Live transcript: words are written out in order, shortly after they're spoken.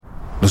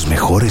Los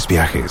mejores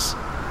viajes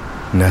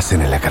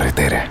nacen en la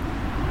carretera,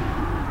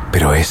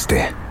 pero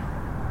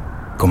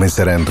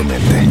comenzará en tu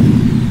mente.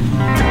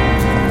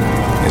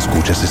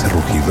 ¿Escuchas ese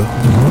rugido?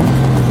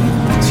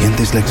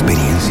 ¿Sientes la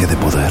experiencia de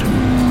poder?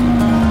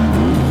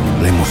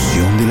 ¿La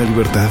emoción de la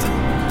libertad?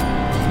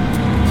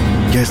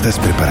 Ya estás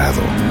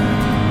preparado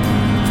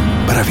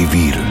para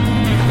vivir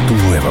tu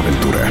nueva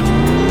aventura.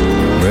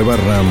 Nueva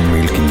Ram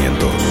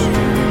 1500,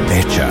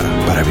 hecha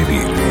para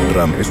vivir.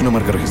 Ram es una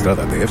marca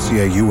registrada de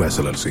FCI US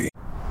LLC.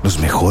 Los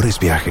mejores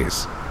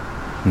viajes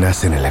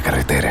nacen en la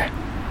carretera,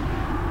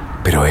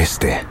 pero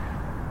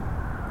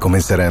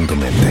comenzará en tu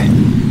mente.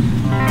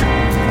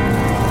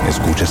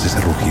 ¿Escuchas ese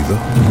rugido?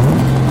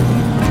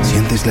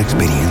 ¿Sientes la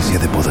experiencia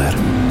de poder?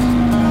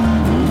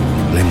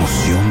 ¿La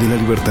emoción de la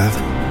libertad?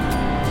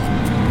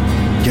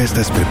 Ya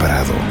estás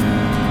preparado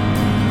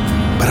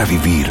para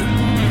vivir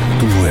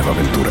tu nueva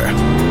aventura.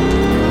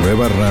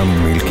 Nueva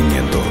Ram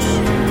 1500,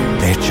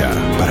 hecha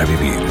para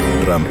vivir.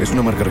 Ram es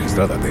una marca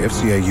registrada de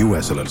FCI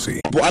US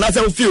LLC.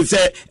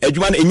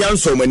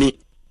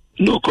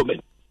 No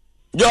comment.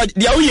 George,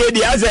 the way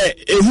they has a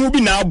who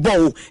be now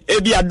bow,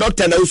 be a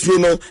doctor now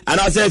no, and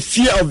as a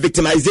fear of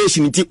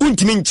victimization, it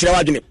won't mean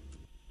Chirawagin.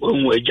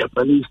 When we're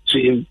Japanese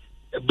team,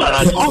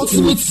 but the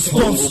ultimate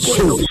sports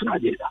show.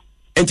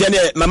 And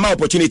then my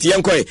opportunity,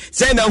 Yankoi,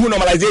 send a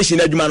normalization,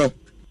 Edmano.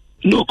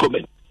 No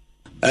comment.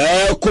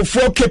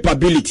 For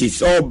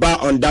capabilities all bar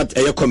on that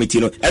committee,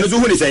 no, and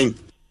who is saying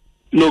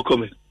no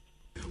comment.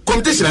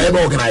 Competition I ever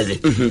organize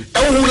it.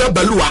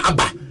 Balua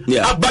Abba.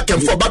 Yeah. Back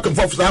and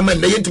forth. I'm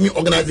and to me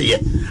organize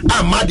it.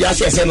 I'm mad. I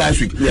said last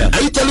week. Yeah.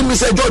 Are you telling me,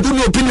 say, George, do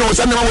your opinion on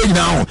something away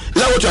now? Is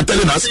that what you're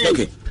telling us?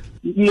 Okay.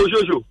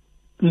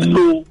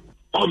 No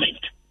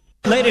comment.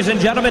 Ladies and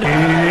gentlemen,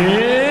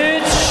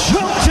 it's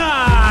showtime.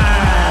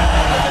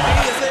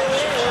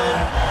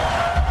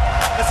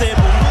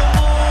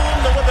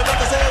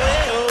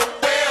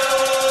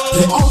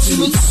 The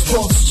ultimate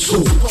sports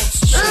show.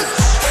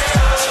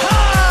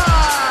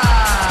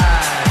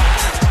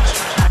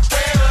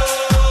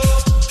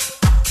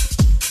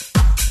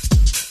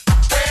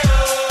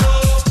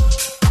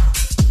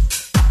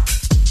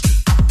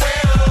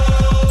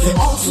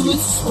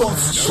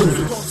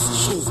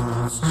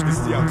 It's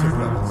the Outer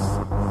Brothers,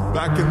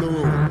 back in the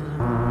room,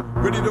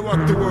 ready to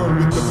rock the world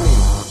with the boom.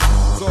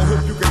 So I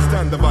hope you can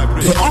stand the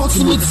vibration. The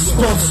ultimate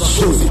sports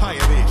show.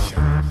 Higher nation.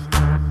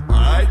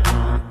 Alright,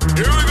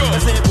 here we go. I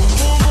say boom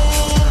boom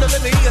boom,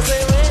 let me hear you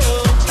say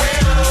well.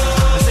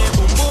 I say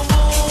boom boom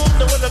boom,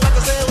 the one that like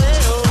to say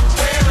well.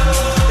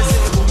 I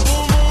say boom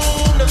boom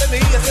boom, let me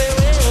hear you say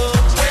well.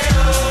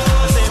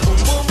 I say boom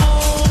boom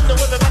boom, the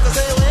one that like to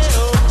say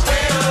well.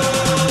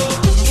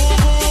 Boom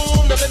boom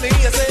boom, let me hear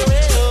you say well.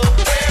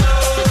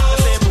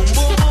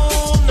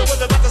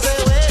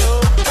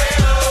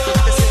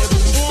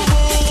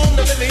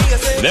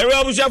 Very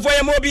well, for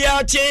your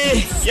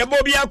mobiate, your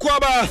bobia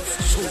quaba,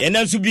 and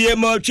then to be a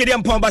more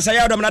Chidian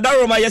Pombasayadam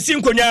Nadaroma,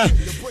 Yasinkonya,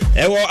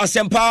 Ewo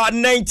Asempa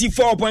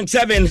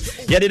 94.7.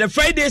 Yet the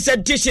Friday's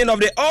edition of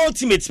the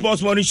Ultimate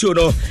Sports Morning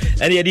Show,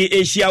 and yet the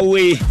Asia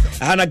Way,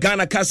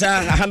 Hanagana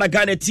Casa,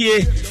 Hanagana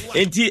Tie,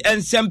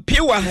 and some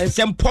Piwa, and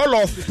some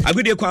Polo, a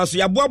good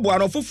council, Yabuabu,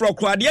 and Fufro,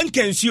 Cradian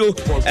Kensio,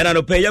 and an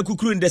Opea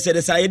Kukun, the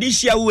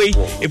Asia Way,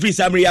 if it's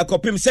Amria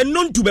Copim, send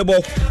none to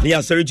Bebo, the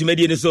answer to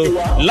Median. So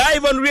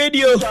live on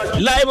radio,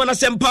 live on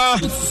Asempa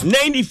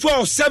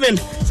 94.7,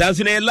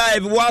 Samsung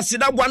Live, was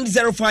it at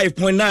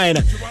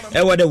 105.9,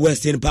 and what the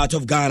western part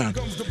of Ghana.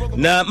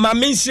 Now, my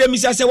minister,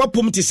 Mr. What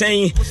Pumti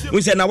saying,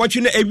 we said, now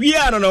watching a year,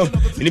 I don't know,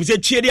 and he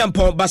said, Chidi and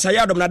Pom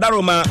Basayadom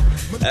Nadaroma,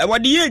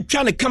 what the year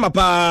trying to come up.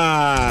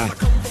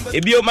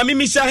 If you, Mammy,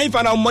 Mr.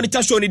 Hifan, our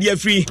monitor show in the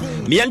free,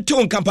 me and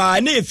Tone Campa,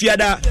 and if you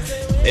had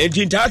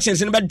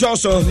interactions in the bed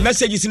torso,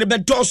 messages in the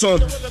bed torso,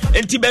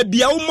 and Tibet,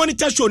 our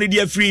monitor show in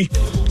the free.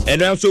 And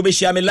also be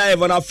share me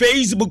live on our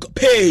Facebook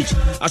page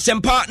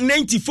Asempa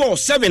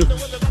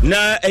 94.7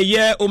 na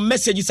a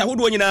messages I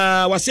would want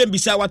na wasem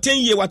bisa wa 10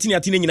 year watini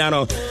atini nyina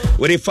no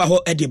we fa ho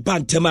e de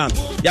bantama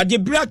ya de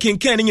breaking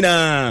can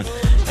nyina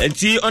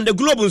enti on the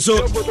globe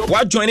so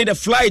what joining the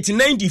flight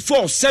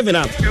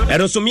 94.7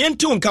 and also me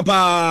ento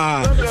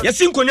nkapa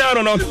yasinkonya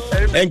no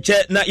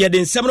enche na ye de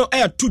nsem no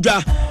e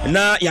tudwa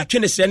na ya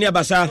twene sene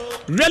abasa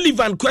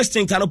relevant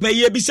question tan opa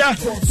ye bisa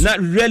na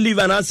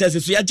relevant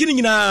answers so ya gini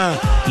nyina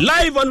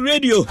live on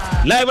radio,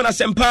 live on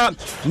Asempa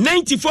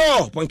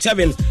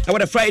 94.7 and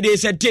what a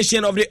Friday's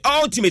edition of the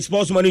Ultimate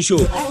Sports Morning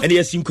Show and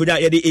yes in Koda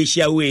the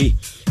Asia Way.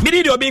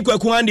 Midi do bin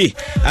kwakwandi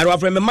and wa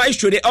from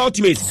Maestro the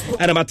Ultimate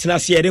and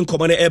Matinasi Eden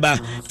Common Eba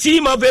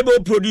team of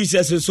able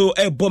producers so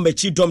a bomb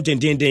chi drum den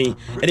and the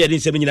Edin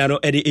Seminano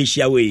at the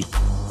Asia Way.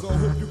 So I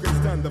hope you can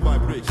stand the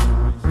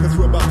vibration, because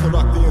we're about to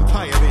rock the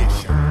entire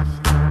nation.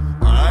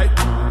 Alright,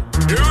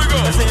 here we go.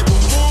 I say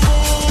boom boom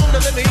boom,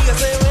 let me hear you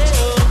say well.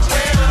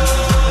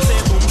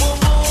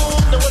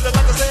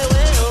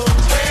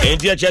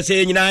 enti acha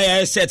say nyina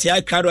ya set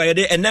ya crowd ya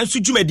de enanso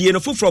dwumadie no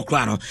foforo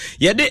kra no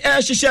ye de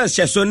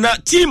hyehyɛ so na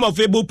team of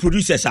able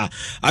producers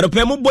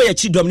adopa mu boy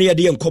achi dom ne ye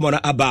de enkomo na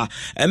aba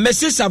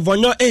Mrs.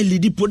 Avonyo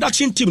lead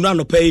production team no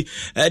anopa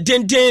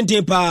den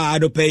pa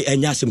adopa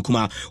anyasem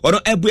kuma ono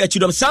ebu achi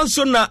dom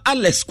sanso na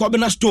Alex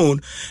Kwabena Stone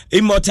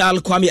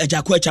Immortal Kwame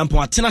Ajako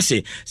champion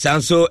atenase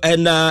sanso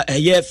na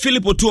ye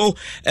Philip Oto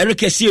Eric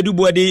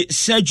Siedubuade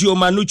Sergio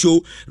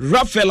Manucho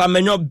Rafael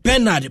Amenyo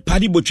Bernard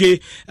Paddy Botwe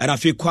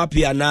Rafi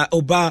Kwapia na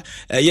oba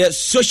ye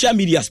social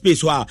media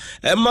space wa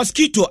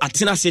mosquito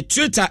atenase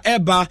Twitter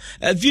eba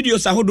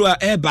videos ahodo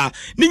eba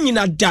ni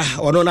nyina da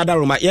ono na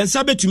daroma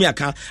yensa betumi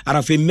aka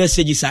Rafi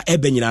messages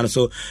eba nyina no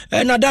so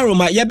na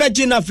daroma ye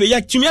beje na fe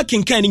ya tumi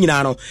akenkan ni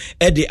nyina no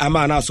ede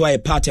ama na so a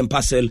part and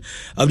parcel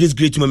of this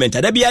great moment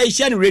da bia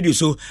Asian radio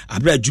so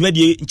abra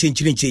dwumadie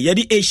nchenkyirenche ye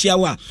di Asia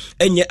wa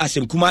enye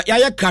asem kuma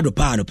ya krado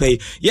pa no pe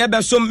ye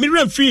be so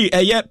Miriam free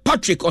ye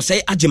Patrick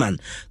Osei Ajiman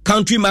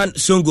countryman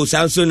songo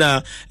sanso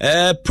na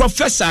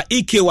Professor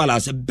EK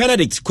Wallace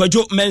Benedict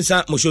Kwajo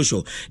Mensa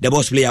Moshosho the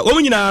boss player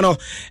nyina no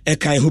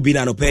kan hu bi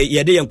na no pe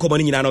ye de yenkomo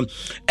ni nyina no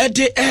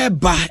ede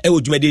eba e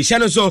wodwumadi hia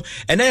no so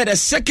and the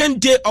second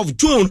day of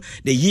June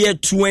the year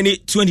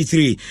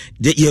 2023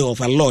 the year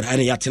of our Lord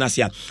and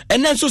yatenasia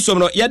and then so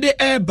no ye de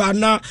eba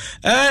na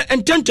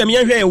ententem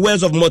ye hwe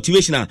words of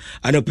motivation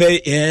and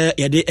pe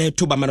ye de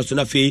to ba ma no so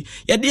na fe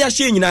ye de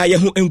ahye nyina ye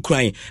hu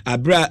enkran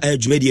abra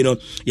dwumadi no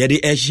ye de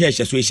hye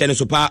so hye no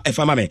so pa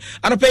efama me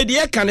and pe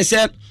de kan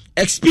say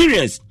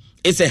experience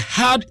is a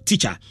hard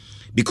teacher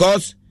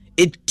because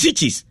it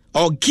teaches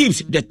or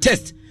gives the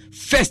test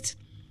first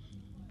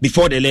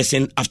before the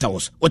lesson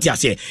afterwards. What you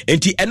say?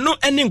 Enti eno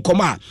eni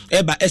nkoma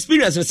eba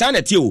experience no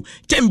sanity o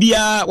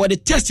tembia what the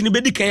test ni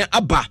bedi kan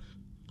aba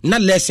na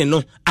lesson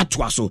no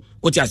atwa so.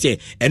 What you say?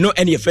 Eno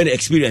any friend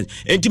experience.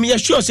 Enti me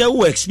sure say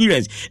who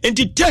experience.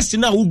 Enti test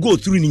now who go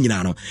through ni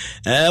nyina no.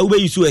 We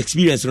use to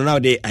experience no now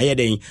dey aye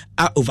den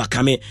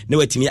overcome na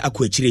wetimi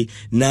akwakyire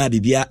na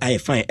bibia aye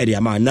fine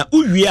area ma na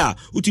uwie a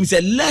utimi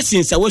say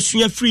lessons a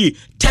wasua free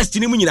test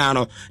ni mu nyina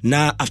no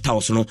na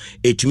afterwards no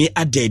etumi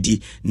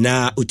adedi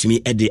na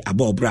utimi ede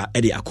abobra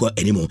ede akwa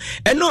animo.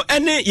 Eno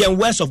ene yen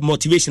words of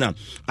motivation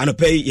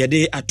anopai ye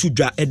de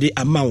atudwa ede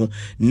amawo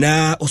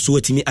na oso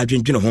wetimi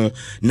adwendwene ho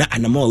na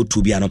anama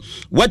otubia no.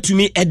 What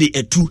me ede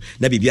etu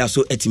na bibia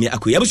so etimi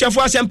akoya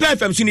busuafo asempa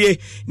FM sunie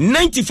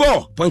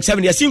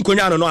 94.7 yasin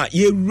konya no a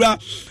yewura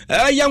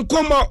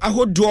yankomo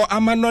ahodo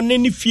amanone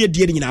ne fie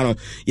die nyina no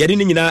yede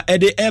ne nyina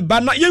ede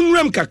eba na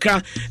yenwuram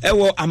kakra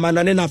ewo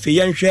amanone na fe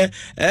yenhwe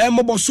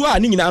moboso a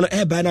ne nyina no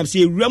eba na se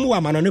yewuram wa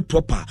amanone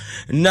proper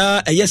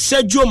na ye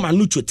Sergio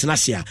Manucho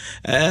tenasia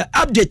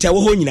update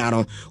wo ho nyina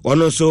no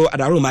ono so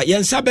adaroma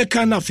yensa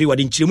beka na fe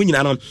wade nkyiremu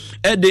nyina no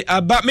ede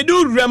aba medu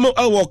wuram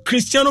ewo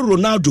Cristiano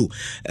Ronaldo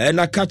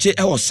na kache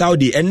ewo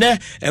Saudi ene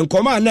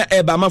nkoma na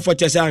eba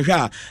mafotese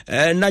anhwa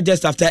na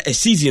just after a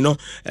season no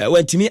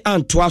wentimi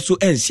antoa so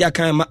ensia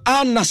kan ma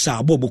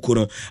Nassr bobuko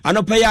no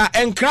anopa ya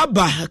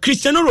enkraba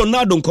Cristiano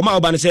Ronaldo nkoma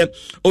oba ne se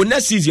o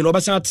next season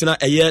obasa tena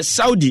eye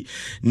Saudi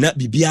na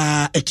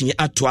bibia etimi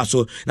atoa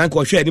so na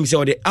nko hwe adim se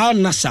o de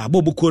Nassr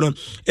bobuko no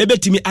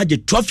ebetimi age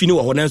trophy ni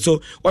wo ho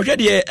nenso wo hwe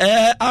de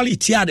Al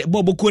Ittihad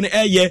bobuko no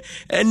eye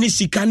ni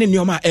sika ne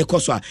nyoma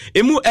ekoso a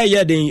emu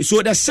eye den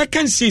so the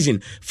second season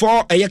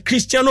for eye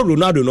Cristiano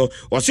Ronaldo no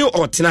wose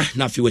otena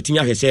na fi wetimi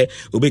ahwese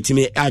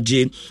obetimi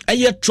age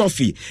eye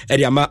trophy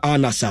ede ama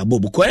Nassr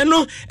bobuko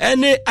eno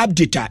ene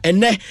update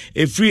ene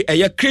free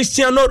eye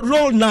Cristiano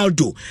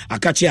Ronaldo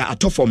akache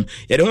atofom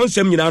yede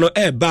honsem nyina no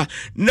eba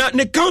na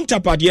ne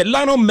counterpart ye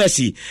Lionel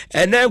Messi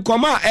ene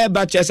koma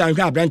eba chesa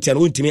anhwa abrante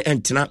no ntimi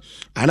entena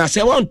ana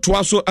se won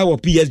toa so awo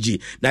PSG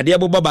na de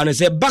boba no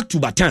se back to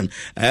Batan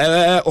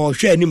o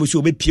hwe ani muso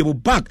obepie bo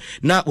back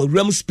na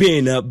wawuram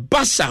Spain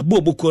Barca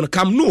bobuko no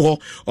kam no ho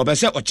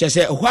obese o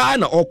chese hwa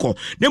na oko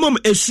nemom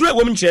esure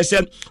wom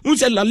chese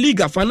unse La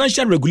Liga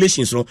financial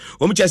regulations no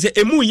wom chese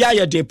emu ya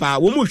ye de pa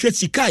wom hwe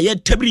sika ye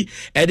tabri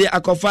ede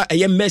akofa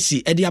eye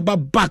Messi ede aba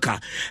baka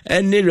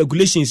ene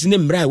regulations ne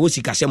mra wo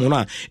sika sem hono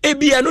a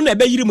ebia no na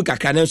be yirim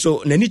kakra ne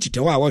so na ni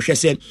titewa a wo hwe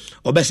se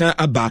obesan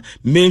aba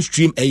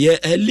mainstream eye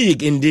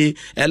league in the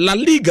La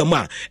Liga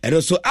ma eno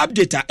so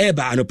update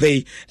eba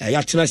anopay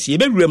ya tena se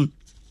be wuram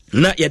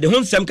na yede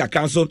honsem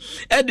kakra so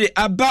ede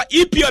aba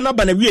EPO na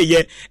ba na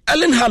wieye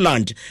Erling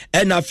Haaland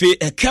na fe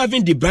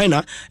Kevin De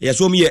Bruyne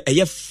yeso me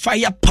eye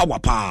fire power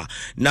pa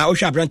na o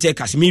hwa abrante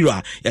Casemiro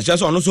yeso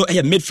so no so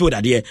eye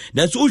midfielder de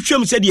na so o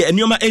hwem se de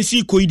enioma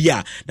AC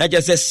koidia na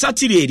je se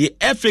Saturday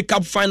the FA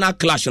Cup final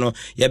clash no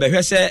ye be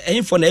hwe se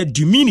info na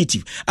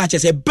diminutive a je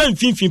se ban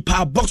finfin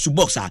pa box to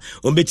box a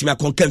o betimi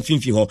akonkan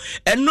finfin ho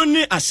eno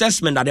ne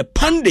assessment that the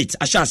pundits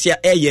ashase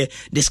eye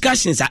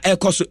discussions are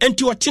ekoso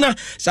enti o tena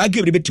sa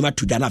gebre betimi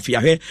atudana afia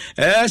hwe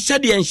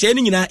said the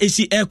ensheni nyina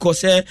esi airco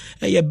say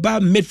ye ba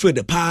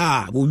midfield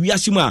pa wo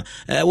wiase mu a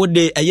wo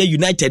de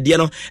United de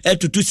no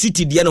to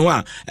City de no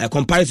ho a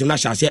comparison na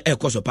shase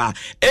airco so pa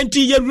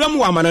enti ye wram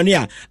wa manane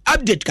a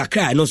update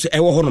kakra no so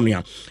ewo ho no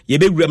ya ye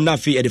be wram na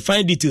afi e the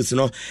fine details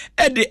no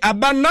e de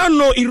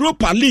abanano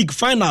Europa League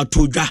final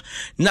todwa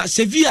na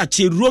Sevilla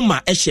che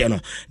Roma ehye no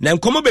na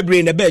nkomo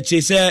bebre na be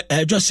che say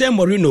Jose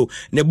Mourinho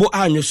ne bo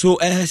anyo so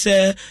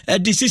say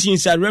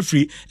decisions are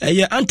referee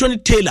Anthony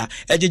Taylor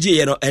ejeje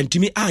ye no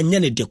entimi anya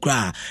ne de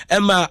kra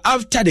ema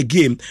after the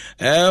game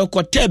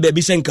kote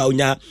baby senka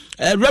onya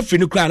referee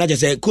no kra na je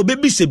say ko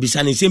bebi se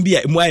bisa ne sem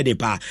bia emu aye de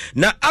pa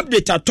na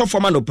update atop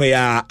forma no pa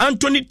ya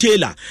Anthony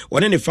Taylor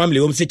one ne family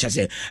wo se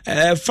chase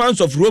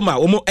fans of Roma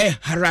wo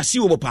harasi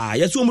wo pa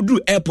yeso wo do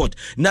airport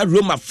na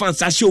Roma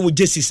fans ahye wo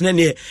jerseys na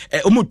ne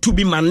wo to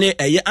be man ne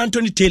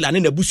Anthony Taylor ne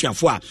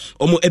nabusuafo a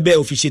wo ebe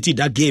officiate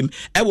that game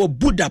wo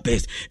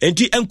Budapest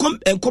enti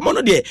enkom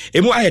no de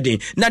emu aye den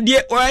na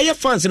de oye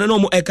fans na no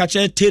mo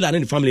ekache Taylor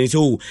ne family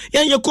so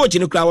ye coach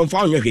ne kra won fa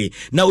onhwe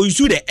na o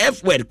issue the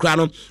F word kra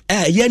no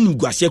ye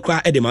nimguase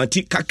kra e de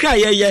manti kakra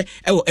ye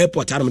wo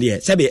airport anom de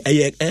sebe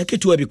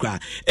ketua bi kra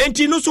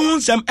enti no so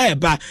nsem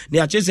eba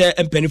na ache se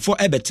empanifo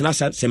ebetena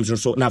sem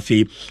so na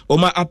fe o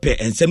ma ape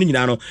ensem ni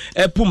nyina no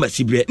puma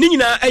sibre ni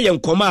nyina ye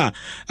nkoma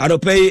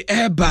adope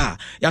eba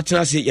ya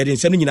tena se ye de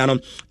nsem ni nyina no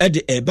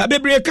de eba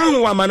bebre ka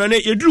ho amano ne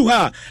yeduru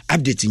ha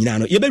update nyina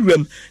no ye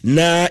bewram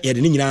na ye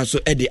de ni nyina so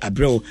de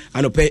abrel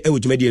anope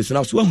ewudwumadi so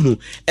na so wahunu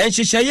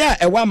enhyehyeye a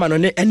ewa amano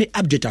ne any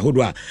update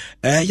ahodo a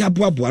ya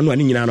boaboa no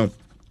ani nyina no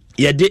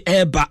yede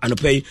eba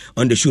anopai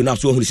on the show now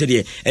so hu se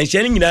de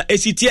enhyene nyina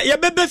esitie ye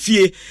bebe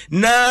fie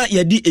na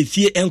yede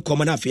efie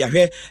enkomo na afia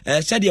hwe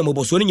se de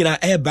moboso ni nyina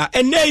eba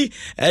enei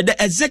the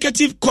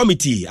executive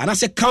committee and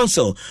as a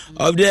council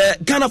of the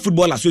Ghana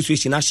Football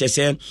Association a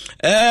shese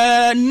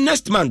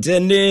next month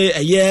ne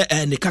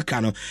ne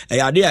kaka no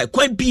ya de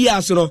kwa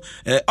bia so no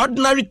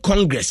ordinary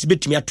congress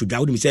betimi atodwa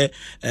wo mi se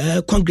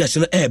congress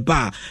no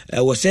eba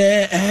wo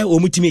se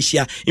omutimi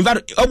hia in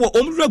fact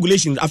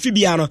regulations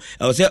afibia no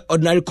wo se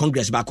ordinary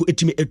congress ba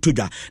etimi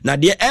etoda na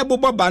de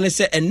ebobo ba ne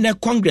se enne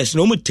congress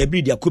no mu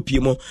tabri dia kopie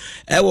mo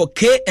wo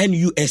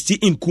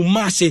KNUST in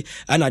Kumasi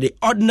ana the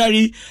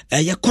ordinary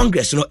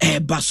congress no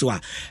eba so a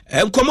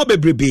enkomo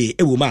bebrebe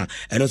ewo ma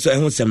eno so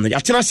ehun sem no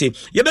ya tena se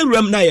ye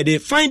bewram na ye de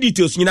fine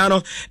details nyina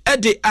no e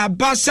de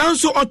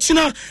abasanso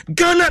otena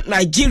Ghana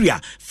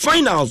Nigeria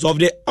finals of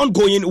the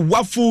ongoing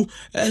Wafu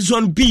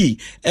Zone B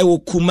wo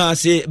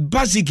Kumasi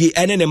Basigi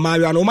ene ne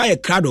Mario no ma ye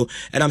krado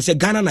and am say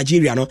Ghana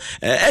Nigeria no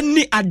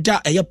any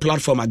other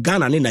platform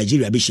Ghana ne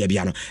Nigeria be share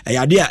bia no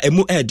ade a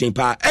emu eden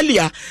pa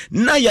elia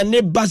na ya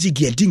ne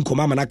Basigi edin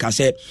koma mana ka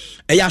se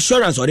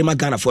assurance or ma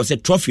Ghana for say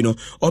trophy no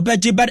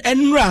obeje but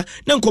enra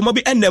na nkoma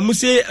bi enam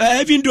say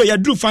even though ya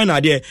do final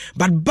there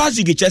but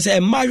Basigi che say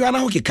Mario na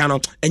hokeka no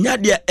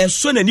enya de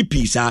eso na ni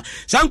pisa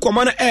san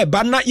nkoma no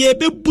ba na ye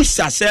be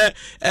busa say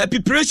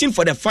preparation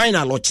for the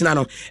final ochina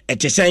no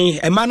etesen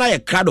ema na ye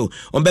krado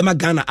on be ma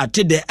Ghana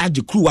ate de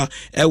agikruwa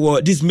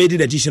this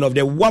maiden edition of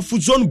the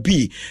Wafu Zone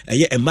B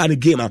ema no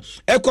game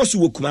ekoso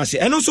wo Kumasi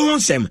eno so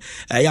honsem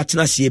ya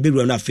tena se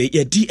beru na fe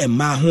ye di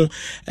ema ho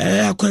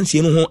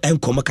akwansie no ho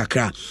enkomo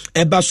kakra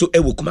eba so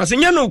ewo Kumasi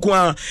nya no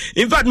kwa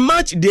in fact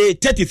match day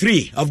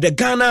 33 of the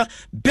Ghana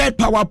Bed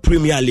Power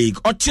Premier League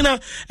ochina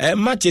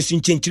matches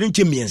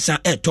nchenchirinche miensa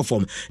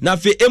tofom na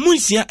fe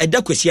emunsia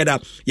edakwasi da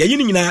ye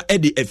yini nyina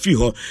ede afri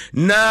ho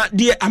na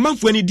de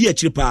amanfo ani di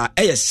akiripa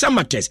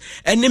Samates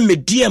ene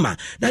Mediema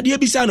na de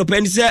bisa no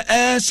pen se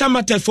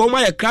Samates for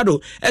my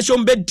crowd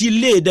so be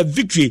delay the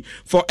victory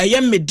for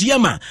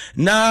Mediema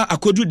na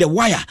akodu the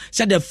wire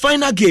said the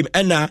final game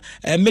and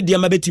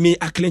Mediema betimi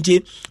acclaim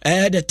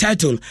the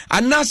title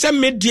and now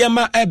some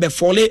Mediema be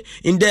fall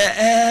in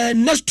the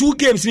next two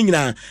games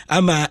nyina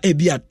ama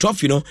ebia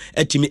trophy no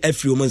etimi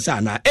afri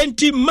omonsa na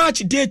enti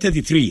match day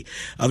 33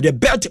 of the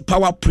Belt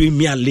Power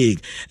Premier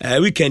League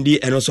weekend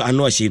and also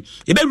anoshi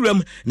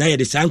ebewram na ye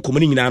de san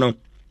komuni nyina no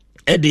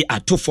ede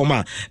ato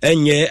forma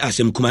enye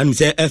asem kumanu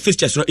se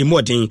fixtures no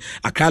emodin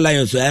Accra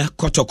Lions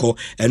Kotoko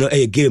eno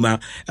game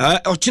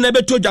ochina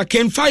betoja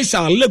Ken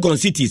Faisal Legon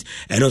Cities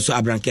eno so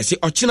abrankese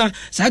ochina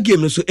sa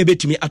game no so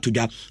ebetimi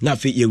atoja na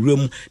fe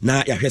yewrum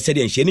na yahwese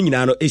de enhye ni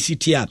nyina no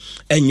esitia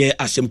enye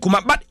asem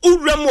kuma but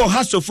uwram wo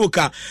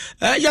hasofoka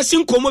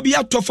yasin komo bi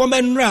ato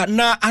forma nra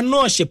na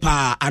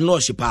anoshipa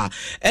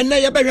ena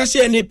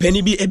yebehwese ne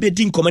pani bi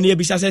ebedin koma na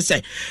yebisa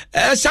se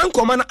san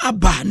koma na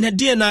aba na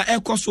de na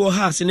ekoso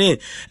has ne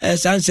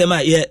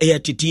sansema ye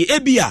titi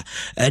ebia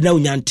na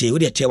unyante wo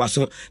de tewa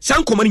so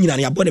sankoma nyina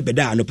na yabɔ ne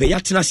beda no pe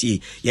yatena se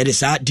ye de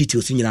sa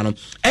details nyina no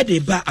e de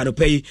ba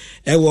anope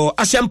ewo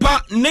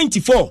Asempa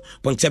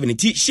 94.7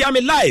 ti share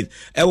me live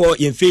ewo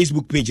in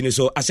Facebook page ne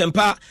so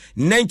Asempa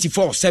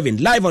 94.7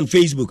 live on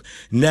Facebook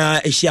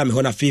na share me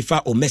hona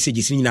FIFA o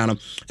messages nyina no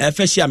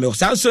fa share me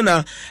sanso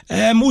na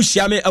mu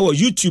share me ewo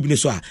YouTube ne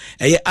so a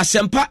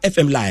Asempa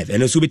FM live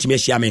eno so betimi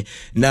share me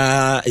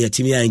na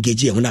yatimi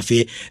engage hona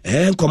fe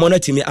nkomo na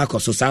timi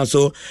akoso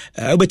so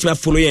obetima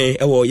follow yen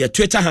your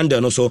Twitter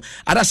handle no so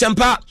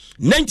adasempa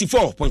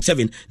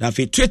 94.7 na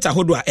fe Twitter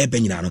hodo a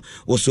ebenyina no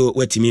also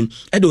wetimi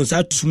edon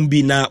sa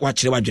tumbi na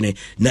wachire wadwene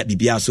na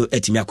bibia so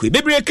etimi akoi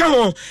bebre ka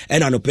ho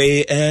na no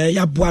pe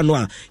ya boa no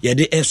a ye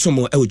de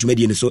esomo e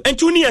odwumadi ni so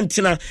entuni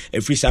antena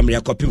free summary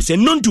akopim se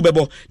nontu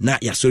bebo na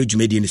ya sori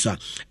dwumadi ni so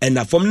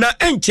na from na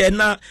enche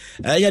na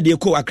ya de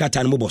ko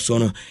akrata no bobo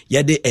no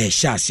ye de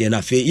sha ase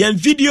na fe yen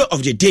video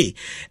of the day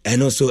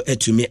and also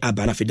etumi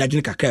abana fe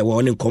dadwene kakra e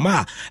wo ne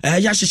nkoma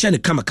ya hyehye ne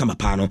kama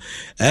pa no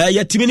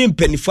ya timi ne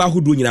mpanifo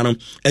ahodo nyina no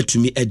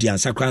etumi edi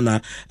ansakra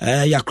na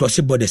ya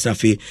cross borders na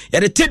fe ya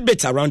the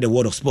tidbits around the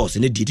world of sports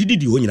ne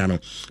didi ho nyina no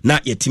na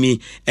yetimi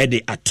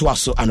edi atoa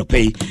so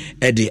anopei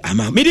edi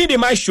ama midi de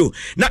my show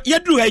na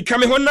yadru ha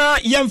ikame ho na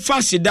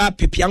yemfa sida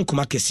pepia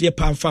nkoma kese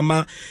pa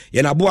mfama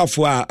ye na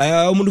boafo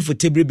a omunufo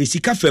tebre be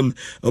sika fam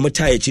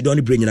omutai echi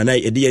don bre nyina na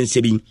edi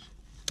yensebi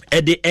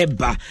ede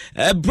eba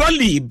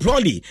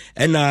broly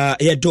na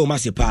ye do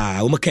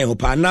masepa o makan ho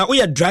pa na wo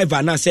ye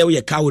driver na say wo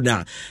ye car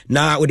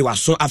na wo de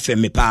waso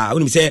afem pa wo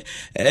nim say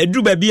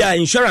dru ba bia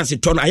insurance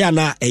to no aya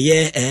na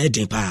eye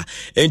den pa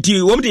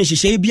enti wo mde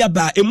nhihye bia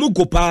ba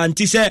emugo pa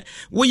enti say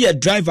wo ye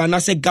driver na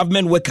say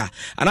government worker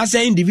and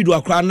say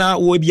individual kra na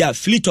wo bia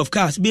fleet of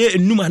cars be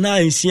enuma na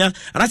ansia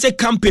and say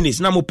companies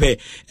na mo pe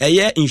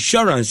eye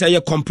insurance eye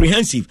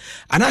comprehensive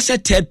and say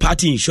third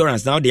party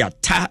insurance now they are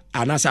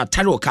and say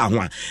ataro ka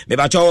ho me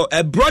ba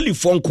broly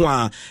fonko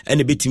a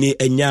ene betimi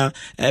enya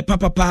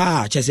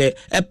papa chese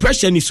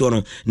pressure ni so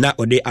no na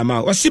ode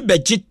ama wose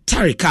beji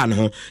tarika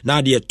no na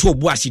de to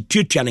bo asi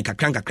tutua ne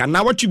kakra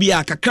na watu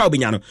bia kakra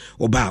obenya no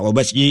oba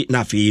obasi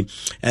na afi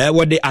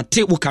wode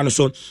ate woka no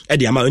so e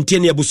de ama ntie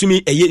ne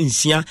abusumi eye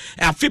nsia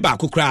afi ba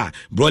kokra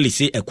broly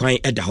se ekwan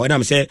eda ho na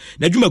me se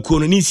na dwumakuo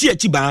no ni nsi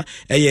achi ba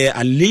eye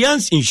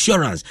Alliance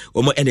Insurance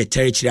omo ene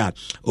territory a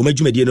omo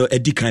dwumadie no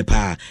edi kan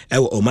pa e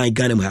o my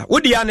Ghana mu ha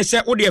wode ya ne se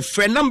wode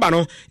friend number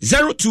no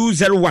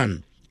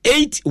 0201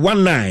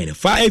 819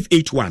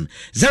 581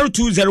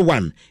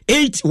 0201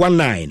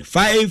 819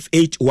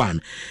 581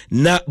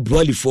 na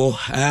broly for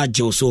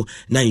Joso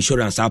na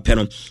insurance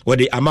apeno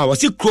where ama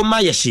wasi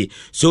kroma yeshi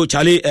so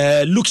Charlie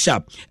look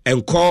sharp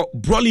and call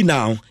broly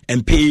now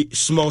and pay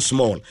small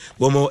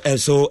womo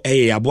so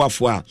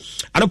aboafo a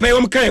anopa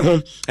wom kan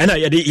ho na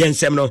yede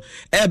yensem no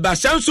ba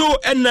sanso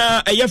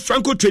na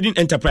Franco Trading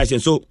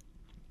Enterprise so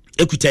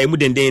ekuta emu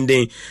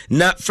den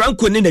na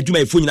Franco ne na dwuma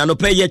ifo nyina no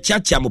pe ye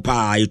chiachia mo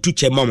pa ye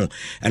tuche momo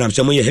and am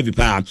some ye heavy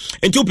pa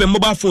enti open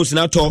mobile phones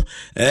na to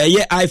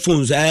ye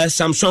iPhones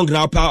Samsung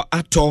na pa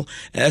ato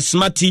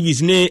smart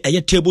TVs ne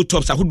ye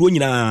tabletops ahodo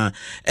nyina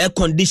air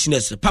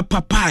conditioners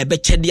papa be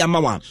chede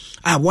amawa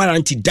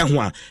warranty da ho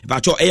a ba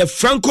cho ye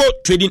Franco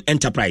Trading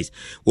Enterprise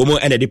wo mo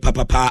ene de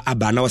papa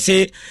aba na wo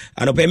se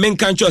anope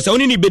menkan cho se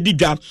oni ni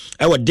bedidwa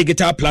e wo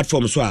digital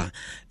platform so a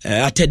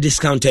at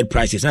discounted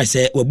prices I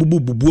say we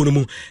bubu no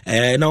mu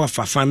na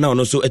wafafa na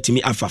ono so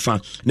atimi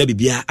afafa na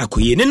bibia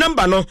akoye ne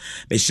number no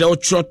be se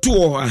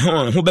otroto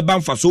ho beba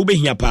mfa so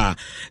obehia pa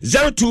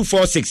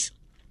 0246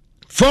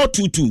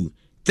 422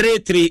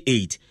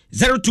 338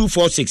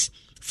 0246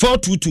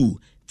 422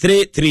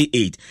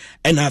 338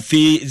 and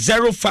hafi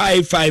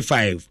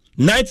 0555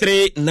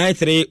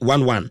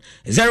 939311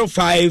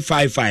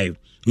 0555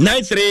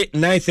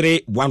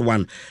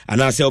 939311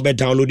 and I say obe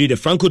download the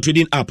Franco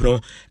Trading app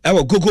no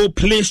our Google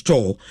Play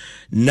Store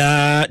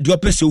na do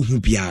pese hu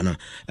bia no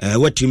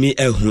watumi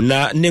ehu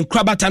na ne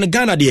nkrabata ne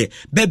Ghana de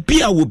be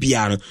bia wo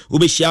bia no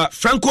obehia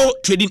Franco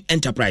Trading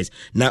Enterprise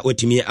na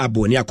watumi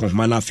aboni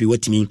akonfama na afi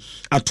watumi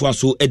atoa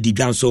so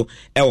edigan so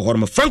ewo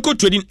hormo Franco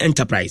Trading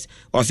Enterprise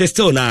or say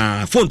still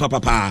na phone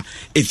papa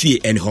efie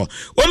enho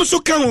wo so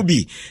kan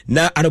obi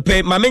na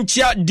anope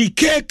mamenchia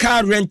DK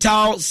car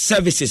rental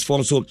services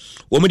for so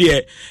wo me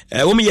de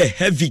we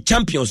heavy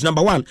champions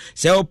number 1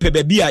 say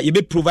pebebia you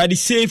be provide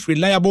safe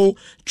reliable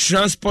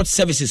transport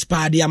services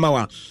pa dia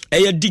mawa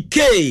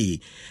DK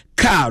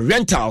car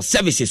rental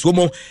services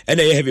womo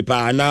ene heavy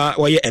pa na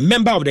we a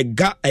member of the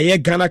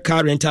Ghana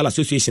Car Rental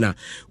Association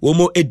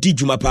womo edi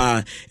djuma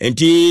pa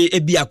enti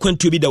ebi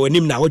akwantu bi da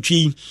wanim na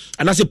wotwi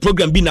anase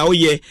program bi na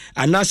woye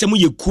anase mo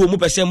yekuo mo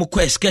pese mo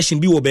ko excursion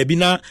bi wo ba bi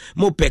na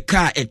mo pe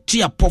car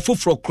etia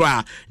pofofro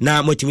kra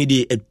na motimi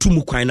de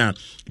etumu kwan na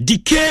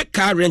DK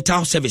Car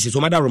Rental Services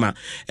o madaroma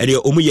ede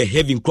omo ye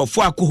heavy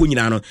crofo akoho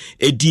nyina no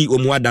edi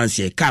omo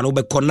adanse car no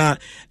be kona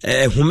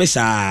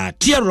humesa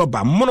tie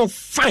roba mono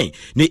fine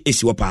ne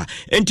esi wopa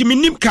enti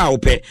minim car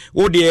ope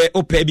wo de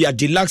ope bia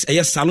deluxe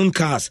saloon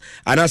cars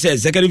and as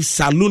executive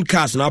saloon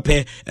cars na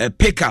ope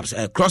pickups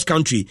cross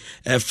country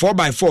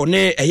 4x4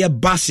 ne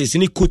buses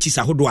ne coaches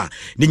ahodo a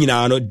ne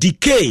nyina no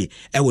DK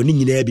wo ne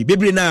nyina bi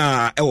bebre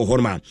na wo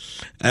horma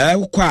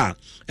kwa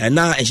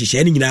na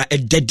nhyehyɛ no nyinaa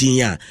ɛda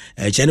din a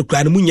kyɛ no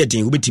koraa no munyɛ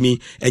den wobɛtumi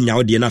anya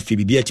wo deɛ no afei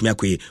biribi atumi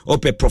akɔye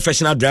ɔpɛ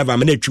professional driver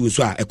ma no atwi wo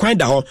so a ɛkwan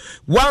da hɔ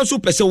wa nso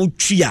pɛ sɛ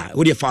wotwi a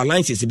wode fa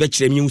license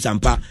bɛkyerɛ me hu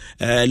sampa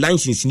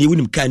license ni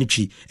wonim car no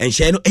twi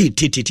ɛnhyɛ no ɛyɛ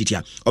titititi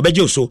a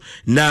ɔbɛgye wo so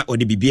na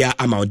ɔde bibia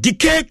ama wo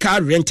DK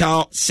car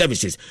rental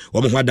services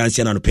wɔn ho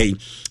adanse na no pay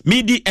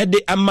midi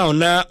ɛde ama wo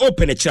na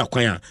open a kyerɛ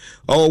kwan a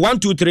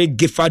 123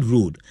 Gifford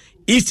Road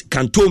East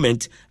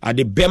Cantonment at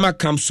the Bema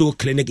Camso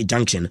Clinic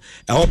Junction.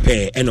 I hope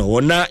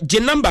na je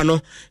number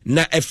no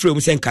na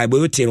efrem sen kai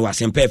boy tin wa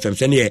sempa FM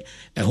so ne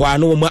ho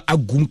anu ma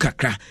agum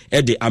kakra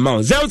e the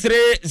amount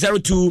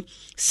 0302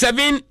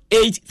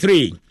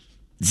 783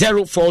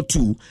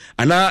 042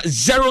 and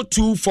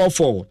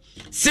 0244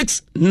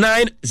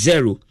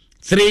 690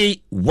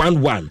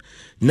 311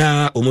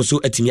 na omoso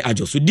atimi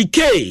ajo so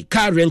DK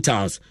car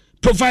rentals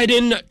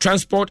providing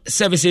transport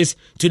services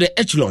to the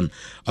echelon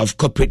of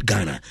corporate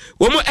Ghana.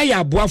 Womo eya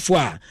aboafo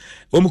a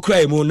womo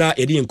kra mu na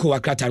yede nko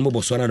wakrata no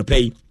boso na no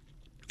pay.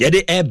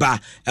 Yede eba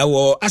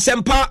ewo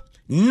Asempa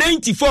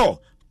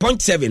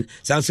 94.7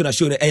 Sansuna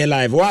show air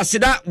live wa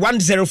sida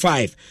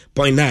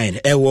 105.9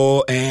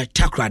 ewo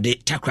takrade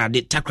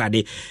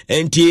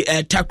enti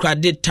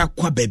takrade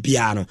takwa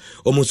bebia no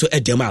omo so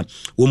edema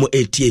womo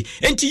etie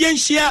enti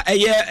yenhia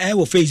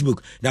ewo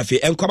Facebook na fe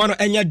enkoma no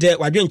enya de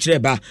wadwenkyere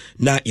ba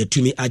na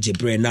yetumi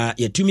agebre na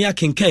yetumi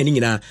akenkan ni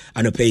nyina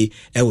anopai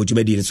ewo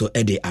dwumadi so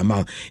ede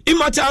ama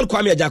Immortal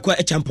Kwame Ajakwa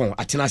echampon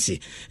atenase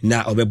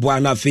na obeboa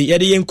na fe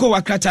yede yenko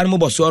wakrata no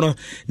boso no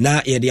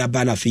na yede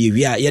aba na fe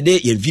yewia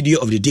yede ye video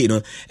of the day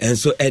no and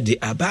so Eddie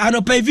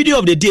Abano pay video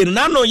of the day.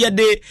 No, no, yet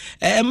the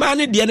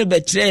man at the end of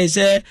the trace,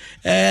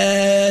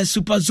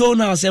 super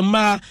zona, se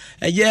ma,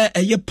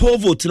 a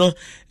povote, no,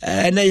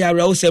 and they are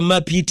also ma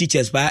P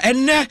teachers, but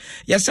and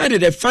you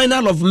started the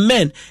final of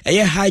men, a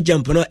high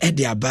jump, no,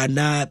 Eddie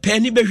Abana,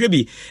 Penny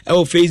Baby,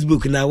 our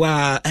Facebook now,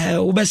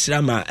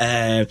 Ubasrama,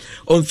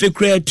 on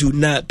fake to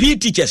na P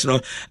teachers,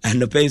 no,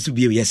 and the pains to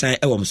be, yes, I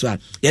am so,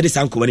 yet is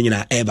uncle in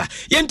our ever.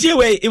 Yenty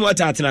way in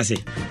what I say.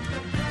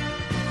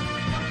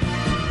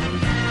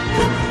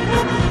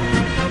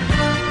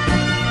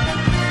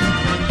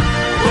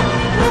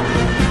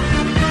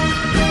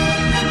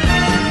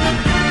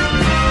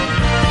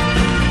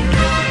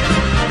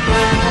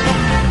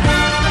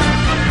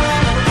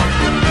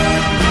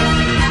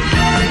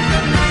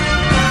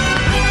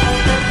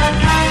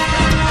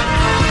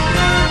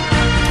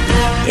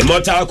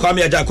 Immortal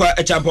Kwame Ajakwa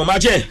echampo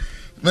mache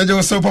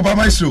Mejo so papa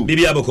maisu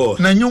bibi aboko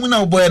na nyum na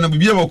oboy na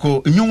bibi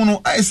aboko nyum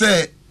no I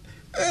say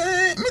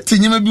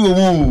mitinyema bi wo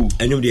mo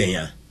enyum de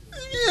ya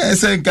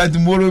say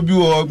kadimoro bi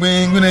wo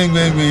gben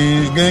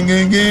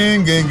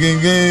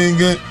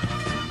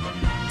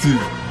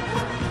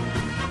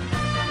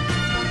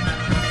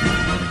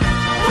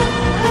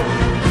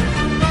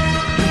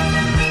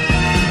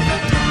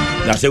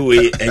na se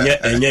we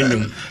enye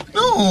nyum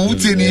no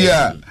utini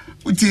ya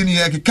utini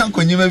ya kan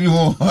konyema bi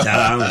ho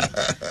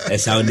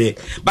sound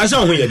but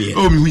so ho ye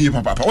oh mi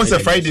hu papa what's a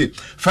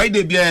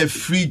Friday be a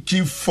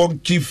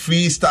funky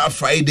free star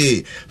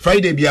Friday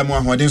be mo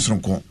ahoden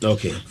sonko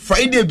okay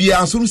Friday be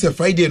answer say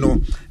Friday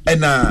no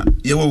na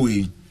ye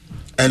we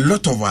a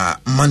lot of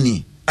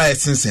money I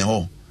sense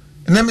ho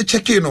na me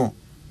check no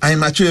I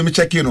actually me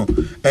check no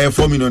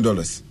 $4 million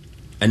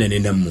and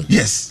then them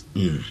yes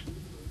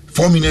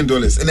 $4 million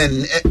and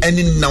then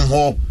any nam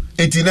ho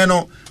enti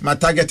no my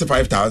target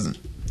 5,000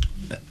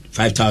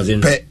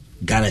 per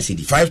Ghana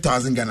cedis.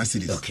 5,000 Ghana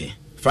cedis. Okay.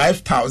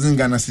 5,000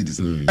 Ghana cedis.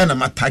 And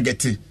I'm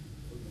targeting.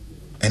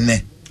 And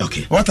then.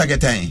 Okay. What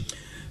targeting?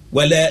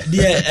 Well,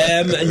 dear,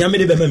 nyame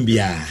de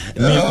bemmbia.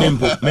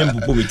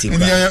 Mempo pomiti.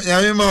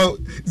 Nyame mo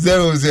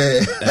 0.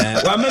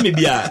 Wa mami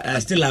bia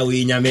still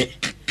awe nyame.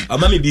 O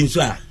mami bi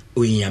nso a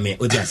o nyame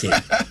o dia say.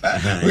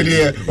 We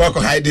dey walk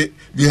hide it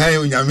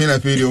behind nyame na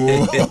pay o.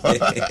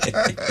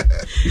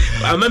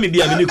 Wa mami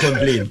bia me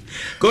complain.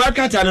 Ko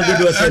akata no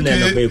do say na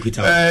no pay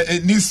kwita.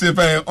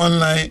 Newspaper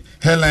online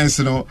headlines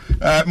no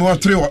more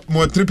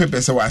three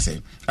papers say what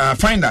say.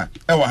 Finder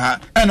e wa ha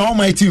and all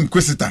my team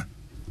quisita.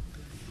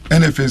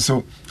 NFA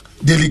so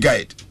daily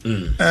guide.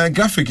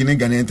 Graphic in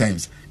Ghanaian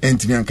Times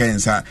entimi anka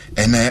yensa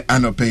and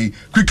anope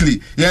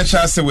quickly yen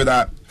shall say with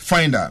that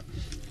Finder.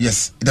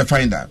 Yes, the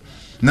Finder.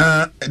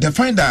 Na the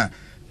Finder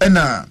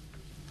na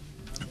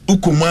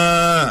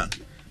ukuma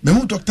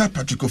me Dr.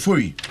 Patrick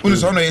Ofori who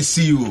is on a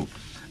CEO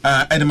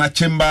at my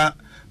chamber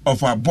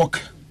of our bulk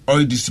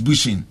oil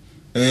distribution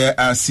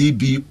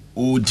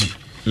CBOD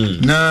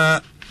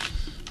na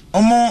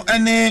omo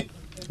ene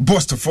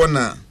boss for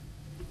na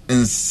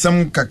in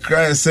some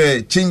kakra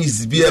say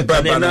changes be a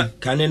baba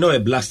can know a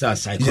blaster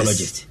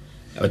psychologist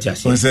what you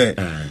say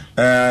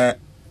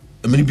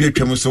many be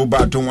atwa so ba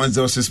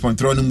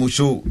 106.3 no mo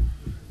show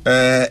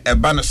a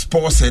ban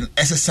sports and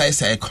exercise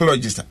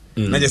psychologist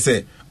na just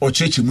say o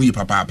chechi mu yi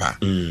papa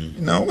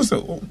now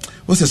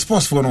what's a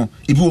sports for no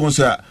ibi won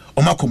so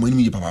o ma komo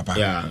ni yi papa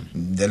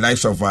the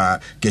likes of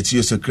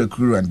Getio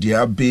Sekrekuru and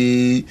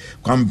Diabe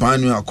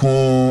Kwambanu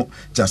akon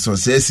Jason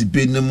Sesi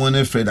be ne mo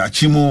ne Fred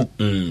Achimo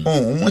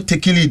o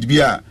take lead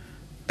bia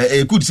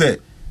e could say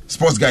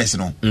sports guys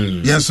no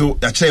yen so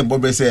ya che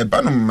bobe say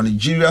ba no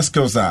managerial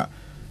skills are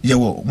ye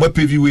wo mo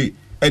pv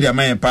e dia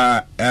man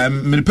pa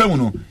milpemu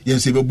no yen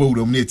se be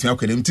bowura mu na etia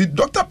akwadem ti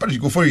Dr.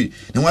 Patrick Ofori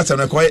ne what's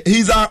na ko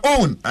he's our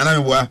own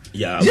anamwa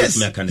yes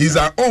he's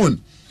our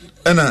own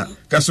ana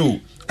kaso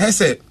I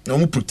say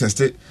no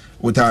protested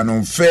with an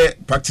unfair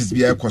practice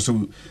be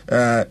so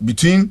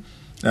between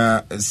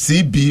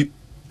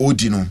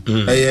CBOD no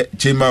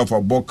chamber of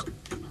a bulk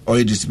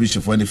oil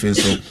distribution for any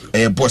face so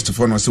post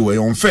for no so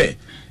unfair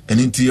and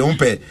into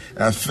unfair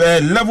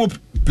fair level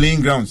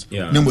playing grounds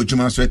no mo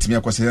djuma so etimi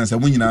akwase say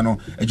munyina no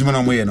adjuma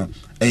no moye no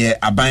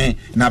aban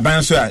na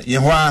aban so a ye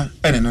ho a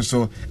ene no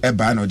so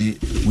ba no de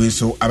we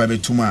so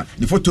ababetuma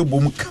the photo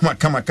bom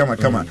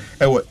kama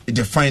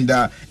define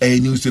that a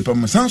newspaper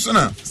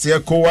Samsona say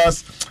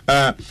ECOWAS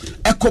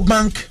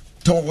EcoBank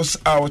toss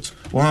out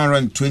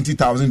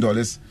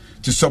 $120,000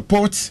 to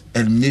support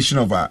elimination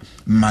of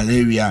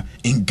malaria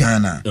in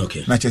Ghana.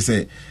 Okay. Not just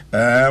say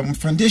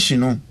foundation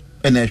no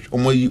and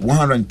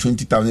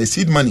 $120,000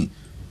 seed money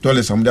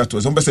dollars from that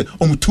was say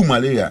to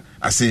malaria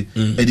I say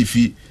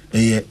edifi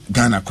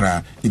Ghana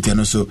cry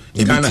interno so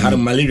Ghana had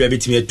malaria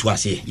betime to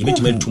ase you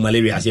betime to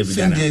malaria ase every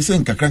Ghana say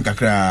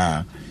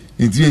kakra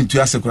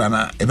into ase kra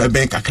na e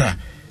ben kakra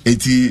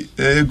enti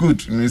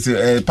good it's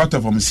part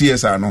of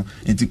CSR no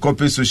enti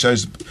corporate social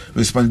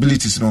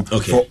responsibilities no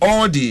for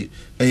all the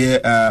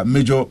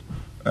major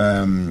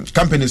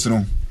companies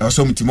no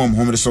also mutimom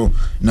home so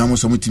na mo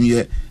so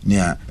mutimiye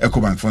near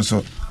EcoBank fund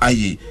so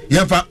aye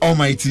yemfa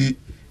almighty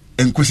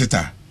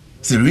inquisitor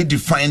say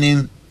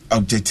redefining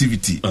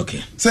objectivity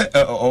say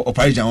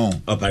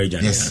oparijan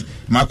yes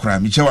makra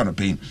michewa no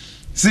pain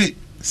see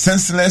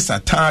senseless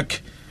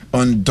attack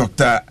on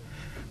Dr.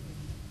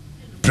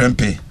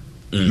 Prempeh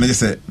me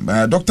say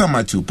Dr.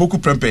 Matthew Poku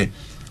Prempeh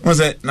won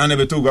say na ne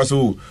beto gwa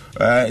so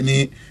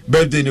ni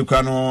birthday ni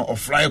kwa no of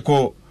fly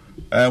ko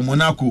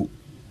Monaco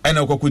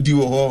ena kokodi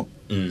wo ho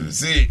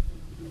see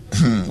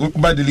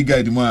ba the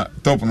guide mo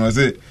top no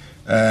say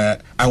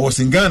I was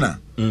in Ghana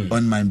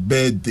on my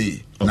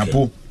birthday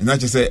napo na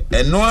che say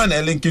no one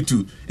link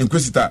to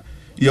inquisitor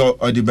your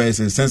audible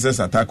say senseless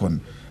attack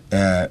on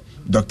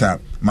Dr.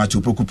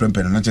 Matthew Poku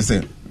Prempeh na che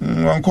say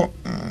wonko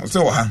say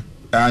wo ha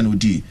no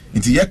di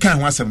nti ye kan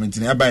ho asem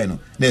nti na buy no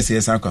na say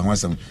san kan ho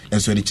asem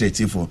enso the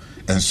church for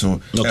enso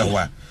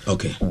ewa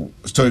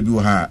story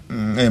bi ha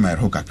my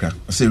hokakra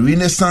say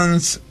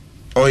Renaissance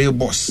Oil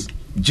Boss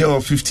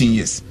jail 15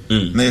 years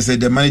na say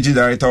the managing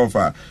director of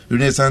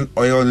Renaissance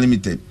Oil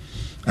Limited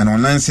an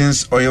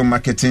unlicensed oil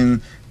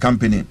marketing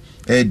company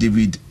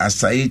David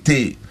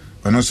Asaite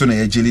and also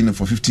na jailing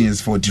for 15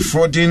 years for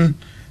defrauding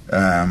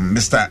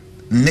Mr.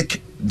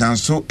 Nick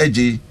Danso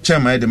Eji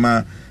chairman of the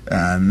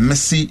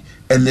Messi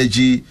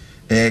Energy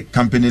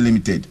Company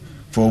Limited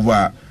for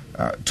over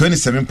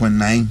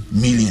 27.9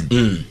 million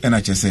and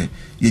I just say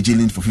you're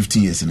jailing for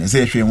 15 years and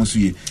say you want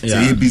to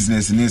say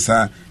business in this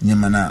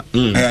nyamana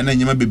na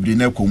nyama bebre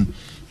na kom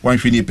one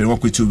hwe pe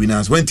work with two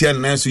winners when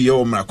tian na so ye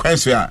o mra kwan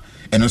so a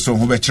and also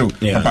ho be chew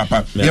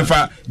papa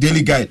yefa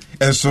daily guide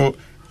and so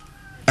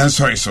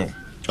sorry so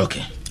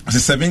okay the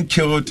 7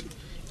 killed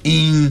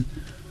in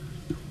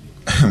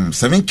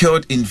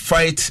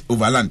fight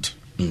over land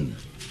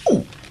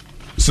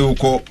so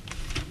ko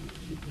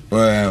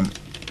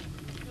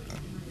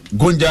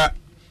Gonja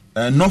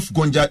North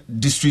Gonja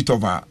district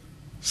of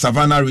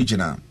Savannah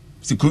regional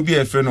Sikubi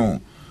efeno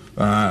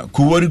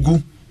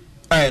Kuworigu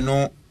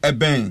no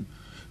eben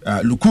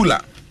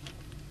Lukula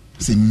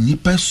se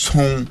nipa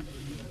son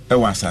e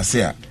wa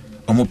asase a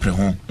omo pre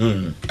ho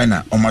e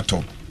na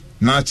omato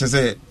na che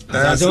se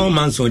asase o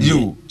manso di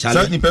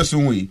chale nipa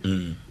son we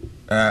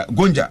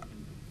Gonja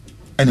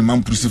ene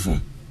mamprisifo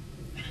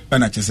e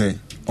na che se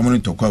omo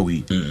ntokwa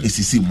we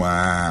esisi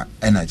ma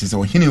e na che se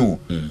ohine o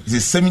is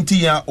a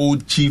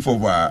 70-year-old chief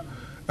of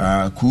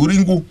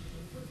Kuringu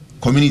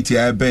community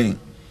ben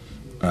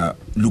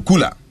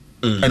Lukula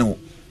and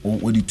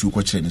what did you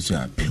coach and so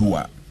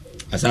pure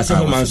asase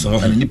ho manso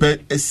and nipa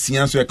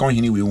esia so e kan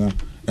hini we won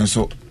and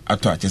so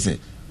ato a chese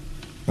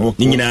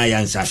ni nyina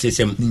ya nsase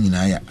sem ni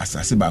nyina ya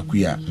asase ba ku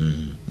ya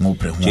mo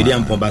pre ho chedi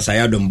ampon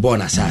basaya dom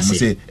bon asase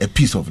say a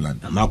piece of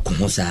land amako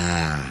ho sa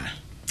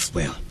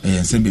well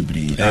sem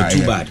bebri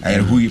too bad I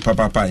hu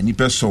papa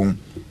nipa so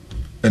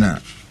na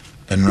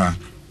enra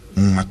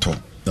mato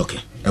okay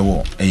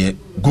ewo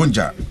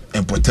Gonja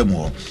empotem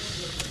ho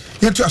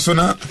yetu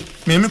asona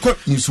me ko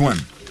news one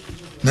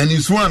na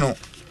news one no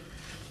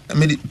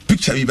me the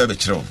picture we be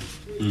chiro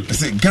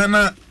say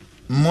Ghana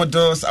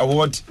Models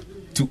Award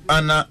to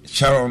Anna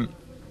Sharon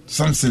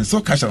something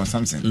so cash on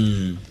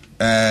something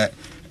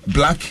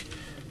Black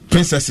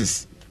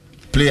Princesses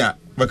player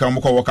we can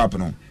walk up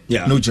no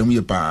no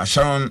jamu pa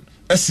Sharon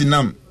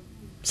Esinam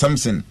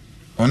something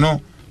or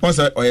no once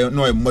I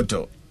know a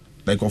model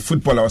like a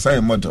footballer was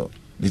a model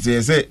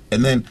they say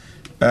and then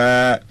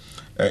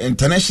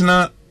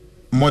international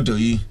model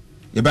you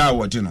ba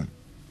award you know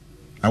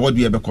award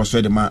be able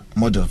to the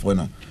model for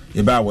no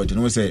you ba award you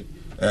know say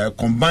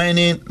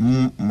combining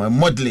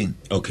modeling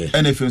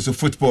and if it's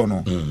football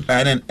no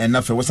and then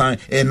after was a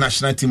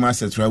national team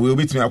asset right we will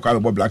beat me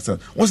about Black Stars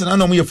once I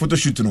know me a photo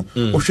shoot no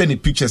or showing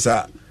pictures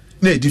are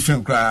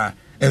different cry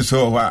and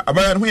so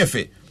about we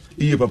fe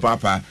you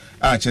papa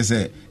just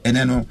say and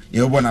then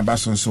you want a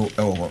bason so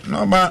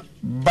no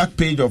back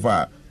page of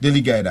our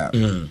daily guide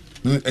and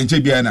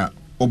JBN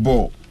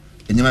obo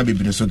and you might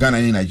be so Ghana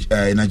in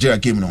Nigeria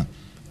game no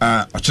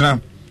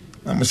ochana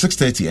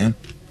 6:30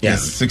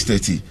 yes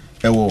 6:30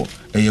 ewo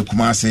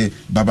Kumasi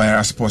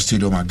Babayara Sports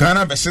Stadium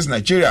Ghana versus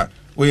Nigeria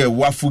we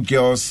Wafu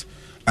girls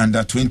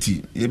under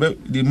 20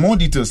 the more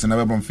details and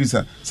about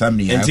Fisa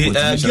Sammy girl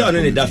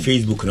on that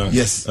Facebook no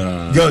yes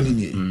girl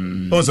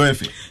ni also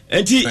if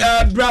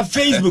bra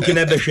Facebook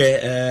na be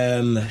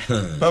share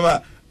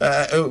baba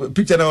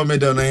picture na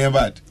made on here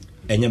bad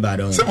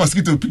some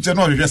mosquito picture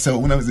no just say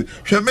when I say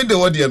she made the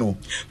audio no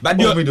but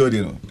the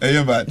audio no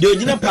bad the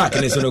original park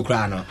na so no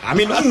cry no I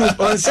mean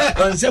on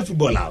say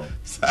football out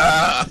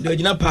the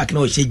original park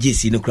no she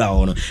JC no cry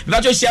no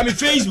but you share me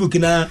Facebook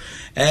na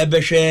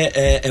be share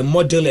a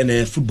model and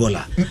a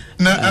footballer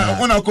na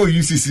when I call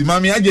UCC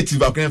mommy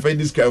adjective I can find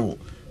this guy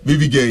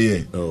baby girl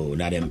yeah oh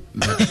na them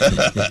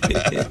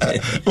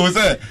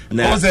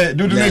say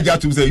do not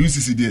get to say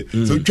UCC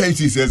there so try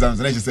to say exams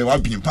and say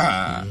what being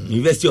pa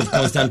University of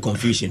Constant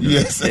Confusion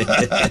yes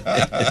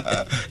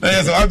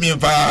yes what being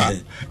pa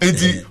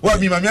enti what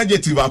me mama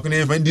adjective I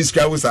can find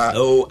describe was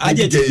oh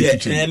adjective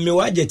me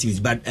adjectives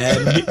but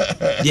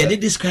they did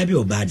describe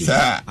your body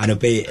I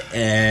don't pay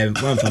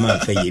one for my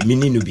pay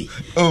mini nubi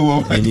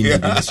oh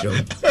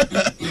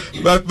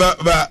but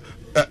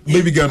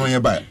baby girl on your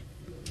back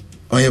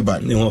on your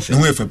back no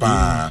for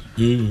pa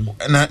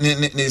na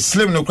ne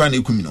slim no kra na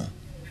ekumi no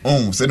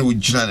oh say no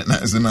gina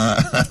na so na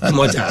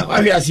mota why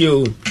we ask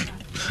you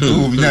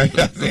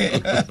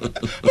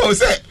oh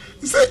say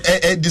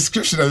a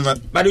description of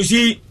man but you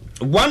see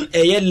one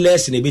a year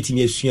less na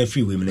betimi asua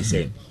free women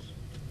say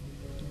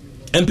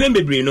empem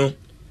bebre no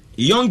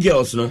young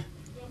girls no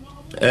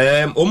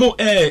omo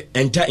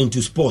enter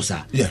into sports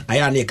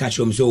aya na catch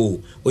them so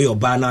your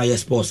ba na your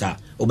sports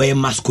obey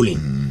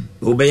masculine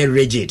obey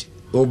rigid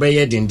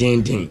obey din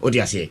what do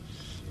you say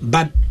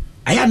but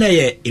aya na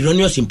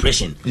erroneous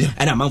impression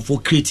and a man for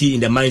creating in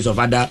the minds of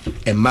other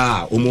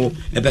ma omo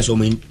a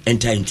person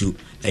enter into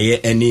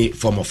any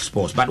form of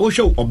sports but what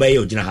show obey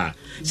ojina ha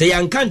say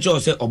yan can't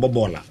say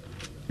obobola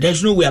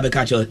there's no way I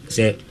catch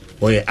say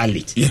or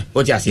athlete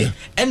what you say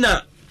and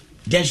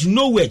there's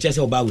no way just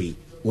obawe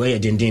where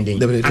din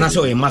and I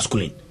saw a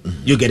masculine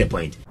you get the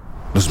point.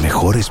 Los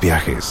mejores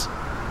viajes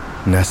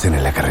nacen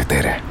en la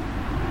carretera,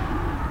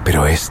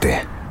 pero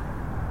este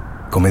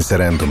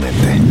comenzará en tu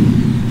mente.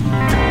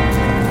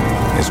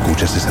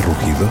 ¿Escuchas ese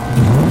rugido?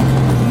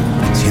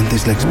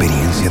 ¿Sientes la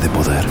experiencia de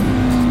poder?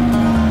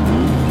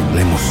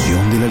 ¿La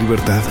emoción de la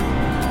libertad?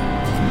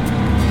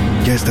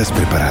 Ya estás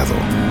preparado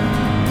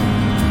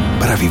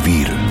para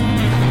vivir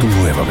tu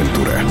nueva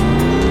aventura.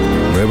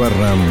 Nueva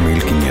RAM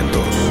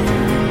 1500.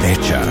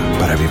 Hecha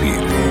para vivir.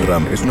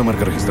 RAM es una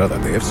marca registrada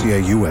de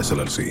FCI US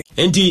LLC.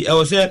 I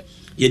was say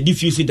you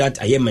diffuse that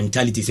I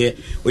mentality say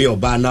we your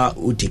banner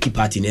who take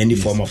part in any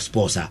form of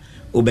sports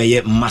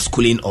obey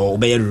masculine or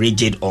obey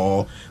rigid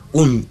or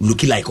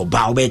looking like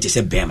obey to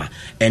say bema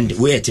and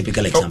we a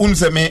typical example.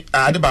 Say me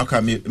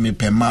adebaka me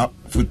pema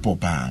football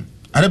pan.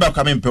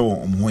 Adebaka me pe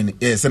when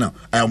yes no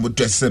I am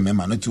dress say me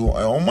man no to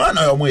o man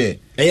I am we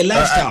a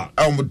lifestyle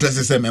I am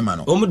dress say me man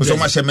no so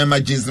much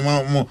me jeans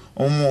mo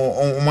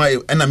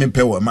na me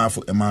pe ma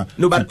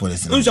no but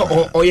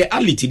so or your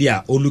athlete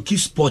there or look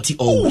sporty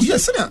or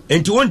yes no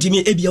and to want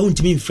me ebia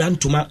want me in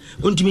front to ma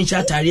want me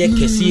chatare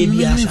kese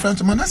ebia in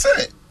front man I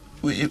say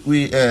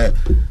we a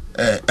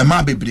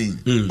ma bebre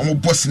omo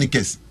boss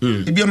sneakers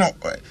ebia no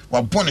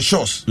wa born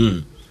shorts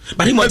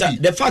but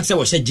the fact that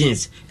was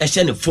jeans a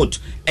share foot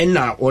and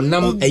now or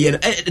nam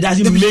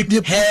doesn't make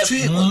her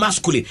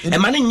masculine a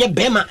man in your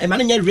bema a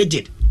man in your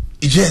rigid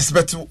yes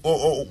but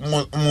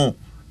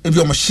if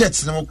you're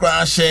shirts no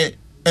crash and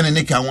a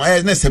nick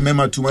and na say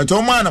member too much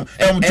oh man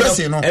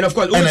dressing no and of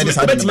course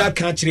but my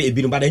country e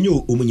bi but I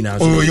knew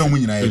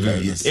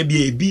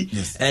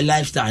yes a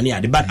lifestyle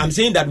near but I'm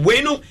saying that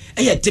we know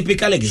a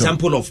typical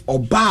example of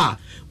oba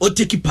or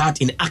take part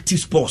in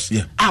active sports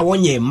I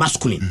want you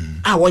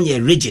masculine I want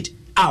you rigid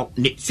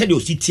said you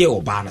sit here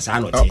or ban as I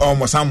know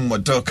almost some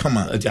model come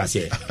on just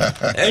say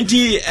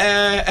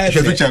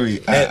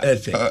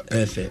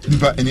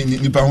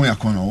nipa hu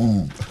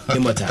yakono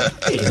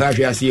if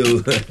I see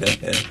you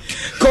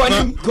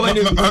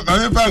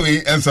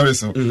I'm sorry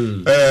so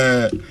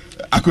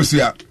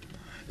akosia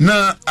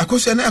na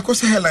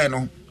headline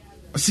no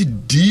see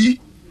D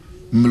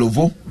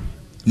Mlovo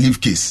leave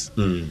case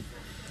and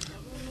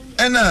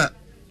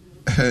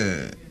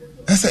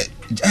I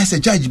say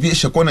judge be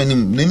shakona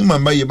ni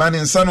mamba ye ban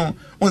insano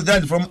was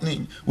judge from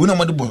we no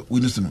mode we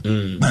no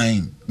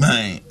mine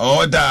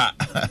order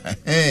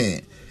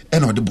and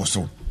the boss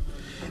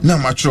now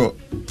mature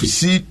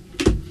proceed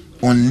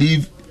on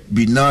leave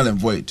be null and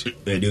void.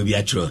 There will be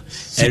a true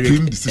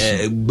Supreme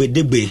decision. What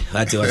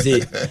I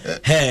say,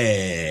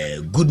 hey,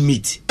 good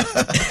meat.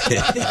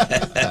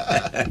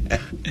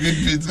 Good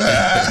meat.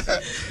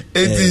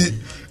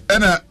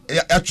 And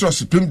actual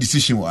supreme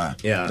decision. Yeah.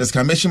 The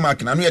exclamation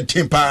mark. And I know a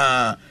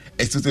temper.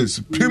 It's a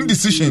supreme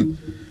decision.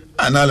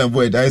 And null and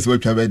void. That is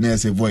what you have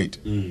say void.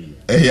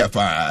 Yeah,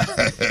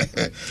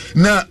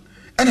 now,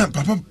 and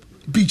Papa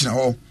beach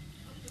now.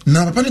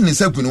 Now, Papa didn't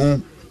say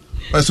no.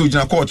 So you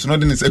court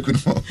not in the second.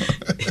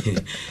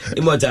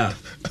 Immortal.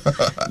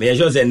 May I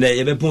just say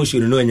you be push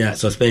you know your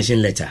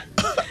suspension letter.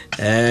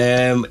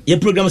 Your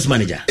programs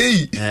manager.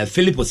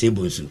 Philip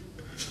Osebunsu.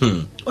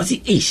 What's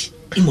he ish?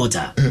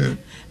 Immortal.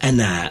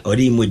 And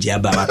ori emoji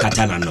aba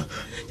wakatana no.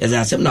 As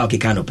I said now okay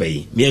can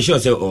pay. Me sure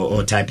say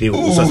or type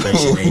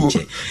suspension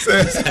enche.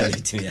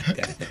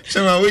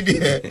 Shema we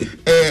dey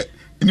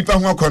nipa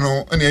ho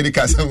akono na e di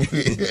kasa we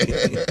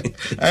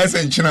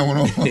ayese nchina wo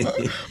no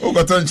o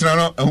goto nchina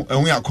no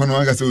ehun akono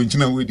aka se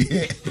nchina we di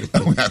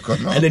ehun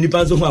akono and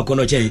nipa so ho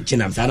akono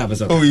chinam sa na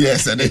person. Oh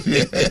yes and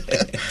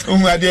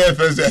o ade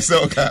first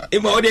so ka e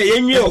ma o de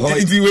yenwi o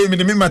it we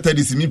me matter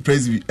this me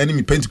presby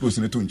enemy Pentecost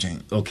no to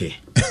nchen okay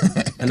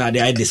and I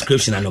the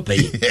description and no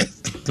pay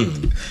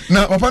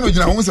na papa no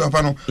gina ho se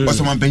papa no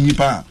osoman panyi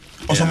pa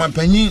osoman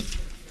panyi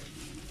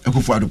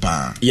Akufuado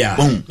pa. Yeah.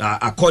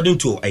 According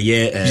to a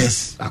year,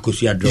 yes.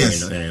 Akosua drawing.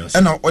 Yes.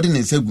 And now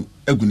ordinance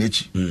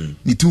egunechi.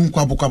 Ni tu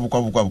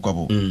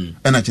kwabo.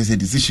 And I just say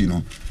decision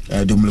no.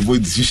 The mlevo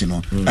decision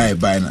no. I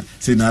buy na.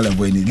 Say na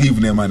level ni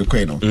leave na ma de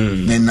kwen no.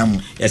 Then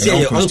nam. Yes,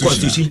 yeah,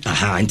 constitution.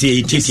 Aha,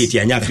 nti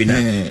anya fi na.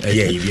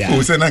 Yeah.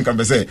 O say na nka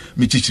be say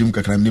me chichirim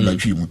kakra me ba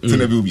twi mu. Say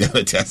na be obi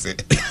ati ase.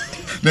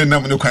 Then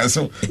nam no kwan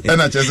so. And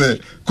I just say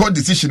court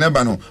decision e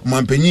ba no.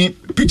 Mampanyi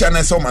picture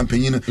na so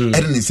mampanyi no.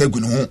 Ordinance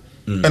egu no ho.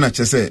 And I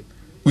just say,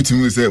 which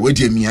means where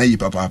dear me, I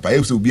papa, I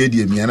also be a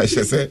dear me, and I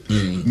just say,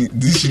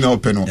 decision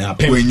open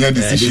when you're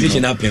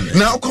decision open.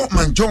 Now, come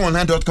man,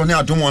 John.com,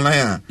 now, don't want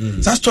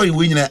that story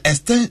when you're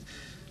extension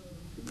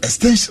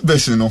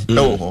version of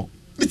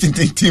meeting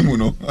team,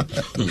 no,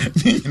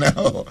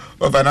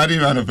 but I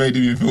didn't want to pay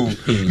the before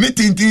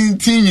meeting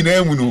team, you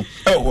know,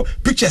 oh,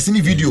 pictures in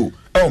the video,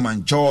 oh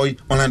man, joy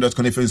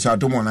online.com, if it's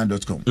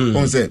online.com,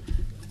 on say,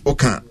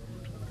 okay.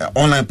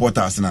 Online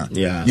portals na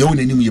you own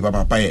any you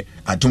papa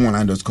at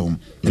online.com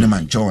and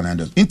man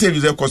online.com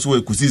interviews of course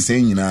we could see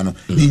saying nyina no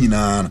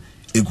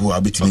ego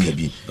abetimi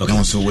bi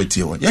now so wait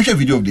here you share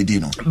video of the day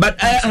no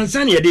but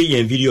answer your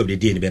day video of the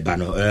day be ba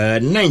no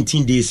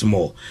 19 days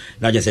more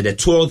now just said the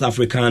 12th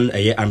African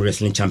arm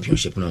wrestling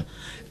championship no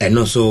and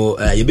also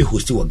you be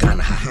hosted with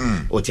Ghana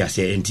what you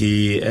say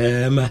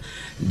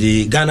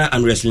the Ghana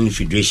Arm Wrestling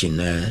Federation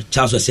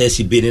Charles says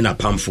he been in a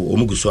pamphlet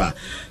omuguswa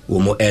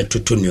omo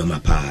totonio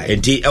mapa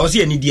enti I was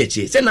here ni die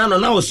che say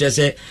na was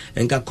say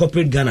enka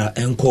corporate Ghana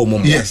enko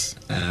omo yes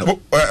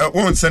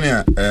one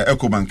senior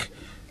Ecobank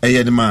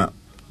eyedema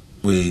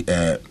we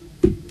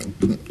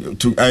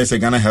to I say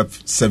Ghana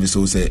Health Service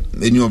so say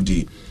any of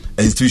the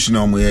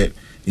institutional we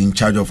in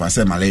charge of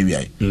say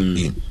malaria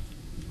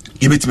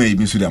you bet me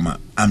be sudama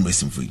I'm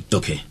wrestling for you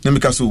okay na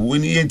because so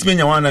when you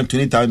entmenya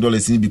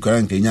 $120,000 in be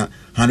koran Kenya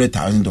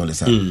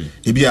 $100,000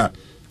 e be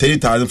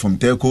 30,000 from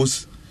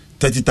telcos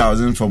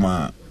 30,000 from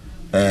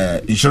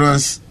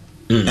insurance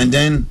and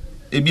then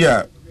e be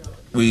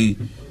we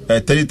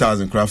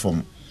 30,000 crowd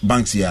from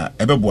banks here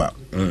ebeboa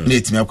na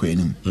etimi akwa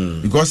enim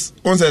because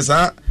once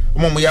say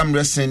mo yam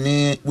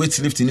wrestling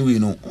weightlifting we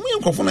no mo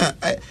yankofo na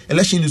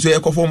election so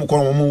yakofo mo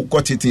kono mo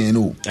kotitin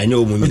no I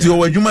know mo nti o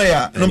wadwuma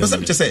ya no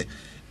person say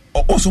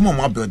also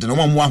mo build no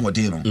mo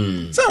ahode no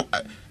so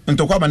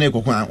ntokwa ba na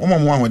ekoko a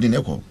mo ahode na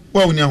ekọ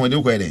wa uni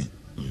ahode ko eden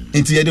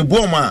nti ye de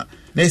bo ma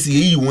na esi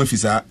yi won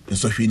afisa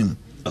so hwenim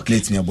okay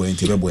let me boy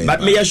nti be boy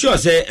but me assure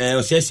say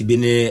OCS be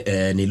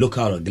ne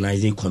local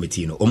organizing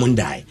committee no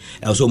omundai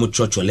also mo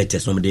church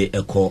letters no de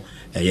ekọ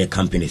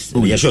companies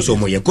me assure so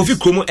mo ye Kofi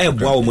Kromo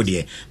eboa o mo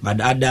de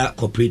but other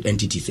corporate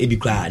entities e bi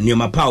kra ne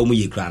ma pa o mo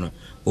ye kra no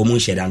o mo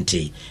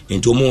nhedante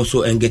nti o mo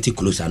so get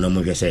closer no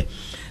mo hwe say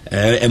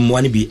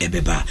M1 bi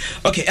ebeba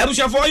okay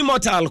abusha for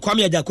immortal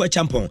kwame ajakwa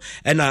champon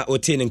na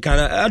otin nkan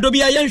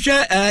adobia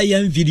yenhwe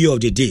yen video of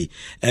the day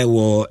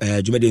wo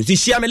jumede si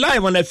share me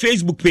live on the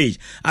Facebook page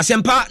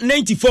asempa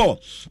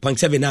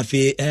 94.7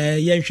 afi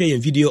yenhwe yen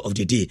video of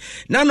the day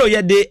na no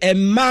ye de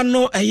emma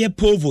no eye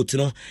poll vote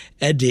no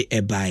de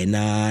ebai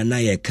na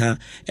ye ka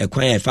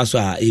ekwan ye fa so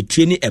a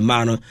etreni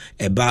emma no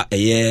eba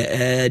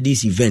eye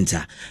this event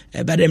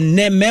but them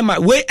mema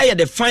we eye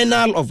the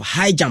final of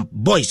high jump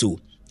boys so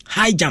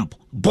high jump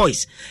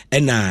boys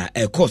and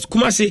course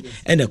Kumasi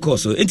and a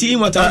course so enti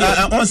immortal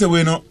once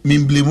we no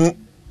memblemu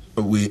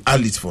we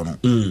athlete for no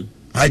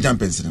high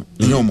jump incident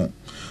nyomo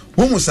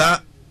wo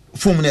musa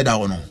form ne da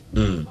wo no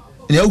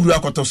ne ahuru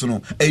akoto so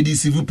no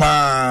ADC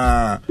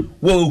pa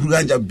wo ahuru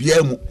anja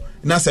bia mu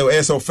na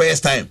say so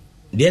first time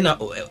then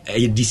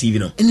ADC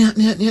no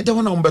ne da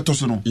wona umbeto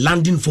so no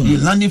landing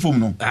form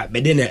no be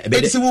den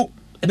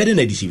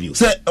ADC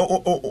say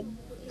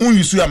un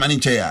yusu amani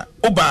nche ya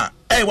oba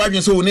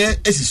wadwen so ne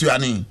esisu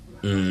ane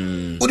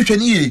odi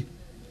twani ye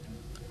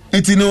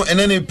Enti no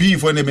NNP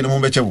for the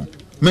minimum bechewo.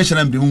 Mention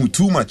am be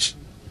too much.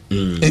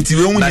 Enti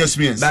we won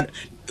experience. But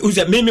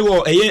maybe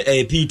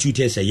a P2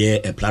 test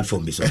a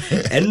platform so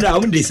and now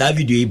this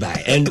video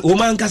by and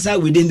woman kasa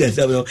within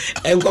the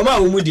and come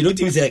out we did not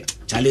think say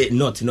Charlie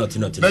not let's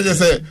just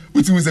say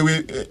we say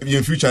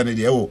in future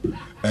there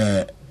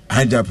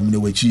hand up from the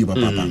way cheap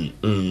papa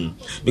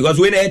because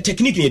when a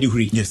technique in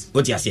degree yes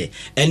what you say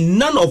and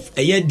none of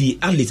the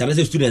athletes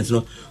and students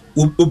no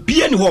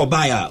obian ho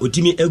buyer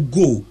otimi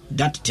go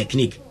that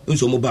technique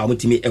nso mo ba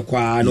otimi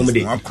ekwa no mo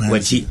de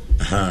wachi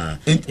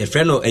a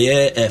friend of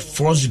a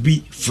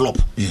Frosby flop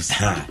yes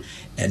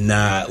and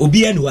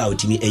obian ho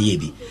otimi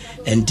bi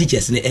and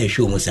teachers ne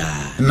show mo sa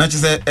na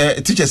just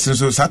teachers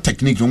so sa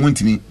technique no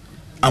wontimi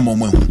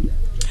amomo hu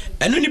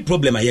and any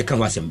problem I can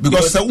was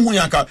because so who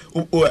yanka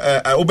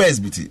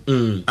obesity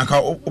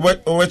anka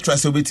o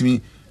trust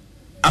obetimi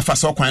afa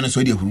so kwan no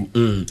so de huru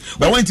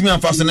but when timi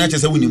afa so na che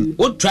say wonim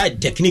what try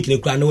technique ne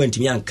kra no when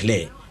timi an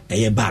clear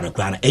bar no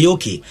kra na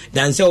okay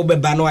dan say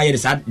obeba no aye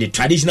the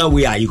traditional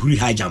way you huru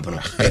high jump no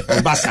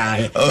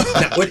obasa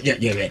na what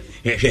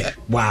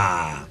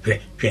wow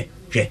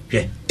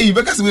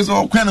because we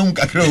so kwan no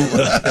kakra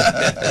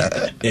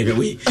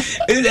anyway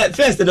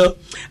first no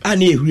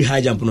ani huru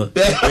high jump no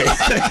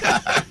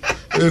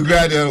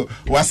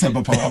what's up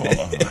papa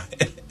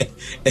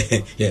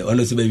yeah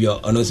honestly baby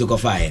honestly go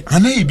fire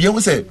and e bia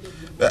we say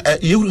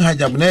you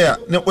hajab na ya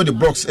na what the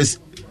box is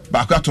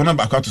back to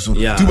so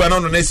two ba no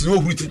next no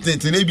huru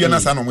tete na bia na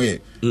sa no mo ye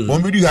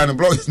won be do ha no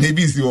blocks na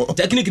bi si wo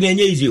technique na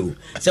enye easy o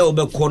say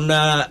obekọ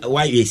na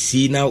why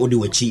see na odi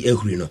wachi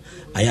ehuru no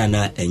aya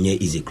na enye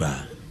easy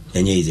cra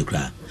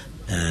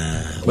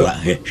wa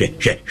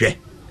hwe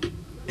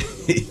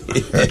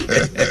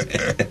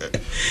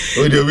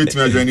oh they wait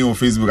me joining on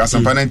Facebook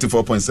Asampa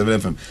 94.7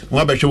 FM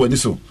mo ba hwe wani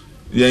so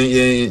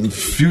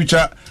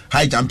future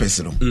high jumpers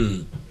no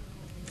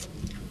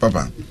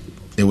papa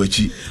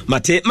ewachi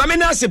mate mame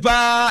na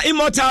sepa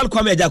immortal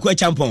kwame jakwa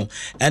champon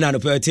na no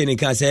petini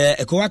kan say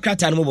ekwa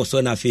krata no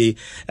boso na fe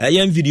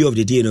yan video of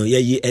the day no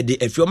ye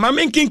if your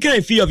mame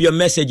kinkan fee of your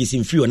messages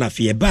in free na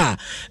fe ba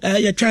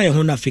you try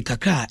ho na fe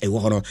kakra e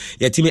wo no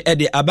yetimi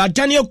about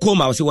Daniel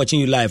Koma was watching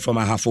you live from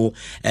Ahafo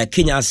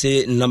Kenya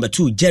say number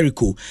 2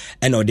 Jericho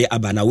and ode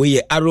abana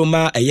we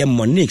Aroma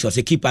Monique so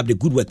say keep up the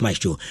good work my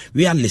show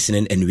we are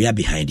listening and we are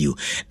behind you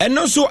and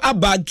also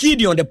about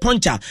Gideon the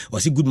puncher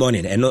was good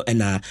morning and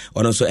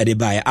also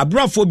by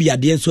Abraphobia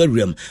the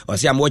Ensuarium or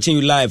say I'm watching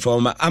you live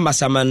from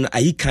Amasaman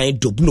Aikai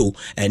Doblo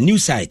a new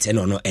site and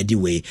on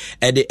anyway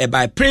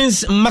by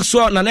Prince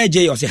Maxwell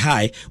Nanaje or say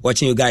hi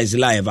watching you guys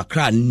live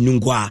Accra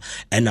Nungwa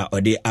and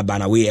the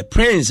Abanawe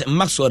Prince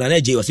Maxwell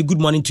Nanaje or say good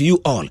morning to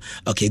you all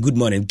okay good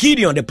morning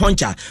Gideon the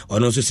puncher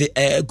or also say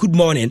good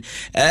morning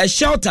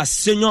Shelter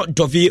Senior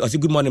Dovi or say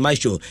good morning my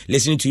show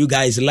listening to you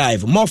guys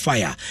live more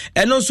fire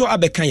and also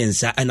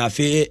Abekayensa and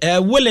Afe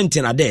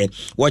Wellington are there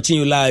watching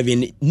you live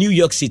in New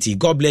York City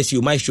God bless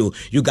you my show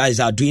you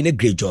guys are doing a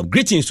great job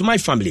greetings to my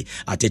family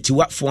at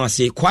Etiwa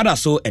Fonse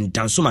Kwadaso and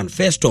Dansuman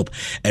first stop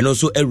and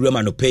also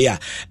Roma no payer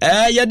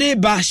yade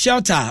ba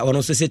shelter or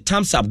also say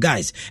thumbs up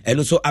guys and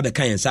also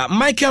Abekayensa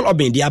Michael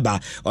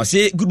Obendiaba or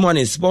say good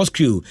morning sports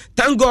crew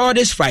thank God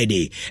it's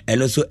Friday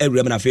and also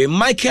Roma Fe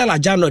Michael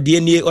Ajano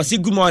DNA or say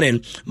good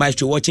morning my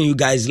show watching you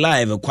guys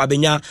live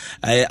Kwabenya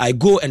I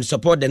go and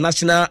support the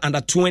national under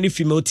 20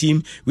 female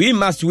team we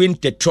must win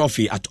the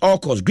trophy at all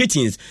costs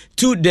greetings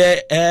to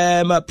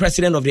the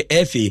president of the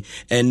FA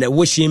and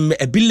wish him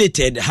a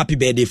belated happy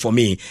birthday for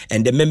me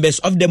and the members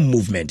of the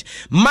movement.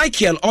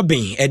 Michael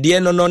Obin at the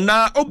end no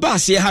na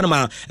Obasi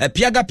Hanama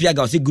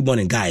Piaga say good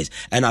morning guys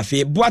and I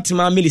feel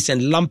Boatima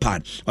Millicent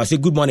Lampard or say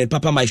good morning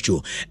Papa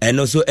Maestro and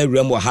also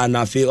Eriam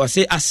Wahana fe or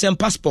say Asem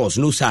passports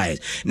no size.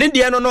 Then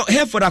the no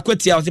here for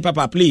Aquatia or say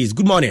Papa please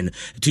good morning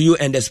to you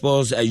and the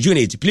sports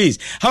unit please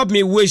help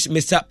me wish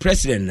Mr.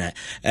 President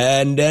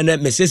and then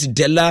Mrs.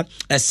 Della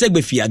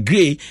Segbefia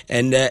Gray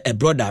and a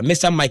brother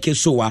Mr. Michael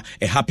Sowa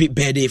a happy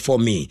birthday for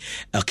me.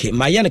 Okay,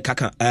 Mayana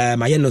Kaka,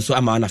 Mayana so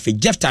amana fe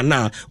Jefta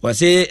na was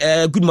say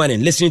good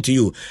morning, listening to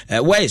you.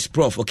 Where is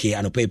Prof? Okay,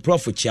 I no pay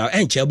Prof for Chow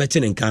and Chow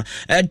Betinenka.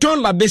 Don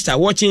Labesta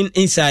watching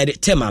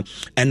inside Tema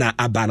and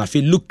Abana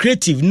fe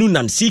lucrative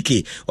Nunan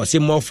Siki or say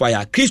more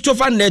fire.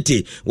 Christopher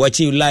Neti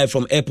watching you live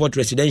from Airport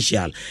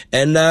Residential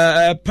and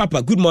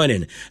Papa, good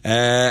morning.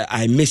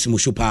 I miss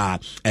Mushupa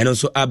and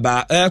also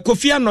Abba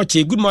Kofi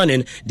Anoche. Good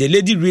morning, the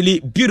lady really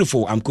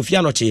beautiful. I'm Kofi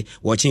Anoche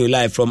watching you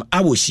live from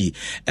Awoshi.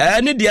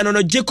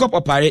 No Jacob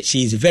Opare,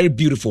 she is very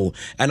beautiful.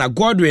 And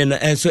Godwin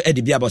and so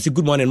Eddie Biaba say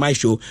good morning my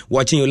show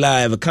watching you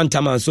live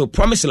Kantaman so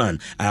Promised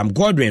Land. I'm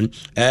Godwin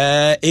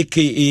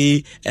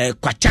aka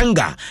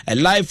Kwachanga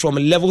live from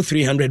level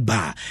 300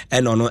 bar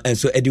and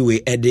so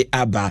Eddie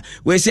Abba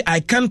we say I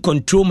can't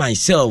control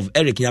myself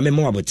Eric Nyame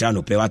mo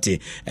abotrano pewate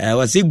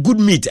was say good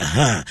meat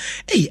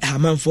hey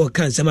man for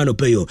cancer man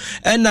opeyo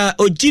and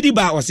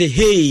Ojidiba was say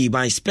hey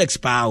my specs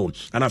pow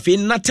and I feel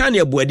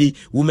Nathaniel Bwedi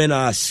women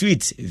are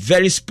sweet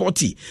very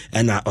sporty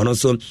and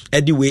also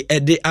anyway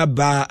Eddie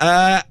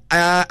Abba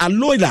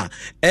Aloila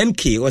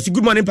NK was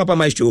good morning Papa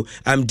Maestro.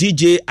 I'm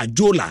DJ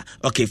Ajola,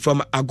 okay,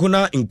 from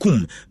Aguna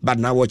Nkum, but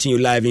now watching you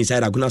live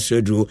inside Aguna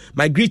Sredro.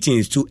 My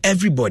greetings to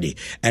everybody,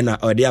 and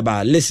they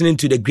are listening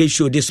to the great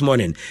show this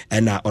morning,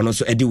 and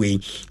also anyway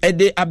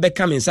Eddie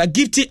Abekam inside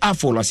Gifty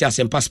Afol or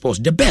Sempa Sports,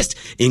 the best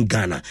in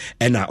Ghana,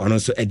 and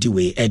also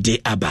anyway Eddie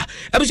Abba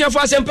Abusha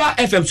for Sempa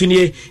FM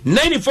Sunye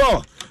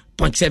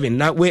 94.7.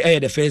 Now we are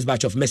the first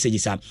batch of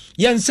messages up.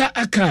 Yansa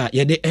aka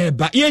ye de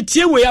eba ye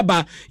tie we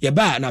aba ye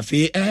ba na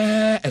fe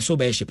eso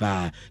ba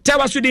shipa.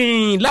 Tawa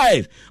Sudin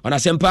live on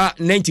Asempa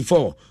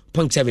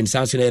 94.7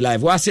 sounds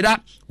live. Wasida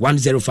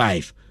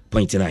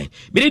 105.9.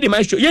 Bi di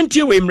maestro ye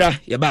tie we mra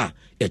ye ba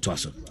ye to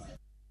aso.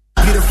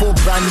 Beautiful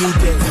brand new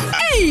day.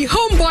 Hey,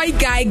 homeboy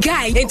guy.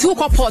 It's hook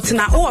up pot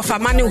na o of a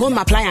man home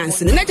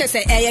appliance. Not just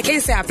say you can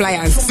say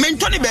appliance.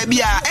 Mentoni baby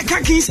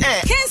King's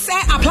Air. Can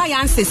say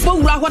appliances. But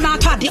we are one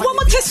out there. One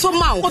more test for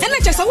mouth. And I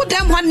just say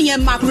them 1 year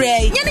mark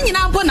ray. Yen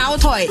na bon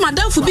out toy.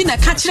 Madam for being a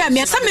catcher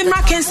me. Some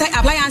memra can say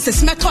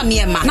appliances meton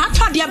near ma. Not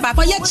dia ba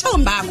for ye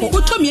chom ba ko.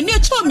 Utomi near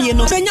chomi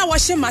no. Benya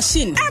washing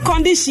machine, air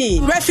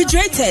conditioning,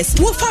 refrigerators,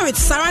 woofer with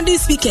surrounding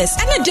speakers.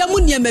 And a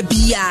jamunia me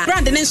bia.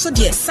 Brand and so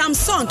dear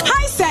Samsung,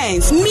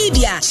 Hisense,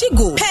 Media,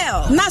 Chigo,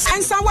 Pearl, Nassr,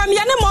 and Sawami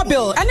and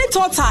mobile, and a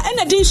total, and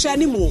a dish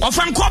anymore. Of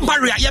Franco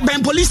Barrier, your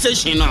Ben police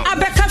station.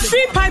 Abeka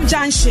Free Pipe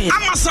Junction.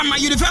 Amasama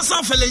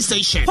Universal Filling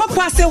Station.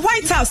 Papa the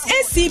White House,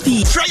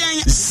 ACP.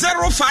 Trying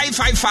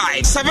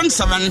 0555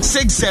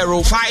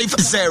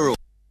 776050.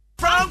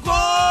 Franco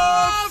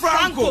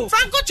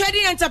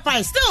Trading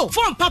Enterprise still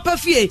phone Papa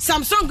Fie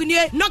Samsung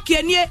near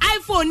Nokia near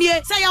iPhone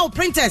near say our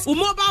printers or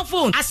mobile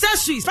phone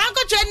accessories. Franco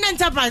Trading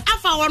Enterprise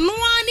afa our no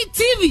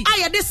TV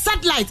I this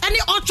satellite any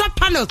ultra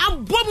panels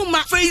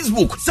abomuma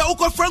Facebook so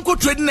Franco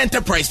Trading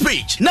Enterprise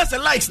page Nassr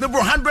likes number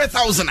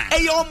 100,000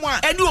 ayoma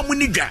any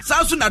omuniga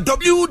so na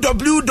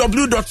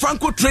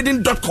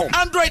www.francotrading.com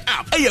Android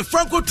app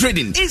Franco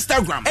Trading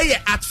Instagram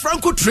at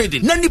Franco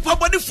Trading na nipa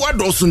body for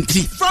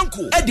dosunti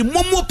Franco the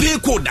Momo pay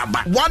code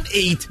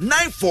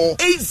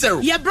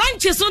 189480. Your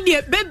branches on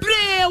the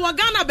Bebre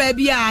Wagana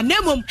baby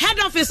Nemum head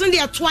office on the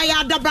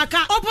Twaya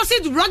Dabraka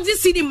opposite Roxy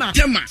Cinema.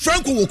 Tema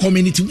Franco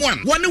Community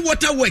 1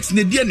 water works in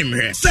the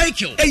Dianimere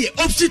cycle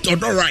opposite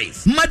Odor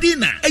Rise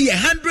Madina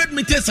 100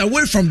 meters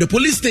away from the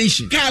police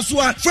station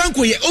Kaswa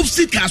Franco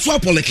opposite Kaswa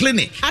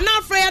Polyclinic and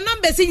now for your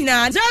numbers in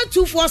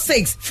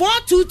 0246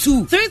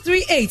 422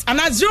 338 and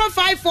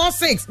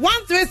 0546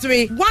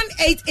 133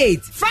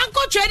 188.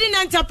 Franco Trading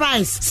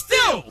Enterprise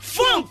still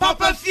phone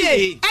Papa Fie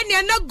and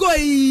you're not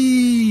going.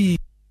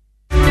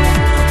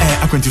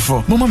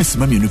 24. Mama Miss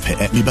Mammy me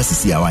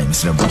basisi awa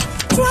Mr.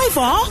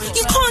 Driver,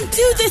 you can't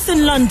do this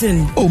in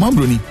London. Oh,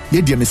 Mambroni,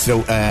 ye dear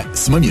Mr.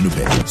 Smammy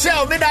Nupe.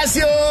 Shall me that's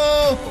you.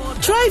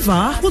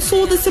 Driver, what's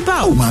all this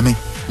about? Oh, Mammy.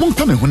 Mon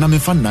come when I'm in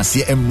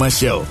Fancy and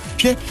Marshall.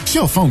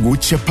 Shall found good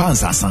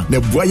Chepanza,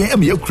 the boy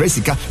am your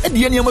cressica, and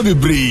the enemy be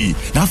brave.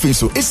 Nothing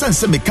so, it's a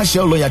semi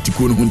casual lawyer to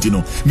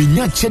Kuntino.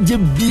 Minya Chedia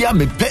Bia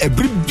me pay a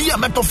brief beer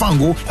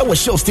metofango, our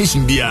shell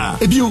station beer.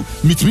 A view,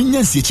 between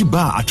Nancy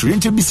Bar at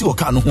Rental Bissi or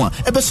Canoa,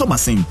 a besoma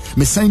sing,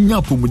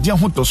 Messina Pumudia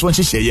Hotos one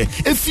share,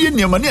 if you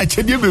near Mania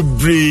Chedia be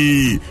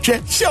brave.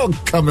 Shall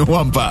come a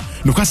wampa.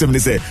 No custom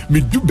say,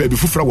 me do baby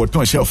for flower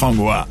ton shell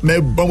fango, me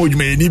bomb you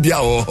may need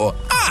ya.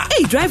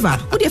 Hey, driver,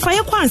 what if I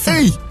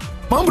Hey,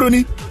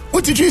 Mambroni,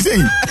 what did you say?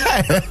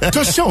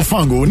 Just show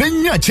fango,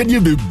 Nanya Chedi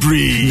be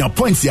brave. Your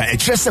points here, a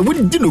tress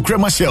wouldn't do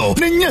crema shell.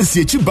 Nanya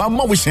see Chiba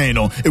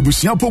Mawishano, a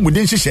Busiapo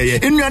Mudenshi share,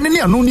 and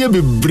Yanania no near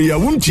be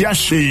brave, won't ya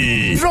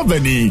she?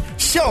 Robany,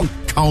 shall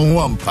count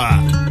wampa.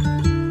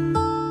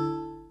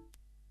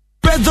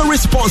 Bet the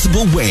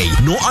responsible way,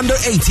 no under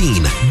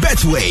 18.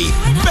 Betway,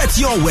 bet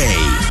your way.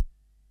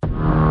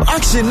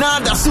 Action now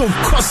that's so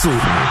costly.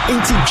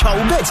 Into cow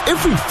bet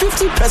every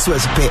 50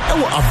 pesos pay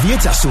our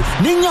aviator so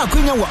Nina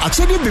Quina will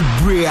actually be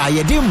brave.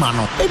 I did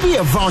mano. Maybe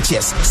a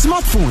vouchers,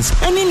 smartphones,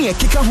 and any a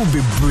kicker who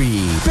be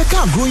brave.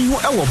 Peka going you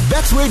our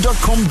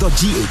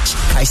betway.com.gh.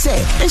 I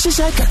say, and she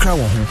say kakra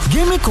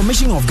Gaming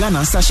Commission of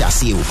Ghana Sasha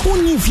Seal.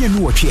 Who need you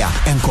know here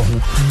and go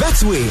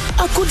Betway.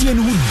 I could you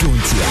know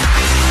don't here.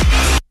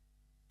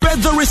 Bet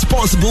the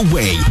responsible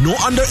way, no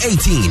under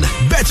 18.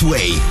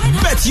 Betway,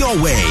 bet your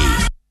way.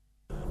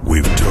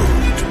 We've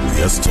told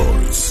their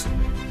stories.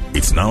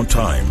 It's now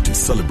time to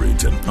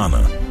celebrate and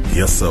honor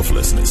their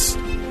selflessness.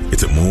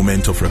 It's a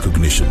moment of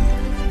recognition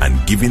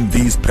and giving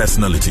these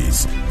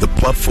personalities the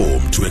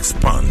platform to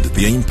expand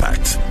their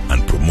impact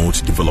and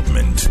promote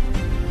development.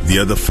 They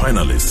are the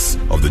finalists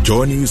of the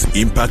Joy News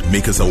Impact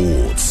Makers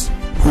Awards.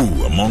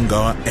 Who among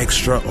our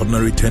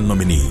extraordinary 10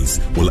 nominees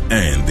will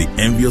earn the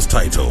envious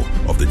title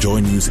of the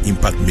Joy News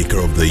Impact Maker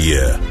of the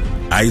Year?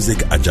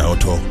 Isaac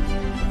Ajaoto,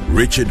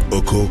 Richard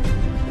Oko,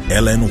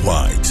 Ellen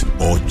White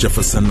or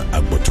Jefferson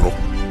Agbotro,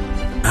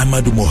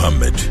 Amadou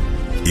Mohammed,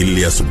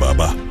 Ilyas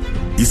Baba,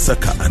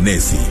 Isaka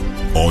Anesi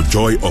or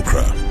Joy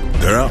Okra.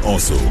 There are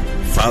also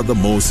Father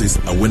Moses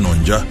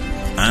Awinonja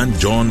and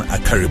John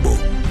Akaribo.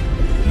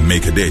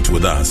 Make a date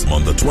with us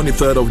on the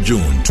 23rd of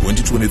June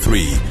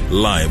 2023,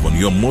 live on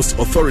your most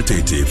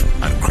authoritative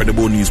and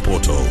credible news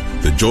portal,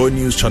 the Joy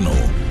News Channel,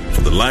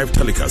 for the live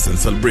telecast and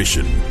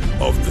celebration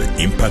of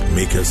the Impact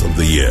Makers of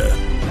the Year.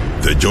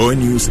 The Joy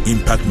News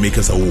Impact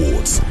Makers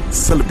Awards,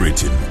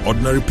 celebrating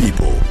ordinary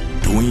people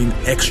doing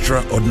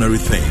extraordinary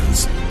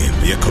things in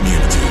their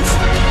communities.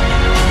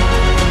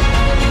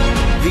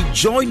 The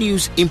Joy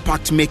News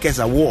Impact Makers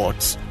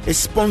Awards is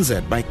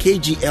sponsored by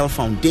KGL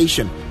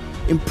Foundation,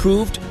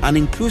 Improved and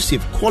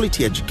Inclusive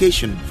Quality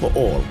Education for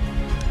All,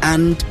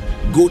 and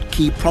Goat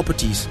Key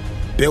Properties,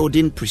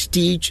 building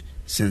prestige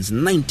since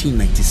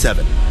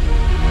 1997.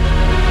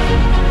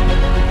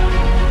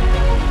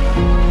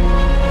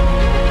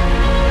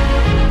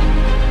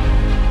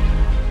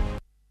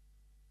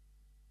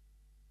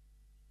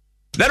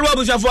 Very well,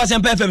 Busha for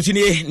Semper FM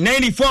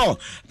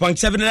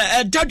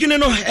 94.7. Dadjune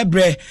no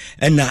ebre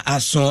na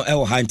aso e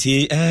wo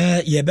hanti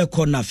ye be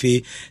ko na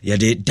fe ye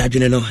de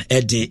dadjune no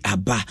e de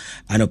aba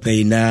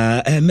anopai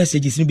na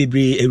messages ni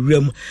bebre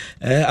ewuram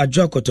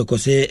adwo akotoko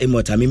se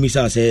emota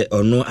mimisa se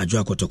ono adwo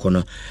akotoko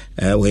no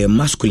we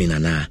masculine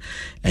na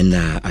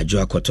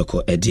adwo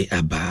akotoko e de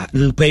aba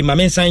npai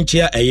mamensan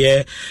chia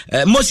eye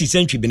Moses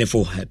Century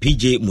Benefo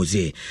PJ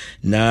Mose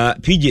na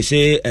PJ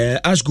se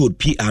Ashgood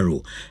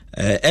PRO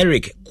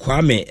Eric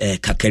Kwame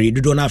Kakari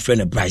dodo na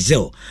friend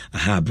Brazil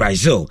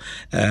Brazil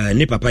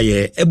ni papa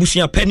ye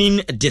ebusia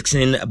Penin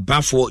Dixon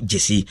Bafo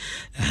Jesse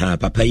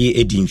papa ye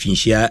edi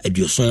mfinhia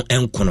eduoson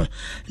enkono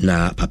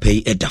na papa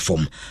ye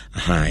edafom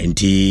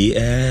nti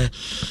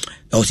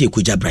also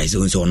kuja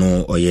Brazil so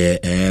no oye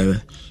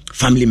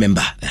family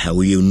member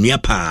we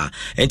nuapa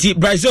enti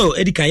Brazil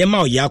edikan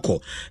yema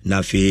oyako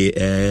na fe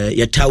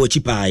yetawo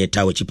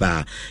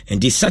chipa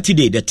and this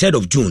Saturday the 3rd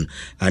of June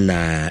and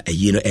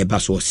you know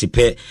ebaso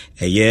sipe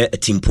ye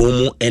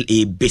Timpomu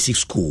LA Basic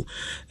School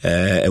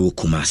e wo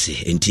Kumasi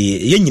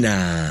enti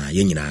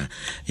yenyina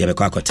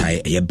yebekwa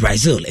akotai ye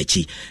Brazil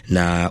echi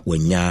na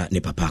wonya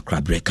ne papa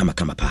krabre kama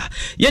pa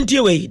yenti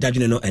we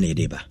dadwene no ene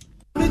deba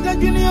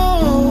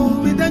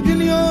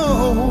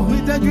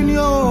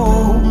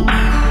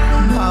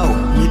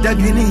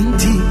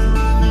Midagwininti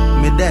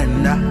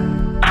medenda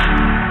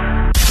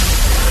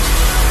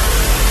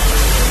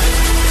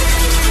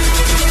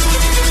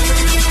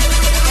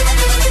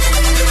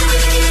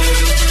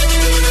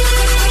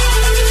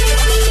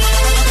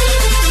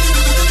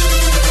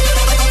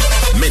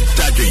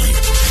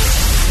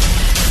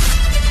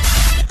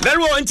Very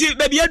well, until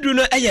baby Adru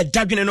no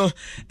dadwene no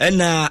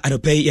na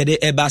adopay ye de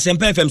eba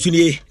Semper FM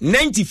suni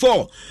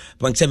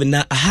 94.7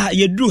 na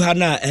yedru ha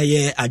na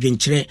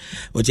adwenkyere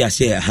oti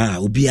ase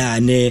obia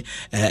ne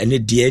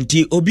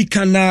DNT obi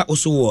kana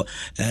also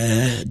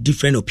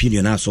different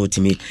opinion aso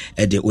timi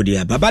de odi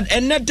aba but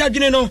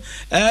dadwene no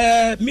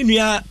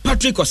minua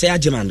Patrick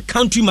Osayajeman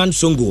countryman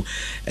songo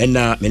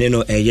na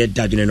meneno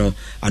dadwene no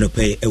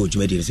anopay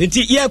wodwumadi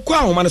nti ye kwa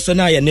homa no so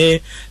na ye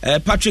ne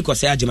Patrick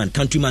Osayajeman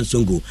countryman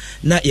songo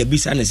na ye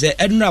bisa say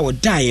Edna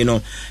would die, you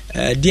know,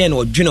 then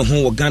or Juno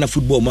who Ghana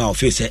football ma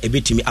face a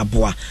bit me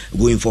aboa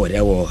going forward.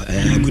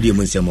 Good year,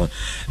 Monsiamo.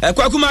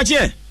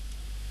 Kwakumache.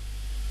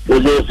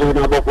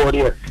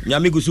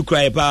 Yamigu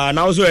Sukra pa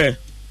now, sir.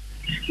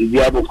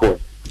 Diabuko.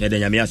 Yeah,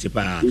 then Yamiasi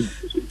pa.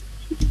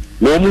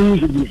 No means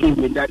to be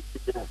thinking that.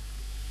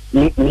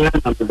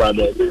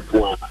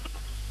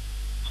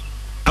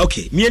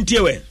 Okay, me and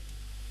Tiewe.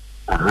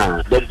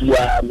 That you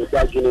are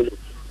massaging.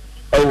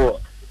 Oh,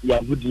 yeah,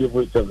 good year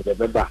for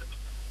the back.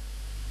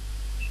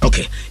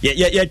 Okay,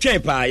 yeah,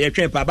 train pa,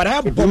 but I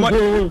have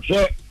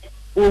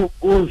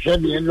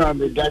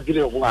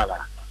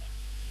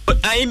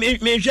I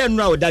may share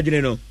now,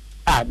 Daddy. No,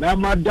 I'm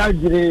not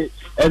Daddy,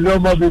 and no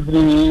more be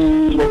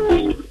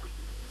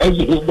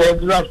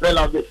fell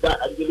off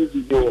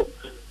the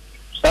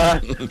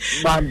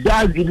my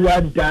daddy,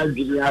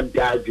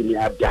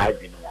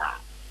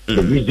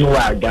 the reason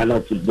why I got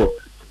out football.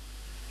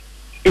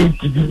 It's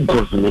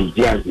because of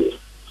the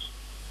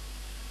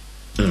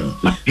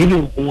you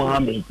don't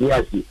want me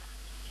to see.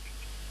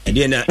 And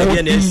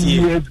then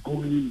see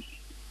going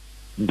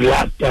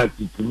black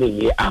taxi to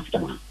me after.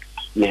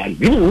 Now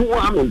you don't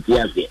want me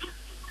to see.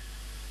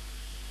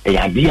 And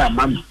I be a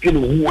man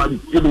who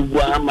wants to do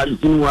one man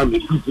to want me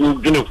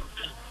to do.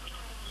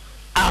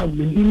 I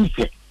believe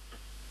it.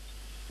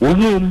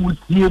 When you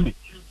see me,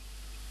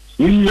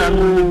 you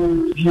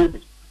know,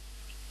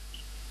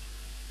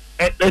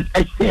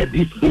 I said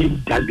this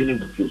thing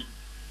doesn't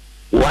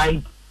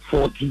why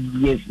 40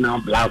 years now,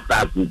 Black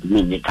Stars with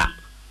me,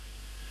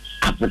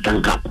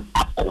 African Cup,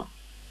 AFCON.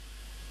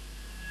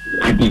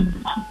 I did.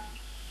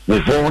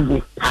 Before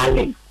this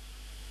talent,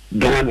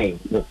 Ghana,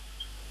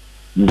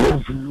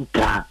 both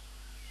Luka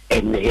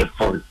and the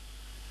effort.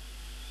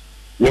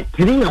 Yet,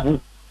 three of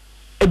them,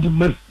 at the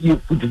mercy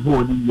of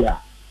football,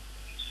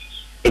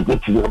 a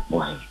good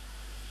boy.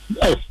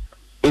 Yes,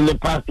 in the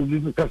past,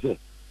 because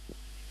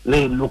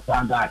they look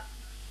at that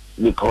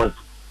because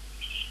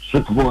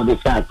football is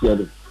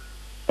started.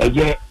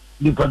 Again,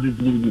 you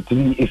probably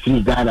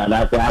three Ghana and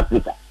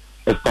Africa,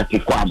 a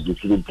static quad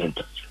between them.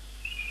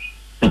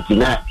 It's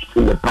not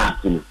in the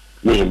past.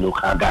 the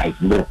local guys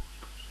more.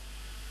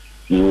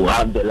 You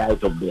have the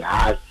light of the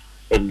heart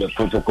and the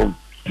protocol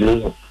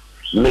players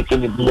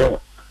making it more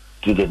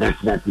to the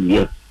national team.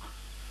 Yes.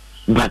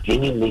 But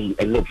anyway,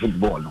 and the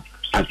football,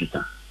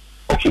 Africa.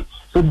 Okay,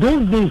 so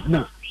those days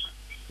now,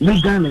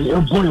 we Ghana,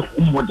 you're born of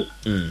model.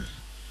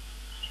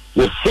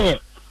 You share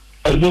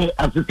a year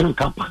African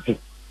Cup packet.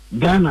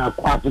 Ghana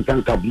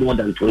African Cup more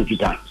than 20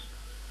 times.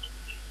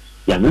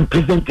 You are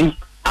representing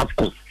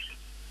AFCON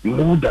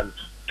more than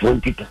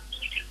 20 times.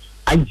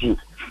 IG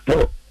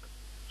sport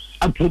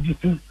are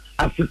producing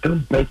African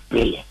best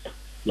players.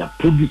 You are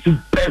producing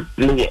best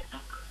players.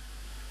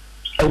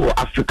 Our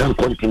African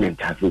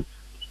continent has it.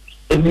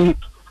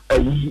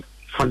 Any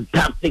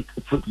fantastic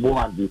football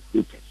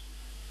administrators.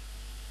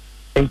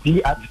 And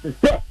he has to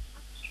say,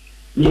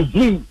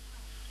 you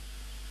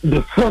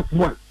the first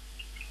one,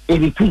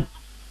 82.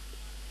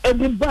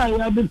 Everybody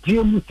had the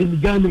team in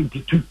Ghana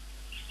 82.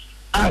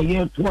 I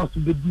hear twice to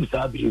be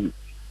this.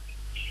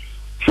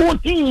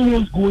 14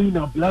 years going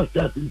and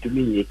blasters into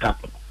me a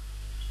capital.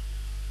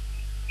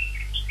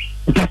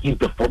 That is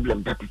the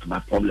problem. That is my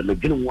problem. I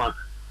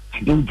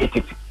didn't get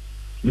it.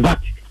 But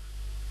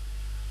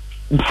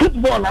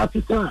football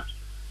Africa,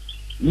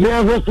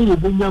 never see a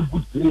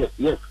good players,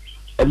 yes.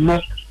 And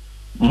not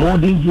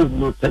modern game,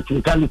 no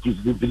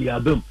technicalities with the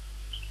album.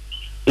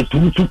 It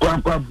will to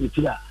come with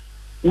here.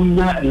 We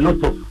have a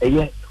lot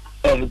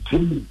of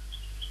training.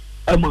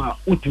 Emma,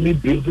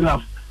 ultimate building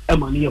up,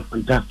 Emma, near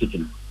fantastic.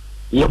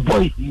 Your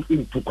boys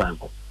in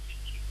Tukanko.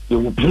 You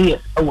will play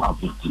our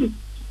team.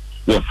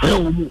 Your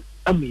friend,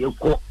 I mean, you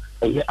call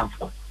a year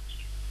after.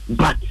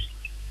 But,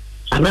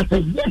 and I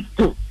said, yes,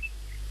 to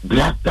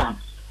Black Stars.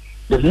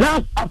 The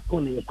last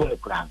AFCON you call a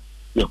crowd,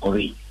 you're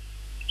Korean.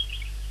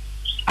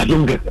 I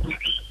don't get it.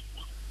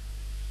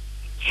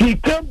 She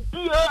can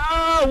be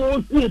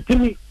won't see it to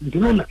me.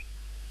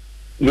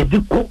 You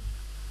did go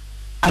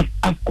as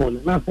AFCON,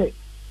 and I say,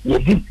 you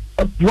did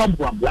a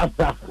problem Black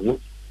Stars for you.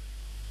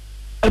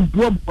 A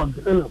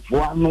problem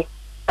for no,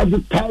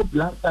 every time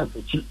Black Stars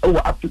achieve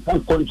our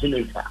African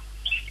continent.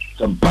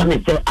 So,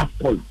 Banner say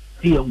AFCON,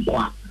 see on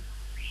board.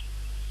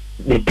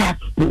 The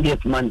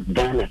taxpayers man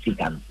Ghana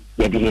African.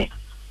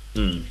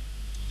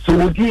 So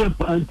what do you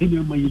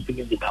continue my using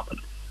in the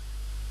capital?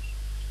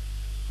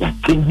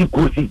 Change the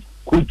coaches,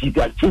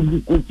 change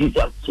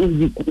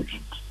the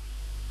coaches.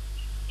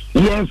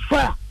 Yes,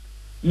 sir.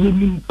 You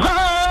mean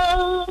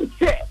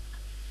say,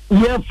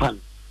 yes, fun.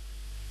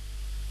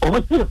 Or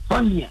what's the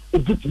funny?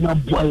 It's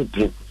not boy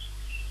place.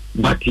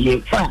 But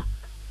yes, sir.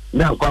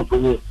 Now, come for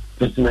me,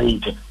 personal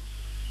interest.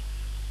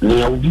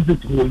 Now,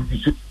 visit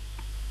me.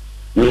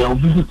 Now,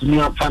 visit me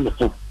on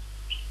family.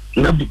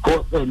 Not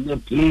because they're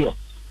players,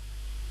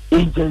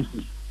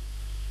 agency,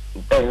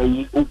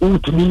 who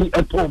to me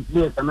at home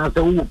players, and I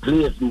say, who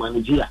players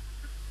manager,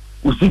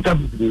 who sit up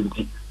with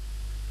the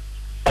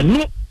and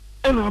yet,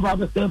 and about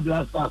the same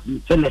Black Stars, you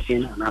tell us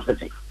in and after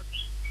say,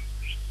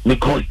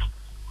 because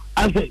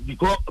I say,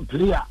 because a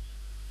player,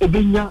 a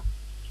benya,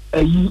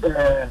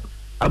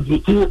 a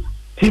beauty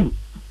team,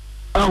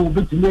 I will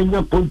be to name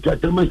your point to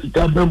tell my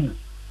Chicago,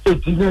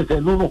 18 years,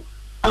 and no,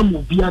 I'm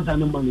will be than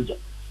a manager.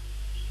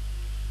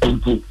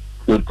 And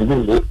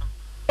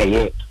a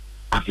year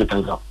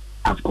African Cup,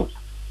 of course.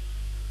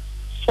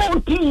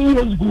 14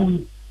 years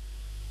going,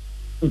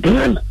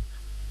 Ghana,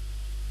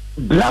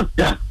 Black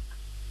Stars,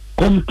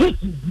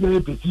 completely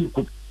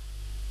the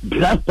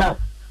Black Stars,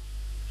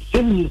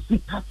 send you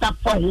see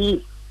for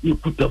me, you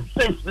put the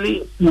best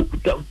players, you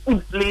put the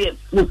good players,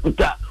 you put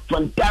the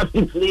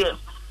fantastic players.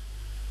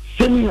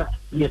 Send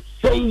you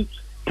say,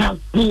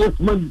 taxpayers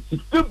money,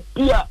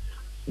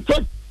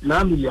 just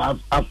now you have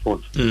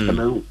effort.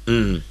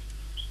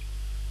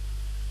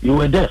 You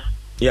were there.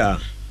 Yeah.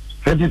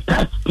 So the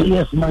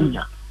taxpayers money,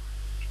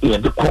 yeah,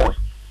 the cost.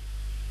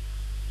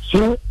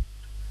 So,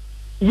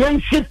 young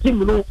shit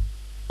him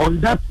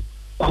on that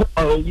call.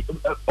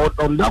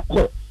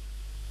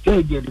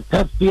 Say the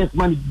taxpayers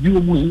money you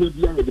will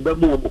hear the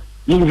Bible.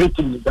 You hate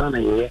him down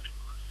here.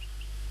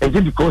 And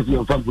just because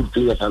you have good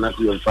players and not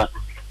you have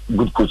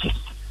good coaches.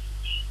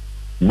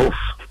 Both.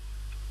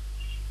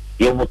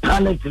 You have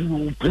talent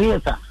in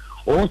players.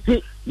 Or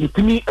say you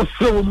to me a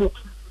film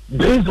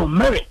based on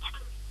merit.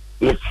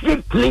 A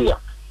straight player,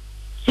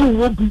 so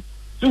won't be,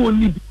 so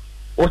only be,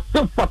 or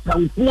so far,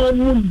 and one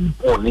won't be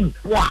born in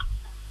poor.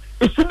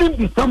 It shouldn't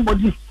be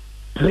somebody's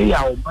player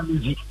or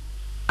manager.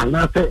 And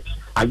I said,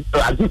 I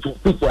just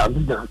think I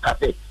didn't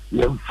say,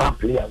 you're a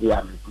player,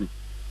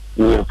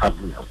 you're a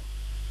player.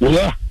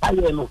 Yeah, I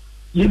know.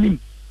 You mean,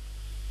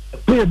 a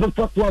player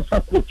before to us, a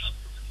coach,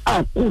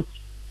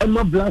 and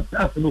my Black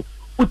Stars,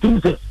 what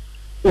you say,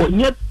 or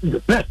yet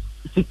the best,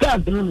 she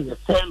can't do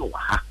anything,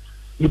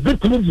 you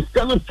better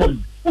discover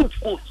from good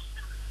coach.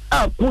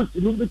 Our coach,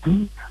 you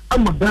know,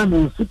 I'm a man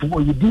in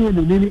football, you do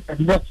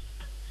and that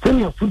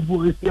senior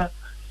football is here.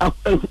 I'm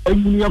or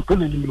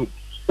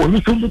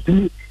you come to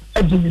me,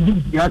 I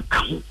didn't the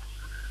outcome.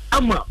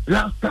 I'm a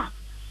Black Star.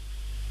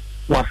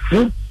 Was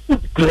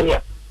good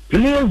player.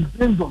 Players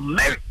bring on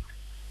merit.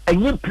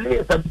 And you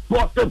players at the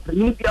bottom, and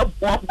you get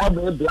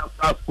one Black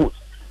Star coach.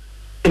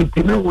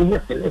 Intimate when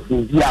you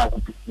selection,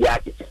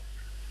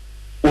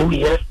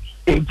 we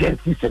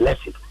agency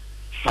selection.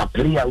 For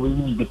player we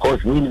need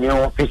because we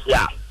know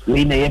official,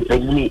 we know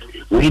penny,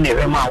 we know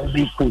Roma will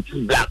be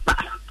coaching black.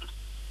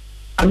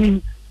 I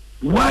mean,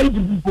 why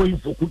do we go in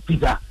for good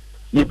pizza?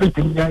 You bet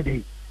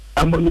me,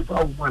 I'm on the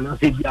one. I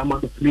said, I'm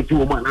on the 3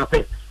 woman. I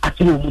said,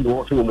 actually,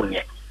 woman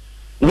yet.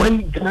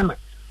 When Ghana,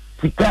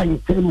 Sika, you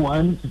tell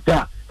one,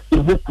 Sika,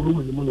 you walk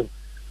through the moon.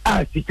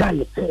 Ah, Sika,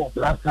 you tell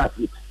black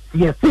coffee.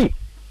 CSC,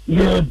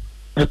 yeah,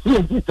 the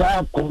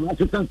CSC,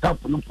 competent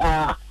top on the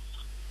power.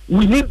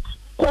 We need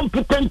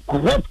competent,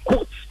 correct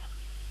coach.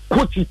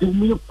 Coach is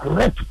the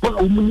correct for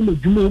a woman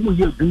of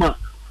Juma.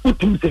 Who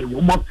can say,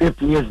 you must say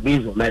players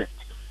based on merit.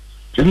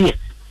 Yes,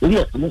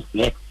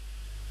 yes.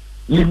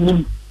 You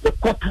mean the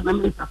core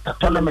tournament after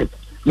tournament.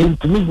 You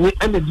intermediate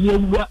and the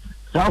year,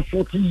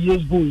 40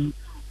 years going.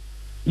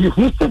 You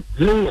hit the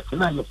players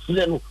now, you're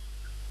feeling.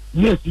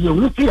 Yes, you're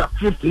looking at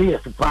 3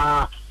 players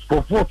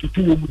for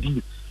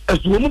 42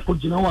 as you look for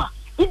Genoa,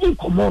 even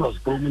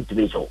Comoros going to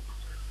be so.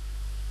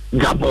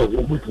 Gabo, you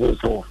would be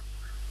so.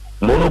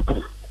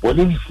 Morocco,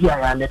 when you see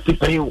I am a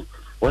Tipeo,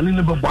 when in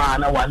the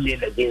Babana, 1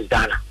 year against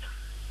Ghana.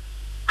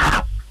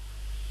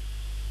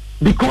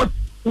 Because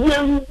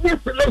you're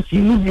yet less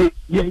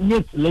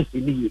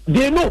immediate,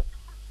 they know.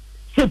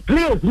 The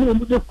players who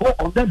will just go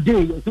on that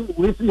day, you think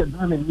we see a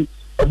gun and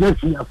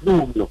against me a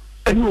flow,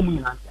 and you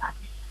mean that.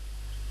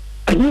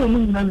 And you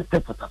mean none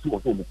step at us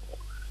was over.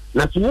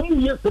 That's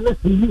 1 year less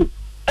in you,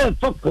 and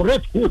for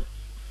correct good.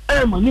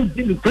 I'm a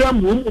new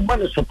clam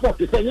woman support.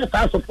 You say, yes,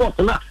 I support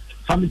enough.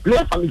 Family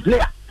player.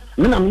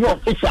 When I'm your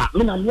official,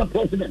 when I'm your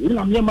president, when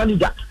I'm your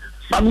manager.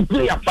 Family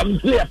player,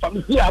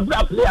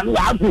 black player,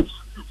 and you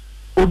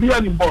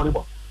Obiani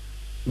Borribo.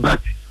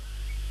 But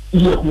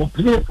you will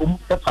play for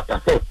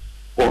Mr.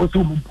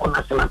 Also for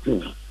national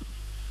team.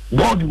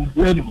 God will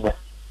play the ball.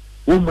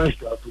 Women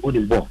should have to hold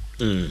the ball.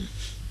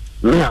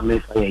 Me, I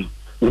may say,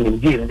 in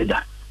the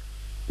that.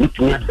 It's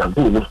not the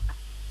goal.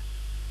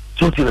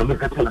 Something I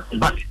make a tell us.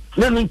 But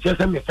let me just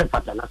say, for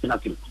the national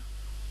team.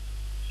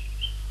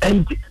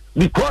 And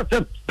because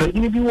of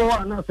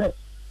the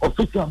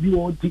official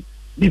view,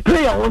 the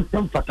player wants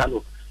them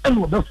fatalo. And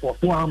we're best for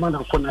 4 man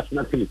and for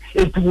national team.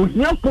 It was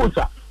your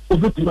poster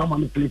over to the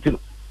manipulating.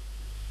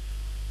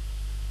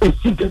 A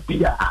secret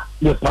PR,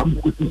 your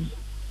pump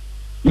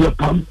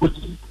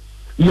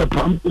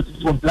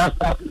for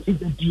blast out in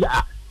the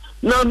DR.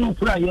 Now, no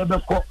play ever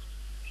call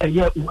a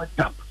year one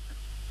tap.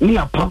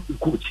 Near pump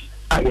coach,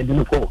 I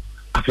didn't call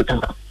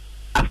African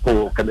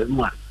after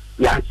Cameroon.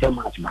 We are so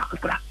much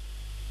market.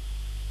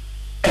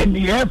 And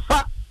the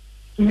effort,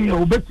 me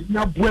obey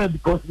not well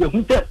because the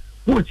winter,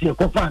 which you're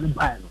confined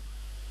by.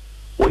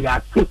 We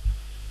are sick.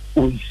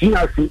 We see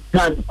us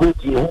time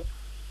coaching,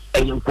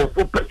 and you go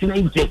for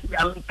personal just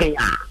young player.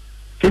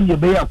 Can you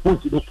be a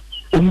coach?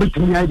 Make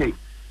me idea.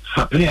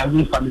 For player,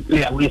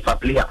 for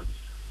player.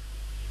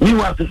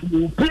 You have to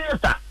play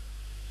that.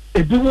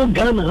 If you want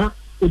Ghana,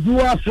 if you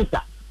are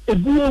Africa, if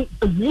you want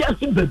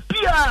the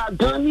Pia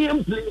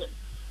Ghanaian player,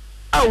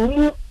 I will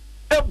move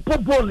a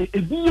football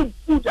if you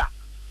do that.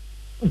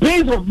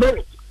 Based on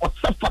merit or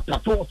suffer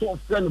so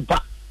friend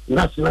back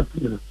national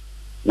team.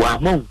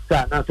 Wamong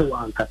sa nasa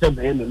wan kasi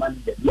may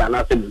manager di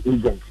anasa may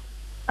agency.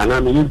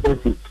 Ana may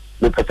agency.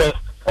 The kasi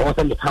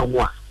also the town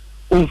wa.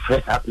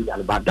 Fresh happy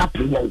but that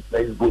player is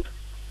very good.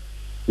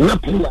 No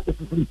player is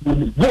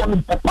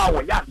born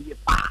power ya di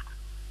pa.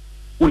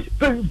 Was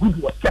very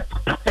good was set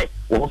perfect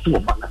also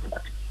about national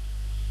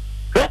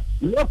team.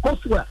 No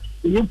course where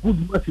you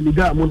good was in the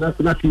game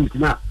national team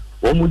na.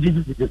 Omo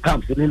did the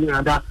camps in any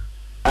other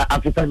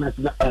African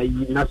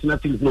national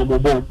teams no more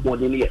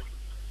than here.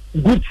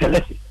 Good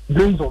selection,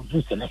 based on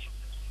good selection.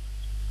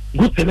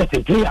 Good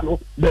selection, clear, no?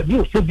 The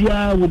view should be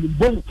with the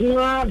bone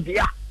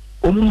there.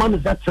 Omo man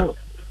is that chance.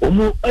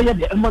 Omo,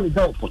 the man is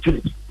that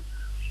opportunity.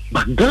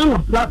 But Ghana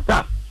black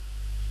stuff.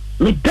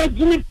 Me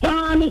taking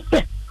time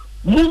set.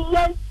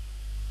 Movement,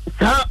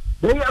 sir,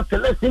 player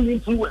selection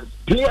influence.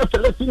 Player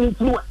selection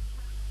influence.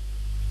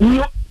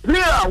 You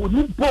player with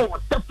new ball,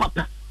 step up.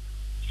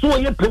 So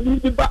you penny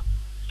the back.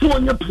 So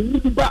on your penny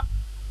the back.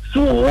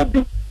 So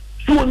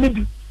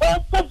maybe.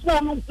 All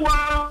performance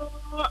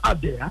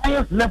at the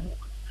highest level.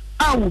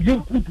 I will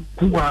give to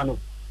Kumano.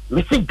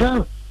 Mr.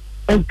 Ghana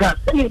and can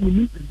say we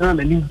need to done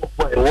a new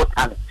for a what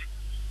talent.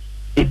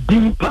 A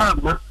deep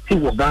partner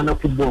to Ghana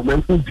football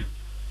man who be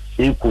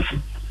Kufu,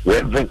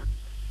 Reverend,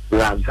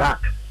 Razak,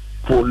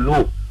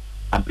 Polo,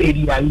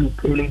 Abedia, you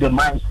play the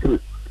maestro,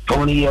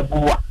 Tony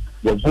Eboa,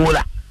 the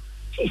Gola,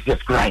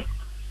 Jesus Christ.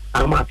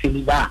 I'm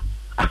actually that.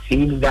 I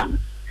see that.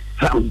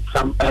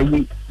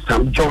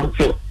 Some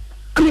Johnson.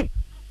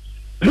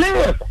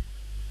 Players,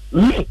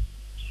 me,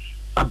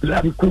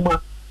 Abdullah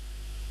Kuma,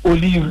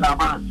 Olive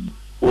Laman,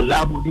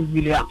 Olabudi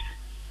Williams.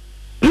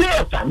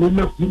 Players, I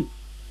remember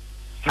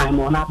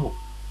Simon Amo,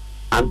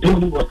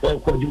 Antonio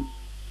Wasokoju,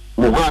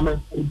 Mohammed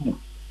Odu,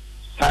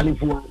 Salif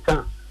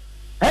Wankan.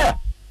 Hey,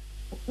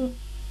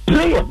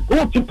 players,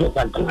 goalkeepers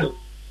are gone.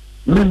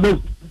 Members,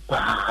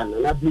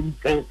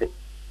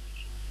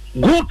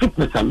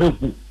 Goalkeepers are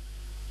moving.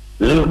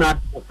 Leonard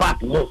Fat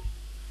Mo.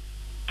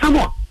 Come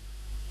on.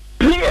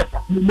 Players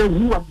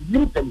who are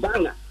limited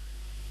Ghana.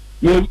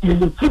 Your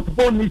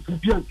football needs to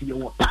be unto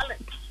your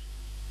talent.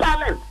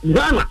 Talent.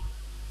 Ghana.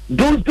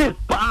 Don't get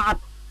bad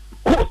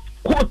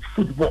coach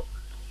football.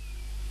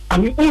 I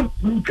mean, all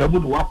you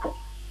can work on.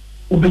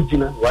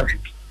 Ubijina worship.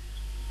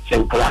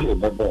 Senklani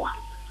Boboa.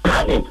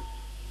 Talent.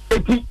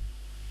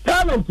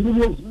 Talent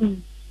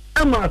means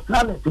I'm a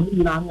talent to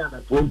me now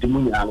that 20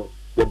 million.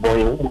 The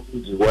boy who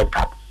is the World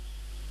Cup.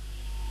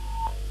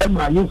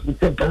 I used to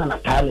say Ghana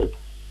talent,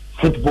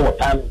 football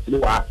talent,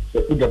 you are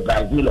the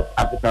Brazil of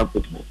African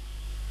football.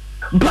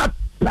 But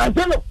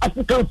Brazil of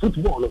African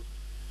football,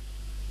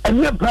 and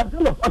the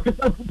Brazil of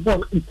African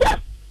football is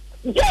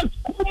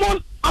just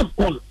common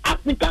AFCON,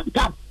 African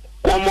Cup,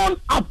 common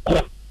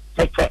AFCON.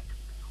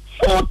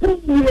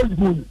 14 years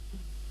ago.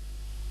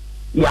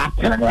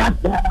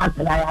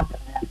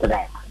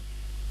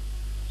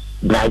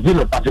 Brazil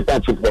of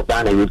African football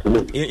Ghana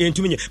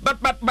into me. But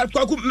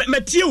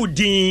Matthew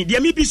Dean, the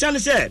MEP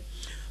said,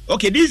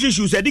 okay, these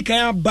issues I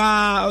can't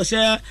bar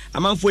say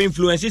among for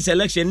influence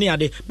selection near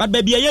the but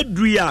baby I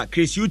drew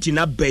Chris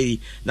Utina Bay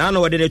now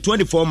know the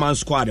 24-man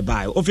squad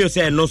by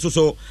obviously no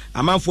so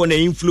among for the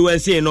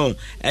influence no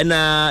and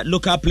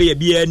local player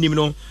be any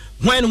no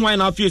when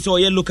I feel so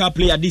local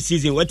player this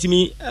season what to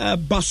me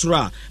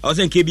Basra I was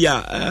saying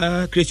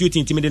KBA Chris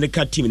Utin team in the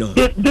cut team no.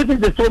 This is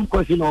the same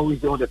question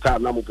always all the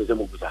time now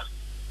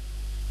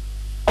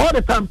all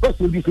the time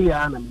person be here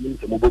and I'm in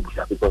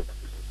Mobusa because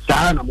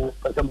Sana mo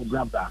person mo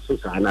grab that so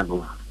Sana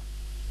no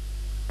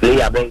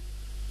player be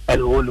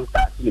and all look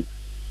at it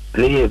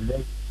player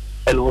be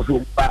and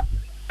also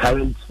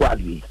current squad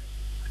be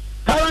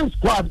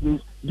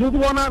do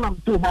one and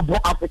I'm to my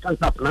African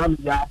Cup now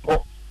ya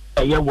po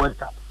a year World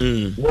Cup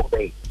no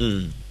way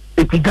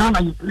if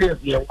Ghana you play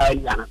here why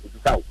Ghana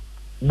so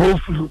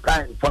both look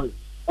and fun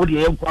all the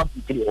air cup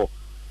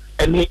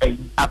any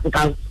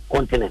African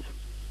continent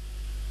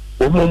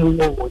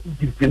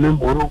Egypt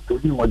Morocco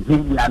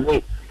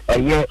Nigeria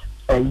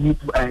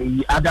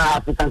other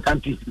African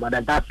countries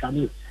Madagascar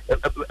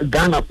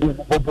Ghana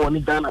for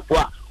Ghana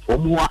for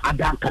more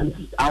other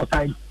countries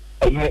outside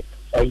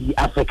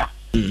Africa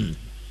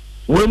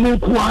when you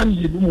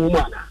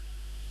woman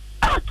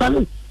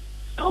actually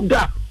stop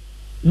that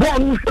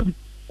then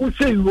we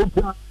say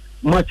Europa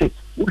matches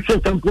we say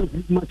Champions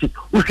League matches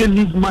we say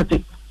league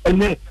matches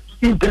and then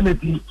internet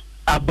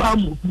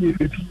Abamu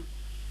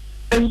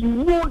and you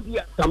know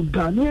there are some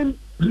Ghanaian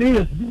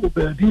players who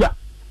are there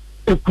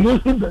a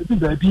closing baby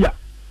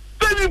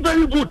very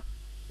very good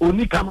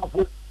only come up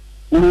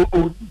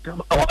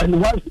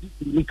and why should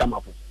it come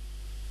up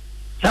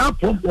some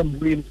problem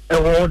with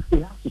award they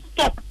have to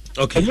stop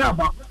okay and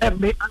about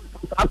answer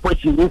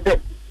question they say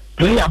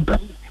player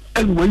best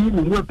and when you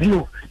know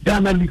people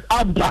Ghana League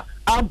Abba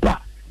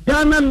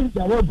Ghana League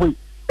our boy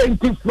and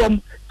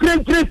from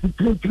train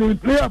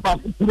player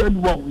about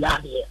football we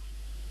are here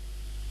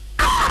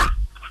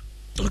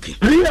okay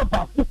player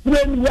about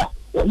football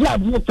yeah,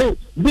 you say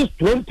this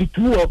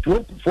 22 or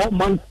 24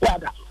 months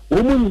squad.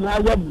 Woman in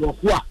our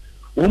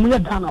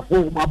woman Ghana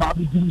for my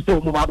baby didn't so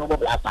much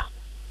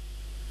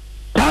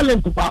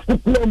talent about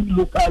football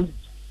locally.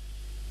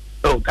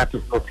 Oh, that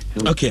is not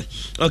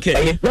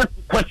okay. Just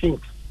questions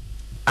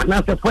and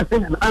answer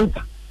question and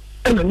answer.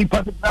 And then you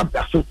probably grab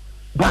that so.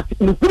 But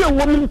the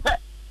woman said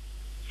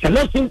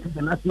selection to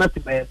the national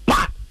team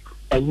part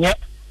and yet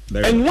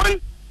and one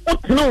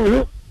what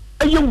no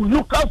you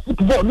local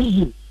football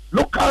league.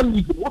 Local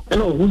league, what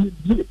kind of who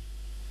is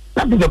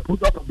that is the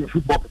product of the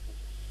football people.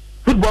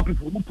 Football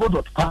people who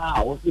product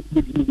power,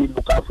 in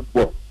local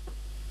football.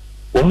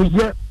 When we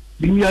hear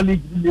Premier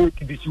League,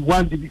 Division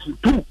 1, Division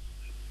 2,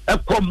 a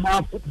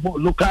common football,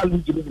 local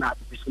league, Division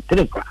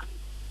 3.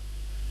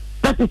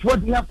 That is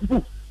what we have to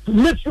do to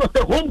make sure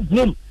the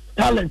homegrown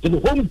talent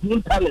and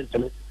homegrown talent.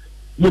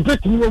 You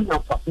bet me on your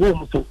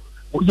performance, so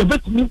you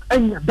bet me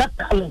any that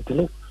talent,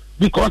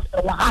 because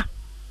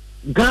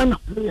Ghana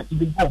players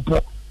will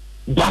go.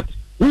 But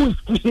who is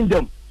pushing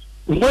them?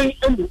 When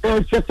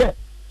the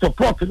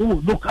support the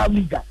local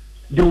league,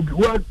 they will be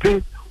well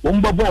paid.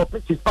 Ball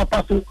pitches,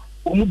 Papa, so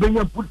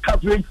good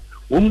coverage,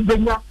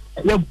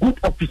 good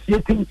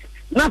officiating.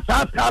 Not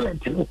our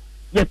talent,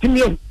 Yet,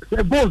 me,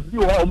 say, goes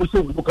you are almost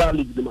local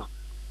league.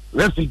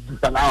 Let's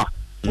disallow.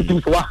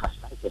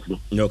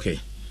 Okay.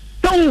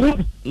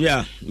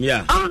 Yeah.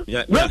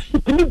 Let's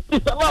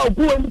disallow.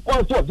 Go and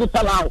also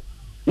disallow.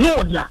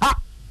 No, yeah,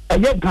 a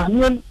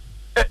Ghanaian.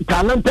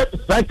 Talented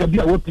striker be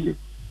a OPA,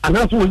 and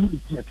that's what you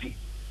see.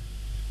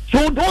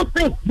 So don't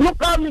think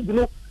local league,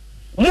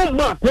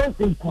 more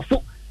attention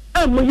to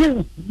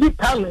and we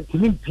talent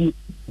in.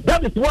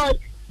 That is why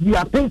we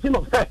are thinking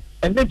of that.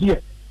 And this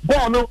year,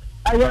 Bono,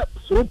 I am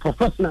so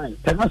professional,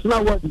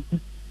 international world.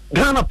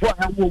 Ghana for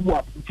I will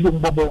walk between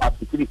Bobo up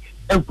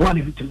and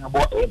quality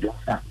about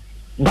a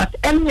but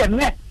any and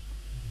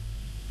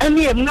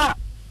not,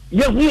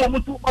 you who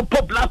to a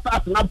pop last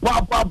and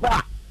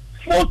a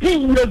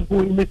 14 years ago,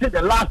 we made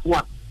the last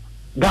one.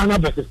 Ghana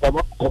versus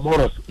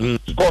Comoros.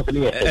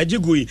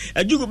 Ejugu,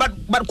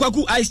 but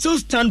Kwaku, I still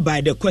stand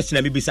by the question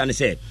that Bibi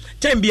said.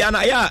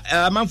 Tembiana,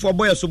 yeah, man for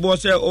boy, so boy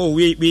say, oh,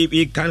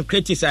 we can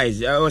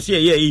criticize. I was say,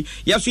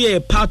 yes, we are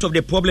part of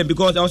the problem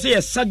because I was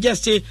say,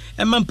 suggest a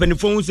man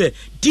penifone say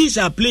these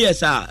are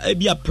players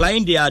be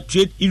applying their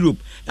trade Europe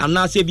and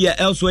now say be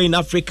elsewhere in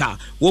Africa.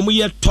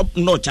 We are top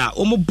notch.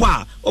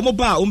 Omoba,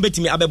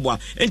 umbetimi abeboa.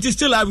 And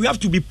still, we have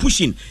to be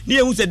pushing.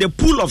 Near who said the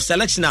pool of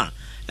selection.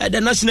 The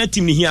national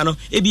team here no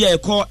ebia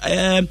call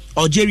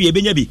Algeria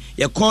benyabi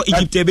ye call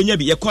Egypt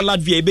benyabi ye call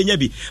Latvia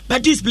benyabi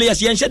but these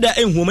players yen sheda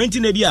enhomenti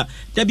na bia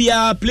there be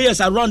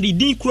players around the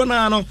din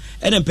krona no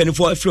and then penny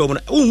for free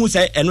who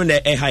say eno na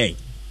high.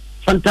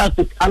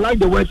 Fantastic. I like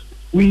the word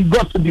we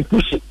got to be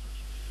pushing.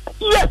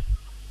 Yes,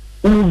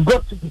 we've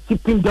got to be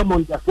keeping them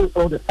on their feet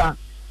all the time,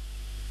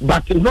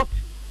 but not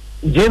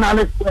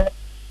journalists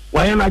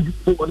why not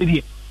just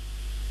already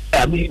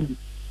I mean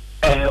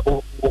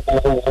or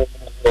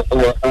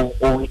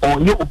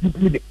you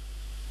people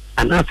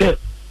and I said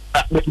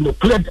the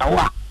players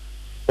are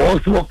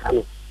also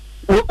can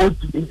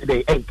to be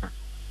the anchor.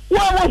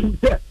 Why he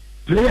said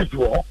players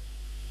war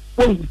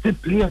when he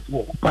said players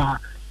war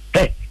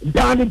hey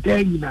down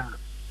in now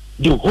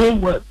the whole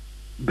world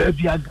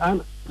baby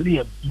Ghana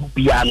player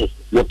piano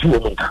your two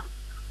monka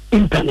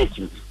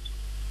international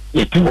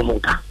your two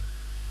monka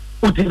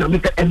what in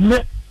America and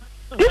they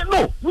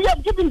know we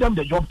have given them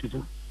the job to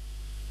do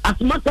as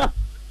much as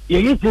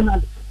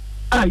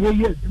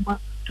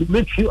to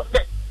make sure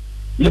that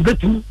you get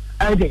to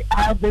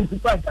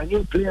identify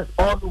Ghanaian players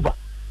all over,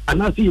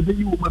 and I see you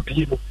woman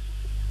people.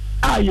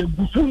 I am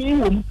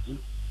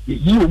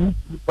you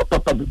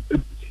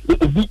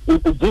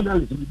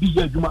journalism be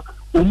Juma,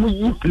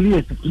 only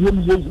players,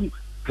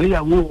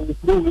 player will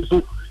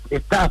so a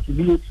task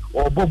me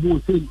or Bob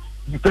will say,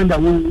 defender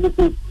will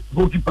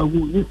goalkeeper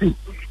will say,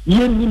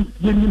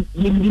 you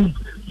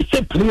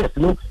say players,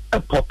 no, a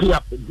poppy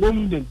up,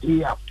 going and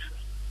day out.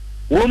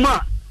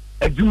 Roma,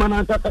 a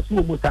Jumanata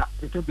Musa,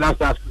 the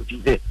last ask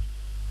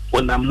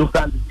when I'm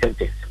local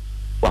centers.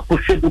 What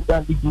push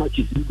local league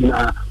matches in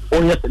all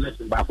your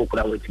selection by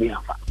Fokura with me.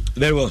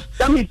 Very well.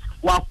 That means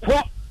what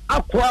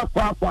aqua,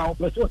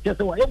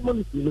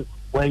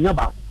 when you're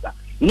about that.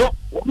 No,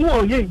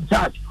 you're in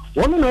charge.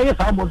 One know yes,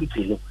 I'm on the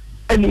team.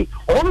 And he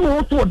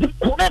also the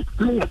correct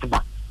players.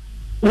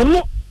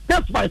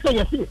 That's why I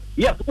say,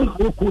 yes,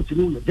 we'll coach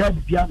you, the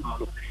judge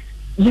piano.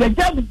 You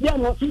just be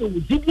able to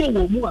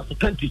move as a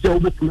country to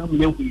overcome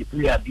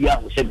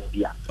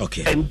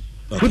okay. And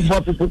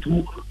football people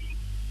to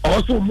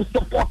also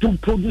support to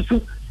produce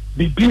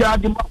the beer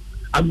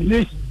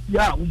ammunition.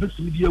 Yeah,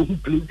 who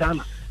play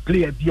Ghana,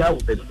 play a beer.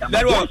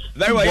 Very well.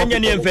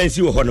 Any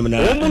fancy or Honor.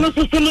 And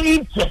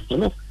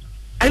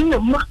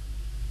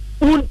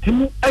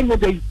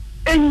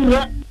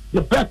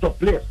the best of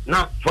players.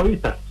 Now, for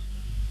instance,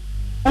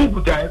 who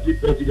would every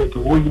president to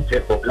win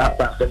for Black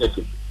Stars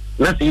Senator?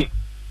 Let's see.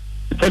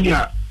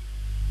 Kenya,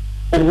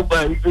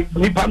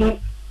 Nipano,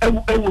 and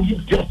we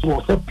just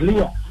was a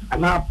player,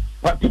 and our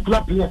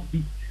particular players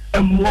be a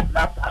more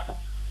black stars.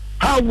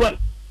 How well,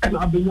 and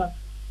I've been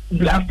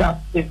black stars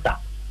is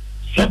that.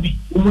 Sabi,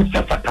 almost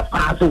a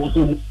pass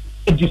also.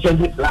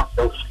 It black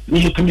stars.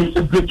 You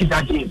can break it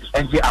again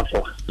and the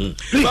apple.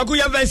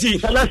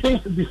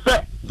 Selections to be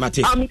fair.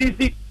 I'm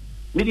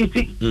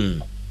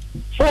Medisi.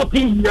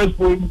 14 years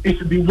for him, it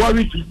should be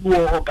worried to do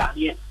all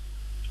Ghanaian.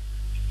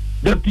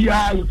 The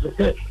PI is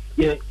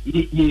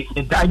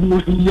the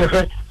diagnosing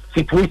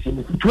situation.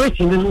 The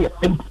situation is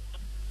simple.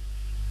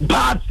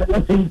 Bad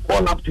selection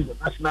fall up to the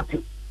national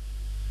team.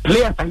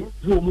 Players are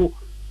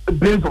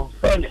based on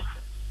fairness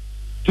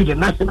to the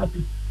national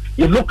team.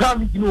 Your local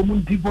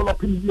league,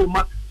 developing your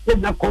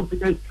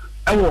confidence.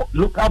 Our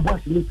local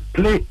boys need to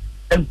play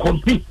and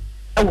compete.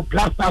 Our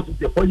blasters with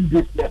the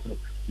holiday players.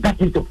 That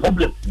is the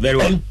problem. Very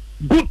well. And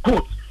good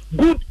coach,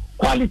 good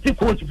quality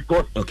coach,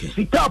 because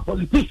our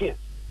politicians,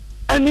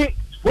 any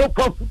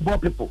local football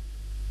people,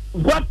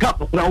 World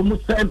Cup of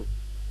almost saying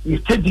you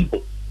said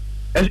it,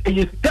 and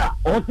you start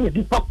also a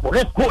different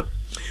correct coach.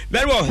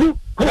 Very well.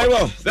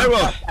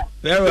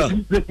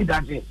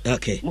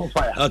 Okay.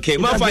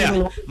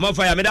 More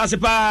fire. Me that's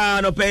pa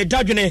no pay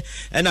Dajune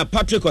and a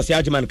Patrick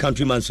Osiajiman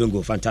countryman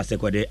Sungo.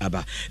 Fantastic what they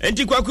aba.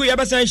 Enti kwaku ya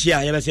basa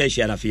share na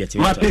fiat.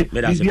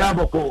 Me that's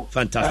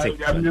fantastic.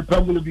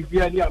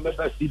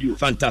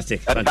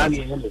 Fantastic.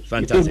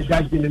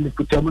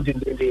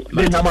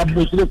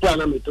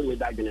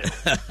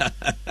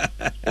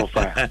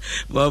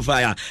 More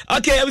fire.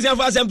 Okay, I was for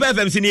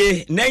FM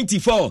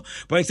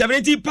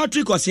 94.70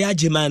 Patrick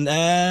Osiajiman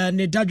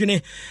ne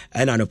Dajune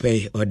and I no pay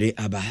or the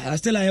aba.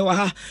 Still I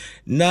wa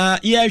na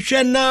yeah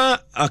na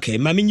okay,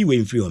 mami you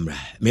in free omra.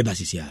 Me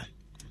basisia.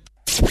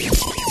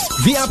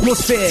 The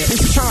atmosphere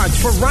is charged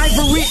for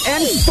rivalry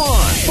and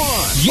fun.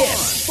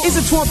 Yes, it's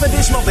the 12th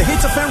edition of the Hit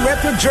FM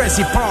Rep Your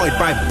Jersey powered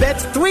by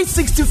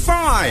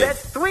Bet365.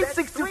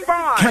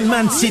 Bet365. Can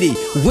Man City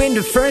win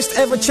the first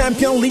ever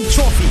Champions League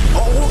trophy?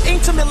 Or will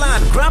Inter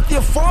Milan grab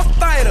their 4th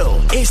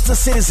title? It's the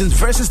Citizens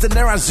versus the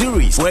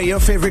Nerazzurris. Wear your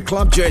favorite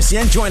club jersey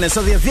and join us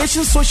at the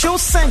Aviation Social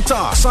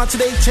Center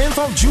Saturday, 10th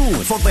of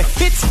June for the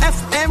Hit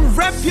FM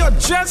Rep Your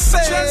Jersey.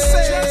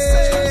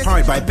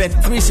 Powered by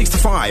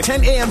Bet365.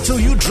 10 a.m. till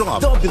you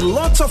drop. There'll be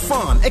lots of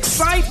fun,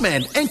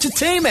 excitement,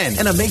 entertainment,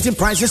 and amazing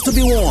prizes to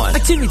be won.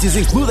 Activities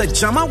include a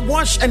Jama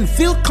Wash and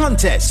Field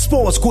contest,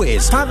 sports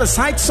quiz,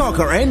 five-a-side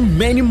soccer, and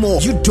many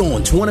more. You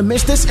don't want to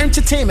miss this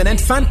entertainment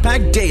and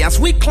fun-packed day as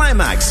we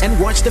climax and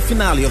watch the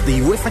finale of the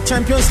UEFA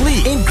Champions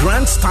League in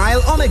grand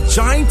style on a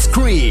giant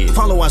screen.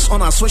 Follow us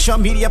on our social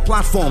media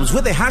platforms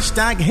with the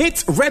hashtag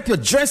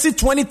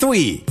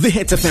HitRepYourJersey23. The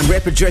Hit FM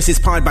Rep Your Jersey is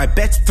powered by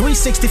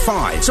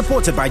Bet365,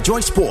 supported by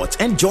Joy Sports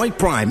and Joy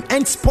Prime,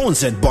 and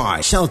sponsored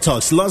by Shell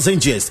Talks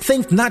Lozenges.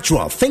 Think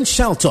natural, think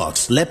Shell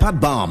Talks. Leopard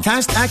Balm,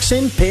 Fast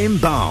Action Pain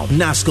Balm.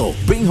 Nasco,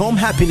 bring home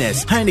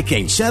happiness.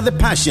 Heineken, share the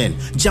passion.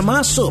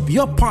 Jamal Soap,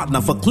 your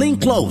partner for clean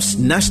clothes.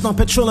 National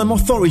Petroleum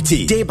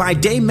Authority, Day by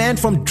Day Man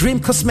from Dream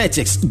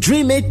Cosmetics.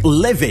 Dream It,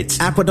 Live It.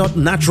 Aquadot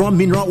Natural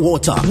Mineral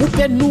Water.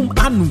 Wupenum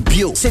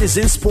Anubio.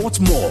 Citizen Sports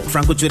Mall.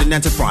 Franco Trading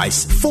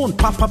Enterprise. Phone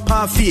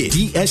Papa Fee.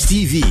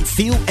 DSTV.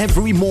 Feel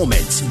every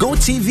moment. Go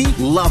TV,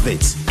 love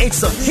it.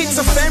 It's a Hits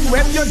of Fame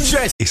Rep Your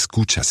Jersey.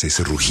 ¿Escuchas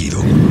ese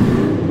rugido?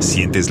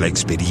 ¿Sientes la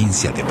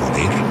experiencia de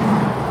poder?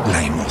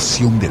 ¿La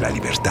emoción de la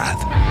libertad?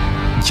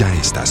 Ya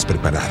estás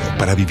preparado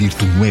para vivir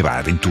tu nueva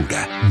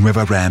aventura.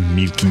 Nueva Ram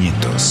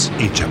 1500,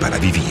 hecha para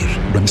vivir.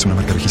 Ram es una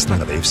marca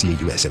registrada de FCA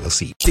US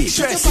LLC.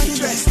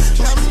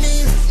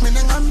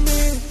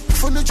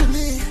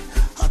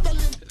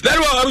 Very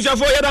well, I was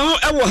for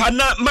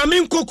Hana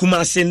Mamin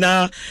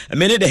Kokumasena,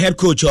 the head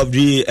coach of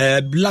the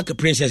Black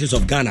Princesses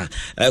of Ghana.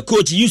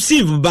 Coach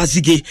Yusuf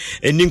Basige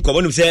and Ninko,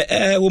 one who said,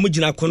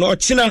 Womujina Kono,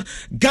 China,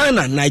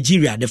 Ghana,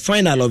 Nigeria, the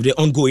final of the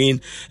ongoing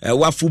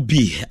Wafu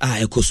B.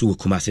 Kosu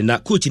Kumasena,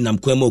 Coach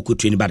Namkwemo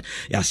Kutrin, but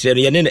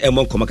Yaseri and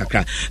Emon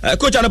Komakakra.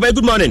 Coach Anabai,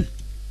 good morning.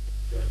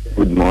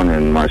 Good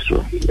morning,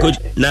 Maestro. Coach,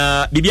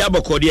 na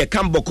Bibiaboko, dear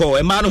Kamboko,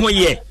 a man who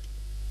ye.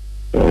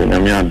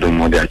 Namia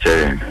Domodia,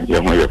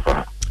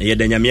 Yamoyefa.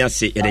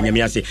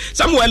 Yedanyamiase.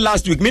 Somewhere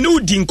last week, me no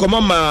din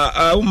komama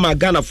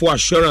Ghana for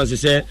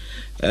assurance say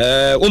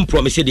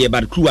promise dey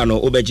about crew and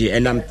obeje,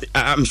 and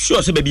I'm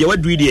sure say baby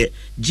what do there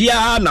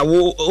gia na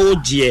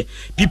oje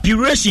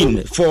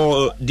preparation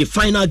for the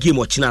final game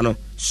of Chinano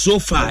so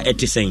far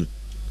it is saying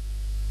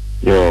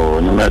yo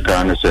no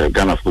matter say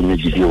Ghana for me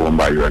give you one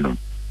by you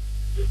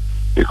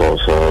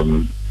because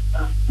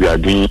we are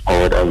doing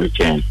all that we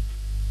can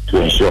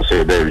to ensure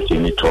say that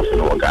everything is tough in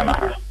our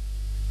Ghana.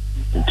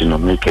 You know,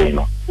 make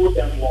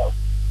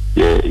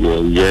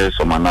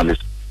some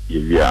analysis.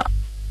 Yeah,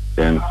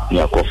 then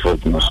you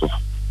comfort, you know, so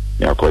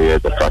you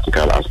the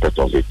practical aspect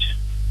of it.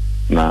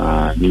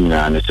 Na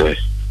Nina and say,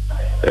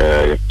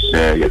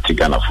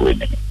 Ghana for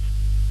winning.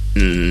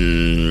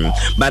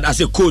 But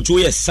as a coach,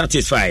 we are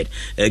satisfied.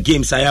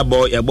 Games I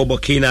Bobo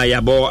Kena,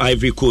 Yabo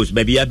Ivory Coast,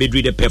 baby, I be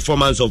the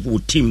performance of our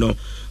team. No,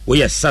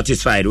 we are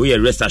satisfied. We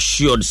are rest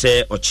assured.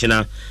 Say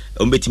Ochina,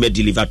 may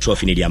deliver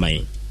trophy in the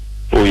mind.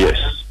 Oh yes.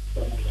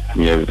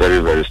 We are very,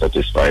 very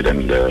satisfied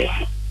and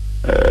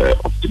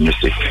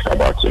optimistic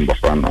about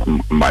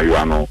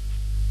Mariano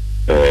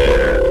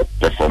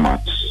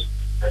performance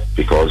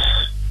because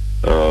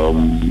we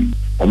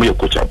are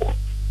coachable.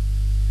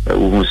 We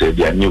will say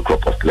their new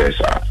crop of players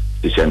are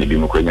this year in the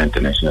Bimokenya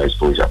International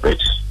Exposure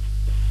Page.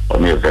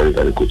 We are very,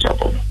 very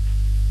coachable.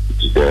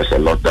 There's a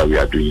lot that we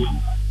are doing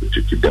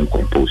to keep them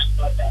composed.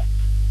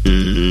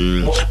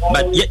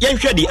 But you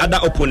share the other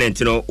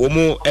opponent, you know,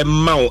 a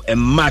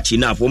match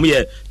enough.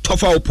 A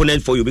tougher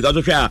opponent for you because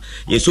of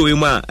you saw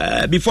him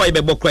before you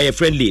be quite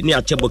friendly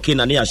near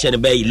Chebokina near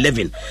Shen Bay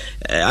 11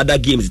 other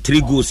games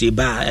 3 goals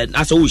and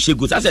as a she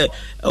goes as a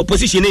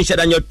opposition in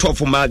than your tough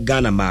for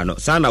Ghana man.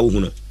 Sana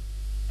Uhuno.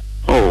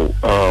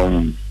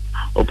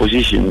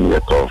 Opposition we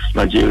are tough.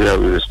 Nigeria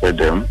we respect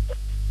them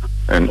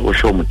and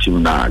Oshomu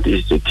team now.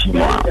 This is the team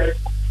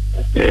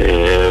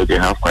they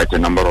have quite a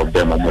number of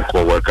them on the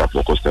core World Cup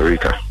for Costa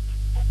Rica.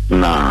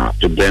 Now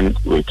to blend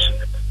with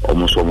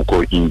almost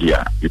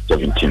India with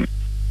 17.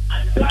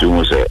 It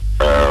was a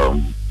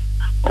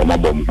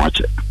Omabom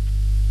match.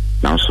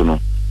 Now so no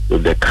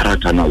with the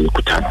character now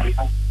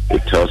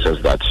it tells us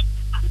that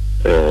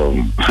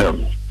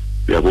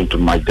we are going to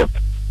match them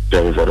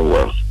very, very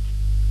well.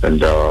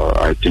 And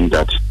I think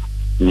that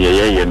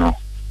you know,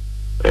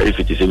 if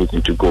it is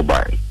anything to go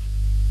by,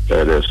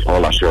 there's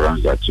all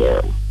assurance that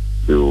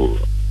we will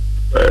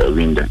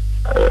win the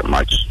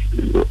match.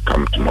 Will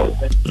come tomorrow.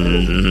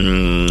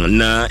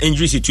 Na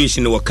injury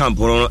situation will come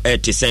for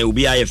to say will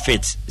be a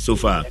fit so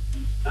far.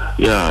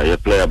 Yeah, a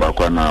player back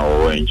now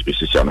or injury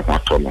situation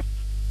what no.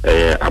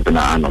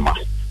 Abena anoma.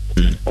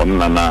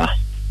 Onna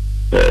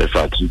if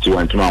I think you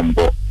want to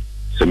mambo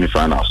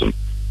semi-finals.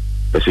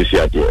 This is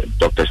the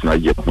doctors na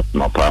give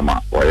no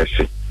palma or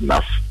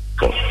enough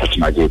for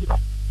Nigeria.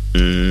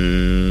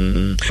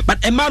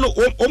 But Emmanuel,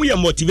 we are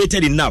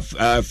motivated enough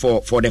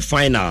for the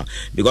final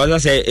because I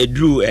say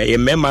Drew a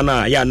member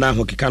na ya na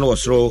ho keka no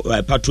osro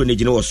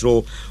patronage no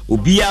osro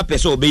obia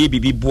pese obey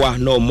bibi boa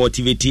no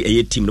motivate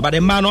a team. But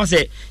Emmanuel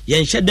say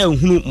yen sheda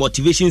hunu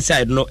motivation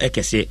side no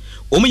ekese.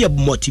 We are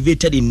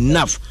motivated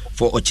enough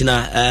for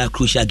Ochina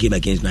crucial game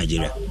against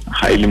Nigeria.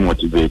 Highly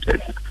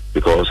motivated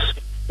because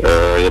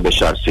President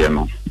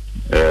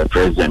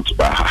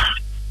Baha,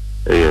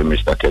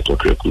 Mr. Keto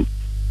Kreku,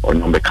 or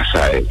Nombe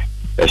Kasai,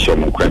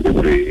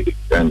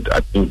 and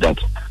I think that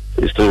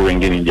it's still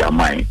ringing in their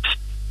minds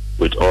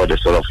with all the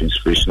sort of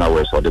inspirational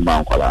words of the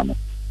Mount Kalama.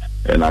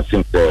 And I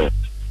think they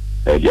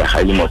are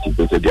highly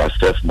motivated, they are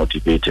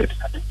self-motivated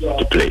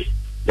to play.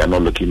 They are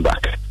not looking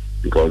back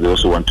because they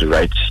also want to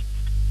write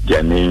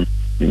their name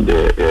in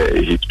the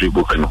history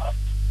book, and no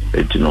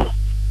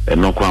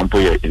kwampo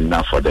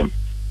enough for them.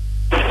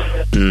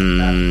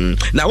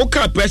 Now, what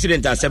kind of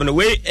president has 7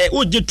 away?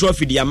 What did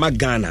trophy the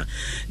Ghana?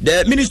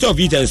 The Minister of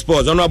Youth and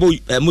Sports, Honorable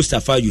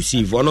Mustafa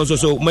Yusuf, and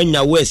also when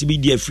you West be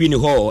the free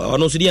hall,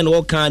 and also the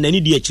and can any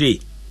DHA.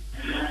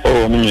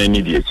 Oh, I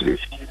need DHA.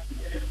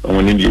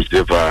 I need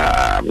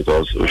DHA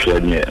because we share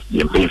me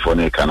paying for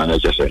the Canada.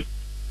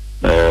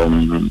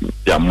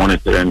 They are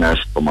monitoring us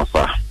from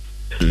afar.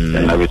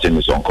 And everything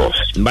is on course.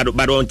 But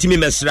on Timmy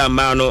Mesra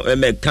Mano,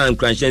 can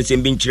crunch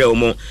and being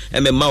tremo,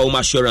 and a Mao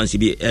assurance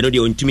be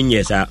on Timmy,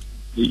 yes, sir.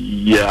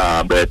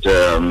 Yeah, but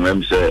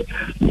I'm say,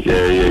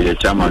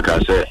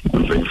 Chamaka say,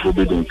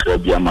 forbidden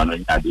club,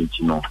 Yaman, I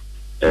didn't know.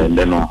 And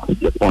then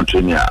the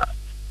Pontinia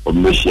of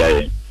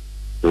Messia.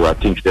 So I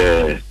think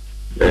the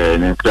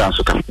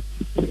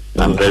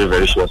I'm very,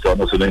 very sure so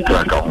I'm also in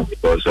Krakow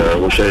because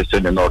we shall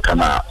send in all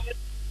canal.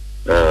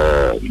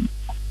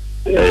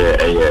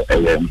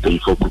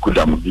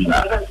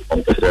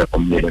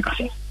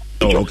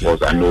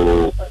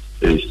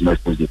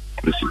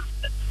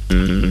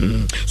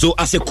 So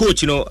as a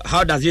coach,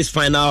 how does this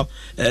final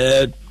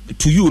to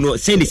you,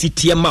 send the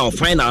city amount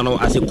final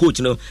as a coach,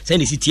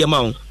 send the city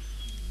amount?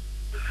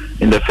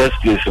 In the first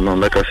place,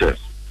 like I said,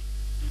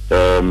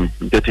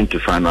 getting to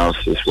finals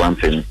is one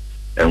thing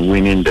and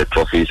winning the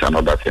trophy is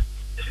another thing.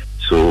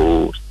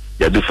 So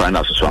you do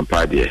finals is one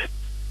part there.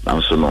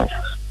 And so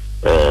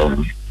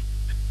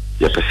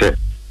yes,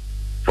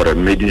 for a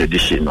maiden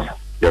edition,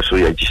 yes,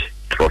 we have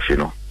trophy,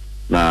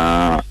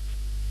 now,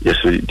 yes,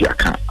 they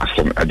can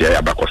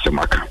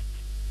Abakosemaka.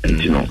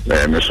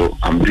 And so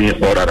I'm doing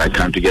all that I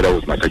can together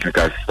with my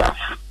technical staff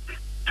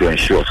to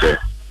ensure that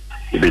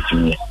it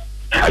me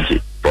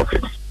Haji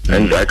profit.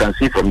 And I can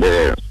see from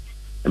the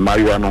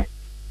Mariano,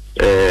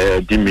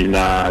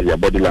 demeanor, your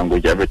body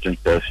language, everything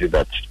tells you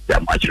that they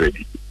are much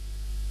ready.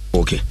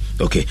 Okay.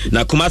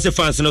 Now, Kumasi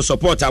fans,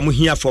 support. I'm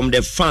here from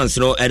the fans,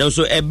 and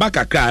also a back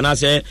a car. And I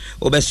say,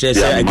 against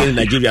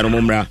Nigeria,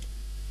 Mumra.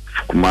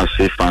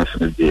 Kumasi fans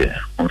is there.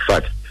 In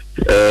fact,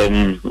 we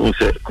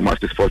say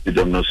Kumasi Sports is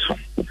not so.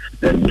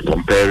 And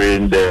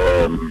comparing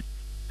the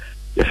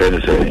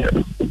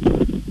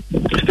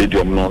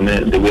stadium,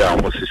 the way I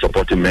was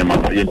supporting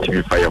Memano,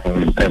 the fire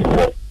home and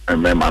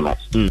Memano.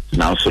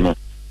 Now, so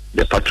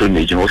the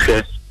patronage,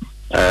 okay,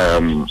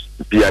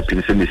 VIP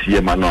in the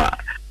CMA.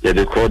 Yeah,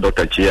 they call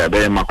Dr. Chia,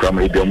 very macro,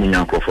 maybe a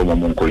munyanko from a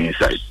monko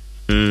inside.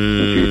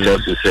 It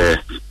tells you say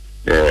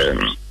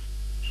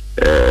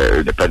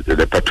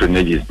the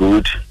patronage is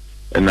good,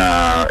 and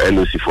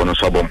LOC for no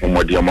sub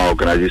Homodiama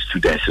organizes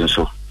students and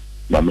so.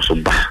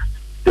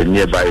 The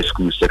nearby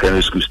schools,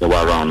 secondary schools that were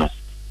around,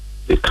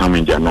 they come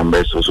in their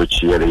numbers, also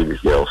cheer the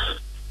girls.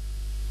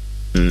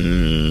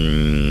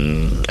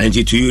 And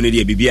to you,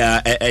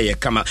 Bibia,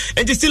 come out.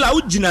 And still, I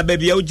would Jina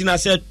baby, Ujina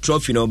said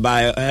trophy,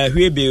 by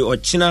Huebe or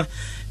China.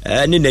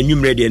 And in the new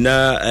ready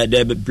na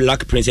the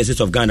Black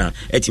Princesses of Ghana,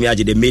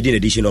 the maiden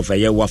edition of a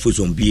year Wafu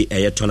Zombie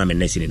a tournament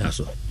next in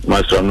Nassr.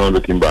 Master, I'm not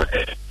looking back.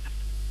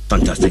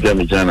 Fantastic.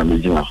 You're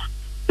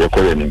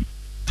calling him.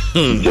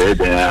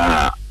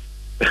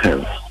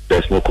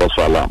 There's no cause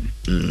for alarm.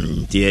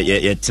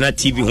 It's not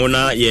TV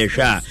Hona, yeah,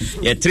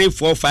 3,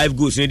 4, 5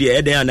 goals in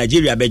the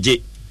Nigeria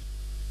Beje.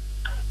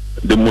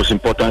 The most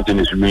important thing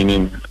is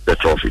winning the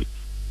trophy.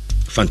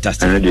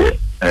 Fantastic. And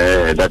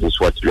that is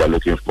what we are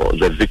looking for.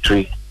 The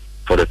victory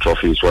for the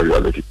trophy is what we are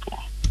looking for.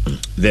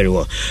 Very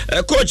well.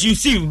 Coach, you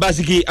see,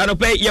 basically, I don't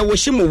pay your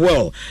wishing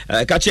well.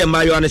 Catch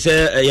Mario and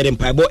say, you're in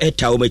Pibo, a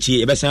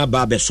Taumachi, a Bessan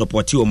Barber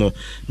support you more.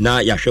 Now,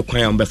 you're sure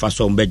on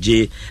Befason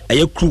Beji, a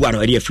your crew are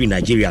already free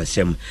Nigerian,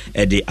 Sam,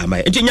 a day. Am I?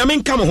 And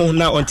Yamin come home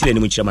now until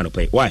any which man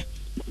pay. Why?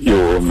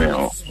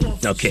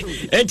 Okay.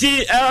 And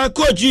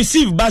coach, you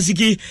see,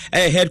 basically,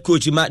 head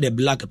coach, the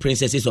Black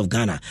Princesses of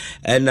Ghana,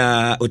 and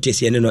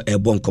Otesiano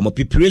Ebon, come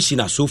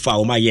preparation so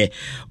far, my year,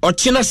 or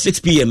 6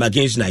 p.m.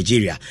 against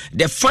Nigeria.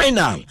 The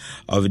final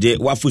of the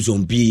Wafu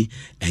Zombie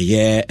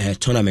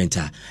tournament,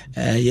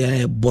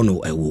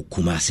 Bono,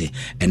 Kumase,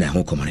 and I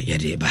won't come on a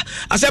year.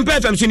 As I'm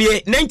perfect,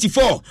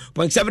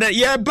 94.7,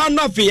 yeah, but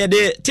not for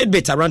the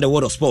tidbits around the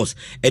world of sports,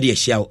 Eddie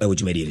Shao,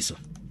 which made it so.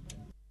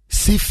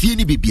 Se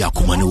fieni bibia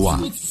kumanewa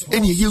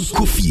eni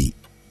yenko fie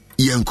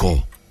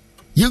yenko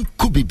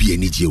bibi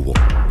eni jewo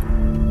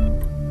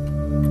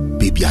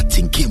baby I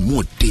think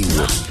more day.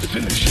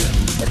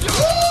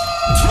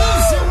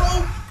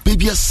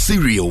 Baby a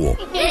cereal.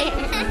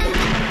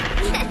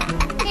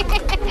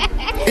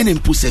 And then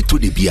push it to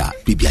the beer,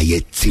 baby I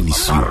yet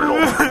tennis.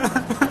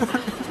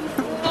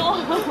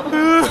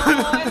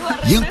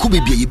 Yanko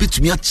baby you bet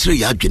me a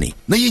tray agony.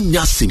 Na yen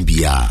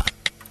bia.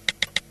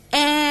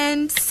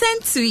 And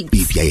sent sweet.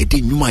 Baby I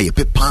didn't my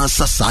pepa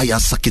saya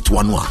sakit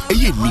wanwa.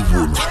 Eye ni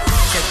wono.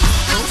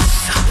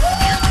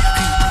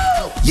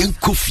 Yen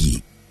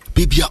coffee,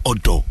 baby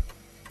odo,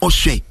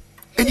 oshe,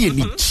 any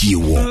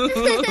jiwo.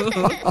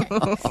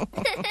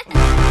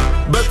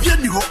 But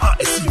yen you are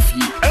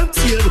SCV,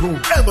 MTN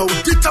home, ever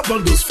with data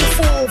bundles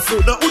for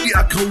now only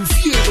account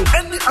fee,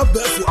 any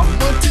other for a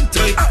mountain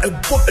time and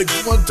bought a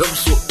given time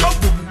so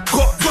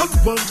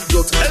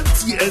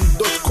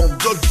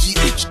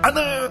broadband.mtn.com.gh and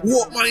I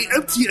want my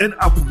MTN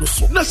app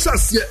so Nassr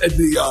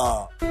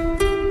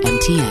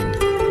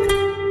MTN.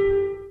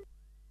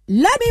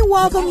 Let me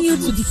welcome you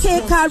to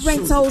DK Car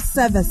Rental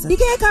Services.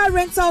 DK Car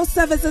Rental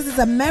Services is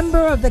a member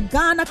of the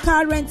Ghana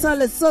Car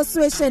Rental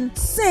Association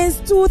since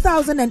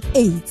 2008.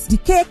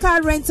 DK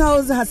Car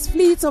Rentals has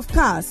fleets of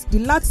cars,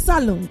 deluxe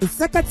salons,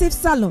 executive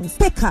salons,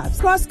 pickups,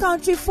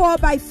 cross-country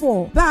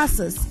 4x4,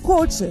 buses,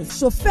 coaches,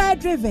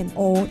 chauffeur-driven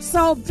or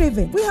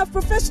self-driven. We have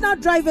professional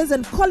drivers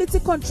and quality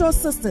control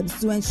systems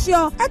to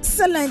ensure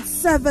excellent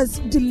service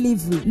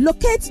delivery.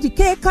 Locate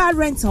DK Car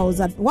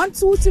Rentals at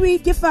 123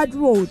 Gifford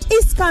Road,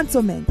 East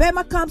Cantonment,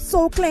 Bema Camp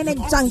Soul Clinic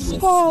Junction.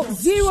 Call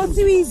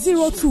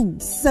 0302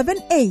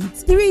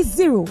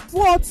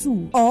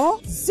 783042 or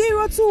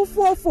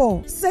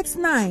 0244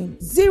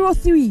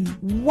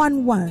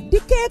 690311.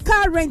 DK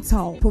Car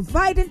Rental,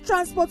 providing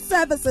transport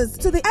services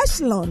to the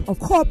echelon of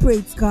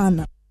corporate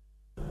Ghana.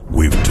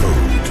 We've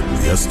told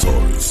their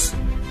stories.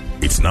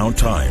 It's now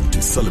time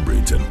to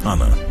celebrate and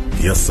honor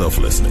their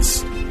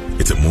selflessness.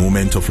 It's a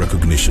moment of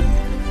recognition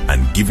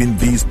and giving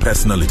these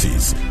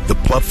personalities the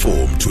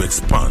platform to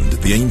expand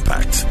their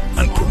impact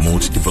and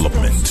promote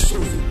development.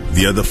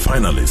 They are the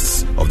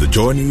finalists of the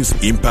Joy News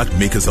Impact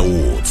Makers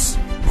Awards.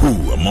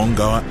 Who among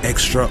our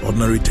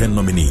extraordinary 10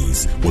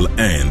 nominees will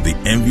earn the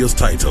envious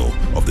title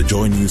of the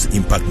Joy News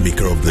Impact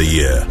Maker of the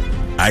Year?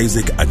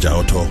 Isaac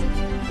Ajaoto,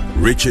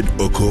 Richard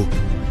Oko,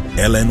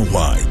 Ellen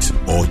White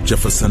or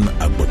Jefferson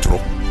Agbotro,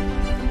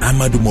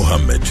 Amadou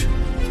Mohammed,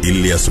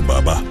 Ilyas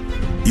Baba,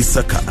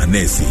 Isaka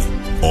Anesi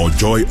or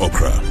Joy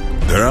Okra.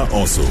 There are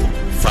also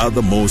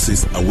Father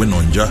Moses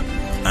Awenonja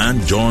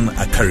and John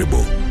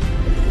Akaribo.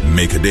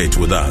 Make a date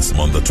with us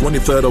on the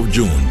 23rd of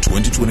June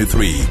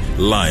 2023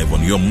 live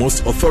on your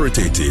most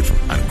authoritative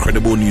and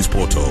credible news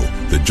portal,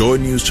 the Joy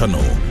News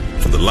Channel,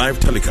 for the live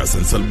telecast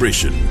and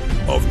celebration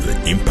of the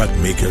Impact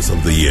Makers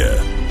of the Year.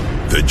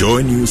 The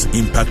Joy News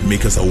Impact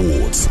Makers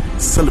Awards,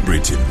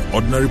 celebrating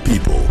ordinary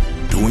people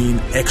doing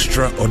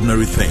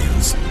extraordinary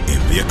things in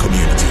their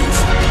communities.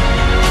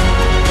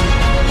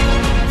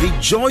 The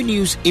Joy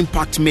News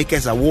Impact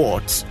Makers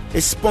Awards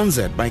is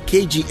sponsored by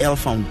KGL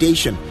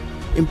Foundation,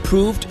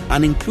 Improved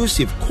and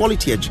Inclusive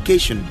Quality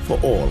Education for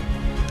All,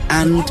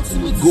 and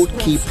Goat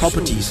Key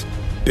Properties,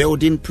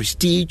 building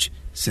prestige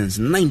since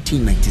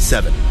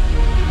 1997.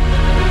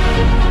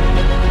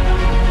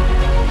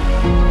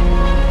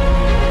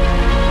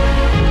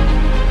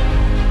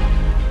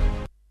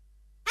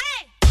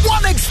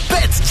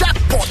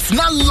 Jackpots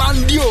na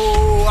landio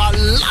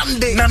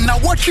alande na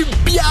watch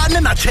bia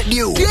na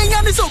chedio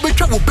yenya ni so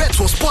betwa wo bet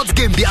for sports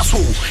game bia so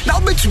now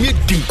bet me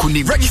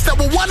dinkuni register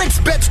with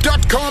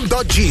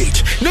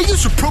onexbet.com.gh na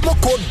use promo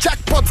code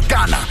jackpot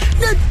Ghana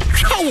na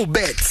chow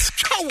bet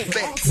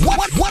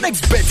what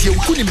onexbet ye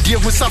kunim die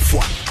ho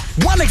safwa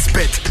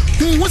onexbet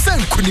who was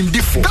kunim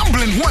difo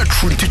gambling ho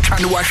atru ntitwa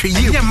ne wa hwe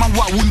ye ma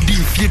wa wundi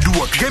mfie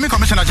duo game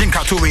commissioner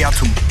Jinka to we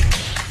atum.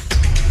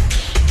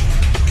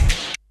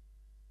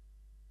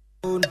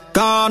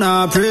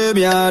 Ghana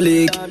Premier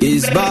League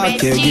is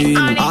back again.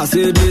 I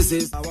say this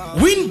is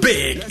win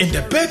big in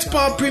the Bet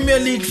Power Premier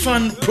League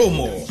Fund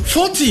promo.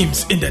 4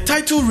 teams in the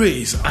title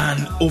race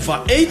and over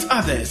 8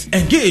 others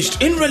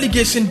engaged in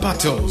relegation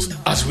battles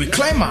as we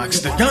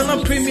climax the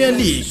Ghana Premier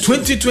League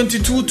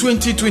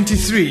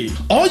 2022-2023.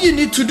 All you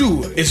need to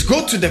do is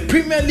go to the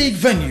Premier League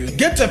venue,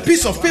 get a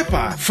piece of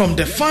paper from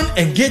the fund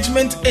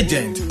engagement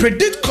agent,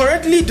 predict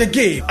correctly the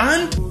game,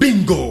 and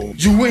bingo,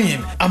 you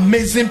win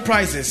amazing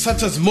prizes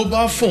such as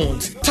mobile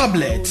phones,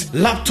 tablets,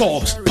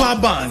 laptops, power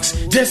banks,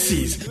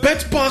 jerseys,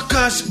 Bet Power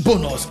cash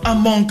bonus,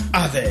 among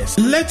others.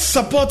 Let's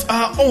support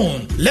our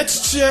own.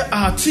 Let's cheer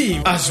our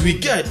team as we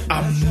get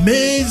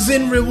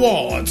amazing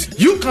rewards.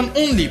 You can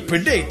only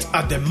predict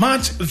at the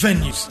match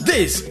venues.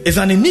 This is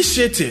an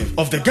initiative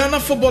of the Ghana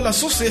Football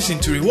Association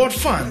to reward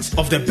fans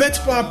of the Bet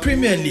Power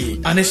Premier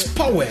League and is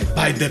powered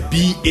by the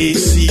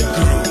BAC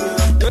Group.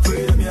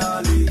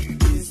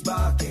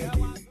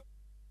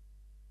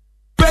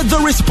 Bet the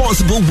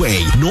responsible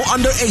way. No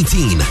under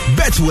 18.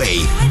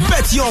 Betway.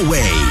 Bet your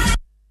way.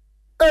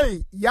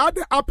 Hey, you're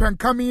the up and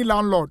coming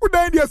landlord. Who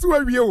died yes we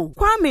you?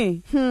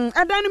 Kwame,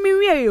 I don't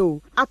mean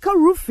you. aka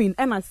roofing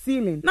and a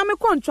ceiling na me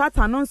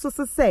contractor no nso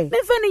se say me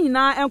fa ni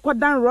nyina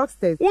enkodan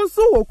rocksters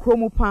wonso wo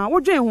kromo pa wo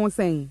dwen ho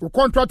sen wo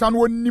contractor no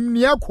wonim ne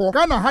ekọ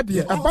Ghana ha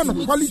de eba no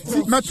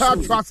quality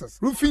metal trusses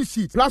roofing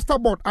sheet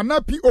plasterboard and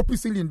POP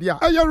ceiling dia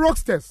eye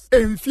rocksters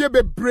enfie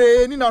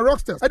bebre ni na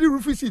rocksters ade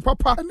roofing sheet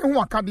papa ne ho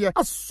aka de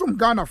asum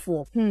Ghana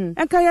for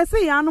enka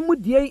yese ya no mu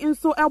die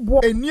nso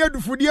ebo eni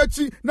adufudi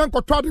achi na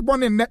nkoto ade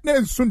bone ne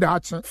nsu da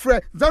achi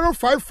fre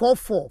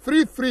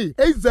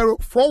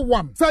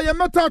 0544338041 say your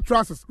metal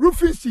trusses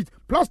roofing sheet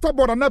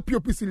plasterboard and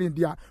POP ceiling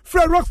dia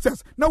fre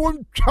rocksters na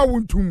won twa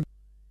wontum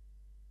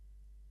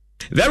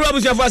Very well,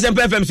 Mr. Fasen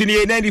FM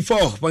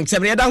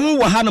 94.7. Yada hu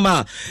wa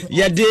hanoma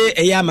yade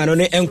eya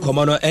manone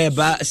enkomo no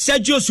eba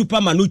Sergio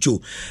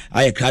Supermanucho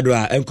aye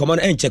kradra enkomo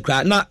no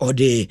enchekra na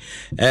ode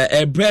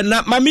ebre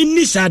na mami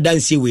ni sa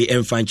dance we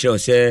enfanche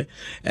say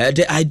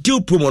the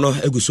ideal promo no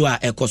eguso a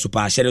ekoso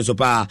pa share so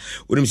pa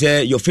wonim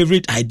say your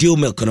favorite ideal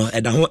milk no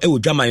eda ho e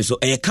wodwaman so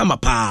eye kama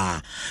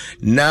pa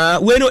na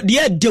we no de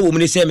ade wo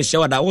me say me share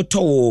wada wo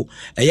to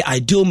eye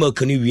ideal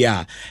milk ni wi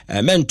a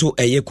mento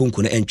eye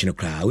konko no enchene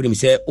kra wonim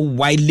say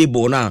widely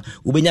na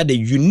ubenya the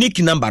unique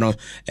number no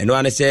eno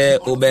ane se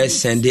obe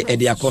send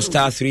the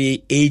Acosta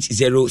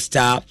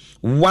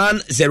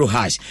 380*10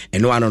 hash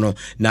eno ano no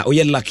na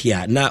oye lucky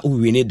na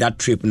we need that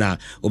trip na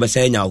obe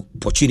say nya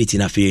opportunity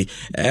na fe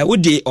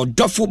wodi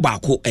odofo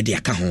baako e de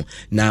aka ho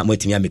na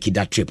mwetimi make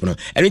that trip no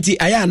enti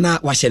aya na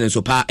wa hye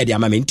nso pa e de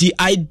ama menti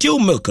ideal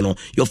milk no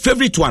your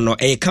favorite one no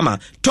e kama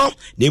to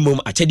na mum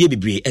achede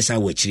bebre esa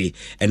wo chiri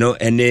eno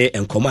ene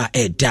enkoma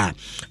e da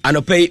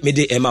anopay me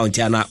de amount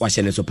ana wa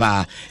hye nso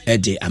pa e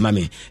de ama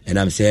and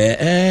I'm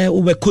say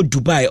we could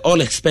Dubai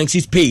all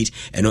expenses paid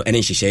and no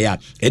any share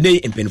a day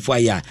in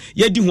penfo ya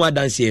ye di ho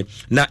dance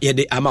na ye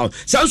de amount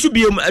sounds to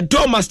be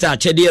door master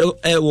chede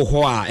wo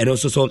ho a and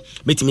also so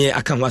metimi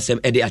aka ho asem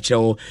e de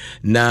akere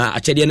na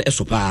achede no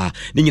esopa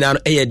ni nyina no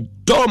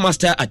door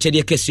master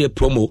achede kese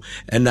promo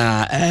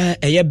na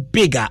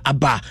bigger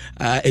aba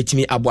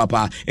etimi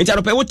aboapa enti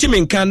pe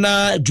wotimi nkan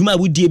na djuma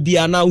wudie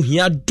bia na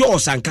ohia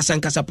doors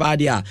ankasa pa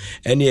dia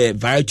any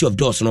variety of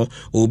doors no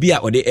obi a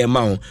ode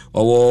ema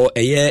owo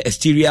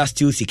exterior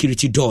steel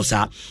security doors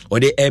or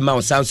the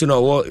mount Samsung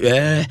or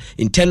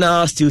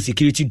internal steel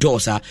security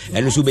doors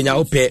and so benya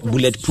ope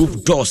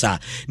bulletproof doors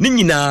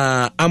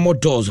nina armor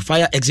doors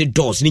fire exit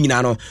doors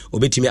nina no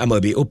obetimi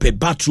amobe ope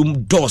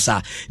bathroom doors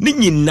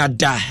nina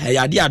da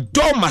ya dia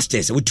door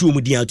masters we two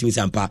mu dia tumi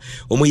sampa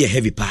omo ye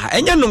heavy pa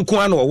enya no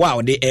nko ano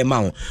wow the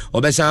mount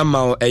obesa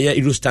ma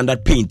Euro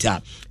standard paint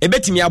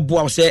ebetimi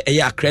aboa se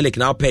acrylic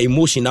na ope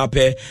emotion na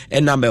ope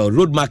enamel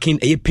road marking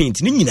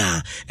paint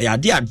nina ya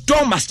dia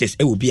door masters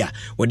bia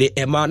wode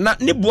ema na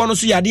ne bo no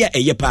so yade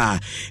eye pa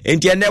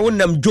enti ene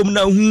wonam dwom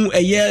na hu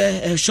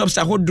shops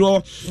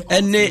ahodo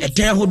ene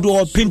eten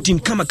ahodo painting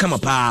kama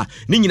pa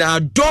ne nyina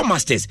door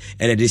masters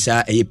ene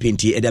disa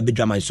painting eda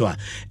bedwaman so a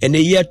ene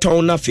ye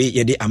ton na fe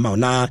ye de ama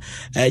na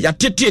ya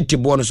tete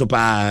bo no so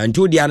pa enti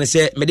odi ane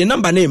se me de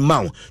number na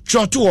ma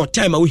trot o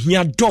time a wo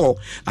hia door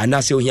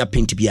ana se wo hia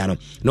paint bia no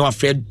na wa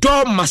fe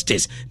door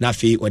masters na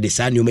fe wode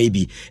sa new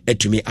maybe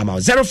etumi ama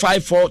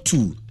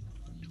 0542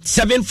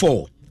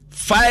 74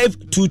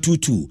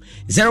 5222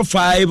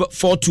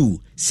 0542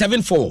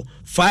 74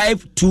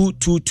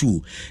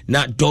 5222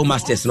 na door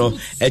masters no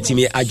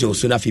etimi ajo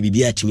so na fe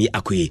bibia etimi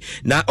akoye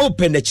na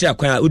open the chair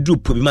kwan odru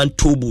pobiman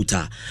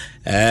tobuta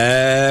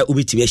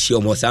ubitimi ahia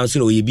omo sanso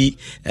no yebi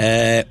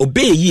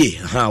obeye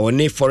ha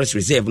woni forest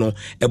reserve no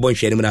ebo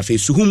nhwere mu na fe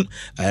suhum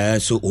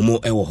so omo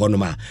ewo ho no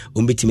ma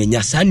ombitimi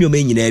nya sanyo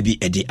nyina bi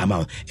edi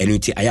ama eno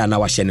ti aya na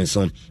wa hye ne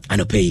so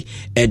anopay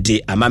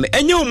edi ama me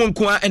enye omo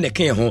nko a ene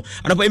kan ho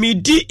anopay mi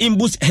di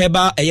imbus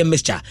heba eye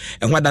mixture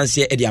enho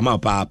adanse edi ama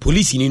pa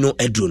police ni no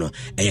edru no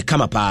eye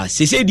kama pa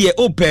sese die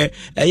ope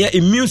eye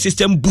immune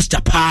system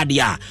booster pa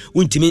dia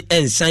untimi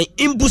ensan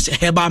imbus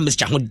heba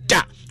mixture ho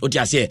da oti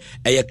ase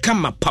eye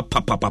kama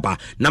papa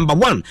number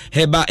 1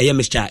 heba eye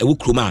mixture ewu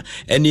kroma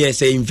ene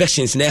say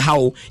infections na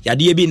how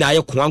yade bi na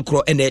aye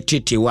kwankro ene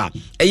tetewa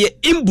eye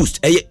imbus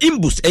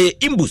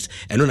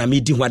eno na me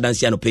di ho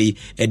adanse anopay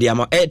edi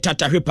ama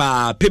tata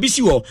hwepa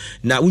pebisi wo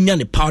na unya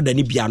ne powder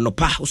ni bia no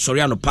pa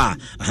sorry no pa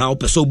ha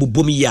opeso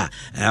bobomi ya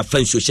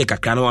fanso she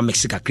kakra na wa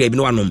mix kakra bi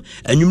no wanom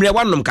anwumre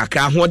wanom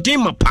kakra ho den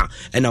mapa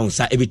ena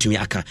unsa ebetumi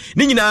aka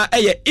ni nyina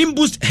eye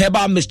imbus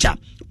heba mixture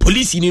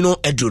police ni no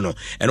edro no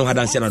eno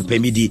hadanse na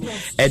pemidi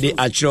ede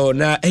achro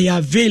na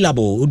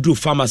available do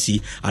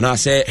pharmacy and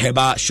say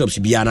heba shops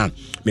biana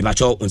me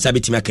bacho unsa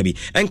betimi akabi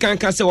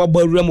enkan se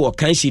wabawuram wo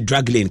kanshi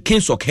drug lane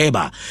kings of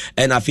heba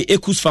and afi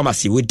ekus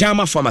pharmacy with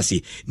dama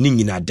pharmacy ni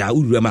nyina da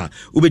uruam a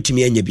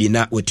ubetimi anya bi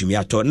na watumi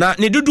ato na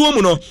ne dodo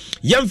mu no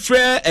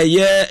yemfre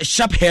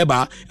sharp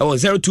heba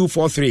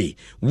 0243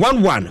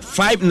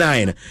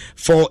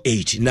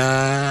 115948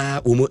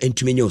 na umu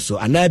entumi nyoso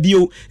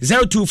anabio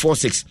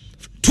 0246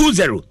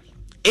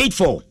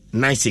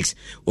 208496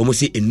 almost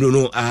say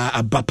no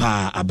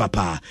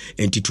abapa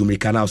enti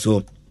tumrika now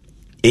so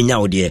enya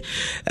wode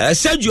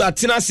Sergio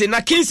atena se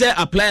na Kings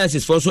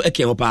appliances for so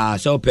eke pa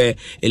so pe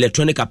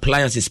electronic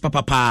appliances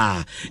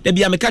papa da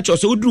bia me catch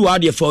so udru wa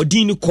de for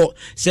din ko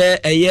se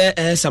eye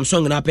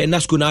Samsung na pe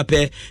Nasco na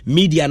pe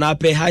Media na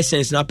pe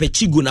Hisense na pe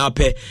Chigu na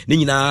pe ni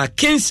nyina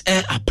Kings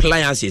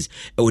appliances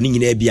oni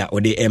nyina bia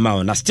ode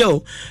ema na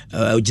still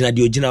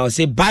ogina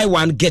say buy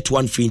one get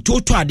one free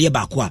to ade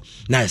ba ko a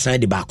na san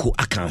de ba ko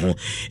aka ho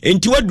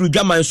enti wadru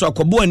dwaman so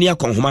akobo ani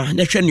akonhoma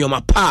na hwe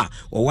nioma pa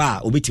o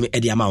wa obetimi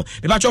ede ama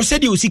me ba cho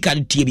said usika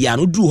tie bia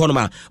no duru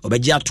honoma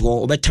obeje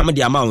ato obetam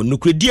de ama no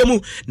kredie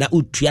mu na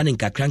utua ne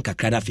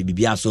nkakra na fe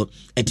bibia so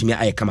etimi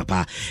aye kama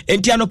pa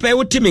enti anopa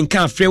wotimi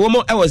nka frɛ wo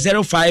mo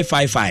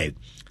 0555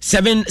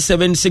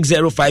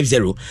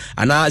 776050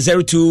 ana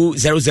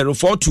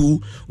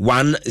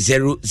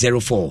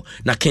 0200421004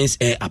 na Kings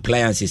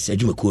appliances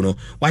adwumako no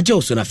waje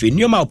oso na fe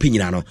nioma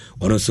opinyina no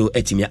ono so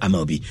etimi ama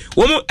obi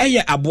wo mo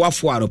eye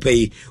aboafo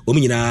aropai wo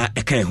nyina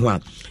ekan ho a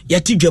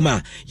yati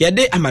dwama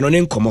yede amano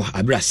ne nkomo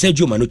abra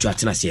Sergio Manocho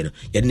atena se no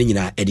yede ne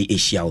nyina ede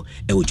ehia wo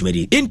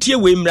dwumadi entie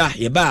we mra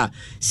ye ba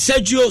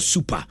Sergio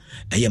Super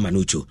eye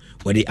Manocho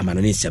wede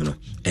amano ne nsem no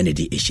ene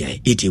de ehia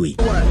etie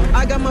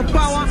I got my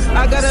power,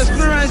 I got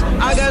experience,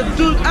 I got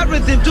do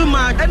everything too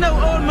much. Any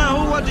old man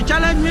who want to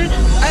challenge me,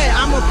 hey,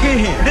 I'm okay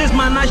here. This is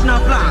my national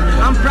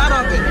flag. I'm proud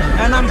of it,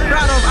 and I'm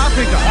proud of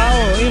Africa.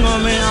 Oh, you know,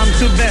 man, I'm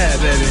too bad,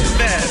 baby.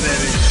 Bad,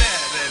 baby.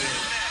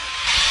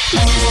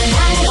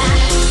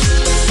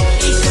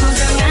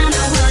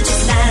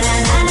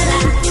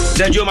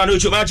 Sergio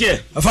Manocho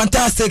Mache.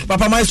 Fantastic,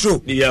 Papa Maestro.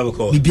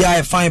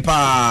 Bibia fine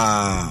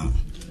pa.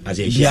 As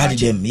a she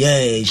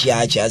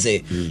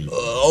say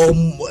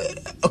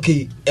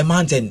okay, a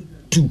mountain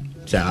 2.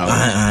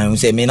 I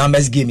say me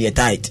numbers give me a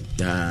tight.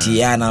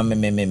 Tiana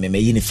me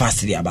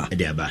university aba.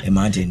 A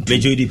mountain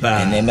 2.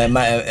 And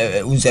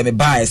me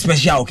buy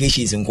special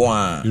occasions in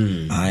Kwa.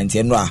 And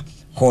tenwa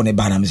Hone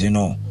Banam say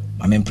no.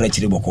 I'm in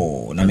pretty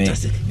boko. Na me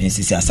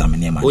sisi asam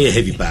nema. Oh, you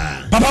heavy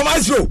pa. Papa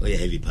Maestro. Oh, you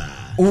heavy pa.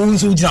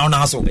 Unso down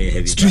aso.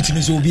 Street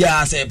ni so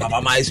bia say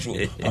Papa Maestro.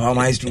 Papa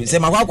Maestro. Say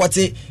makwa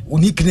kwate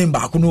unique name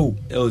ba ko no.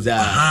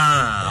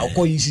 Aha.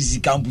 Oko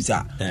UCC campus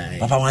a.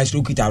 Papa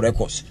Maestro kita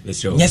records.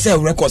 Yes,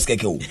 records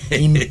keke o.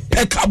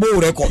 Impeccable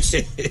records.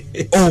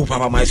 Oh,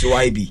 Papa Maestro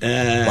YB.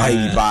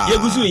 YB ba.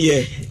 Yeguzu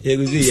ye.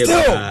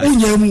 Still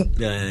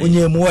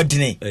unyemu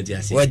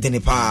wedine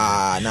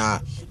pa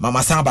na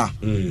Mama Samba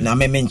na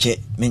menche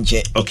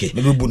okay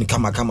me bu ni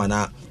kama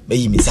na be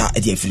yi misa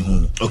e afiri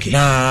hu okay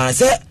na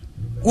say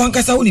wan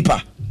kasa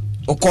unipa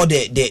o call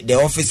the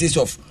offices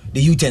of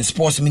the youth and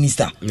sports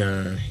minister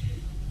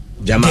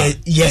Jama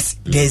yes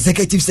the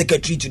executive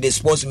secretary to the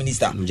sports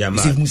minister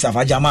Yusuf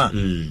Musafa Jama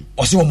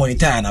o se o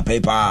monitor na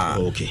paper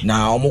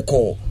na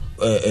omoko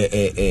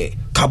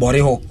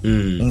Kabore ho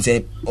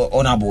nse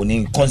honorable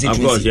ni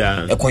constituency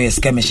ekoye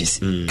skirmishes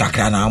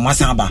kakra na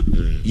Masamba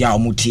ya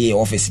omutie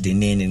office de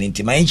ne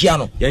nti ma enchia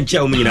no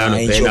yenchia omunyina no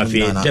pe na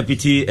fe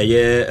deputy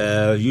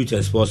youth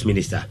and sports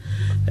minister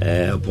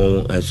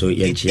bon so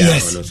yenchia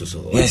ono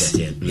so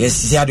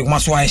yes ya de kuma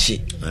so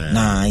ashi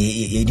na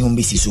ye ni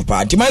ombisi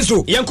super nti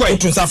maestro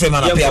otun safe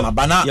ma na pe ma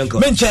bana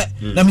menche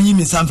na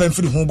menyimi sanfa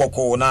mfiri hu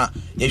boko na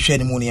ye hwe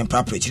ni mu ne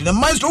preparatory na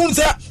maestro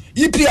unse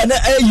EPA na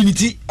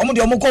unity omo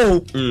de omo ko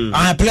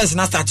place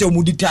na start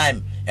omudi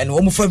time and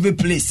omo favorite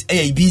place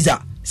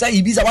Ibiza say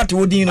Ibiza what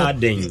would you know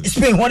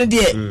Spain one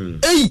there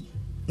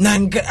na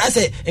I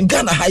say in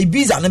Ghana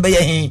Ibiza na be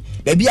ye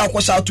baby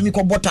akosha to me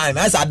ko time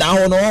as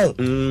down no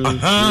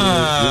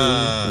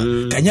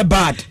kanya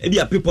bad e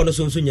dia people no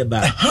so nya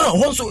bad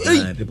honso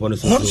people no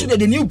so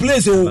the new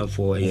place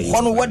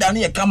hono weather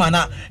na come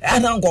na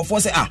go for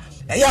say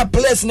yeah,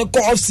 place no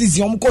call off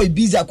season. I'm call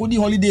Ibiza. Could the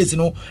holidays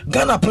no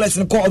Ghana place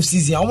no call off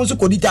season. I'm also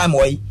could the time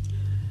way.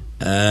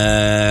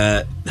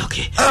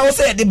 Okay. I was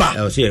say the back.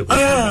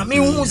 Me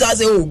who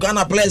say oh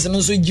Ghana place no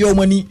so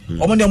Germany.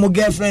 Omo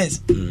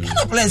girlfriends.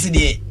 Ghana place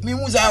there. Me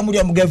who say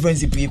omo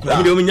girlfriends pe kura.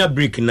 Omo nya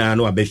break na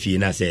no abefie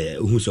na say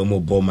who so mo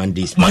ball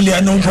Monday.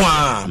 Monday no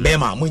kwa.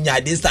 Bema mo nya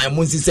this time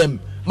mo system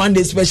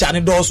Monday special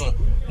ne doso.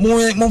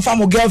 Mo fa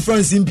mo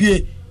girlfriends in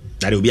pie.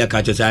 Na dey obi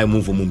aka cho say mo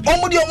for mo bi.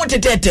 Omo dey omo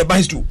tete by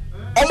stu.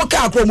 Omo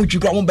car akro mu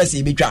twikra omo bese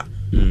ebetwa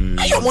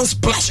ayo omo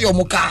splash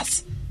omo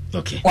cars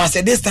okay o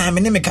say this time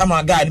me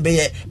camera guy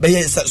be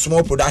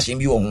small production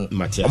bi wo hu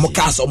omo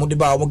cars omo de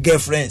ba omo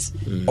girlfriends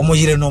omo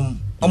yire nom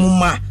omo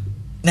ma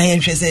na yen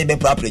hwe say be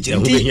property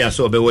omo be here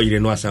so be wo yire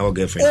no asan wo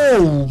girlfriend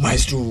oh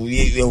maestro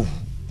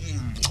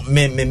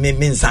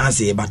me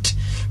say but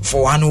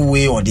for one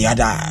way or the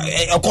other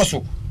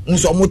okoso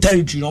nso omo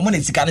territory omo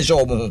na sika ne show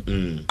omo hu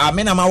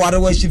amena ma ware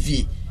wa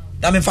shifi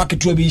na me fa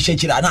keto bi hye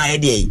na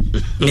ayede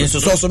me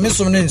nsoso so me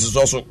so ne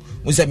nsoso so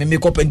mo say me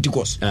make up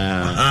Pentecost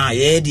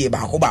ye de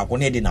ba ko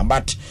ne de na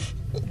but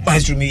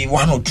maestro me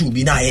 1 or 2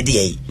 bi na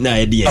ayede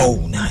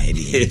oh na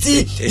ayede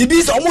ti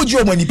Ibiza omoji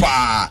omani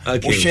pa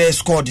o share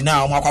squad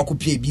na omo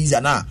akwakopi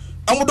Ibiza na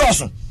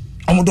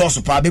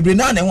omodoso pa bebre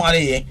na ne ho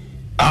are ye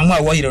anwa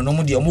wo yire no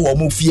mo de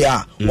omo fie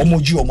a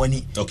omoji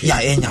omani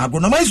ya enya agro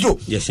na maestro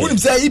wonim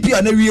say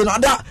EPA na wie no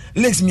ada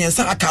lex me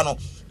nsa aka no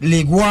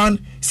League 1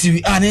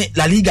 Serie A ne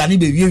La Liga ne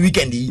be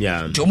weekend yi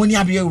to mo ni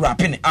abe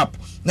wrapping up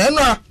na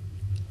no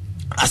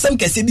asem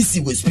kese bi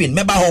si go Spain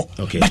meba ho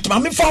but ma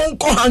me fa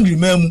unko hungry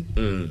mamu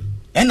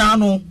ena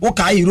no wo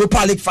ka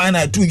Europa League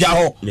final 2 ja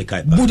ho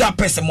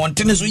Budapest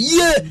Montene so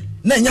ye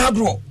na nya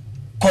adro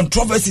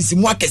controversies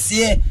mu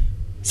akese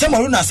se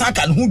Maruna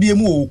Saka no hu bie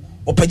mu o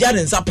opagya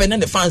den sa pe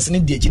ne fans ne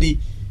de akire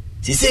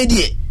se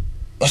die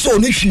so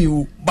no hwi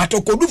o but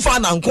okodu fa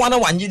na nko na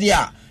wangide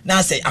a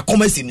na say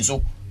akomasi ni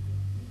so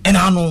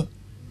ena no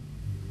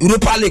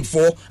Europa League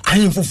for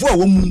ahemfofo a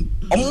wo mu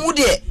omu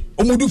de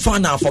omudu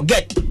fan na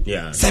forget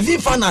 7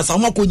 fans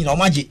amako nyina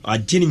omaje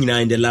agene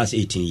nyina in the last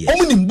 18 years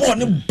omu ni ball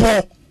ne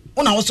ball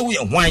una wo so we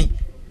hwan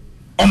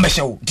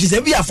omehyew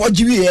disabi afo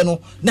giwie no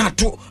na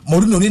to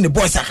Mourinho ne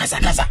boys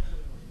akasa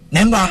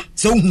na nwa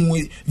se hu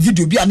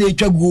video bi na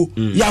etwaguo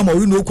ya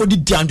Mourinho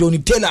okodi Anthony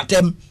Taylor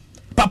tem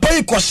papa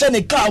yi ko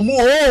ne car mu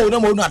na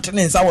Mourinho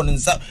atene nsa won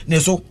nsa ne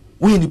so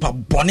we ni pa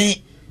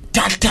bone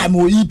that time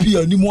o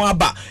EPL ni mu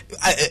aba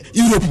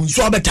Europe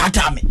nso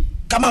abetata me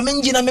kama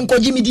menji na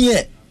menkoji mi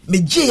die me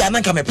je ya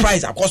na ka me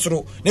prize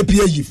akosoro na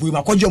pia yifu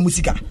ma kojo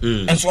musika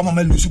enso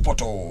ma lu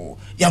support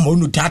ya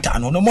Mourinho tata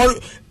no no more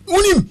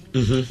unim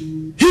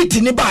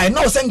hit ni buy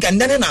na osenka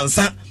ndane na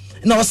nsa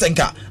na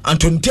osenka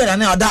Anthony Taylor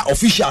na other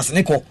officials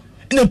ne ko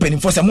na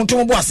penifo se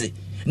monto mo ase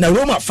na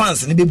Roma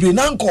fans ne bebre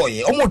na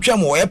nkoye o mo twa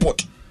mo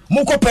airport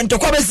mo ko pento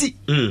kwa besi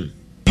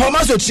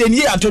Palmaso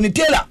train Anthony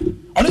Taylor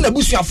ono na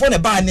busuafo ne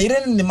ba na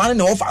ire ne man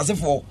na offer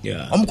asefo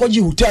o mo ko ji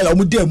hotel o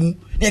mo demu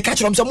na ka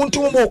kire mo se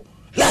monto mo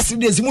last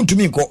days mo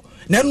ntumi nko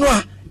na no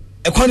a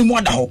ekwani mo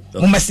ada ho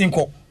mo mesin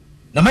ko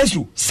na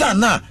maestro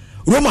sana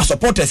Roma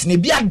supporters ne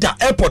bi ada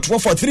airport for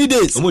 3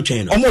 days o mo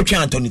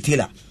twa Anthony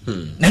Taylor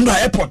na no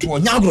airport wo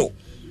nyagro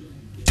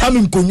tami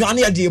nkonwa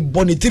na de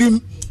bonitrim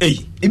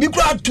ebi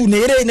kura tu na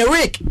ere na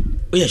week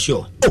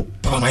sure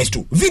papa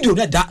maestro video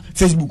na da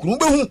Facebook no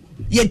be hu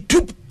ye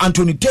tup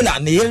Anthony Taylor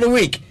na ere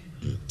week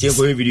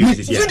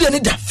video ni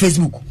da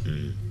Facebook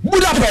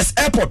Budapest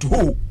airport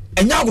ho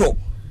enyagro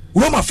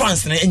Roma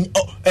fans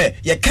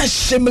ye can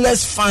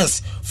shameless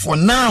fans for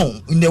now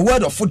in the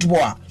world of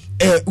football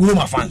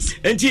Roma fans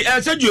enti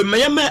Sergio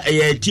mayama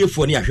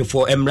tiefo ni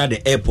ahwefo emra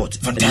the airport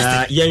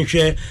na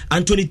yenhwe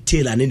Anthony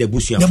Taylor ne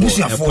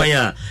nebusuafo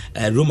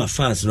Roma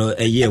fans no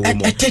ye wo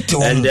mo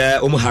and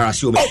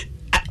harass you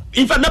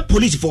in fact na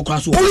police for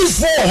class police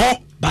for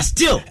but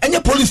still any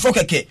police for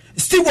keke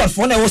steward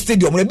for na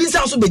stadium na bi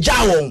san so be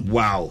ja won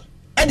wow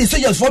and the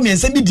soldiers for me and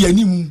say bi di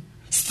anim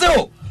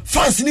still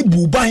fans ni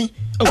buban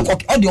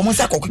all the almost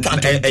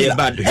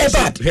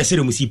bad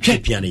hwese mu si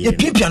pipian ye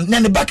pipian na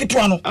ne bucket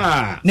one no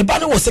ne ba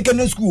no was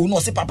secondary school no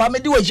say papa me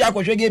di wa ja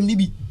kwhwe game ni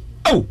bi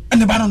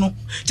and ba no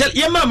tell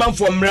ye mama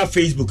for mra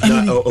Facebook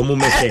na omo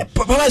mese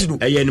papa do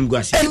enim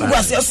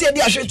guase o se di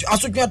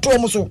asotwa to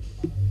omo so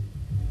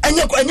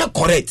enya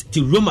correct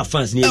the Roma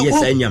fans ni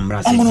yes enya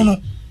mra se no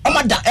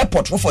amada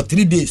airport for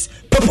 3 days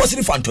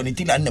purposely for Anthony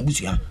Taylor na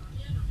busia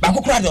ba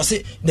kokora de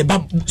say the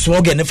ba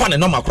slogan ne fa ne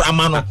normal kora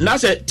ama no na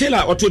say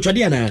Taylor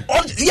ototwade na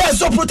yes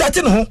so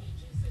protecting ho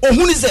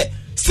ohuni say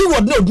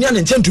steward na odua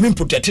ne nchen to me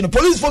protecting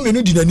police for me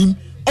no di nanim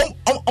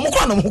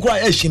omokora na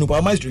omokora e hyi no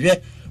ba master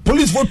hwe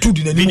police for two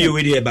di nanim video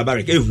we dey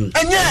barbaric ehu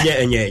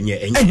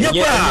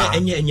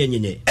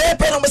enye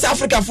pe no West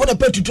Africa for the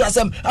pay to trust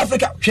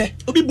Africa hwe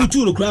obi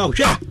butu no kora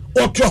hwe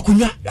otu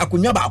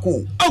akunya ba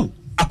ko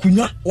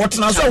akunya what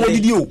na so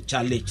wodidi o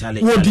chale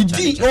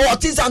wodidi o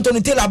tis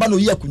Anthony Taylor ba no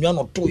yi akunya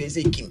no to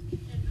yese kim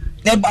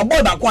na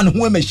boy ba kwa ne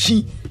ho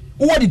machine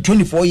wo di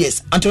 24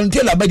 years Anthony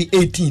Taylor ba di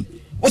 18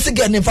 wo se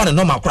get ne fa ne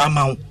normal kra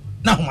ma ho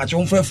na ho mache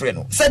ho frefre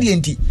no said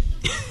enti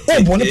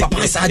o bo ne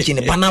papa sa agi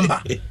ne ba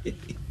number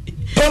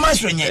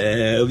Thomas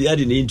renye obi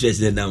adi ne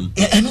interest in am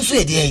eno so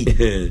ye dey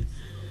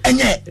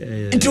enye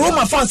enti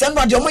Roma fans and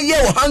radio mo ye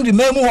wo hungry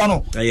memu ho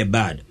no e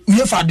bad we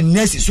fa the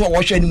nurse so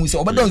wo hwe ni mu se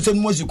obeda nso ni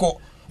mu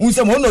siko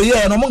unse mo no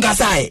ye no mo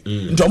nkasai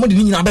nti omo de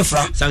ni nyina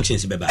befra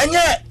sanctions beba enye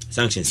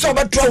sanctions so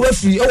be throw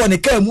referee e won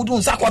ka mu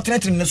dun sa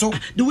kwatenetene ne so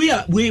the way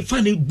we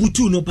fan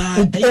butu no ba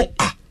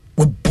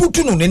we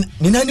butu no ni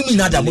nani mu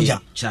nyina da moja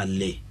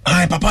chale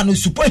ai papa no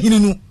super hini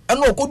no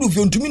eno okodu fi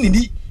ontumi ni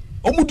di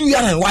omudu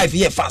ya na wife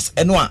ye fast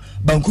eno a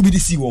banku bi di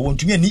si wo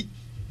ontumi ani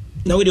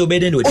na we dey obey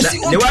den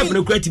the wife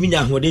no create me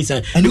nya hode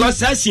san because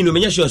that scene no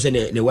me sure say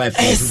the wife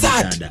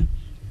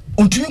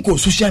ontumi ko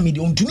social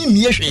media ontumi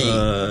mie hwe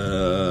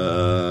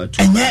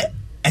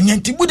enye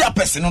nti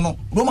Budapest no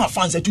Roma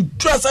fans to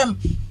trust them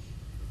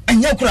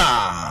enye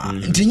kura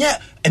ntinye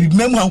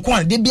ebibimam hanko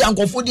an de bia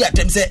nkofo di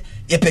atem se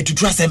ye pay to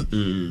trust them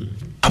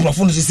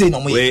abrofo no say no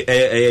mo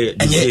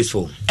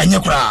enye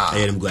kura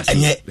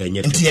enye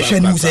nti ye hwe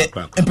ni se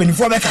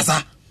empenifo be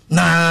kasa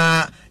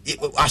na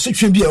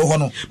asotwe bia ho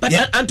no but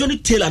Anthony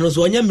Taylor no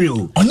so onyamre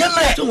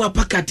so wa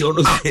pakate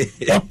ono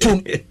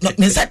oto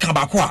ne se ka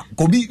ba ko a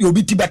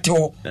obi tibete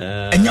ho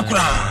enye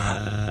kura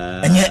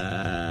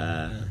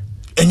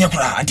enye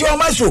kura ati o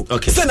maso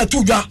se na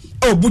tudwa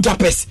o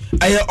Budapest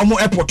omo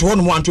airport ho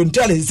no mo Anthony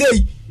Taylor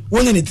say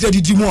wonya ne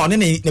tredidi mu one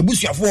ne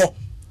busuafo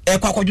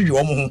kwa kwadwedwe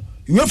omo ho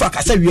UEFA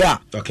kasa wie a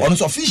ono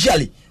so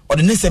officially o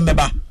de ne se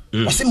mbeba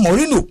say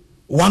Mourinho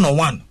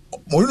 1-on-1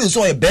 Mourinho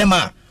so a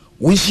bema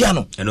we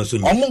shano and also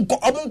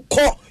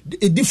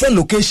a different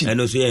location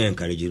and also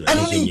encourage you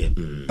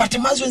but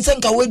maso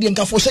nsenka we dey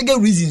for shege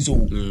reasons so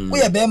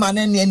we a bema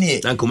na ne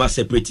na kuma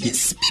separate bibi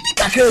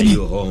kakra bi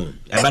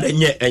but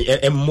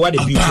what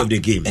the beauty of the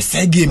game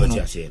say game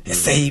no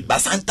say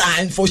but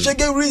sometimes for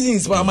shege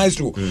reasons for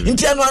maestro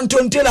intiano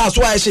Anton Taylor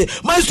so I say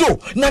maestro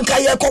nanka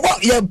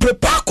ye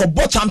prepare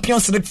ko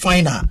Champions League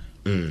final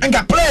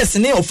and players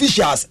ni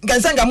officials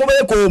ngansenga mo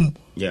be ko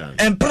yeah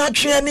and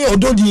Pratria ni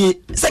ododie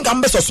senga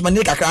mbe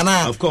sosmane kakra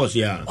na of course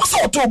yeah o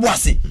so to bo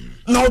ase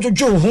na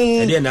ojojo ho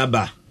e dey na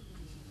ba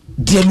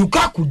de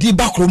Lukaku di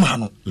bakroma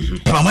no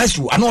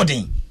maestro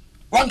anodin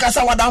one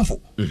kasa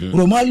wadamfo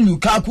Romelu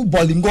Lukaku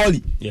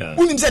Bolingoli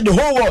unim said the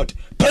whole world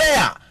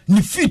player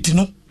ni fit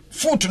no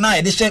foot na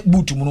e de she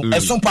boot mu no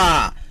eso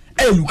pa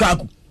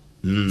Lukaku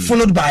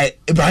followed by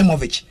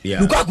Ibrahimovic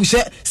Lukaku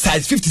say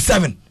size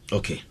 57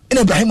 okay and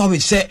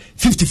Ibrahimovic say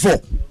 54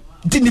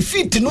 the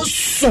feet no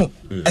so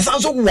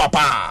esanso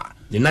wapa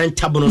the nine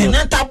tabuno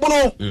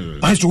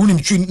maestro unim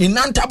twi the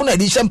nine tabuno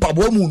de she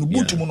mpabo mu no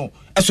boot mu no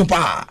eso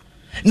pa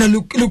na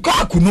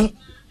Lukaku no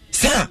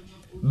say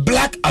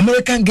black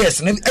American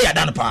girls na e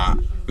yadan pa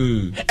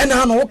and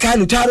no Kyle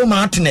Lautaro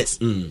Martinez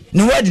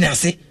no word na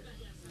say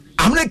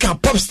American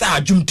pop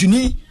star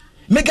Jumtuni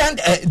Megan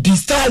Thee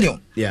Stallion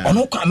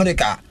ono ko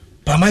America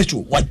pa maestro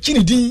wa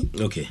chinidi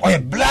okay or a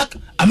black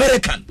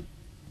American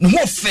no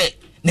ho fe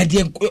na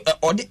de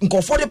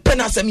nkofo de pen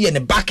asem ye ne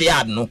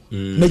backyard no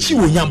na chi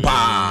wo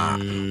nyampa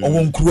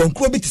owo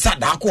nkruwa bi tisa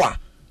da ko a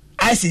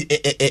I see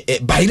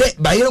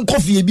bayre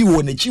nkofie bi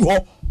wo na chi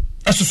ho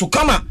esoso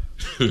kama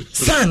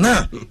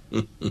sana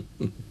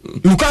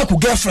Lukaku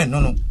girlfriend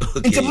no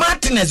it's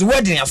Martinez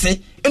wedding I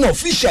say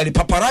officially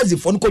paparazzi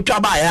for no twa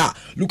ba ya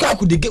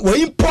Lukaku de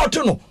we import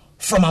no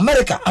from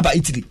America about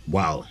Italy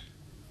wow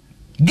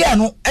girl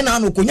no ena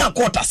no konya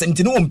quarter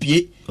 70 no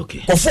mpie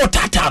okay ko 4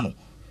 tata no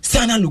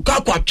sana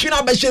Lukaku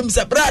atwena ba shem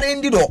se brare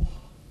ndi do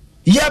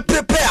ye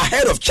prepare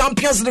ahead of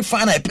Champions League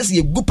final person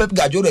ye go Pep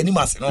Guardiola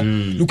animas no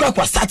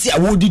Lukaku start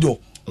awodi do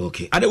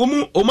okay ade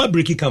oma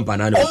breaky camp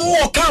na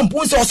no camp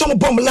won say some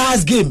bomb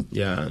last game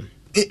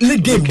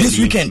league game this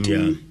weekend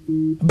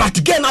but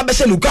again na be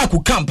say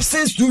Lukaku camp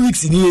since 2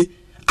 weeks in here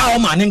our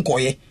man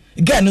nkoye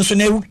again so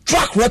na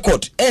track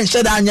record and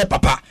share anya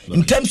papa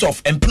in terms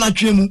of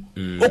empatry mu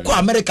oko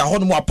America ho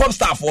no pop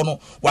star for no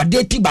wa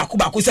date back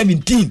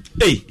 17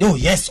 oh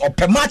yes or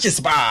per matches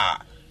ba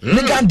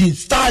Megan Thee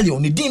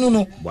Stallion ni dinu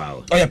no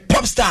wow or a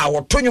pop star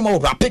or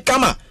tonyo rap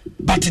kama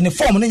but in the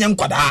form no nyam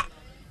kwada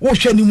wo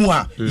hwe ni mu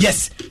a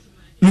yes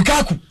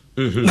Lukaku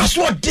na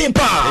so dem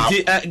pa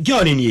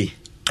girl ni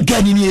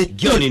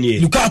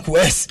Lukaku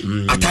yes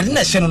atade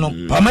na hye no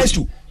pa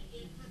maestro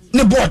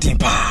ne boarding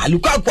pa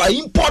Lukaku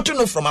imported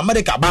no from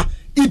America ba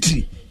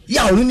Italy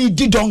ya only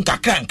did on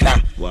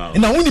kakra wow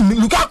na woni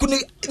Lukaku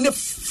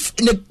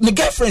ne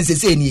girlfriend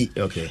say ni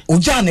okay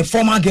oja ne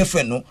former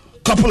girlfriend no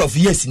couple of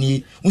years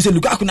ni we say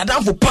Lukaku na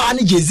dan for pa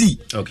ni Jay-Z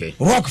okay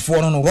rock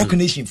for no rock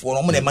nation for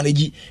no mo na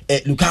manage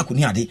Lukaku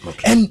ni ade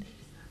and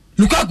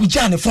Lukaku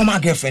ja ne former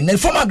girlfriend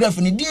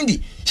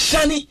dindi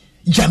Shani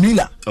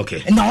Jamila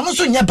okay and now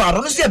also nya ba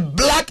no say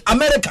black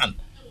American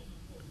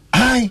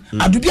ai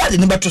adubi ade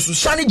ne beto so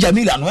Shani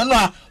Jamila no eno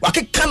a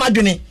wakeka na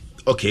dwene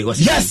okay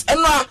yes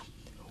eno a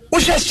wo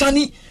hwe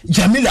Shani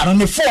Jamila no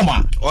ne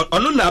former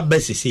ono na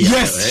abesisi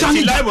yes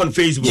Shani live on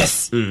Facebook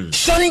yes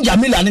Shani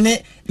Jamila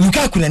ne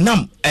Lukaku ne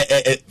nam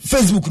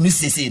Facebook ni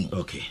sese no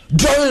okay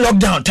during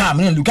lockdown time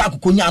ne Lukaku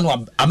konya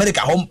no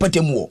America home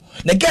patemu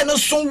na get no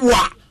so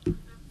wa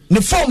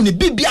ne form ne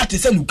bibia te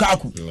se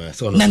Lukaku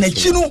na na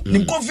chi no ne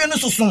nkofie no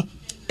soso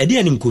e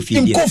de ne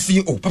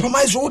nkofie oh papa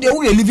my so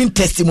we living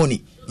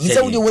testimony ni se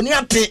we woni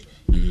ate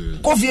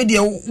nkofie de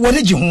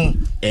woni gi ho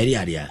eri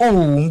ade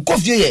oh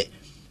nkofie ye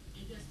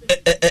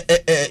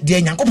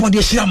de nyankopon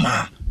de hira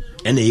ma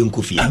ena ye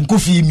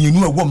nkofie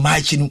mienu ewo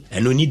maachi no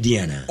eno ni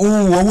dia na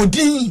oh wo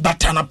din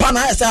batana pa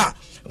na esa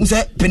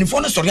unse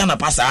penifo no sori na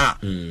pasa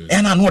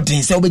ena no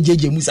den se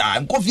obejeje mu sa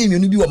nkofie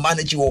mienu bi wo ma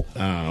na chi wo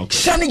okay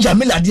Shani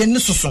Jamila de ne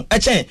soso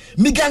eche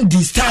Megan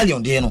Thee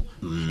Stallion de no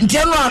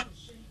ntiano a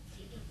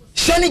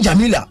Shani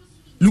Jamila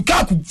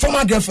Lukaku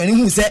former girlfriend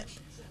who say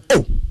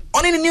oh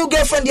only the new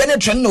girlfriend de na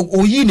trend no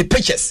oyi ni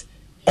pictures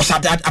o sa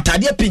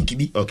atade pink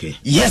bi okay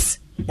yes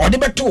or de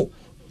beto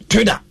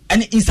Twitter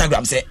and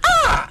Instagram say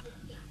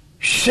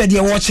shade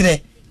your watch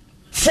there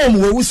form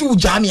we wusu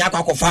jami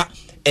akwakofa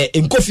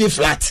nkofie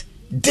flat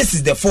this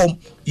is the form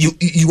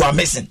you are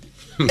missing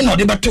in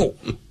order beto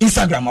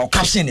Instagram or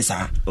caption is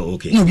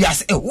okay no we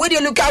ask where do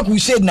you look at who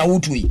said na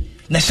wotu yi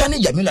na Shani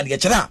Jamila de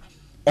chera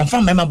on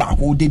fan member ba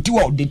ko de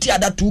ti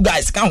other two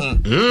guys ka ho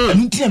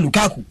ntia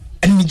Lukaku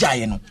ani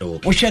jaye no wo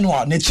hwe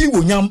no na chi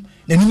wonyam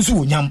na nim so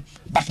wonyam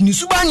but ni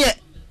subanye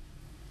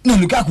na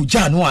Lukaku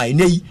ja no a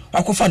nei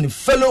akofa ne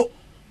fellow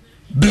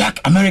black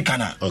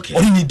Americana or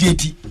ni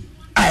date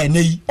ai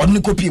nei on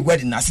ni copy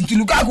wedding na sinti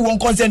Lukaku won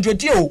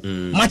concentrate o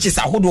matches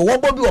ahodo wo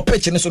bobi o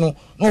pitch ne so no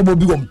no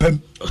bobi wo mpam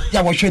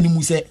ya wo hwe ni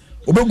mu se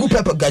obegu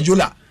Pep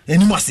Guardiola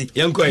anymore.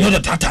 The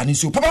Tata is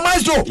so Papa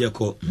Maestro.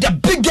 The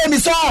big game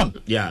is on.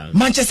 Yeah.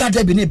 Manchester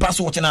Derby need pass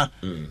watching. Na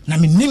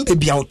me nim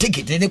baby I'll take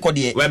it. They call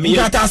the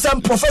that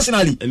some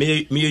professionally.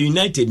 Me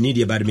United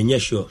need but me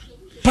sure.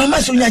 Papa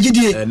Maestro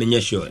nyagidie.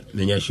 Me sure.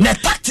 Na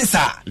tactics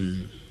are.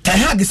 Ten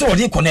Hag say what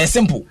they call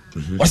simple.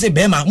 O say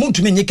Bema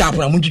muntumi nyi cap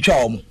na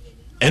muntwitwa omo.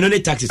 And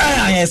only taxes.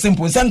 Yeah,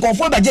 simple. Send call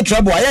for budget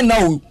trouble. I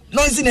know.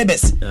 No, it's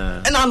neighbors.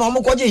 And I know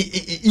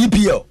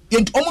EPL.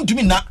 Yet, almost to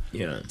me now.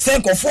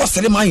 Send call for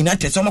Selema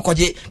United. Some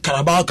koje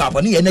Carabao Cup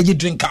and energy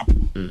drink cup.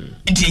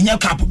 Into your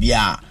cup,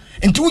 yeah.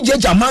 And two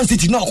judge a Man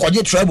City no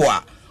koje trouble.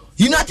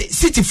 United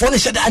City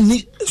furniture that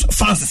need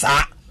fans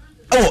are.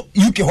 Oh,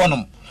 UK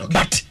honum.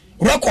 But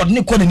record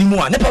ni kone ni mo.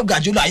 Never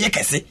gajula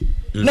yekese.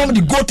 Now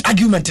the goat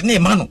argument ne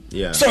mano.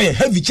 So a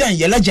heavy chain,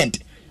 your legend.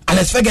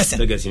 Alex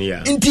Ferguson.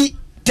 Yeah. Inti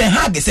Ten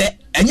Hag say.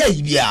 Anya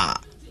ibia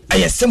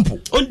aye simple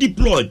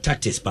undeployed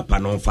tactics papa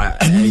no fa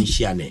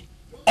enhiane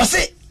o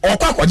say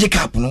okwakoje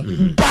cap no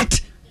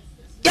but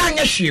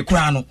yanya hwe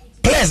kura no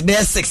players be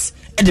 6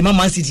 e de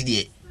Man City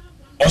dey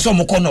also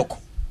mo konok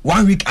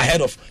 1 week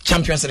ahead of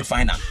Champions League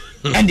final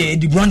and the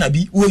Bruyne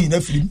bi wo yin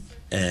afrim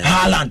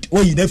Haaland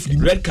wo yin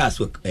afrim red cards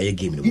work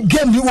game no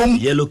game you won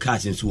yellow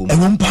cards in so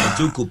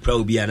to ko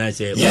proud bi and I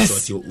say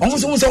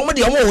omo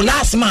de omo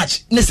last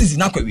match next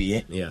season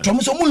akwawe to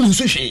omo so mo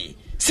lose hwe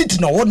City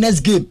no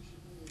next game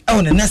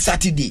on the next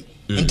Saturday.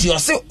 Until you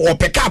say or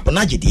pick up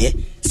na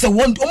jide. So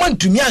one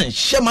to me and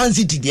share Man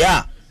City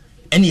there.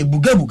 And you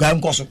buga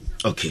nkoso.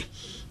 Okay.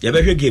 You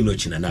better game no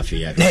china na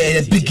fe. A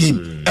big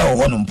game.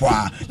 Honum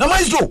poa. Na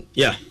Maestro.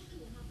 Yeah.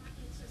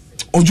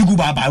 Ojugu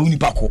baba uni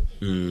pako.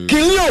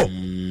 Kilio.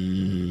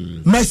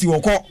 Messi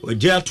woko.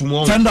 Oja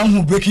tomorrow. Send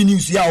down breaking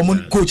news ya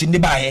omon coach in the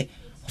bae.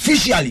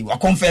 Officially we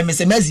confirm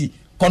Messi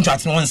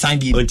contract no one sign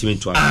him.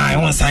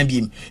 One sign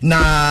him.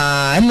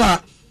 Na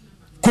emma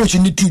coach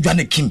ni tu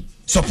Dwane Kim.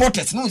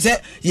 Supporters no say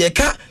ye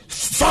ka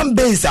fan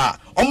base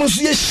almost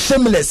ye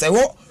shameless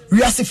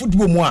we are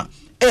football mo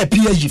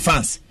PSG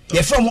fans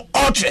ye from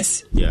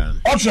Ultras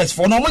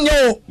for no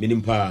monyo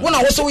minimpa when I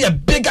also we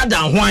bigger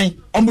than wine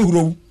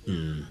ombehuro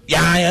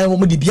ya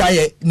omo di bia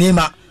ye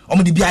Neymar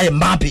omo di bia ye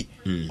Mbappe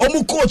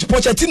omo coach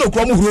Pochettino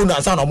kro omo huro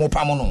na sa na omo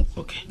pam no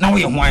na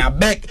we wine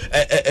back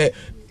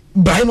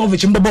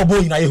Ibrahimovic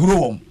mbabo na ye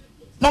huro won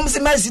no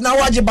say Messi na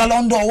waje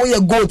Ballon d'Or we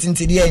goat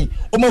into the end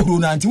omo huro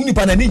na nti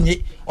unipa na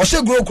ninye o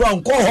she grow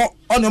crown ko ho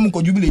onom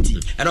ko jubility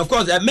and of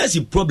course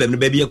Messi problem no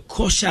baby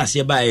cautious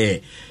here by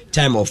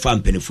time of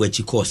fan penifo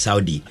echi ko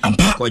Saudi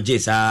ko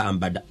jesa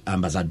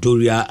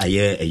ambassadoria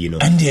aye you know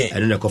I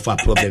don't know for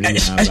problem ni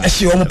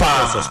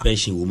ha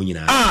suspension wo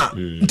munyina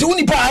nti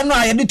unipa no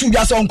aye de tu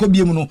dwa so onko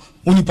biem no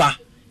unipa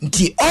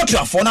nti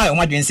ultra for na ayo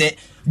madwen say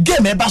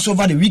game e pass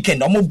over the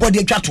weekend omo body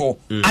atwato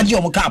age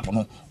omo cap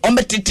no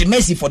omo tete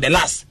Messi for the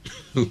last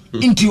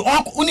nti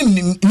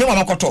unim ne wa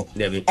makoto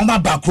omo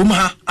ba krom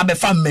ha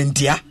abefa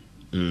mentia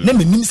na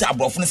menim se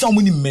abrofo ne se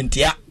omo ni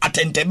mentia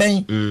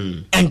atenteben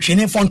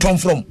entwene fontom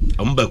from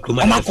omo ba krom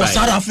omo ko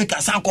South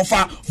Africa san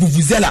kofa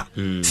vuvuzela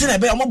se na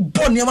be omo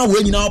bon ne ma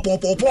we nyina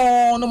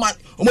popopo no ma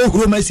omo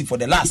huro Messi for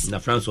the last na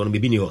France one be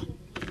ni ho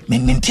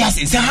mentia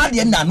se ha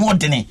de na no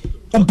odene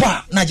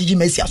oba na jiji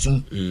Messi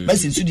asun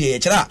Messi nsu de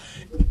kira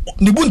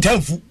ni bu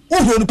ntamfu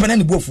uhuro no pena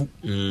ni bofu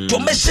to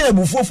mehye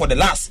bufu for the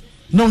last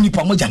na oni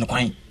pa moja ne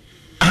kwan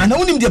na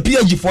onim de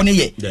PSG for ne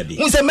ye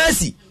unse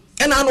Messi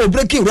and I know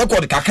breaking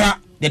record kakra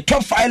the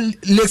top 5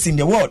 leagues in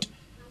the world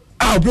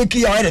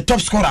breaking the top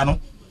scorer no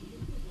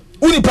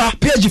unipa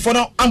PSG for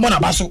no ambona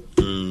baso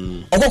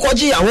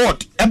okokoji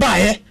award eba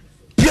he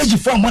PSG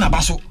for ambona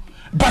baso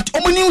but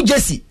omo new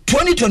jersey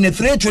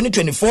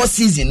 2023-2024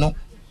 season no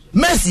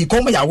Messi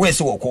come ya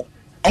wese woko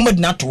omo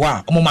dina to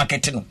a omo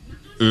market no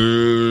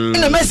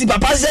ina Messi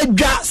papa say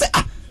dwa say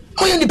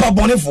moye nipa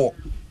bonefo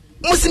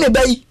musime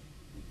bayi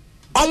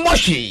omo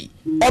hwe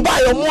oba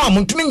yo mo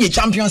amuntumi nye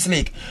Champions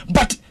League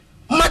but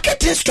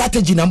marketing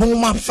strategy na mo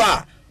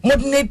mafa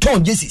modern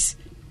ton jerseys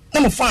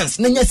na mo fans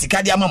na nya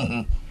sika dia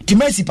amam ti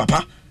Messi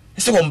papa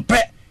say wo mpe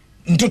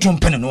ntoto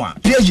mpe no a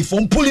PSG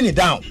for pulling it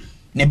down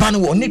ne ba no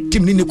wo ne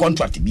team ni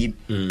contract bi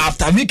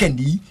after weekend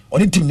yi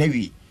oni team na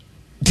wi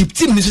the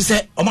team ni so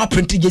say o ma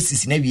print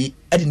jerseys na wi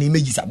e de na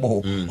images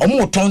abo o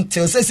mo ton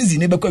till say season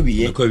ne be kwa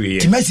wi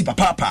ti Messi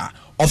papa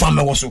of am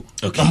wo so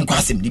na mo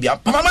kwasem di bia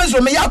papa man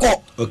so me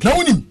yakọ na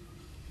wonim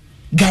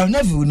Gal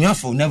never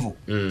never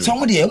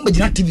somebody e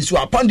mbagina TV so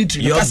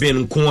apanditry you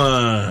been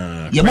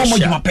kwa ye mo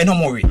mo peno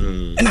mo we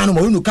e na no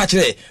mo nu ka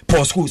kire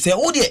Paul school say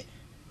o de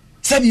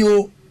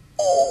sabio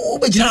o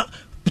bagina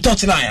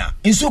touch line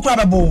inso kra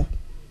babo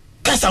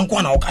kasa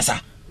nkwa na o kasa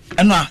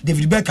eno a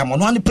David Beckham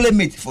no an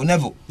playmate for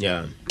Neville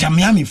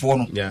Miami for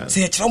no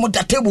say kire mo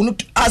da table no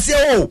ase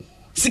o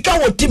sika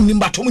wo team ni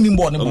mbato mo ni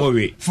mbo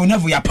no for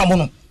Neville ya pamo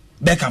no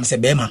Beckham say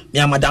be ma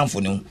me madam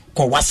for no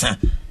ko wasa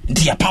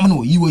nti ya pam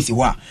no yiwe si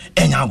ho a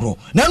enya agro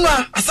na no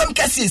asam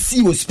kase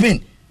si wo Spain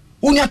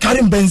unya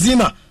Karim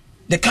Benzema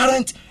the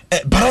current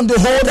Ballon d'Or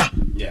holder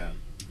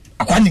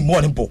akwani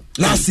mo nimpo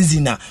last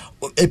season na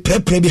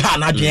pre bi ha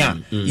na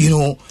adwen you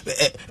know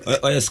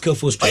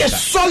skillful striker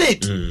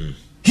solid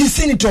he's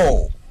seen it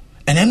all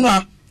and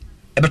then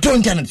ebeto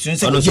internet so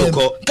say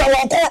ka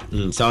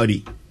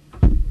Saudi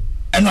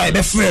and I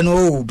be friend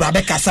oh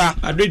brabe kasa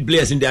Madrid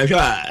players in the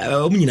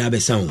nyina be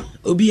sound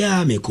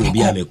obia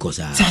meko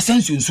sa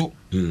sense so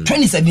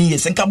 27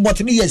 years and can bought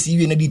 3 years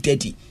you na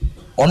 30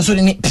 on so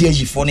the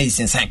PSG for na is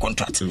sign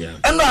contract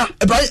and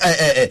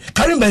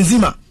Karim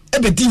Benzema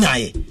ebedi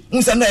nyae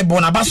unsa na e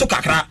bona ba so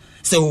kakra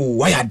say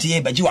why are dey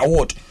be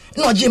award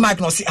no J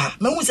Mike no say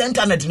me hu say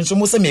internet no so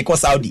mo say me ko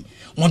Saudi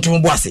want to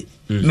boase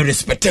me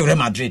respect Real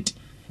Madrid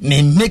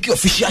me make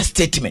official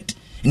statement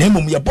na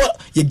mum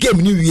ye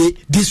game ni wie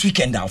this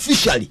weekend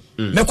officially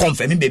me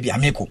confirm baby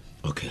ameko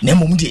okay na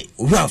mum de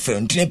owura fa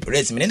ntine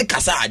press me ne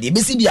kasa de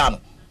be si bia no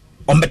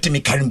o mbete me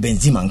Karim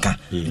Benzema nka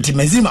nti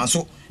Benzema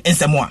so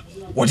ensemo a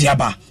wodi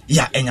aba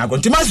ya enyago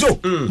nti maso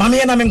mama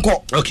ye na me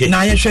nko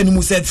na ye hwe ni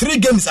mu say 3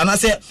 games and I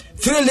say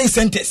 3 league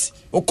centers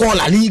o call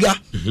La Liga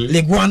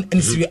League 1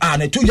 and Serie A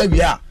na to ya wi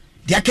a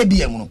de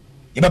akabia mu no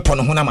ye be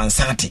pono ho na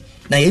mansante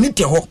na ye ni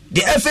te ho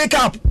the FA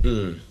Cup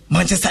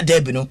Manchester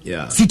derby no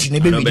City ne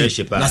be win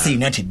na say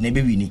United ne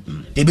be win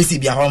de be si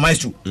bia ho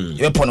maestro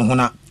ye be pono ho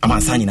na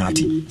amansa nyina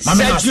ati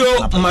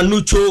Sergio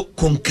Manucho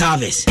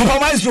Concalves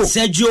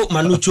Sergio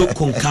Manucho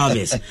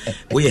Concalves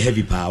we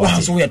heavy power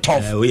so we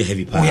tough we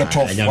heavy power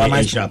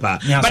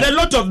but a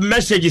lot of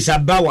messages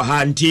about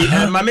Hanti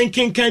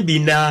mamenken can be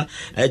na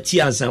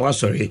tiansan wa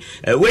sorry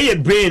we your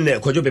brain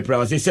kojo be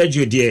proud say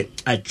Sergio dear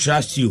I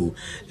trust you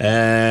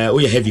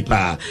we heavy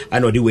power I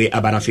know the way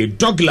abanafe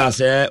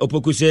Douglas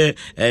opoku say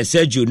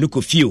Sergio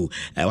nuko few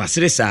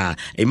wasresa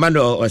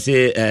Emmanuel or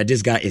say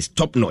this guy is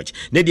top notch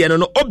ne dia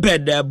no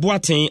Obed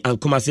Boateng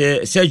and come say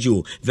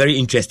Sergio very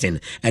interesting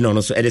and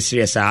also Eddie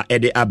serious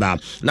Eddie Abba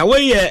now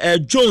where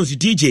Jones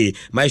DJ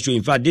Maestro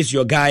in fact this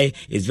your guy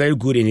is very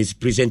good in his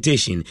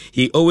presentation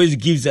he always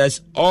gives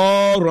us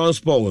all wrong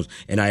sports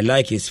and I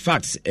like his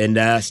facts and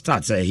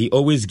stats he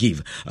always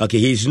give okay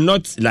he's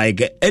not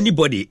like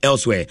anybody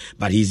elsewhere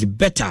but he's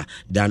better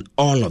than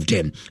all of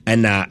them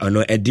and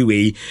Eddie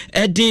way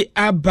Eddie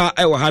Abba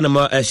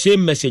Hanama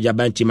same message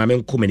about him and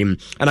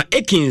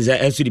Ekins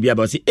and Sudi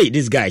Biaba say hey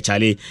this guy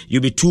Charlie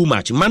you be too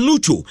much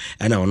Manucho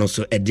and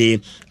also a day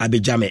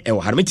abijame e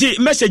harmiti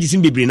messages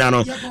in bibri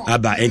nano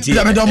aba enti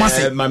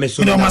mame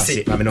so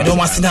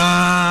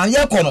na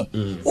ye kono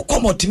wo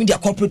come to media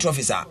corporate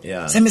officer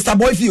say Mr.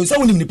 Boyfield say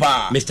wonim ni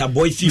pa Mr.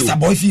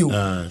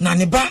 Boyfield na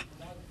ne ba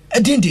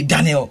edindi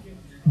Daniel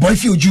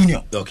Boyfield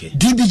Junior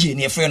DBJ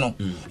ne frɛ no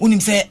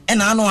wonim say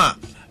na ano a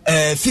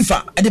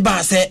FIFA e de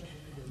ba say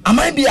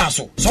amai bia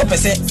so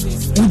pese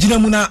ugina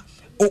mu na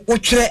wo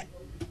twere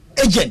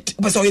agent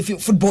wo pese wo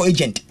football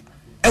agent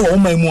ewo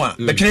man mu a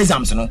betwere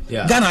exams no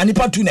Ghana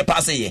nipa 2 ne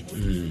pass ye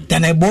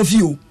Daniel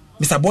Boyfield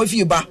Mr.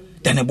 Boyfield ba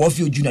Daniel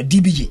Boyfield Junior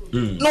DBJ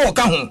no o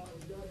ka ho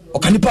o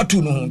ka nipa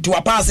 2 no ti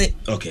wa pass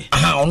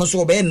ono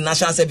so be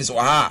national service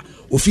wa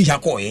ofi ha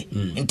ko ye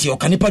nti o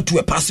ka nipa 2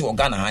 e pass o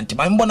Ghana ha nti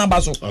man mbona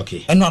ba so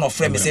eno no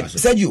frame say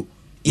Sergio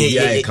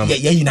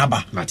ye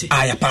naba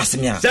aya pass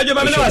me Sergio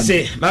Mamino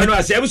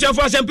ase ebusia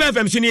for Sempe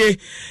FM sini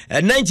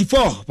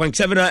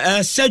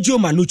 94.7 Sergio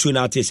Manucho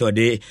na ate so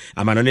de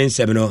amanone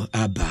nsem no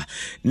aba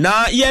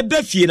na ye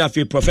be fie na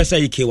fe Professor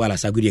Ike Wala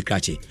Sagudi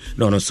Krache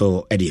no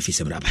so e de fi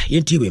sem raba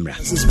yenti we mra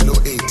below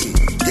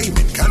 18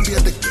 gaming can be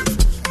addictive.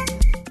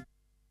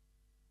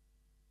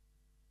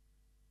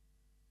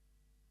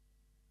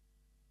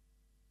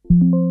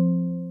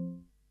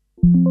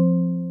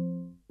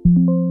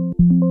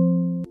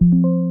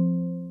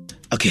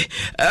 Okay.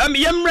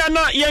 Yemra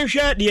na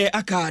yenhwe de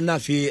aka na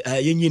fe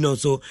yenyi no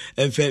so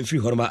emfe free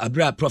horma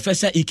abra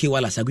Professor Ike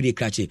Wala Sagudi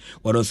Krache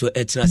wono so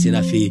etena se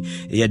na fe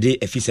yede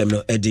efisem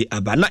no ede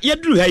aba na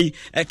yedru hai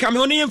kam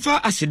ho ne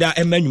yemfa aseda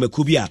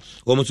emanwumaku bia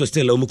wo so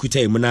still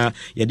omukuta mu na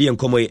yede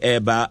enkomo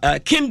eba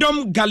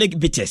Kingdom garlic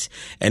bitters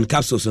and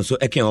capsules so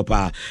eken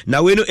opa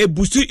na we no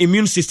boost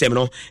immune system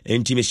no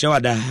ntimi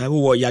shawada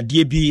wo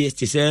yade bi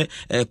se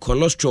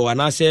cholesterol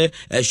ana se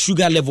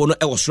sugar level no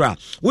e wosra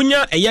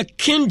wonya eye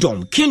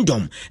Kingdom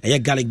eye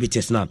garlic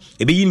bitters na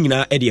ebe yin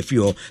nyina e de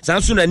afio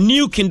sanso na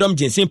New Kingdom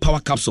ginseng power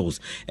capsules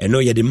eno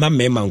ye de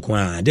mamma nko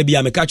a de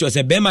bia me ka cho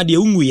se bema de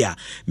unwu ya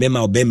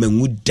mema obema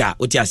nguda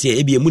oti ase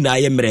e bia mu na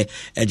aye mre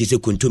e de se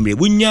kontomre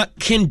wonya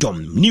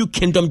New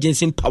Kingdom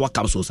ginseng power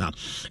capsules a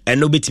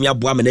eno betimi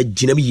aboa me na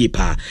ginam yie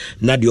pa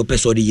na de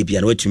opeso de yie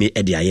bia na watumi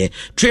e de aye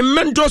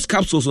tremendous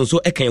capsules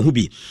so e kan hu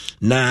bi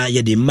na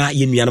ye de ma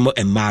ye nuanom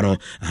emma no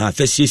ha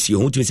fasiesie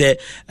hu tumi se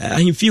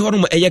ahimfi ho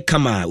no eye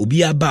kama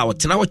obi aba o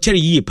tena wo kere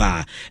yie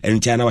pa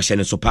entiana wa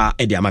hyene so pa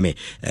e de amame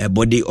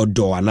body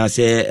odo ana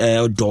se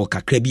odo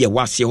kakra bi e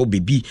wase ho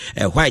bebi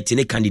white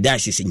ne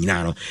candidiasis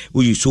nyina no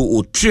we so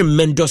o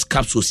tremendous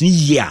capsules ni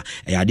year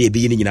ya de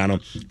be nyina no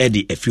e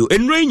de afio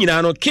enro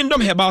nyina no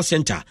Kingdom Herbal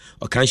Center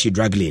o Kanshi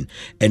Drug Lane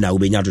e na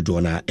obenya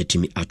dodo na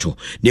etimi ato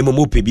ne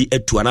momo pebi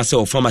etu ana se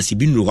o pharmacy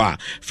bi nru ho a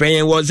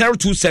frɛ wo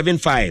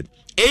 0275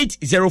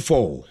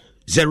 804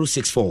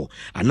 064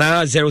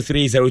 ana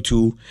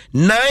 0302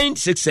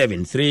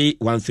 967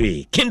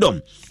 313.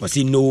 Kingdom was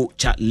no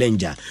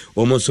challenger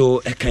almost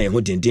a kind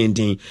of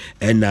din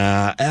and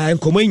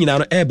nkomo nyina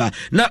no eba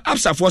na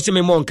absa for se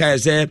me mon kai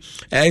say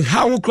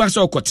how cross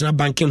or kotena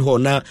banking hall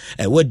na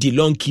what the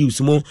long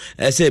queues mo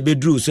say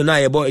bedru so na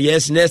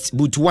yes next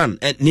boot one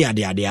near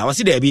there was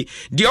there be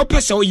the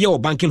upper so ye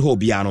banking hall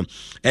bia no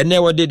and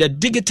there were the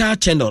digital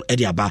channel e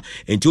dia ba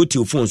into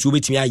your phone so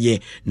betimi aye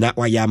na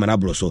wa ya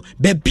manabro so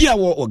be bia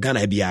wo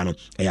Ghana bia no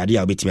e ya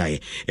dia betimi aye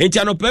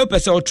enti no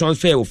person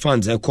transfer of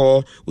funds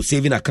call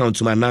saving account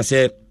to na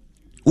say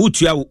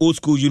Utua old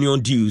school union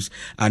dues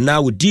and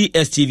now with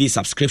DSTV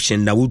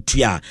subscription na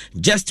utua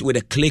just with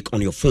a click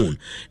on your phone.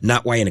 Na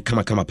why in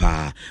kama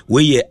pa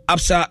we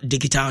Absa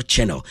digital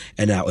channel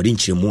and now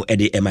odinchi mu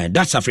ede ema.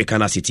 That's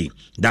Africana City.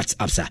 That's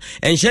Absa.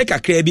 And share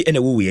kakrebi ene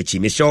wu yechi.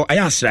 Me show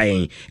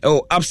ayasrain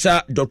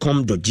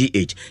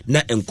absa.com.gh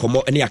na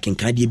enkomo ene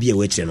akenkadi bi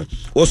ewetre no.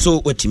 Also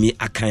wetimi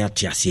akanya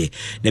tiase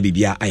na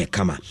bibia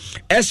ayekama.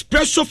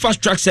 Espresso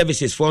fast track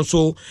services for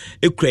so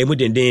ekra mu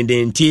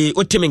den ti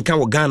otimi nkan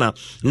wo Ghana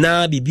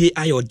na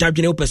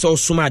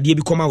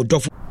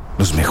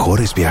Los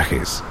mejores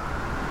viajes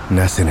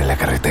nacen en la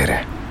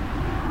carretera,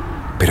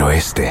 pero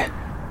este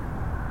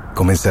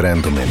comenzará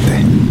en tu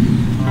mente.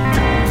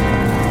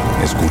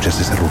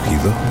 ¿Escuchas ese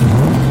rugido?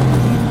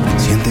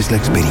 ¿Sientes la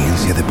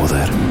experiencia de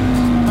poder?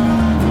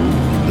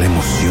 ¿La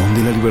emoción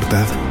de la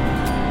libertad?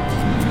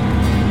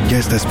 Ya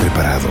estás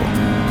preparado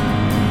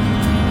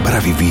para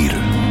vivir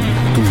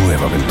tu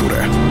nueva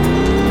aventura.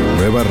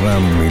 Nueva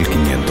Ram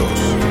 1500.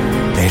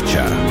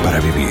 Hecha para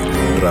vivir.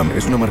 Ram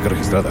es una marca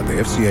registrada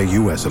de FCI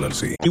US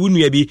LLC.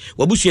 Iwunuabi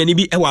wabusuani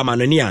bi ewa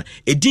amanoni a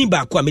edin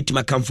ba ko a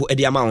metima kamfo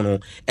edi ama no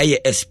eye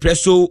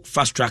Espresso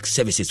fast track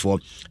services for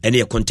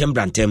ene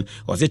contemporantem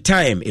or the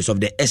time is of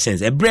the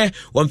essence ebre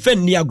won fan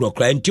ni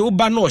agrokra nti wo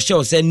ba no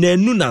hye se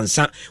nanu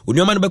nansa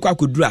onioma no bekwa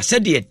akoduru a se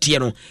de etie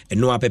no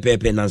eno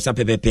apepepe nansa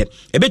pepepe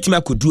ebetima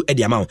akoduru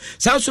edi ama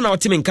sanso na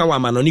otime nka wa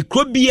amanoni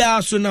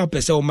krobia so na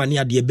opese wo mane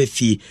ade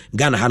befi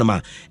Ghana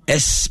hanoma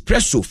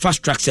Espresso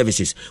fast track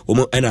services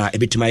ena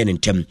ebitima yen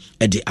ntem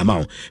edi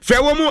amount frɛ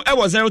wo mu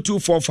ɛwɔ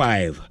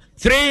 0245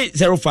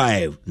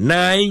 305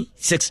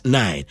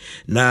 969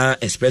 na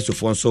Espresso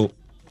phone so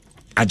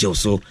agel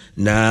so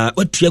na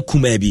otua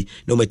kuma bi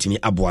na omatimi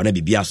aboa na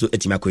bibia so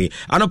etimi akoyi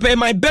anope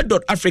my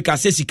bed.africa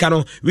sesika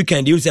no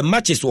weekend use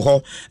matches wo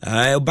ho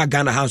ba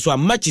Ghana ha so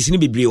matches ni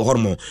bibiri wo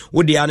hormo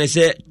wo de ane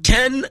se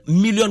 10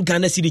 million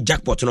Ghana cedi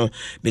jackpot no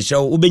be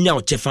show wo benya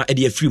wo chefa e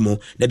de afri mo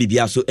na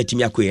bibia so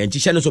etimi akoyi enti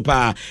hye no so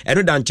pa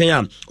eno dan chen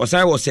am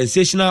osai was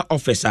sensational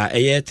officer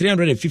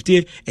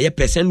 350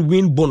 percent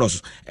win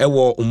bonus e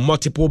wo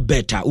multiple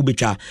beta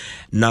ubetwa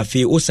na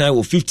fe osai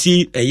wo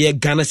 50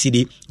 Ghana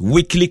cedi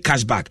weekly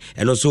cashback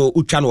and also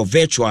utwa no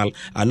virtual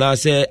and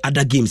say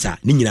other games are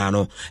ni nyina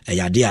no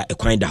yade a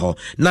ekwan da ho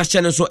na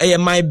channel so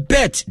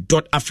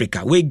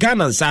mybet.africa we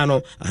Ghana nsa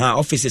no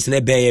offices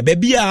na be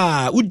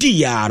bia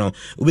udi ya no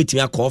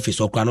ubetimi akọ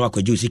office okwa no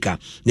akwaji usika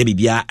na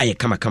bibia aye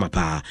kama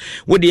pa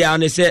we dey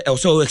na say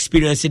also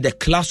experience the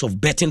class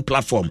of betting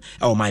platform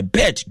or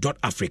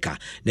mybet.africa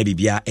na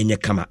bibia enye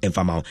kama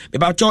enfama be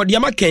ba to de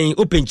amaken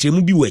open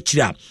chemu bi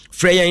wachira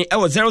frɛ yɛn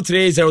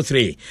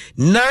 0303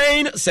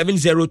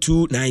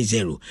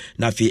 970290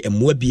 na fi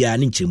emwa bia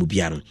ni nchemu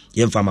bia no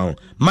yemfama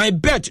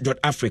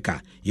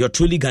mybet.africa your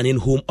truly Ghanaian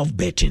home of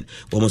betting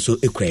womoso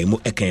ekrai mu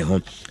eken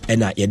ho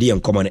ena yede yen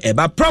common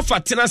eba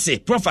profit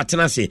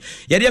tenase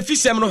yede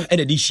afisem no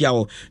ena di hia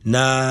wo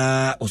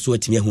na oso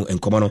atimi hu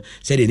enkomo no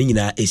se de ni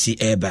nyina esi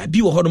eba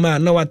bi wo hodoma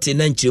na wate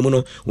na nchemu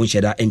no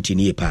wonhyeda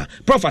entini epa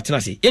profit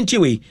tenase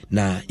entiwe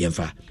na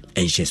yemfa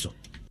enhyeso.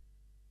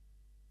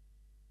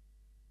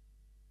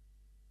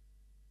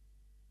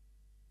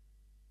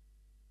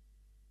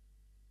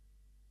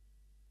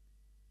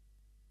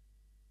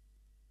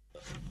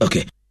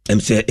 Okay. I'm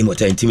saying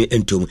immortality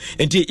entum.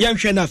 Enti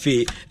yamhwe na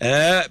fe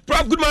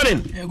Prof, good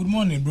morning. Good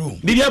morning, bro.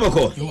 Bibi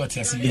aboko. You what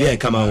yes. Yeah,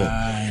 come on.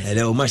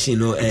 The machine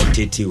no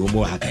tete wo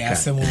mo hakaka.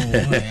 Asema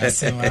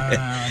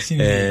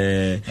machine.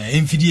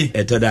 Infidie.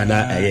 Etoda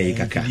na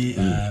kaka.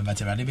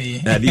 But ade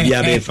be. Na bibi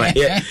abe fa.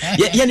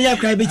 Ya ni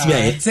akra be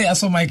timi say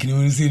aso mic ni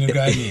unsi no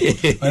kra ye.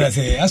 But I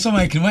say aso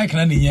mic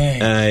na ni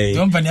nye.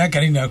 Don't pani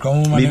akari na kwa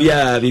mo. Bibi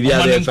abe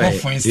fa.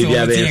 Bibi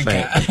abe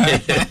fa.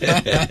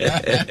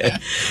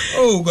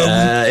 Oh,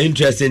 God.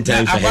 Interesting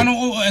time for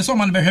him.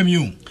 Someone behem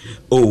you.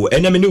 Oh,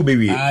 and I mean, no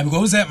baby.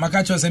 Because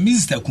Makacho was a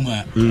Mr.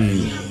 Kuma,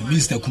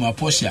 Mr. Kuma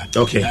Posha.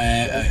 Okay.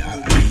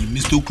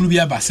 Mr.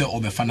 Klubia Basse or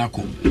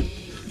Befanako.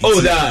 Oh,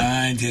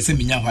 that. And there's a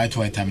Minya white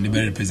time, the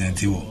very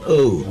representative.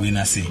 Oh, we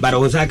not see. But I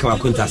was like, I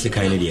couldn't ask a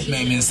kind of idea.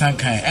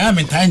 I'm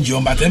in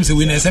Tanjum, but I'm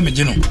saying,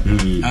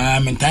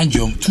 I'm in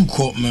Tanjum, 2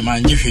 court, my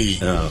man Jeffrey.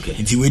 Okay.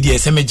 It's with the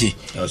SMG.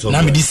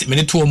 Now, this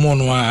minute 2 more.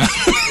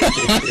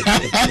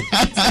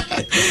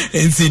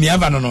 And see,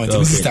 never know.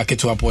 This is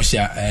Taketo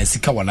Aposha,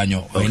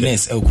 Sikawalanyo, or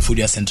Ines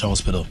Elkufudia Central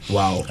Hospital.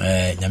 Wow.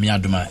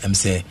 Nyamiaduma,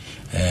 MC,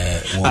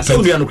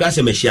 asɛm no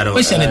krasɛ mɛhyia no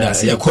wɔhyia ne da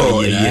sɛ yɛkɔ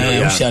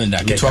wɔhyia ne da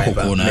ketewa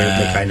kɔkɔɔ no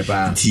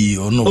nti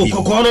ɔno bi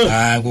kɔkɔɔ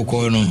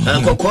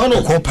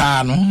no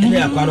paa no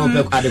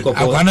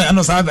akwa no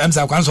ɛno saa ɛmsɛ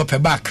akwa no sɛ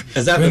ɔpɛ back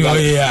when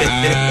ɔyɛ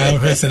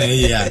hwɛ na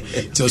ɛyɛ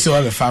nti ɔsɛ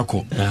wɔbɛfa akɔ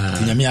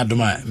nti nyame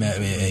adom a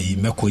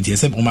mɛkɔ nti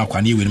ɛsɛ ɔma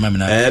akwa no yɛwɛ no ma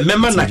mena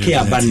mɛma nake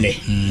aba nnɛ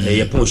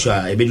yɛpɔn so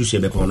a ɛbɛdu so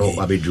yɛbɛpɔn no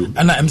abɛduru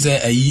ɛna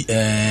ɛmsɛ ayi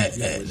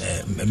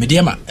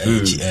mediama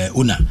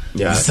una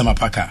sistema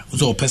paka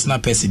so personal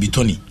person bi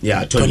Tony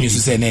so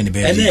say na ne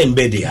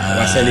bedi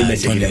wasale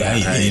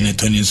message na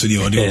Tony so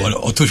dey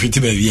auto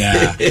fit baby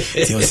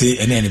say o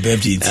say na ne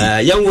baby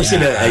young wo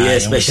say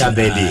special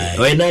birthday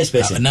o nice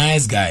person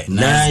nice guy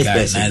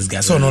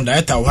so no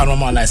that one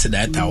normal I say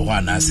that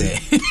one I say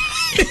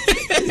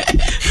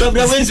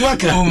Problem when's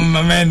waka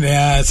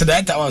man so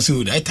that was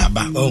so that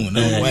ba no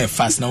why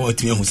fast na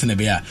what me hu say na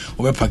be a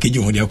o be package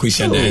hu dey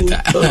question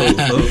that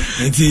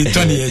nti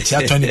Tony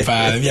chia Tony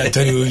pa we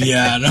Tony we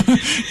no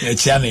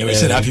chia na we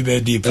say happy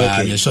birthday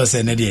pa you sure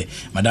say na dey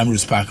Madam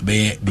Rose Park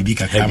be bibi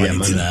kakra ma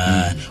nti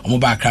na o mo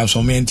ba kra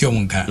so me nti o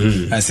mo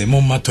nka I say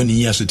mo ma Tony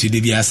here so ti dey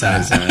bi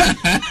asa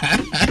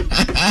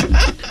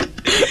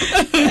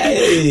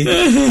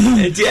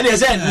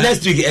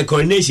next week a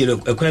coronation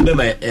ekwembe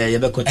ma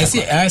yebekota I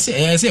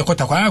say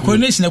ekota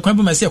coronation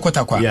ekwembe ma say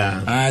ekota kwa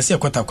say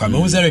ekota kwa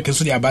me zero ke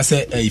so dia ba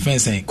say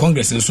ifense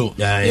congress so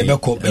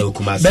yebeko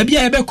baby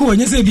yebeko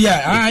onye say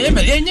bia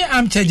yenye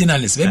am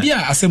journalist baby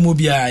asemo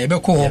bia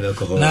yebeko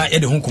na ye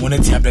de ho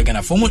community abrega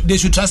na form they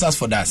should trust us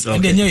for that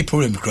and then any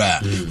problem cry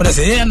but I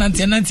say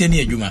nantie na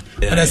adwuma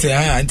but I say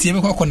antie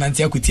yebeko ko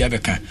nantie akuti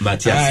abeka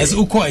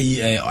so uko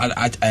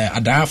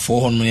ada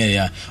for hon me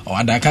ya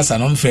ada kasa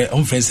no on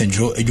friend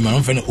central adwuma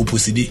no friend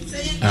opposite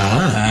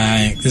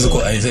this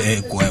ko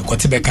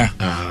Kotibeka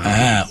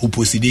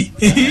opposite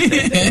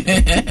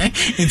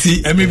it's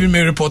maybe me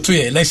report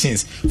to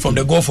elections from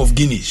the Gulf of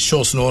Guinea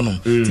shows no me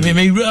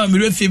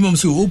fame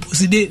so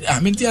opposite I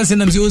mean tia say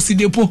na me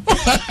OCD po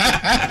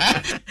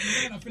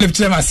Philip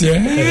Chemas here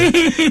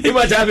e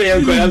ma ta be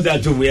enko am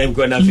that to we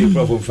enko na fi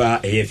prof fa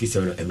e fi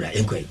so emra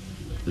enko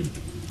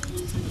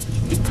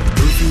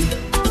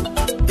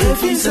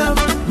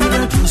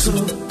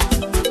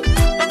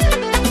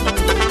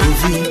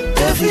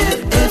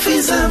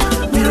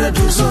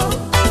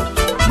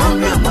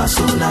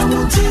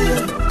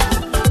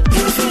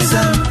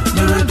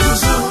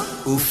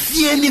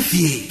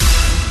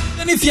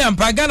If you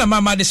are Ghana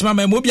Mama, this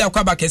Mama Mobia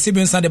Kwaba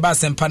Kesibi Sunday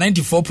Basempa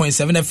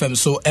 94.7 FM.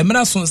 So,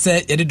 Emra Son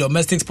said, the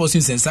domestic sports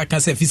news and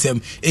Sakanse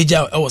Fisem,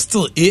 Aja, was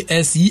still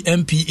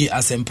ASEMPA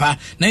Asempa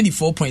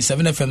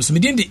 94.7 FM. So,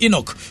 within the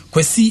Enoch,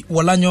 Kwesi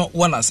Walanyo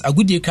Wallace, a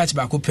good year catch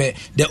back up,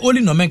 the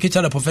only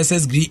nomenclature the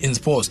professor's degree in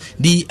sports,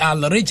 the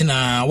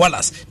Regina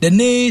Wallace, the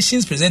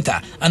nation's presenter,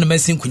 and the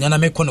Messin Kunyana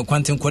Mekono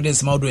Quantum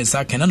Cordens Maudo and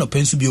Sakan, and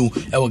Pensubu,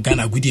 our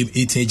Ghana good year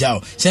 8 Jao.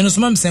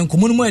 Shanusmam Sen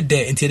Kumumu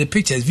there into the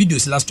pictures,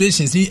 videos,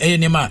 illustrations,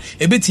 Nema.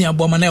 Ebeti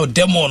aboma na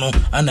demo no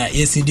ana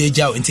yeside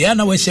jaw nti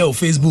ana we share on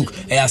Facebook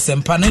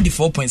Asempa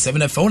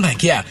 94.7 FM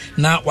like here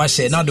na wa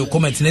share na the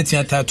comment na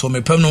tia title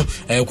me pam no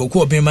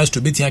koku obi master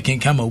beti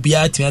akenka ma obi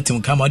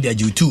atim kama de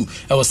aju2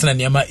 e wo sena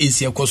niam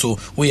esi ekoso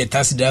we ye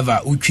taxi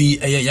driver utwi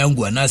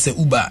yangu na se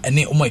Uber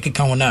ene omo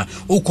ekeka ho na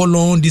o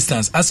long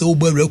distance ase o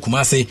bawura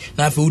kumase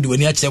na afa wudi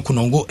wani ache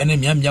konongo ene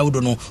miamia wodo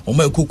no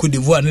omo ekoku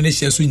divoa ne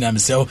share so nyam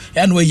sel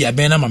ya na we yi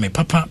aben na ma me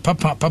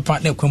papa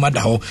na kwama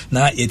da ho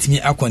na yetimi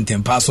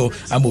akontempa so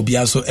amobi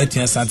so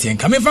etia santien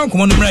kamefa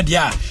nkomo no mra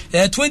dia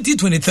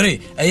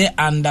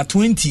 2023 under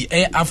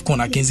 20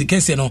 Afcon akenzi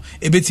kese no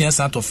ebetia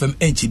sant of fam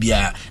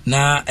enchibia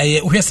na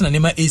uhwese na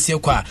nema esi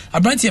kwa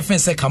abranti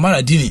fense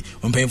Kamara Dini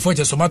ompemfo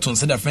che somaton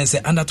se da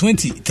fense under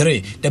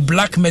 23 the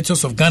Black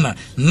Meteors of Ghana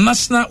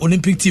National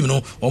Olympic Team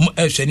no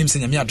ehwenim se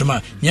nyame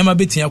adoma nyama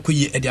betia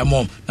koyi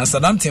ediamom na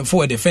Saddam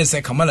Temfo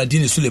defense Kamara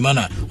Dini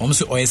Sulemana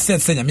so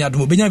set se nyame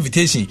adoma benya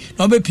invitation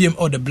na obepiem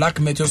of the Black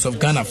Meteors of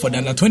Ghana for the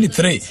under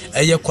 23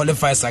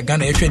 qualifiers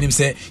Ghana ehwenim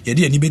se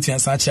yedi ani betia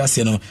sa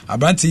chiase no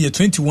abranti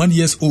 21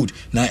 years old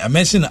na I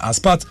mention as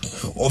part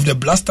of the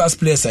Blasters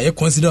players I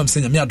consider am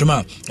se nyame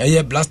adoma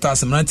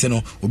Blasters mrante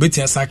no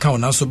obetia sa ka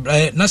na so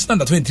national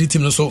under 23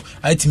 team no so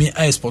itimi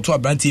sport to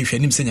abranti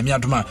ehwenim se nyame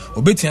adoma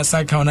obetia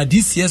sa ka na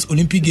this year's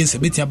Olympic Games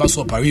betia ba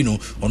so Parino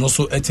ono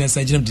so etia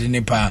sa ginem de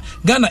ne pa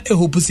Ghana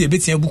hope se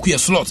betia buku ye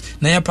slot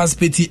na ya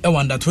participate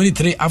under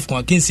 23 Afcon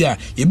akensi a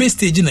ye be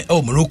stage na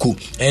Morocco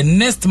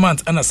next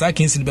month ana sa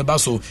akensi be ba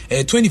so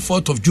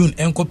 24th of June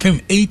enkopem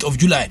 8th of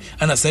July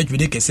ana sa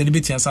twede ke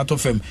celebrate ansato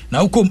fam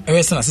na ukom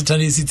ewesa na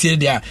setane city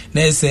dia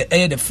na ese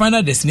the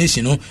final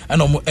destination no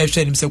ana mo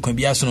ehwenim se kwan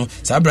bia so no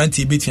sa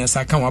abranti betia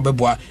sa kan wa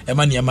beboa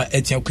ema niama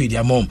etia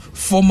kwadia mom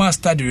former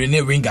star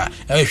Rene Winger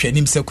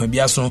ehwenim se kwan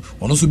bia so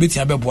ono so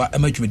betia beboa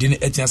ema twede ne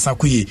etia sa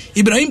koye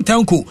Ibrahim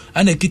Tanko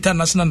ana kita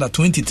national under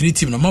 23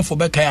 team no manfo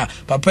bekaya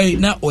papa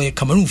na oye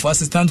Cameroon for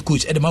assistant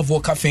coach edema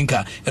voka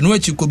finka eno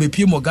achi ko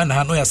bepie mo Ghana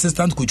ha no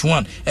assistant coach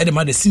 1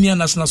 edema the senior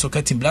national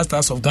soccer team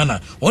Blasters of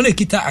Ghana ona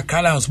kita Accra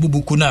Lions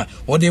bubuku na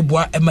ode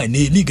boa ema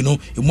ne league no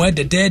emu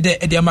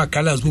de ama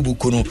Lions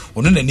bubuku no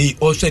ono na ni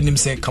also nim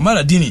say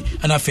Kamara Dini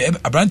and afi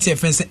Abranti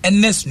Fence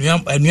NS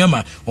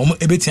Nuama omo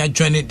ebetia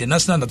join the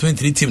national under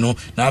 23 team no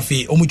na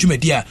afi omo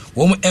dwumadi a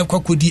omo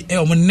ekwakodi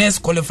omo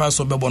next qualifier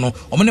so bebo no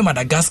omo ne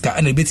Madagascar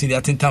and ebetia the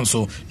attentam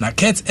so na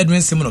Kurt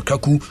Edwin Simon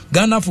Kaku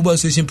Ghana Football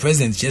Association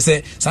president che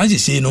say sanje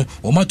she no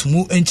omo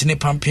tumu enchine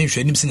pampen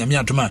hwe nim se nyame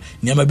adoma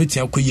nyama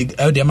betia koyi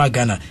de ama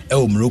Ghana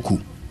Morocco.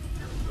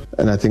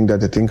 And I think that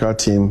the Tinker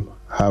team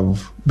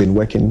have been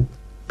working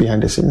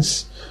behind the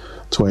scenes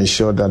to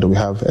ensure that we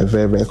have a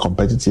very, very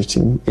competitive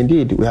team.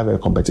 Indeed, we have a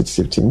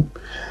competitive team.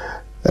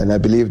 And I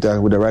believe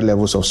that with the right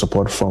levels of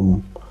support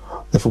from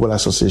the Football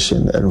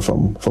Association and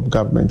from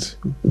government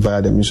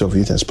via the Ministry of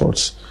Youth and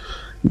Sports,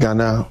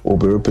 Ghana will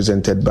be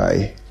represented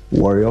by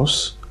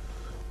warriors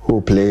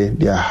who play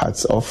their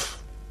hearts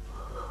off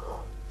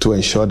to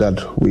ensure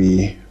that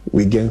we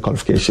gain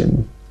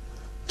qualification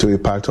to be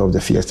part of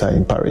the fiesta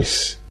in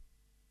Paris.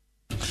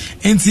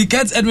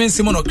 Kurt Edwin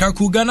Simon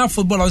Okaku Ghana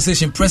Football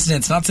Association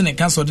president Nathan and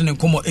Council didn't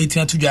come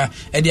 18 to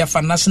Edia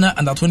for national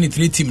under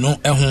 23 team no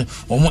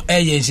omo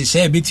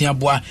nhye betia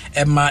boa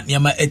ema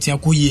niama etia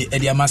koye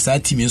Edia masa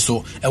team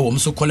so wo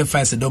so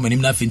qualify se dom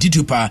nim na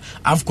 22 pa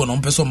AFCON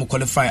on person mo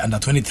qualify under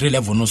 23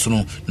 level no so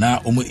no na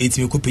omo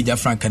 18 ko peja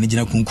frank na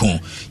gina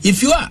kunkun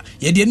if you are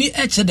ye de ni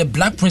the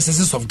Black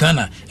Princesses of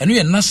Ghana and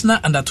we national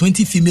under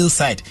 20 female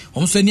side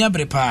omo so ni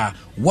abre pa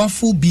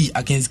Waffle B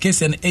against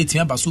KSN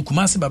 18 Basu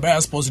Kumasi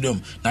Babaya Sports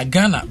Stadium na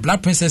Ghana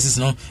Black Princesses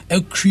no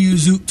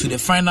cruise to the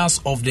finals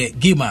of the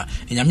game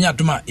enyame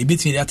adoma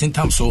ebetini the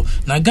atentam so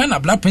na Ghana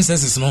Black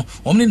Princesses no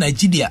omni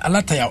Nigeria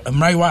alataya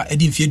emraiwa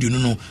edimfie duno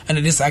no and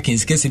this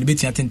against KSN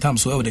ebetini atentam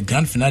so the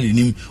grand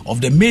finale of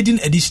the maiden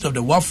edition of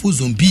the Waffle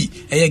Zone B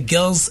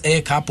girls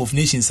Cup of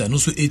Nations no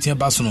so 18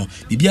 Basu no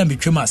bibia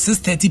metwema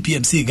 6:30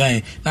 PM say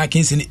guy na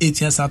KSN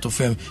 18 South of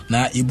Fem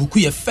na ibuku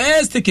your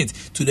first ticket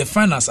to the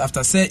finals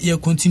after say year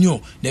continue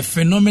the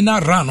phenomenal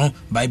run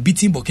by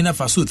beating Burkina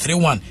Faso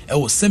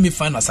 3-1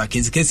 semi-finals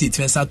against KC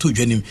Twensa to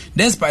join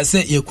despite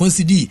say you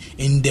consider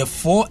in the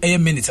 4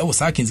 minutes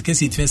against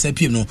KC Twensa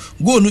PM no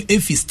go no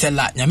efi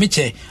Stella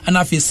Nyameche and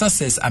afi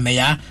success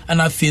ameya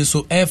and afi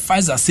so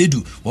Pfizer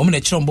Sedu woman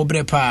e chiro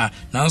bobre pa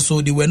now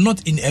so they were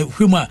not in a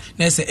humor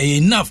na say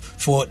enough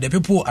for the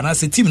people and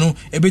as a team no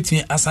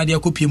ebetini asade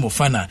akopie mo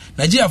final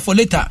Nigeria for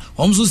later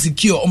so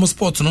secure almost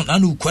sport no na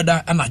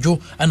kwada anajo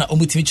ana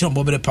omutimi chiro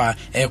bobre pa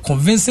a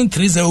convincing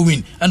 3-0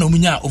 win and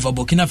omunya over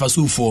Burkina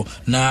Faso for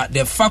na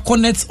the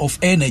Falconets of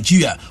Air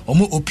Nigeria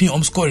omo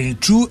opin scoring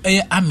through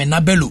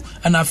Amena Bello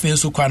and afen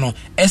so kwano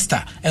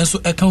Esther and so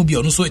e kan bi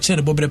ono so e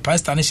chere bobre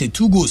Pastor na she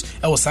 2 goals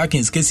e was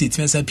against KC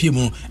Twensa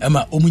PM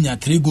ema omunya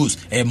 3 goals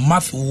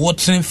mouth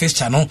watering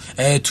fixture no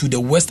to the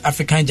West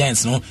African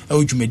Giants no e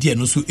odwumadi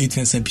no so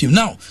 18 PM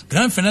now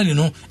grand finale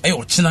no e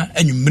ochina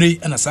anwumre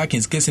na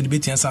against KC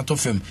Betia South of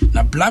Fem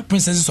na Black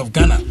Princesses of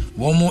Ghana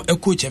womo e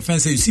coach e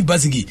fence Yusuf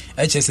Bazigi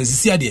e chese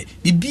sisi ade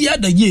bibia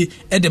da ye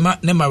e de ma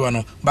ne mawa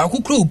no ba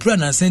kokro upra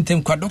na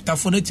sentem kwa Dr.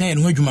 Fonetian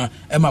en hwadwuma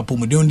e ma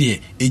pomodon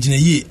de ejina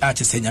ye a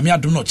chese nyame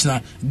adom no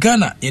china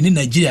Ghana ye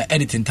Nigeria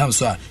editing time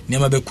so a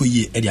nema be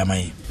koyi e de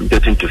amaye.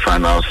 Getting to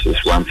finals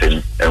is one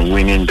thing and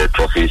winning the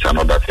trophy is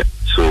another thing.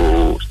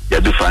 So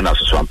you do finals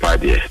is one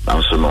part there.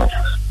 And so no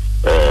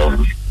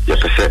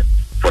yes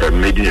for a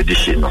maiden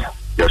edition no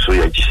yes so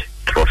you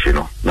trophy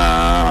no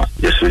na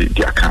yes so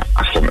the account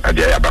asem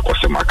ade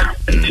abakosemaka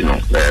and you know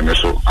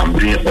so I'm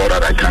doing all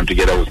that I can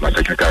together with my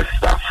technical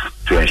staff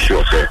to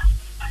ensure that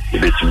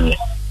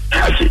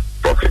the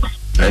profit.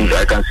 And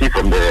I can see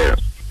from the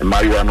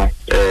marijuana,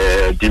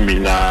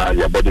 demeanor,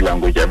 your body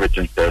language,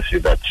 everything tells you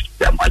that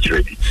they are much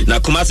ready. Now,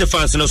 Kumasi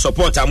fans, no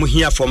support. I'm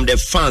here from the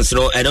fans,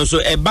 no, and also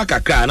a back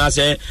a car. And I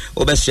say,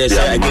 Obese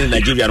against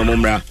Nigeria, no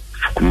more.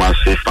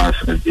 Kumasi fans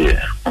is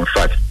there. In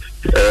fact,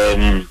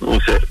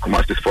 also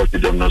Kumasi Sports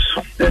Stadium, no,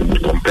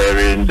 and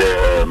comparing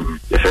the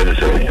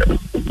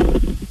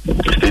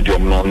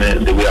stadium, no,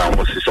 the way I'm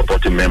also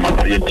supporting them, I'm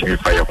going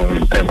fire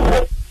home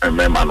and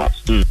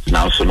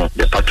now so no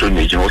the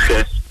patronage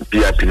okay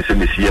VIP in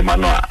this year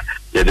man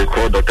yeah they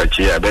call Dr.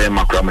 Chia be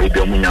makra ma be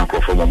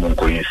munyanko from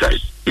monko inside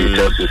it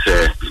tells you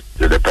say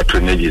the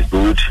patronage is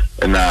good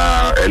and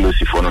LOC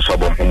for no so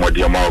bom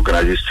homodi am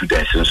organize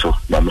students and so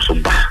so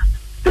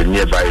the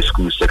nearby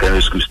schools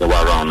secondary schools that were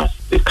around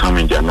they come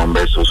in their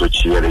numbers also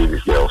cheer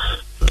these girls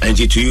and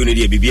to you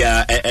need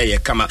bibia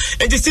kama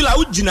and still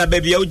awugina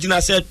baby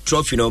awugina say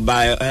trophy no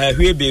by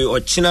hwebe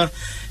or china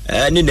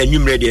ni na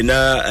nwumre de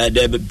na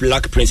the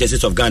Black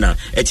Princesses of Ghana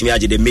etimi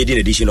age the maiden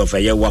edition of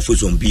a Waffle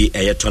Zone B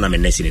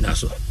tournament next year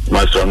so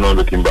master I'm not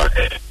looking back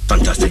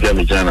fantastic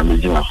game Ghana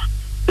Mijima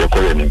you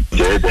call your name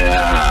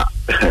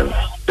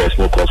there's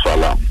no cause for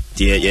alarm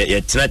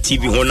Tena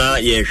TV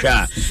hona ye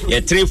hwa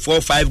ye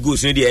 3-4-5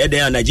 goals ni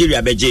de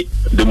Nigeria beje.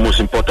 The most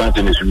important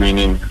thing is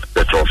winning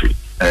the trophy.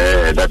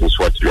 That is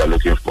what we are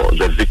looking for.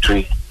 The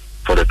victory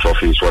for the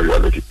trophy is what we are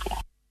looking for.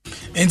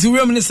 And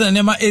to Minister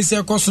Nema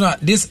Asia Kosuna,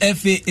 this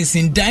FA is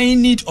in dire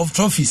need of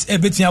trophies.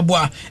 Betia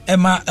Boa,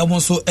 Emma,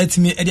 Alonso,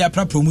 Etimi, Edia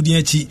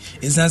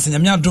Promudiachi, is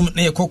answering Yadrum,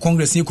 Neko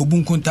Congress,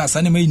 Kubunkunta,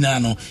 Sanime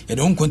Nano,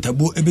 Edon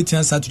Contabu,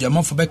 Ebetian Satu,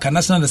 Jamon for Becca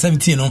National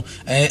 17,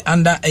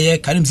 under a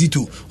Karim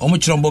Zitu,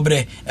 Omuchron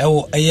Bobre, a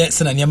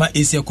Sananyama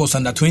Asia Kos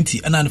under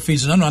 20, and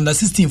unfazed under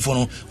 16 for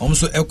no,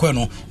 almost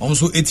Equano,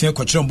 almost 18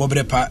 Cochron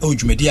Bobre pa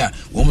Ojmedia,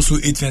 almost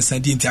 18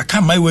 Sandinti. I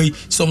come my way,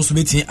 some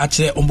submitting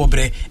Ache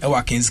Ombobre,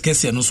 Ewakins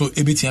Kessia, and also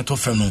Ebetian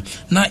Tofano.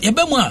 Now,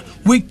 Yabama,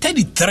 week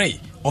 33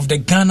 of the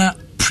Ghana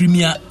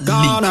Premier League.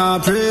 Ghana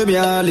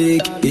Premier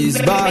League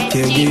is back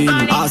again.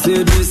 I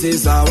say this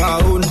is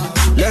our own.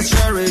 Let's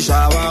cherish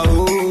our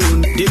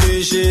own.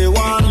 Division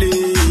 1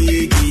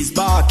 League is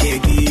back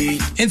again.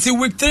 Until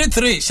week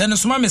 33,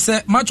 Shanosuma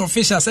say match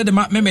official said the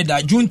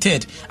Memeda June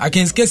 3rd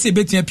against Kese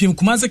Betian Pim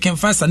Kumaze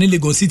Kemfasa and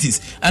Lagos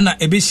Cities. Anna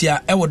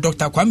Ebesia, Ewa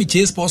Dr. Kwame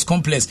Chase Sports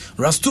Complex,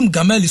 Rastum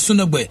Gameli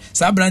Sunabwe,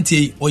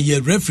 Sabranti, or ye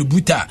referee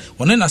Buta,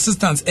 one an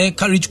assistant Air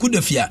Courage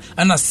Kudefia,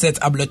 Anna Set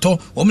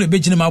Ableto, Omni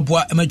Benjamin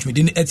Bois, image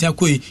within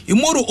Etiakui,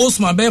 Imoro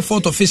Osman Bear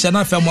Fort official,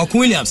 and Mark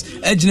Williams,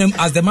 Edginem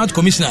as the match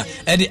commissioner,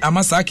 Eddie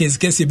Amasaki is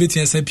Kese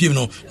Betian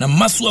Sepino,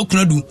 Namasu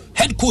Okunadu,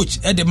 head coach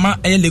at the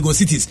Lagos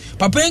Cities,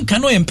 Papa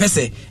Kano and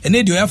Pese, and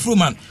Eddie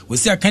Afroman, we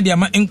see a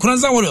Kandiama in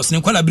Kranza Warriors,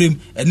 Nicola Brim,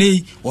 and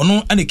A, or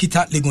no, and a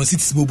Kita Lagos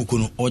Cities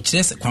Bobukuno, or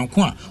Chess,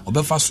 Kwankwa, or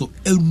Befaso,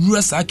 El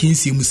Ruasa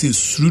Kinsi Muse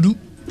Srudu.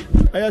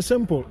 I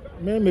simple.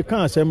 Me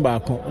can't send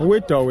back.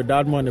 Wait till with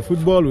that money,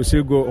 football will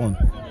still go on.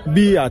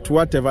 Be at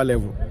whatever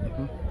level.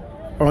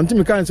 Until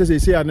me can't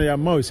say I know your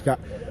mouse.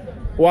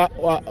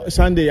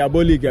 Sunday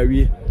aboli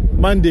gawi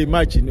Monday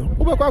match no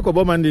obekwa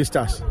akobo Monday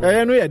Stars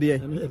no ye de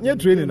nye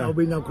training na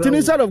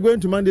instead of going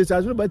to Monday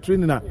Stars no by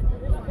training na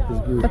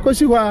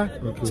akosi wa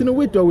tinu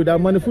wait with that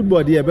money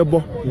football dey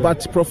bebo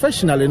but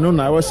professionally no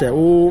na we say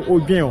o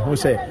dwen ho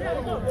say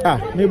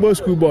neighbor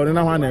school ball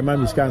na ho na ma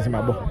miscans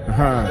ma bo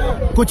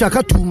coach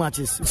aka 2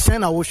 matches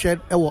send our share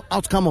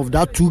outcome of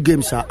that 2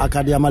 games at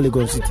Academy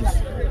Lagos Cities.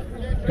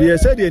 They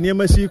said the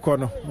name si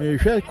kono me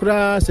hwe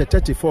kura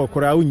 34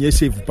 kura unye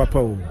save papa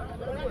o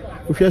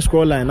hwe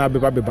score line na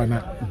beba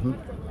na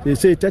they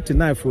say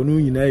 39 for no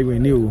nyina e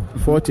win o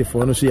 40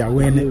 for no so ya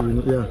win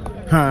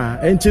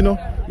enti no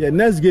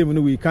next game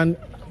no we can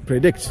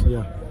predict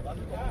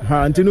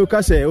enti no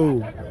ka say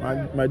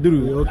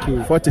maduru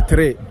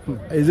 43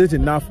 is it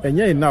enough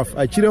enough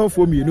achire ho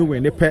for me no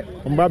win ne pe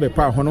mba be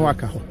pa ho no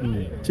waka ho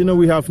enti no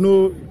we have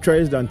no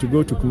choice than to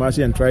go to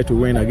Kumasi and try to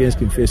win against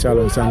King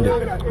Faisal on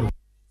Sunday.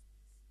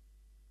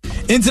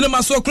 Into the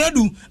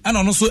Masokradu, and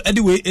also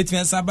anyway, it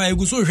means by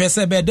Guso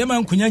Hesebe,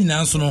 Deman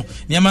Kunyan Sono,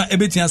 Niama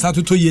Ebetian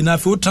Sato Yena,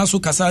 for Transo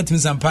Casatim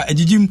Zampa,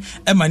 Ejim,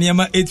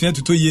 Emaniama 8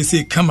 to 2 years,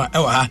 say, Kama,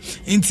 Ewa,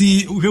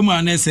 Inti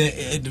Humanes,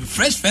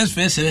 fresh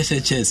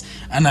chess,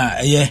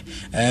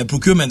 and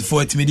procurement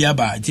for it media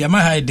bar, Tiama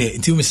Hide,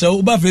 until we saw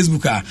over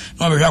Facebook,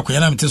 no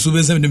Rakoyanam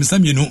Tesubes,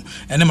 some you know,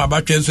 and my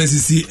back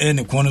see and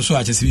the corner so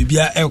I just be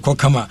Elko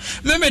Kama.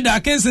 Remember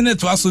that case in it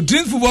to us,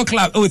 Dream Football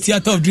Club,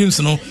 Theatre of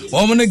Dreams, no,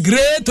 or a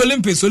great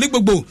Olympics,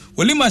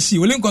 Oli Mashi,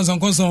 Oli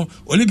Konson,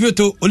 Oli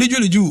Bioto, Oli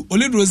Joliju,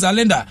 Oli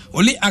Rosalenda,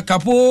 Oli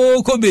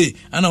Akapo Kobe,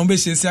 and on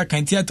basis I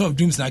can theatre of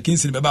dreams like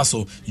Kinsley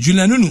Bebaso,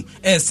 Julian Nunu,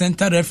 a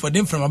center ref for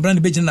them from a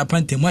brand Bejan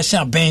Apante,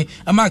 Masha Ben,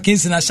 and Mark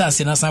Kinsley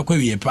Nashas in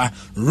Asakwe,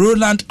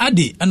 Roland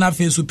Addy, and I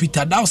feel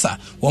Peter Dowsa,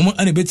 woman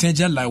and a bit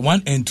like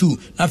 1 and 2,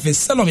 I feel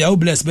Salom Yao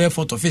Bless Bear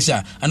Fort official,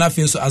 and I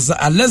feel so as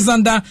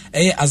Alexander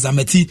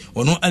Azameti,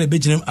 or no and a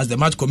Bejan as the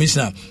match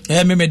commissioner,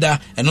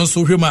 Memeda, and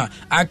also Roma,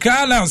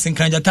 Accra Lions in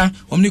Kanjata,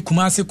 Omni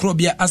Kumasi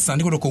Krobia Asan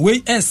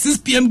way 6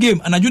 p.m.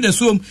 game and I do the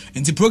swim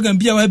in the program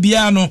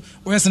Biano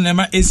Western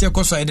Nema Asia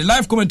Kosa the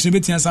live commentary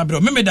between Sabro.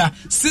 Remember that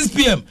 6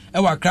 p.m.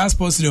 our class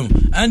sports room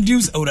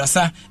Andrews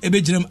Urasa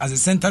Ebejinem as a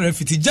center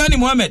referee Johnny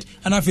Mohammed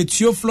and Afi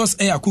Theophilus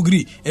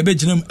Akugri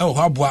Ebejinem El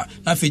Habwa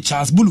Nafi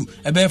Charles Bulu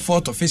Ebe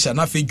fourth official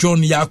Nafi John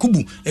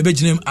Yakubu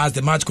Ebejinem as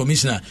the match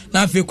commissioner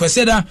Nafi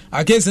Kweseda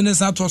against the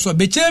Santos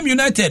Bechem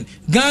United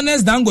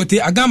Ghana's Dangote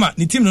Agama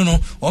ni team no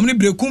Omni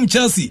Brekum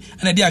Chelsea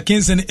and the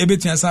Akensen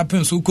Ebetian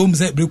Sapem so comes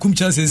Brekum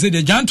Chelsea say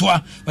the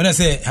Jantua when I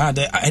say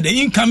the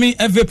incoming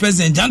FA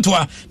president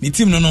Jantua the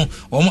team no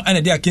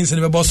and the Akensen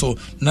Beboso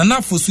Nana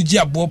Fusuji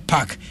Abo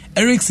Park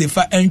Eric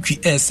Sefa entry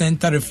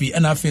center referee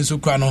and Afin so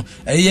kwano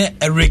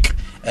Eric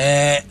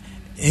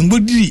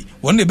Mbudi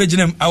one the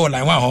Benjamin our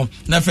line one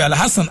Nafi Al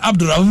Hassan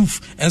Abdul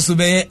Rauf and so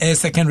be a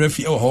second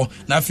referee oh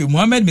Nafi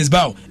Muhammad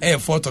Misbah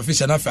fourth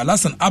official Nafi Al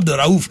Hassan Abdul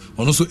Rauf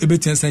on also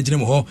Ebetian Saint-Jean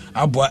ho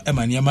Abwa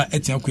Emaniama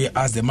Etiankwe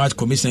as the match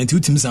commissioner two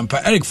teams and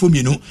Eric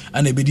Fomino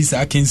and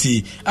Ebedisa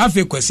Akensi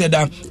Afi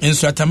Kweseda in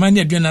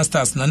Stratamania Adriana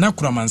Stars Nana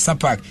Kuraman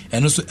Sapak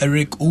and also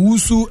Eric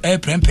Usu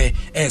Prempe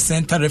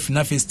center referee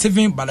Nafi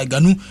Stephen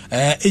Balaganu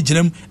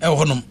Ejrem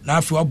Honum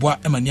Nafi Abwa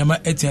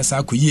Emaniama Etian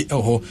Sakuyi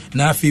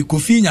Nafi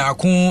Kofi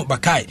Nyakon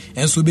Baka Kai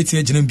and so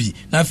betin Jinbi.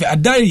 Now for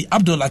Adari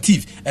Abdul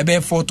Latif,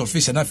 ebe fourth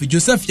official. Now for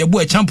Joseph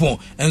Yabu Champon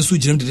and so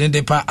Jim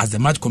Depa as the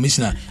match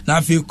commissioner.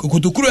 Now for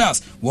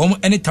Kotokurias, one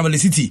any Tamale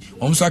City,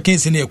 so I can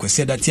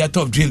say that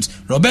Theatre of Dreams.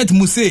 Robert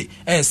Muse,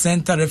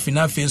 center referee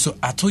now for so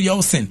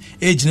Atoyelsen,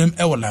 Ejinem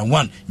Ewoline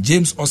 1,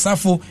 James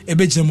Osafo,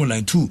 Ebe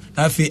line 2.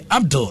 Now for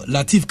Abdul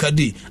Latif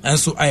Kadi, and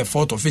so I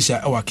fourth official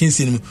our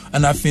Kinsin,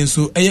 and I feel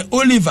so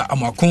Oliver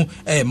Amakon,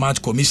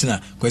 match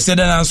commissioner.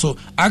 Kweseda so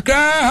Accra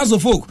House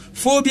of Folk,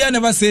 phobia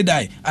never say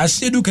die. As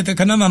she do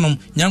Katakananum,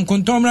 Yan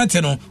Contomra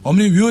Teno,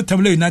 Omni View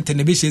Table United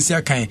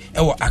Nebishia Kain,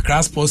 Ewa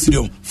Accra Sports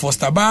Stadium,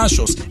 Foster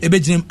Barshos,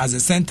 Ebejim as a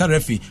center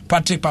referee,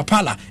 Patrick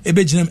Papala,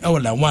 Ebejim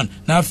Ewoline 1,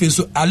 now feel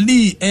so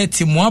Ali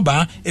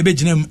Timwaba,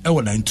 Ebejim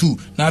Ewoline 2,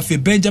 now for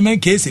Benjamin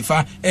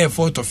Kesifa,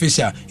 fourth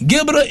official,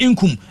 Gabriel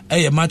Inkum,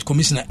 match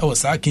commissioner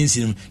Elsa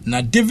Kinsin,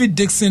 now David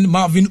Dixon,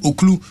 Marvin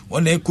Oklu,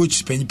 one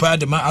coach Penpa,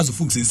 the man as of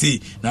Fuchs say,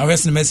 now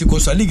West Mexico,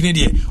 so League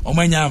Nadia,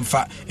 Omanya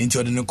Amfa,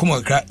 into the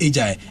Nkomaka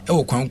Ejai,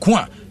 Ewo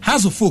Kwankwa,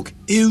 House of Folk,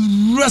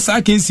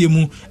 Rasa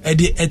Kinsimu,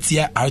 Eddie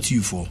Etia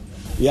RTU4.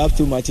 We have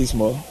 2 matches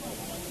more.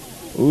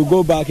 We'll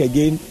go back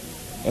again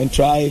and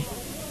try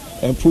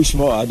and push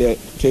more at the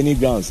training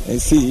grounds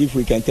and see if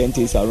we can turn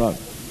things around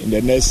in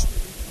the next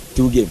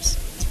 2 games.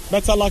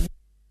 Better luck.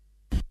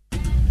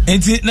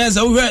 And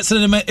next, we heard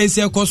Cinema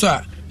Asia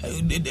Kosa.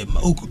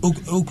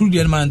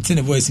 Okrudian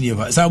Mantini voice in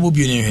your Sabo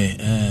Buny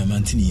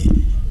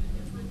Mantini.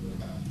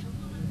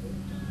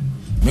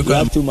 We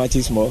have 2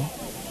 matches more.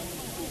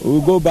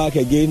 We'll go back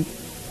again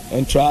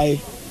and try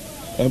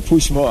and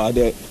push more at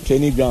the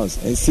training grounds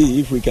and see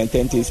if we can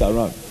turn things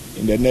around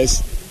in the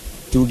next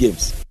 2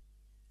 games.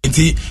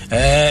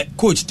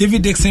 Coach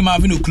David Dixon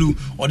Marvin Oklu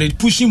or they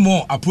pushing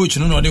more approach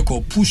no they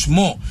call push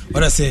more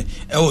what I say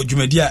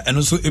Jumedia and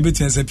also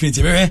everything is a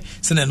pretty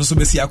send and also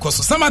be across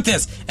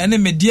Samates and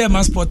then Media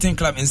Man Sporting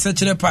Club in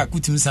Central Park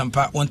with him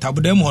Sampa on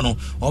Tabudem Hono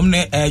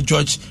Omne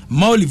George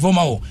Mauli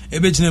Vomao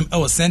Ebejinem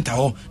El Center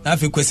ho na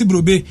fe kwesi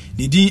brobe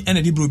ni din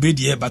ene di brobe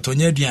die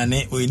batonye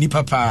aduane o ni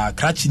papa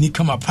cratch ni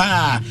kama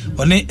pa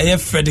one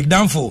Frederick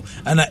Danfo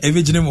ana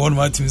Ebejinem Hono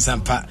Martin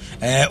Sampa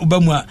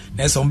ubamu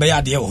na so mbe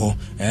ya de ho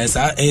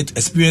sa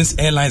Experience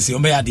Airlines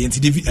on by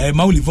the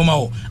Mauli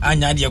Vomao,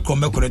 Anya de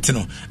Crombe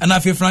Coretino, and I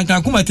feel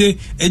Franklin Kumate,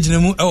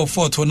 Ejinemu, our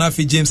fort,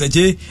 Nafi James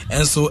Ajay,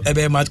 and so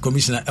Ebe Match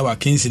Commissioner, our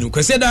Kings in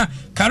Queseda,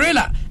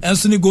 Karela, and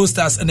Sunny Gold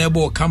Stars, and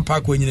Ebo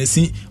Campark when you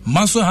see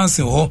Maso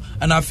Hansen Ho,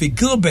 and I feel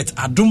Gilbert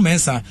Adum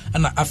Mensa,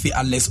 and I feel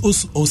Alex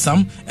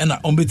Osam, and I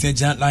Ombetin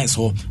Giant Lines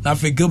Ho,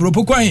 Nafi Gilbert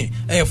Poquain,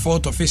 a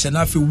fourth official,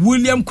 Nafi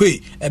William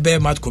Quay, Ebe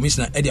Match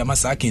Commissioner, Eddie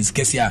Masakins,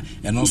 Kessia,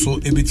 and also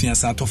Ebitin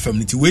Santo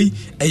Family Way,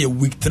 a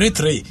week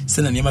 3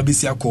 send Nema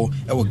Bisiako,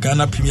 our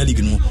Ghana Premier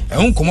League no, a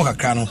own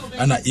Komokano,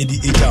 and Eddie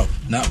Etal,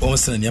 now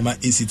also Nema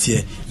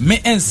ACT. Me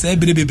and say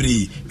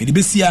Bibri,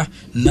 Midibisia,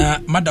 na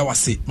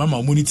Madawase,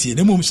 Mama Munity,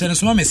 the mum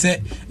says, Mamma say,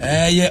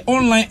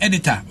 online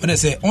editor, what I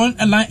say,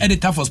 online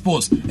editor for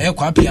sports,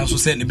 Quapi and so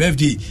said the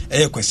birthday,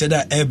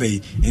 Queseda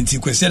Abbey, and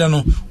Queseda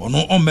no, or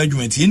no on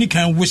measurement, any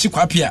kind wish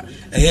Quapia,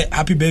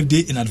 happy birthday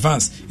in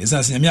advance. It's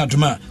as Yamia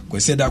Duma,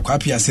 Queseda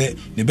Quapia said,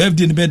 the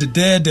birthday in the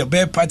bed, the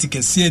bear party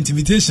can see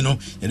invitation, and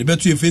the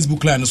better your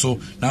Facebook line so.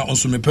 Now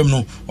also me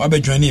pemno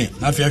wabe join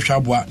na fe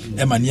hwabwa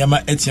e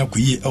maniama etia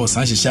kuyi e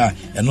osanshisha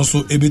and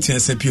also ebetia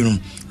sepirum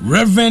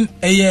Reverend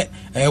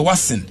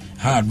Watson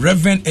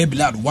Reverend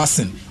Bilal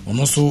Watson and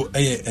also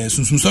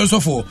sunsun so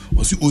for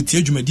osi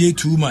otie dwumade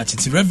too much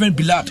it's Reverend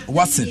Bilal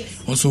Watson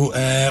also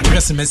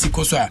rest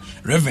Mexico so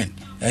Reverend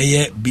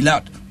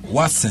Bilal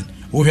Watson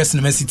we have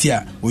seen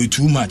Messitia we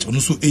too much and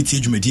also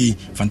 80 Jumedi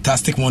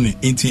fantastic morning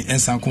 18 and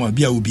Sankoma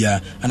Bia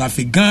Ubia and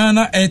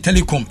Afghana Air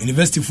Telecom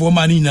University for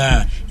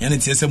Manina and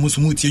it's a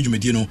Musumuti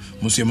Jumedino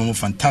Musimo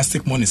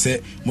fantastic morning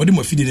say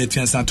Modimo feeding the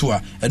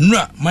Santua and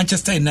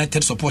Manchester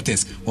United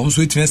supporters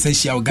also to say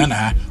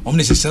Ghana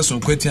omniscience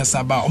on Quetian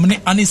Saba omni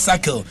Annie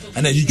Cycle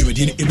and a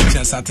Jumedin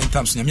Ibitan certain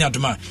times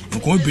Yamiaduma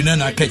and Kobe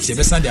Binana catch the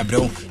Bessan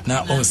Abreu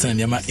now all San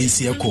Yama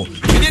ACL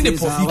within the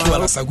profit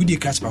Sagudi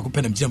catch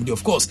Pacopen Germany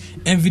of course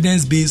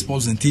evidence based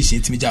presentation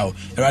it me jaw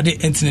erade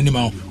enten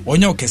anima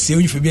onya okese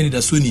onyi febia ni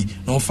da soni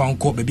no fan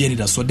ko bebia ni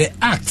da so the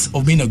act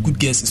of being a good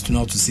guest is to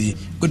know to say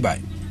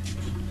goodbye.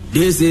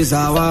 This is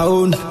our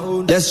own,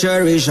 let's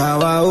cherish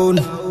our own.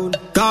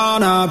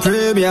 Ghana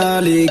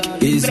Premier League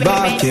is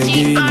back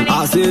again.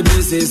 I say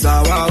this is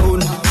our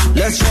own,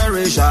 let's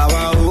cherish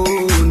our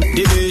own.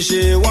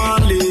 Division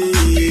 1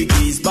 League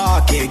is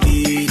back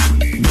again.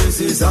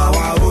 This is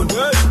our own,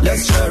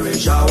 let's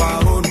cherish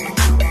our own.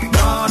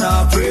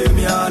 Ghana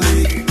Premier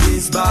League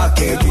is back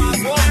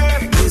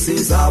again. This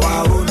is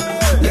our own,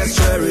 let's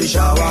cherish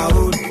our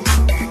own.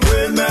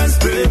 Women's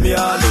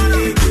Premier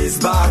League is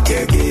back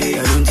again.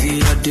 I don't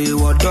see a day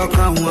what dog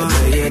can want.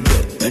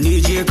 And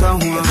EJ can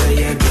want.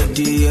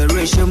 The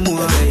ration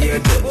more. I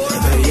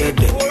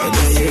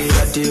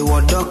day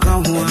what dog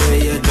can want.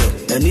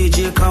 And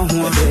EJ can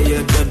want.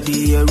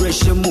 The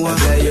ration more.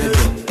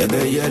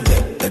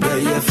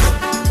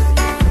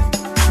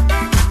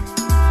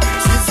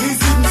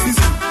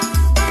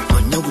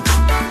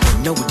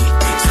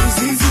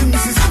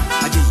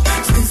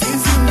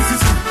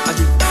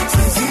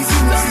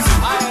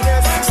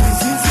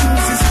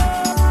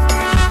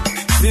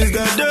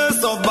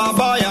 days of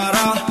Baba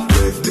Yara.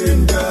 We've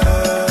been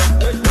there.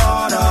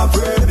 Ghana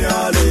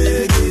Premier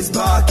League is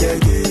back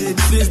again.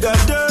 Since the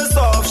days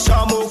of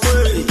Shamokwe,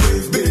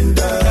 we've been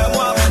there.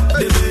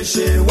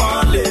 Division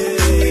 1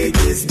 League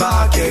is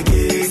back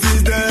again.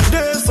 Since the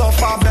days of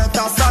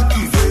Abeta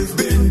Saki, we've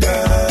been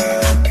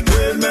there.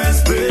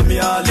 Women's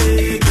Premier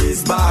League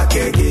is back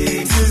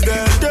again. Since the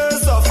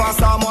days of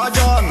Asamoah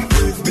John,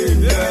 we've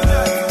been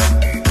there.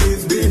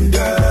 We've been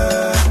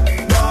there.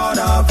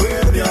 Ghana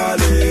Premier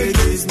League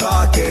is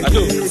back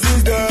again.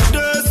 Since the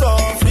days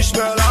of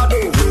Ishmaelado,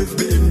 we've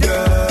been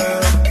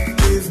there.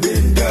 We've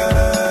been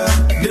there.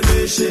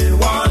 Division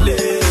 1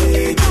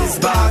 League is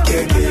back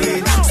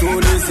again. So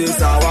this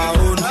is our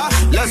own.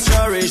 Let's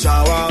cherish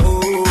our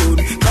own.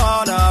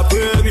 Ghana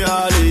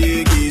Premier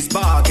League is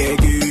back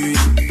again.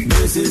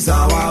 This is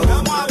our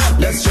own.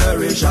 Let's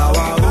cherish our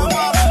own.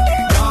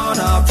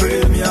 Ghana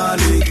Premier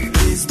League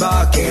is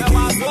back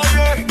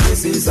again.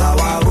 This is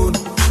our own.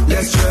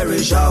 Let's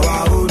cherish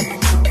our own.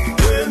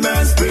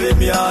 Women's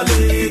Premier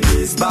League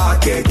is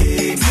back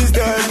again. Since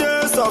the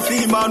days of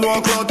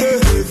Emmanuel Clote,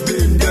 we've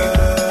been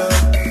there.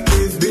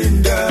 We've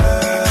been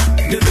there.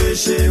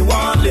 Division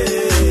 1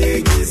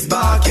 League is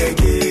back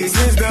again.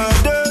 Since the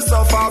days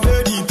of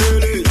Abedi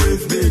Tele,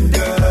 we've been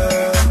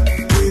there.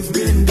 We've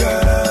been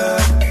there.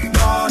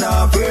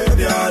 Ghana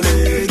Premier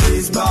League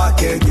is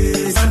back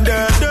again. And the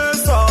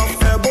days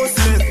of Ebo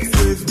Smith,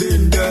 we've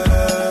been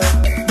there.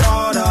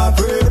 Ghana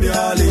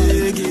Premier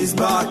League is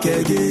back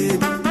again.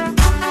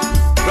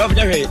 Rob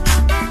Jerry.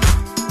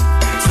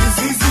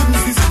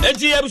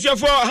 Enti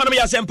abusuafo hanam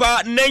ya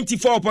sempa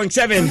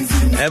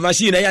 94.7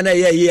 machine ya na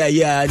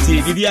yeah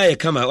enti bibia ye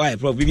kama why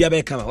prof bibia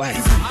be kama why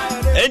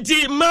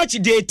enti match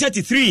day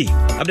 33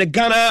 of the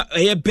Ghana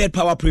Bet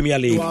Power Premier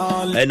League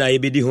and I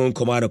be home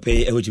command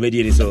pay which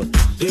made so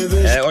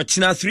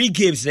ochina 3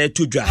 games na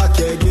to draw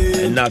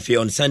and now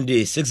on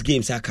Sunday 6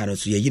 games aka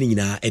so ye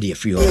nyina e dey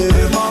free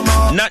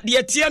na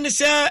the tia ne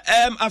say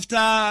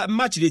after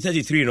match day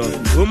 33 no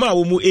Roma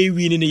wo mu e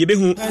win ne ye be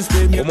hu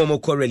wo mo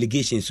call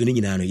relegation so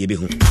nyina no ye be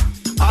hu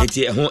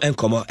eti ho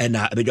enkomo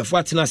na abedwafo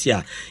atenase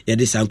a ye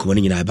de san komo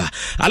nyina ba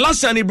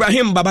Alasan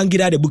Ibrahim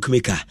Babangida the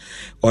bookmaker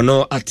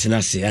ono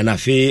atenase na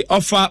fe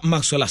offer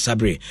Maxwell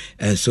Sabre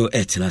so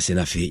atenase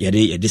na fe ye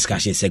de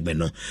discussion segment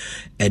no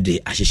e de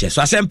ahihye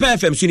so Asempa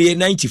FM so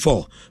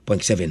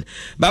 94.7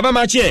 baba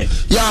mache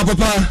ya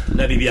papa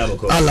na bibia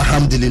boko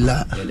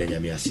alhamdulillah ye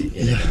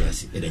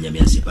de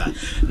nyamiase pa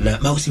na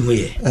mausi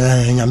hoye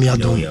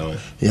nyamiado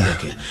yeah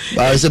okay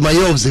but I say my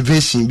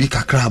observation be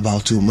kakra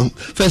about you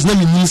first na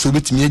me nim so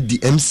betimi di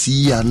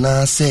MC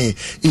ana say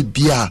e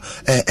bia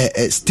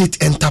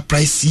state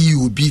enterprise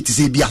CEO be to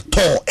say bia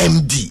tall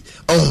MD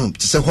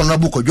to say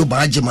honorable Kojo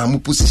Bajema mu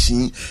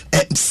position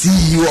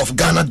CEO of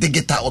Ghana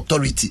Digital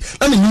Authority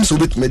na me nim so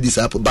betimi this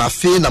up ba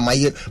fe na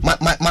my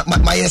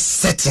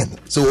setting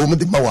so o me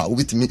de mawa o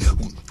betimi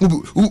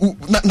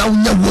na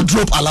unya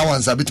wardrobe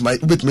allowance a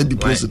betimi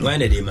deposit why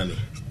na dey mami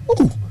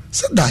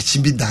so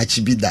dachibi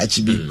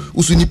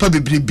usu nipa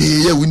bebrebe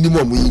ye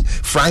wonimomu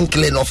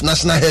Franklin of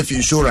National Health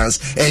Insurance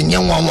enye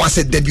nwanwa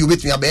said debut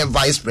with me be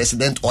vice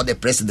president or the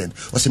president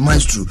was a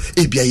maestro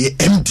ebia ye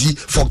MD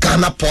for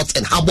Ghana Port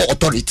and Harbour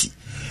Authority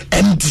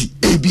MD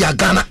ebia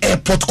Ghana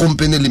Airport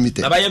Company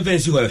Limited aba yen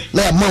fancy we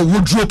na man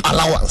wardrobe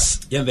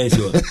allowance yen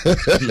fancy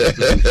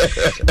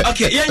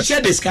okay yen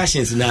share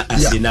discussions na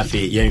asina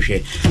fe yen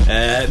hwe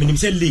minim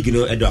say league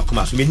no edo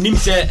akoma so minim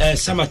say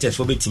Samatex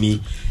for betimi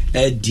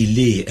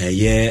delay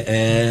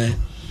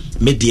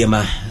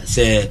mediema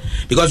say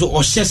because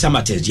o share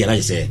Samatex dia na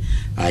say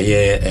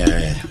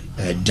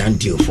done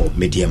deal for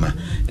mediema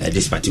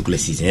this particular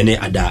season any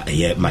other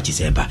matches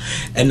eba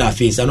and na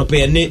face anope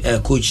any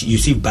coach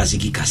Yusuf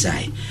Basigi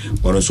Kasai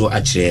or also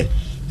actually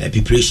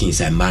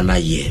preparations and manner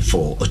year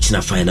for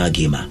Ochina final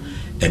gamer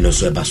and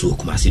also eba so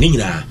kuma se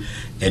nyina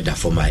eda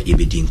for my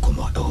ebedin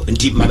komo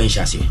nti ma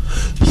mention say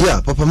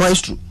yeah papa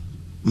maestro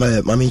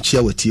my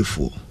menchia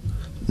wetifo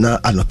na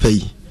anope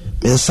yi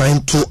men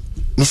sign to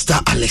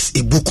Mr. Alex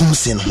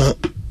Ebokumsen ho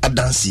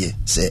adanse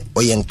say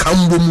oyen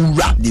kambo mu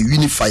rap the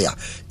unifier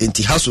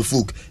enti House of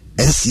Folk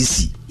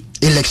NCC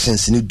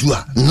elections ni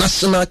dua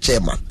national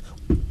chairman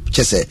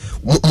chese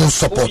mon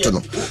support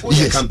no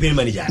yes campaign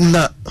manager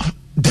na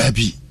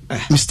Dabi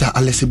Mr.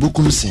 Alex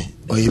Ebokumsen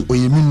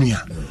oye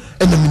minua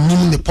and me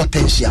nim the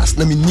potentials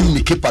na me nim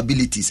the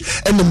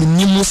capabilities and me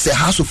nim say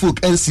House of Folk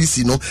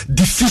NCC no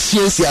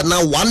deficiency are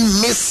now one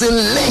missing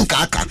link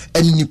aka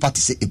any party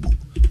say ebo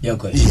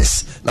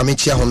yes na me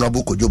chia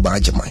honorable Kojo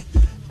Bajema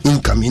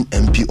incoming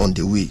MP on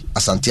the way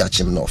Asante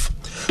Achim North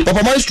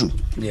Papa Maestro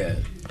yeah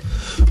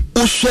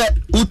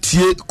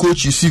utie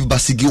coach Yusuf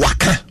Basigi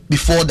waka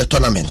before the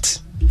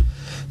tournament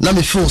na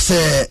me feel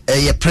say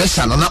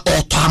pressure na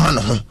all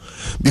no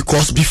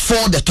because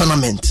before the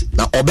tournament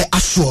na obe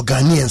assure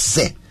Ghanaians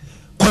say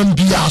kwan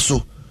bia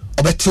so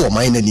obe te o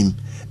man nanim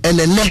and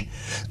then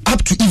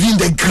up to even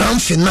the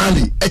grand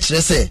finale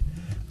say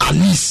at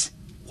least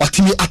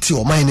watimi ati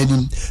o man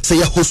anim say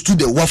ya host to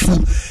the wafu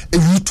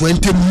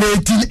U20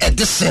 maiden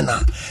edition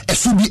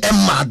should be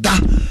emada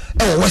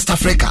West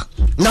Africa.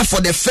 Now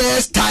for the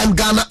first time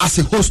Ghana as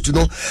a host,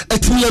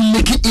 etimi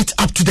making it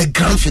up to the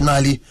grand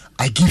finale.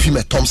 I give him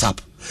a thumbs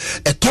up.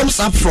 A thumbs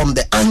up from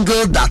the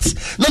angle that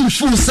let me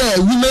feel say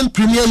Women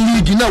Premier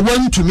League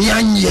went to me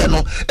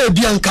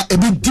Bianca a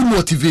bit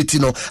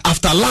demotivated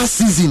after last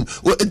season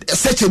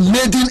such a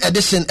maiden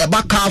edition a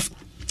back half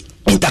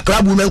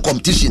interclub women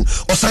competition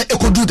or say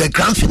echo do the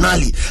grand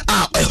finale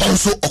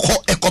also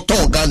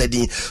ekoton Ghana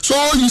din. So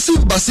you see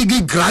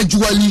Basigi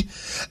gradually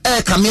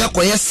Kamia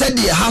Koye said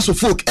the House of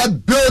Folk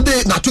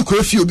build na to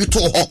curfew bi to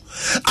ho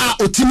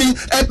otimi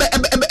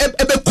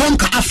ebe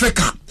conquer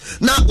Africa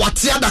na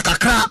watia da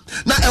kakra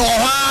na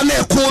ewa na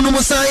ekonu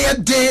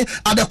musanye de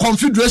at the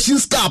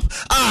Confederations Cup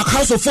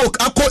House of Folk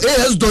ako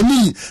AS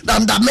Doni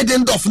and the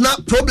Middendorf na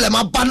problem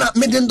abana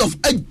Middendorf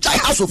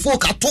House of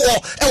Folk ato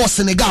e was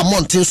Senegal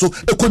mountain so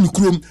ekonu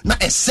krom na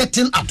a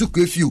certain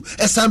atuku few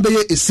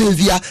esambeye a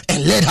savior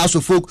and led House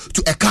of Folk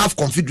to a CAF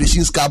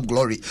Confederations Cup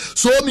glory.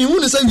 So me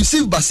who say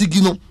receive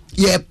Basigino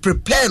yeah,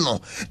 prepare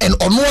no and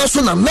ono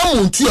aso na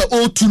namontu ya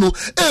otu no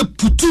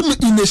putu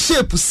me in a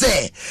shape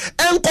say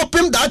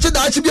enkopim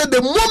dachi be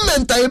the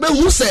moment I be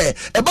who say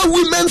about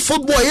women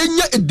football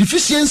enya a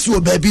deficiency o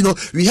baby no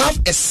we have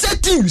a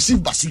certain receive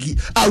Basigi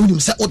I will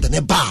say o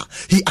the ba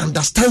he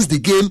understands the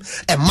game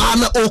a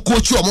man o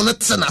coach o mo na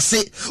tse na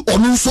se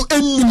ono so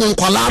enni mo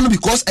nkwala no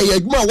because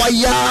ayaduma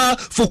waya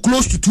for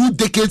close to 2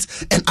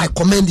 decades and I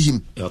commend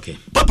him. Okay,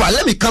 Papa,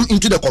 let me come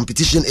into the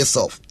competition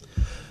itself.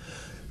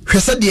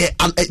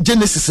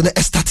 Genesis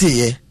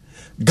started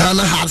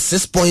Ghana had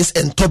 6 points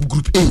in top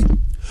group A.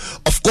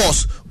 Of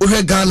course,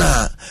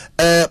 Ghana,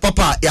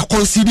 Papa, you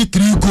conceded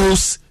 3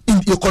 goals.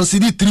 You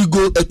conceded 2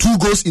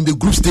 goals in the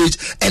group stage,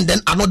 and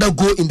then another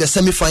goal in the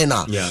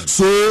semi-final. Yeah.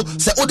 So,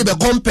 say,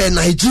 compare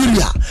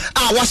Nigeria.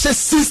 I was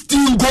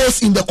 16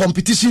 goals in the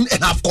competition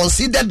and have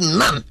conceded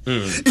none.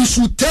 It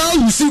should tell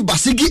Yusuf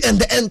Basigi and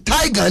the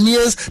entire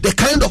Ghanaians the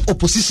kind of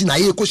opposition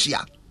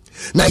Ayekoshia.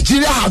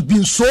 Nigeria have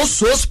been so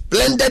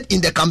splendid in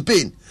the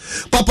campaign.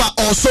 Papa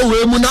also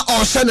we muna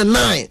also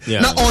 9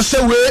 na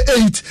also we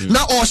 8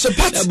 na also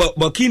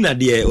but Kina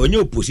there on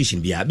your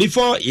position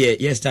before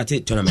you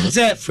started tournament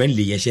say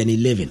friendly you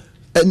 11.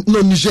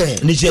 No, Niger.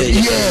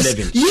 Yes.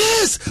 11.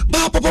 Yes.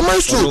 But Papa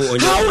Maestro,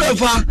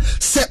 however,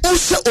 say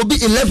also obi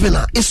 11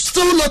 is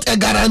still not a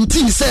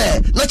guarantee.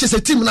 Say not just a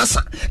team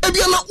nasa.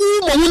 Ebiana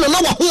win na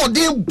wa ho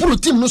de buru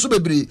team no so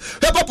bebre.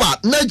 Hey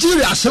Papa,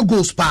 Nigeria she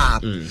goes pa.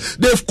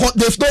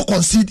 They've not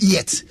conceded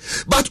yet.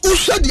 But who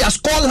said their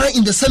scoreline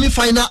in the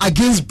semi-final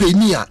against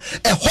Benin?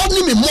 A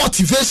holding me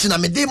motivation. I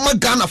mean, they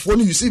Ghana for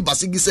you see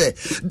Basigi say.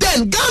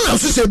 Then Ghana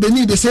also say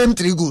Benin the same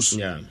 3 goals.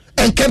 Yeah.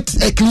 And kept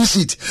a clean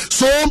sheet.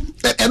 So,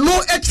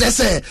 no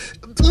say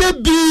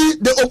maybe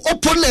the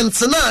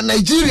opponents na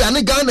Nigeria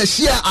and Ghana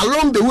share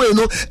along the way,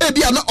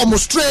 maybe are not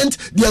almost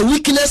strength, their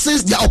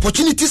weaknesses, their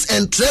opportunities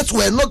and threats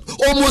were not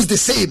almost the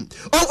same.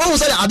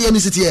 Almost at the end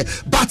here,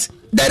 but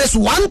there is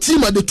one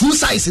team at the 2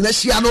 sides in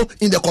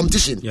in the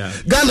competition. Yeah.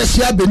 Ghana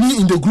share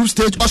Benin in the group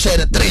stage, share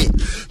the 3.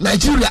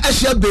 Nigeria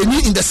share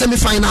Benin in the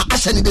semi-final,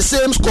 share in the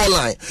same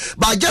scoreline.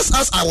 But just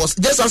as I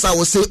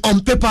was saying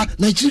on paper,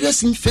 Nigeria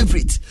seemed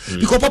favorite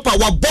because Papa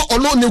was bought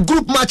on the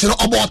group match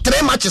about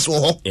 3 matches.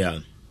 Yeah.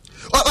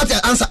 What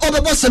the answer?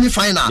 About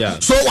semi-final. Yeah.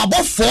 So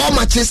about 4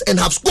 matches and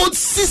have scored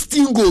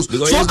 16 goals.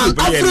 Because so an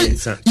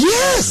average,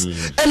 yes.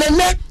 And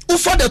then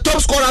for the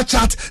top scorer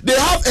chart, they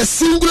have a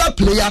singular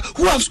player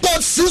who have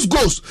scored 6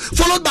 goals,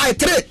 followed by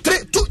 3.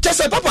 Just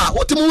say, Papa,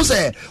 what you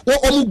say?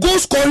 What goal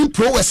scoring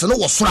prowess and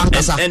was frank.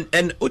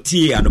 And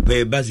OTA and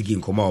the basic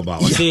in come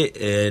about.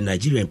 Say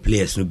Nigerian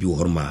players no be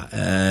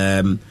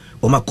horma.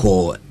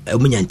 Omako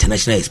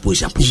international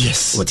exposure.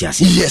 Yes. What you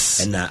say? Yes.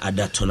 And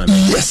other tournament.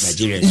 Yes.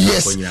 Nigerian.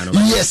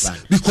 Yes.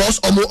 Because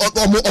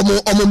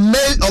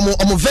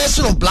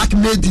version of black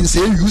maidens say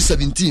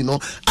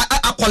U17.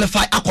 I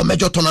qualify a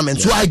major tournament.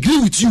 Yeah. So I agree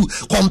with you.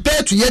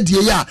 Compared to year,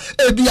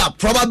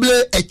 probably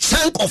a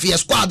chunk of your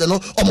squad.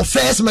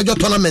 First major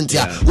tournament.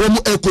 Yeah.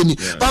 But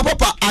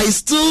Papa, I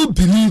still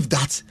believe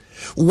that.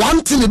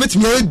 One thing a bit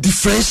more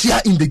differential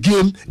in the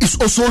game is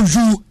also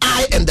you,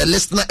 I, and the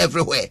listener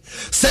everywhere.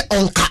 Say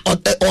on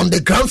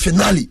the grand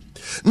finale.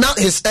 Now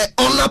his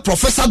honor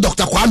Professor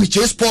Dr. Kwame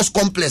Che Sports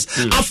Complex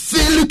are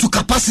failing to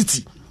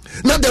capacity.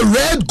 Now the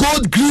red,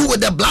 gold, green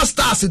with the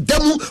blasters,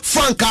 Demu,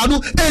 Francano,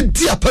 and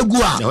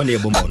Diapagua.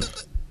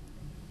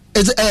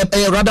 Is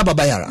rather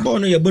Babayara.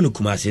 Bono ya bono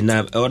kumasi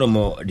na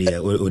oromo de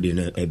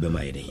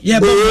ebemaide. Yeah,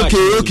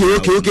 okay.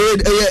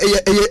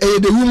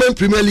 The Women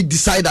Premier League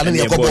decide that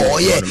yeah.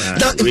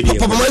 Now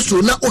Papa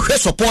Maestro now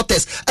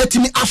supporters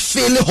etimi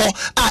afele ho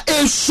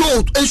a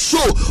show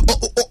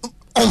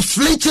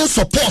unflinching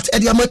support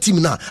at the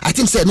team now. I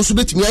think say no so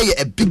betimi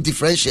a big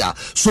differential.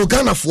 So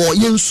Ghana for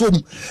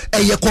yensom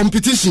a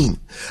competition.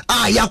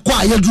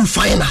 Yakwa do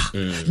final.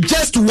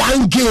 Just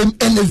one game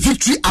and a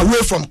victory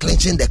away from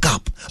clinching the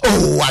cup.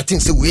 Oh, I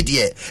think so we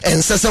there.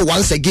 And so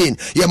once again,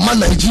 your man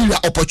Nigeria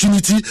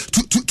opportunity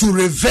to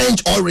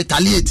revenge or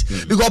retaliate.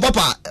 Because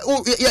Papa,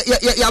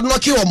 you're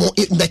knocking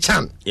in the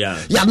chan. Yeah.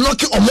 You're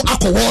knocking on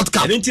World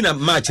Cup.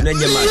 Match,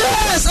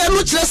 yes, and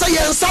which let's say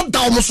you sat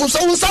down, so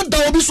sat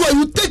down, so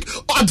you take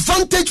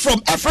advantage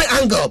from every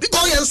angle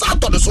because you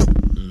sat on the so.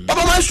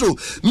 Papa Maestro,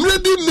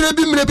 maybe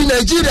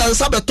Nigeria and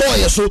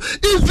Sabatoya. So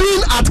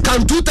even at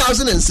CAN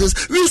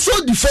 2006, we saw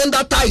defender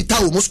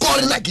Taita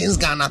scoring against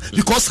Ghana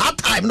because that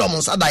time no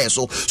one said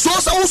so. So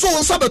also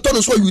on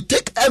Sabaton, so you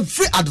take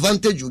every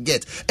advantage you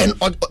get, and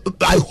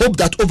I hope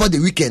that over the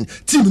weekend,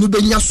 Team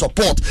Nubenya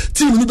support,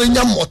 Team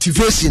Nubenya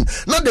motivation.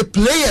 Not the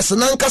players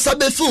and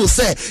Ankasabe feel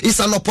say it's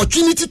an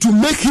opportunity to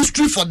make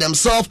history for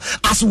themselves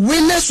as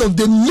winners of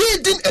the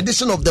maiden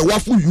edition of the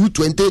Wafu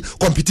U20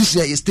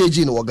 competition is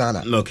staging in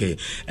Ghana. Okay.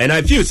 And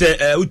I feel say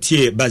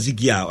utie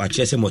Bazigia or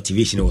chess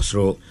motivation was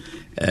through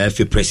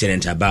for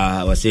president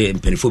about was say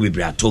penifo be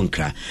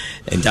atonkra.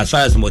 And as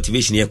far as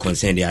motivation here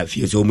concerned, I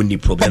feel so many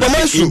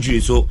problems injury.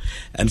 So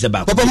I'm saying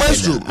Papa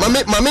Maestro,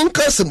 my main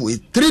custom with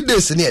 3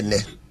 days in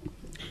here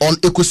on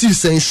Ekosi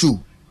Senshu.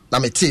 Na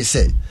me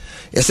say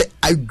yes,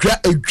 I dra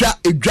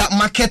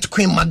market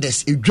queen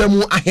mothers, a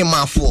dramu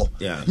ahemafo.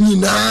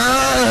 Nina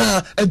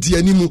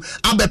adianimu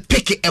abe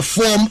pick a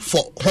form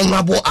for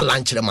Honorable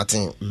Alanchire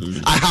Martin.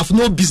 I have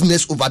no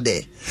business over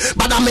there.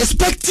 But I'm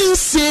expecting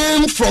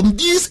same from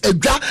these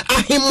dra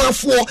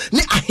ahemafo,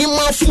 ne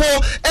ahemafo,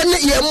 and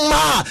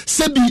yema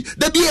sebi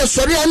there be a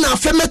sorry and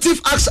affirmative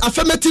acts,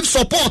 affirmative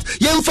support,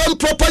 yem from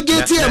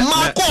propagating and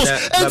Marcos,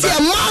 and the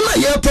man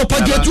ye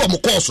propagate to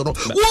Amokoso.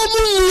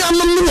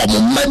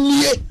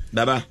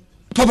 Baba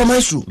Papa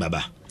Maestro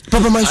Baba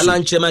Papa Maestro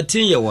Alanche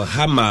Martin ye wa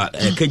hama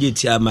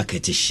KGT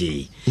market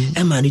she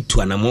e ma ni to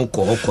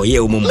anamoko hoko ye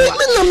omo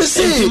me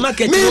say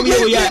market me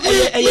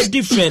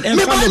different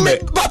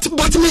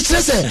but me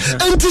say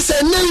anti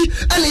say nei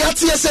and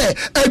yati say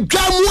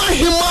adwamu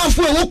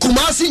ahemafo e wo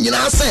Kumasi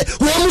nyina say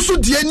wo mu so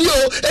die ni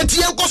o enti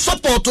yen ko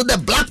support to the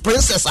Black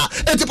Princess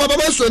enti Papa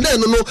Maestro na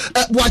no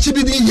boachi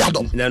bi ni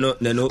yado no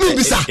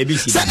bisa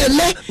say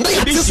ele na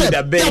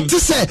yati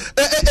say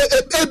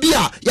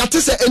ebia yati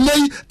say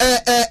enei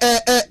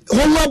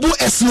Honorable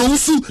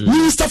Esnousu,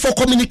 Minister for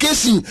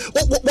Communication,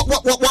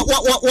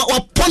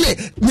 wapone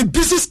the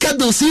busy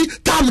schedule, see,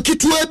 time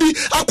kitwebi,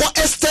 akwa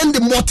extend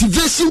the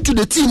motivation to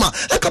the team.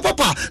 Eka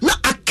papa, na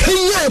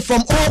Kenya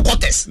from all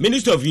quarters.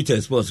 Minister of Youth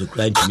and Sports who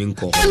cried to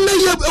Minko.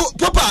 And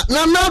papa,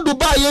 now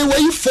Dubai, where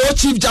you 4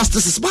 chief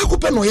justices,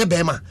 Bakupen or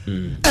Yebema,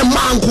 and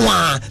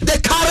Mangwa, the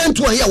current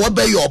one here, what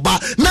bay your bar,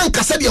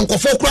 Nanka said, Yanko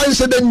for crying,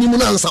 said,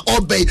 Nimunansa,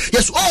 obey.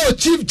 Yes, all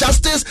chief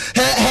justice,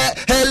 her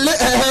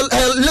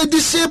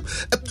ladyship,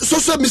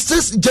 social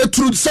mistakes,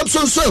 Gertrude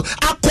Simpson, so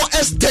Aqua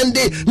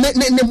extended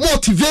the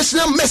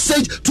motivational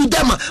message to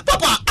them.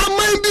 Papa, I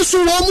might be so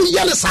warm,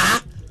 yes,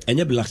 sir. And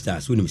your Black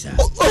Stars, who sir.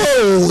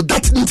 Oh,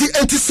 that's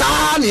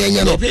anti-san,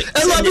 you know.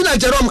 And I've been a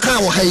Jerome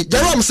Cow, hey,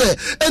 Jerome say,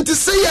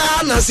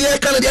 anti-Sayan, as a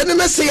Canadian, and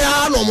a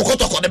Sayan, or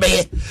Mokoto the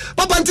Bay.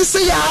 Papa,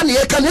 anti-Sayan,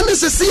 you can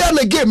see an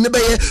again, the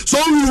Bay.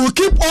 So we will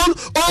keep on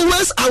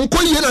always and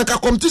calling a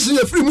competition,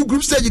 a free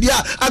group stage. Today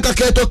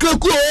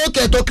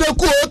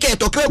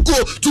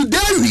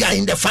we are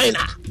in the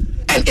final,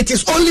 and it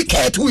is only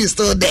Kate who is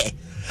still there.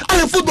 I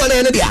am football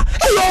in there,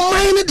 and your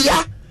mind,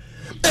 dear,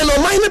 and your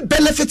mind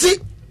benefiting.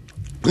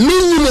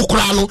 Minimum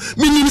Krano,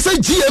 meaning say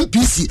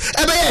GMPC,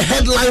 ever a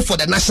headline for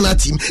the national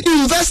team.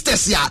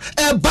 Investors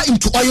buy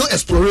into oil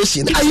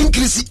exploration. I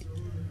increase it.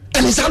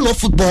 And is that not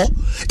football?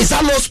 Is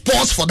that not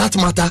sports for that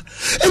matter?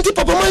 And the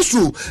Papa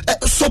Maestro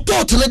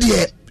support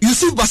you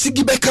see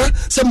Basigi Becker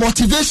say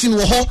motivation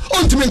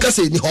on to make us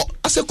say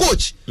as a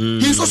coach.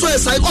 He's also a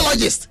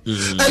psychologist.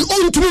 And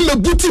on to me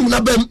booting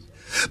na bem.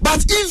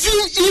 But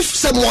even if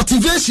some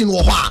motivation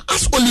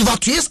as Oliver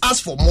Twist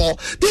asks for more,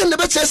 then the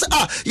better says,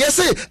 yes,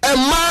 a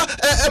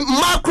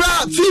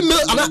macra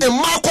female and a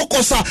marco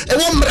cosa,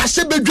 and one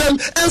rashe bedroom,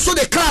 and so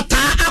the crata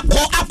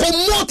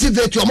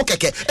motivate you, and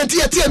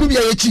tia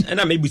and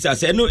I maybe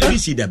say, no, you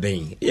see the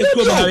bang. You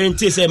could have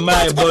say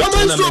my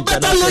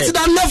better late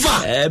than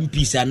never.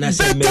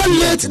 Better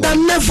late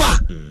than never.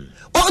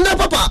 Oh, no,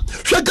 Papa.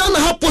 Ghana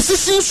have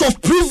positions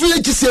of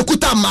privileges.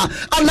 Kutama,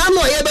 and I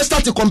know I ever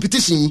start a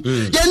competition.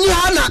 You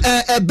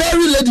have a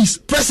Berry ladies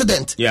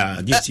president.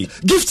 Yeah, Gifty.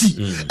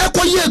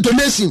 Year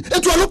donation.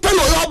 And to open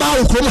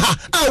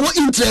our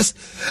interest.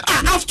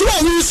 After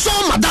all, we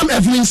saw Madame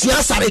Evelyn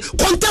Siasare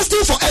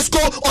contesting for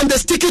ESCO on the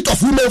ticket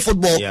of women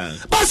football. Yeah.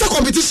 But it's a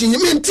competition. You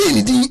mean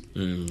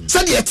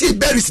said the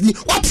Berries.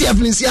 What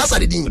Evelyn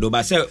Siasare did?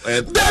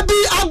 Baby,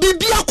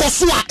 Abibia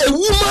Kosua, a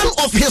woman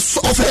of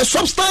her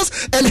substance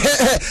and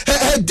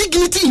her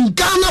dignity in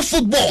Ghana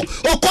football.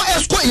 Oko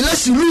ESCO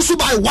election lose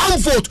by 1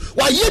 vote.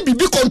 Why ye be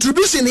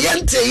contribution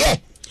yente?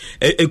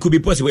 it could be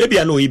possible. Maybe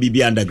I know he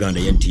be underground.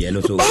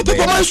 So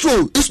Papa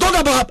Maestro, it's not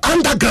about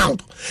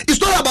underground.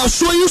 It's not about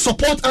showing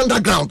support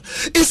underground.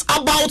 It's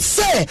about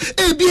say,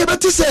 be able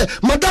to say,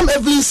 Madam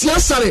Evelyn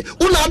Siasare,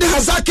 una de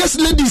Hazakes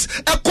ladies,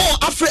 a call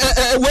after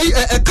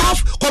a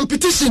calf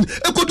competition,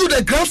 a could do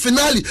the grand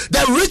finale,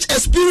 the rich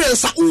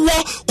experience,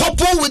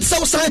 couple with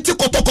South Society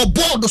Kotoko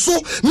board.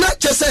 So not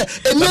just say,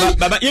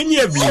 Baba,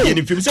 yes,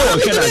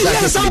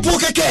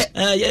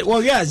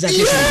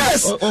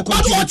 but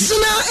what's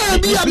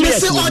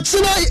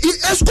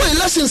Esco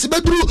elections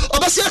bedru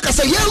obasia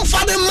kasa yem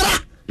fademra.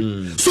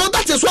 So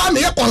that is why I'm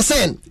here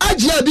concerned.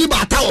 IGB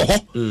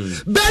Bataho,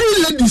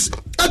 Berry ladies,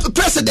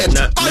 president,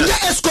 on your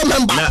ESCO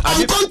member,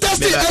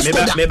 uncontested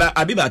ESCO. Maybe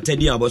Abiba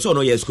Teddy, but so no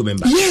ESCO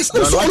member. Yes,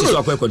 what is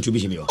our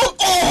contribution?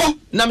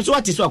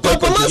 What is our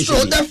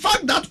contribution? The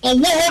fact that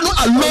Owoho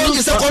alone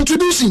is a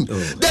contribution.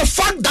 The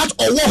fact that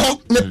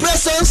Owoho, the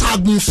presence has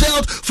been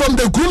felt from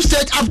the group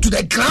stage up to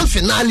the grand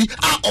finale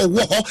are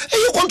Owoho,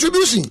 a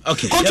contribution.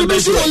 Okay.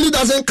 Contribution only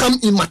doesn't come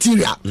in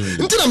material.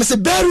 Until I'm a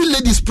Berry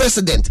ladies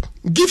president.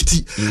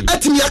 Gifty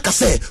atimi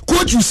akase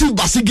coach Yusuf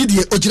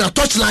Basigidi ojina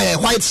touchline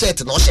white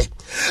shirt no she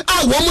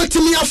one more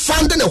team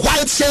funding a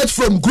white shirt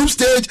from group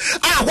stage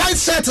white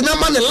shirt na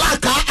man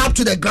laka up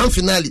to the grand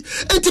finale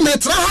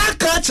intimate ha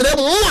ka kire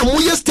mo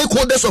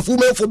stakeholders of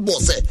women football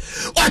say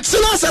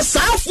ochina say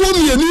safo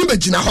mienu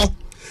begina ho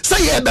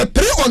say ye be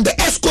pre on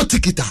the escort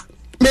ticket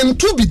men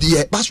to be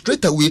there, but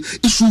straight away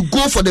it should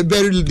go for the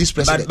burial this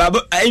president.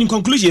 But in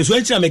conclusion, so I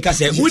make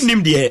say we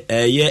name the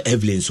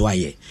Evelyn so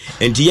aye,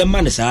 and the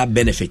man is a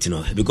benefit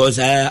because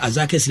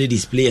Azakes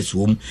ladies players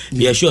home,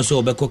 we are sure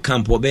so beko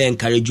camp or be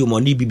encourage you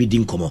money be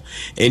din komo,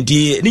 and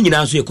the ninja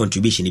also a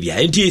contribution here.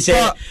 And he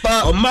say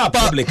on my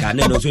public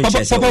and also in the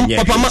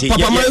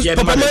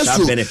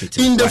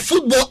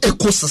football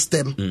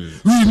ecosystem,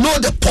 we know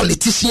the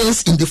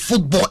politicians in the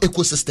football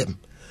ecosystem.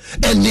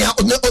 And near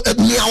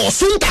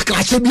Sunta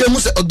Clash be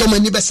almost a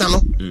domini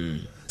besano.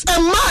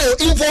 And my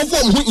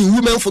involved in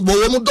women football,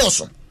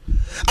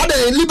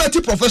 other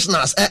liberty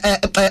professionals,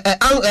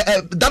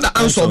 that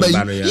answer,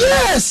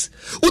 yes.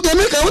 Would they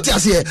make out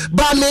here?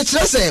 But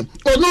nature say,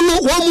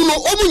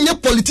 oh no,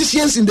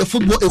 politicians in the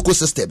football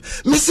ecosystem.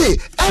 Me say,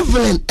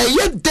 Evelyn, a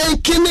yet then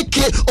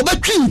Keneke, or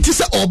between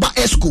Tissa or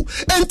Esco,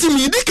 and to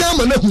me, they come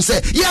and who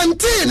say,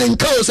 Yantin and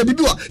Cows, a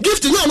bibua,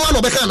 gift to no one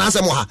of Becan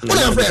Asamoa.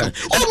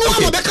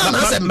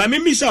 My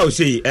Mimi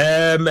say,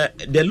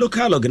 the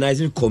local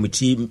organizing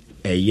committee,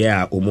 a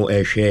year or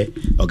more share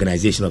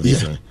organization of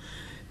this.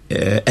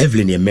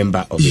 Evelyn a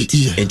member of it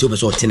and to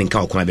oversaw 10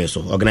 cow crime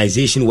beso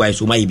organization wise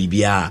so my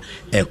BBR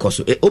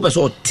cost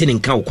oversaw 10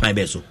 cow crime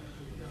beso.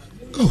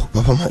 Oh,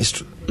 Papa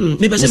Maestro.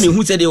 Maybe some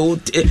who said the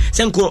old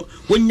Senko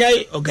when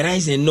you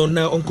organizing no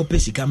now Uncle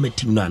Pessy come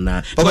team na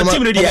but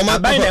team ready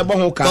buy a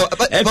bonka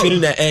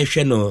feeling the air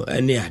channel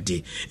and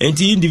day and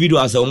the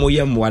individuals are more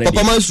young one.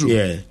 Papa Maestro,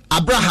 yeah.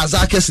 Abra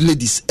Hazakes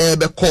ladies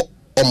ebe ko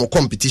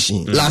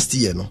competition last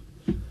year no.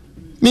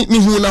 Me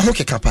who na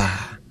hoke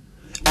kapa.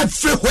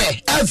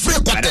 Everywhere, every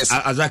quarters.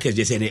 Azakes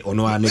just said, "Oh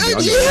no,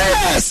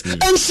 yes,"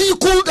 and she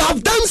could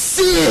have done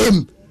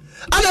same.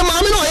 And I'm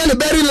not any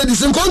berry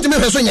ladies and continue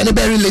any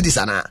berry ladies.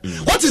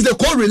 What is the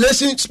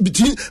correlation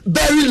between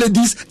berry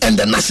ladies and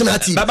the national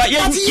team? But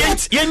yet,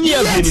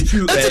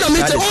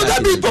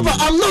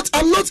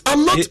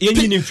 I'm not.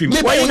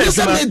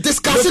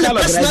 Discussing the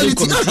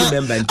personality.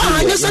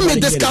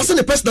 Discussing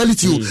the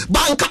personality.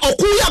 Banka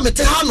okuya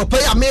metehano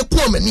paya me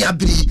kwa meni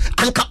abiri.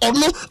 Anka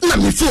ono na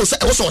me feel say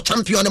also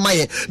champion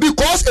my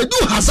because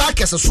edu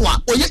Hazakes so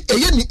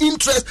eye ni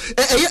interest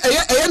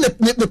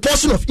the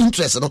portion of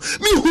interest no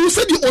me who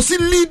said you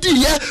leading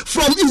here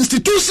from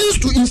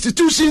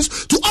institutions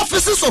to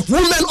offices of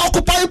women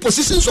occupying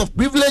positions of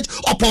privilege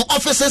upon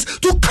offices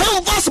to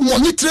canvas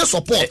monetary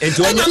support. And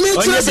I mean,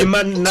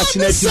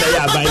 national team.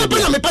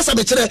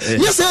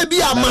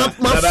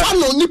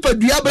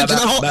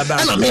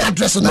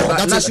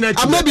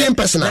 I'm not being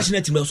personal.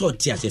 National team also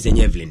tears as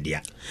Evelyn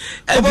there.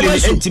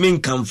 Evelyn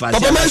team come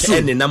fast. Mr.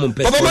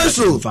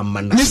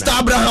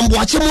 Abraham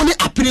Boachemoni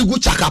apirigu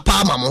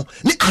chakapa mamo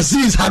ni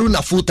Aziz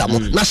Haruna Futa mo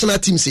national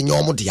team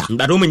senyor dia.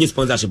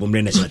 Sponsorship on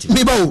national team.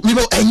 Mibo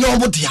and your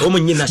body.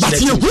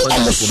 But you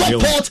will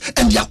support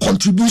and their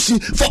contribution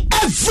for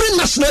every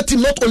national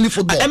team, not only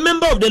football. A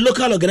member of the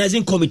local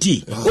organizing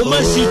committee. ESCO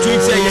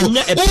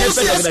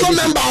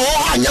member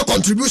or your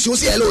contribution,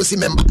 see LOC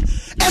member.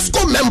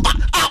 ESCO member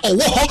are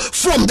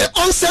from the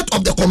onset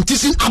of the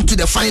competition up to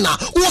the final.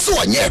 Also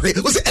on year,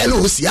 was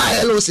LOC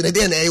the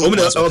DNA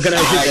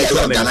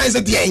organize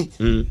the game.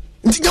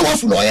 Ntinya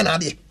wafu no ya na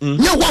ade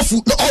nya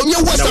wafu nya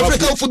West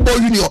African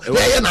Football Union na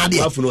ya na ade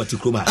wafu no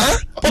tikroma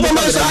papa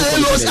man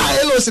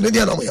say LOC ne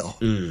dia no mo yo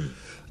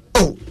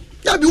oh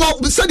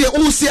that you said the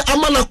all say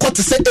amana court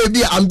say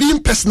I'm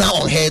being personal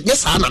on head.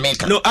 Yes, I'm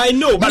American. No, I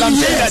know, but I'm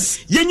saying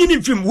that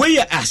you film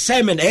where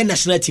assignment a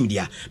national team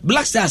there.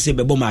 Black Stars say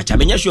bebo match. I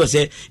mean, sure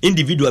say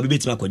individual be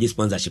betima ko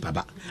sponsorship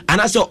aba.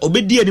 And I saw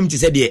obedi him to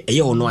say there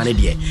e ono ane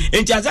there.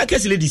 And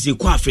Azaka ladies say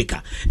ko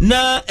Africa.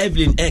 Na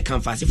Evelyn Air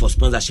canvas for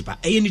sponsorship.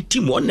 Any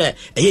team one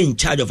in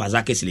charge of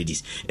Azaka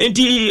ladies. And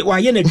why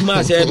you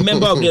as a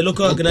member of the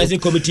local organizing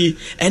committee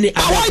and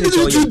why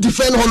didn't you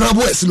defend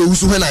Honorable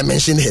Eslosu when I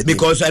mentioned it?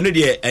 Because I know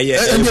the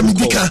yes,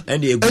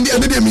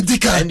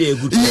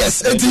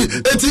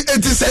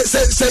 it is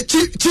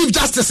Chief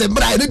Justice and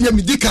Brian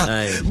Midika,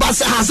 but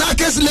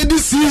Hazaka's lady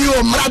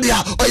CEO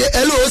Mradia or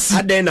LOC.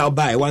 I then now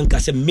buy one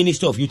case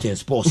Minister of Youth and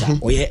Sports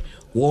or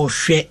will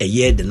share a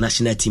year the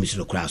national team is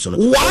class on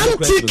one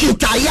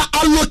ticket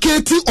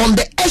allocated on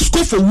the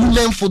ESCO for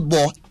women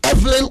football.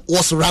 Evelyn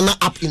was runner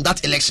up in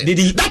that election.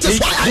 That is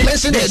why I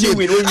mentioned it.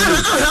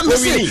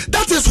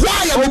 That is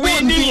why I'm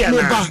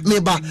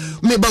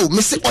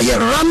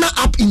runner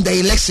up in the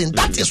election.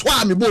 That is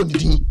why I'm born.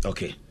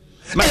 Okay.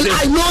 And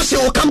I know she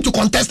will come to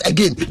contest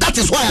again. That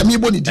is why I'm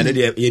born. And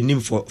your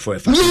name for a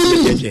fact.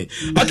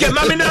 Okay,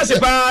 Mami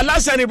Nasipa,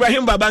 last time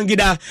Ibrahim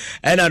Babangida,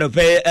 and I don't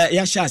pay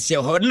Yasha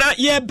Seho. Now,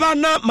 yeah,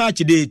 banner match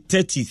day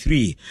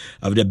 33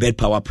 of the Bet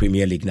Power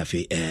Premier League.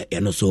 Nafe,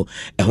 and also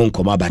a home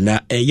comma, na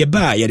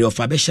yeba, ya of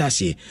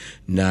Fabeshasi,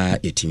 na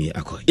yetimi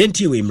ako.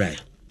 Yenti Wimra.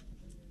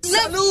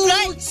 When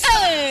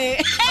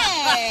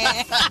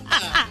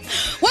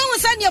we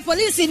send your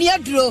police in your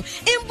draw,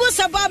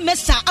 Imbusaba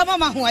Mesa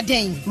Amama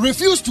Huaden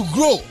refuse to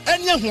grow,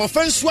 and young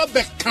offense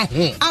swabek.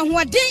 And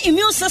what day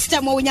immune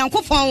system or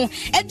Yankopon,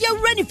 and your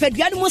ready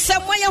pediatric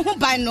Samoya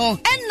Hubano,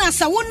 and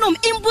Nasa Wunum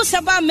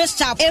Imbusaba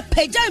Mesa, a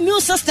peja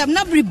immune system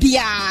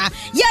Nabribia,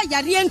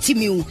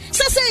 Yarientimu.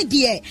 So say,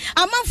 dear, a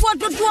man for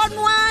the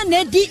one,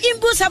 the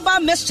Imbusaba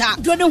Mesa,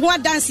 do the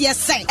one dance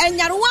yes, and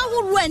Yarwa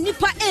who ran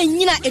Nipa and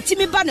Nina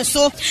Etimi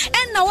Banaso,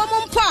 and now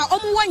Pa,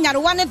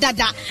 Yarwana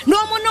Dada, no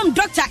monum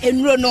doctor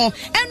and Rono,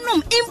 and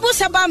num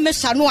Imbusaba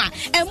Mesanoa,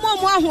 and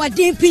Momo who are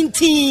deep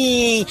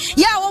pinty.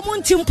 Ya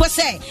Omuntim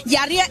Pose,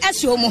 Yaria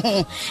Esiomo,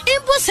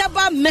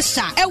 Imbusaba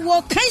Mesa, and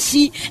walk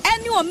Kaisi,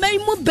 and you may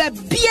move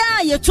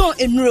Bia Yato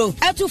in row,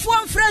 at to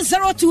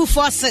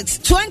 0246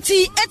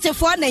 20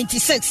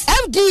 8496.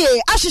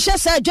 FDA, Ashisha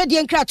said,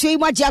 Jedian Kratui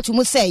Maja to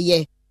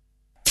Museye.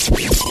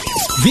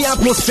 The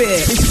atmosphere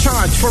is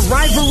charged for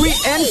rivalry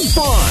and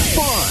fun.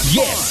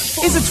 Yes,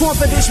 it's the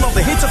 12th edition of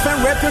the Hit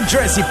FM Rep Your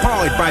Jersey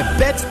powered by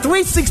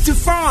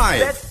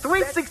Bet365.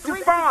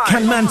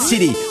 Can Man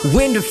City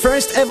win the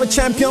first ever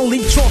Champions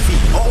League trophy?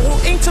 Or will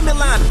Inter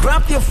Milan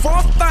grab their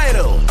 4th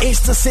title?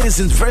 It's the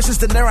Citizens versus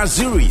the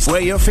Nerazzurris.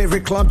 Wear your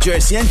favorite club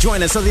jersey and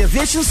join us at the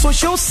Aviation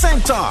Social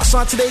Center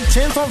Saturday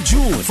 10th of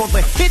June for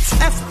the Hit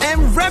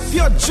FM Rep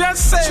Your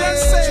Jersey.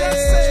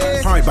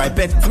 Powered by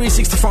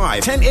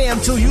Bet365. 10 a.m.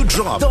 till you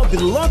drop. There'll be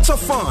lots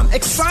of fun,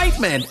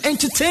 excitement,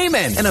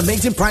 entertainment, and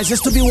amazing prizes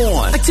to be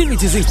won.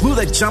 Activities include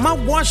a Jama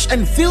Wash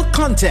and Field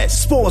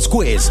contest, sports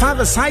quiz,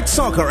 five-a-side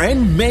soccer,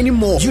 and many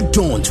more. You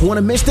don't want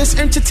to miss this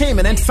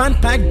entertainment and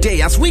fan-packed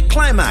day as we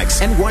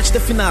climax and watch the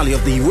finale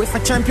of the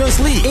UEFA Champions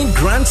League in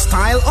grand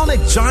style on a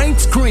giant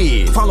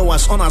screen. Follow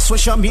us on our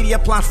social media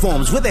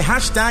platforms with the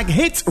hashtag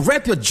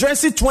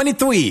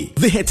HitRepYourJersey23.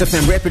 The Hit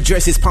FM Rep Your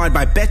Jersey is powered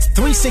by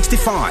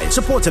Bet365,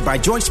 supported by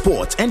Joy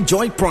Sports and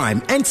Joy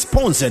Prime, and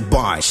sponsored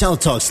by Shell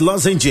Talks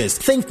Lozenges.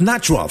 Think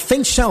natural,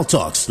 think Shell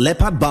Talks,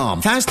 Leopard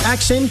Balm, Fast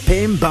Action,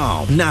 Pain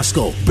Balm,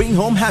 Nasco, Bring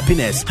Home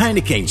Happiness,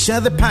 Heineken,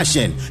 Share the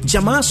Passion,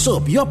 Jamal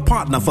Soap, your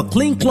partner for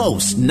clean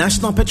clothes,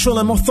 National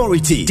Petroleum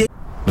Authority.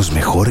 Los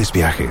mejores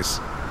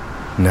viajes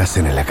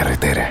nacen en la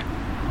carretera,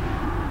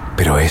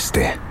 pero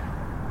este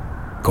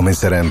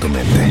comenzará en tu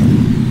mente.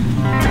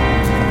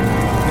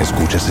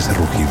 ¿Escuchas ese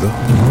rugido?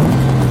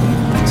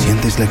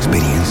 ¿Sientes la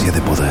experiencia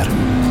de poder?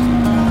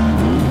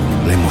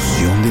 ¿La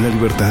emoción de la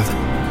libertad?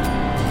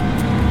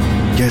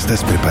 Ya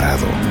estás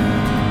preparado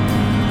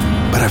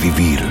para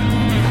vivir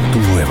tu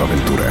nueva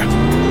aventura.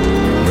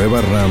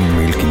 Nueva Ram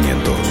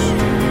 1500.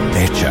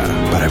 Hecha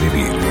para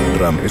vivir.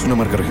 Ram es una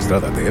marca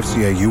registrada de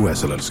FCI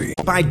US LLC.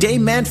 By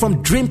Dayman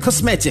from Dream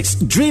Cosmetics.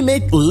 Dream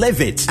it,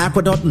 live it.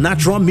 Aqueduct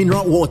Natural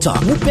Mineral Water.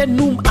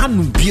 Wupenum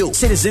Anubio.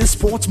 Citizen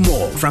Sports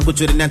Mall. Franco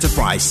Trading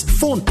Enterprise.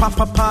 Phone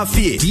Papa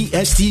Fee.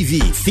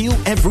 DSTV. Feel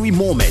every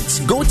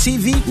moment. Go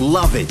TV.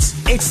 Love it.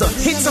 It's a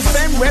Hits of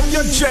Fame Rep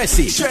Your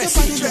Jersey.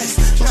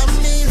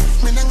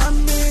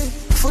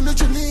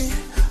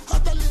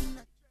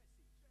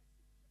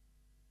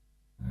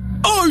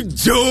 Oh,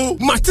 Joe,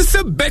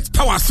 Matisse Bet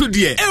Power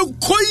Studio.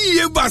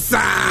 Koye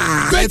basa.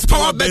 Bet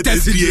Power Bet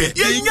Studio.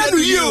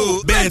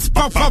 You Bet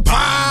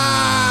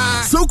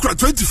Papa. Sokra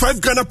 25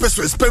 Ghana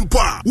pesos spend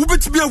power.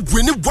 Ubet be a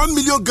winning 1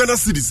 million Ghana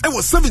cedis. I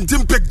was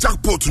 17 peg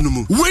jackpot no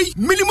mu. Wait,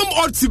 minimum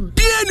odds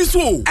be any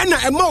so. And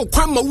I am out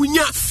kwama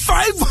winya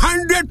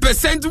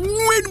 500%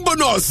 win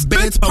bonus.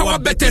 Bet power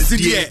better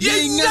cedi.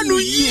 Yeah, no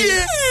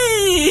yeah.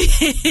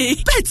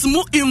 Bet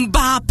mo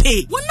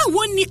Mbappe. Wana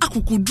woni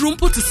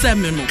akukudrumpo to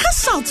semeno.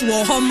 Cash out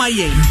wo ho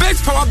maye. Bet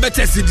power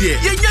better cedi.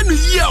 Yeah, no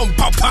yeah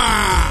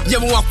papa. Ya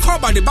mo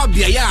akwaba de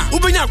babia ya.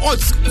 Ubenya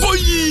odds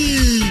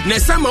boyi. Na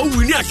sama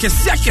wini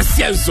akese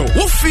enso.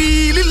 Wo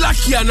feel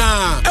lucky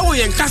ana. E wo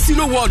yen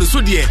casino world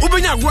so de.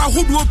 Ubenya gwa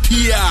hodo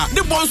pia.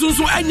 De bonso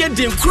so anya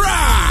den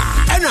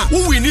kra. Ena wo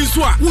wini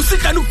so a wo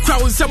sika no kra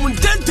wo nsam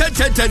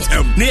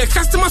 10. Na your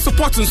customer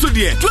support so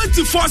de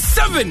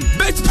 24/7.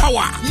 Bet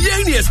power.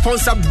 Yen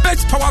sponsor Bet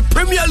Power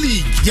Premier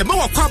League. Yema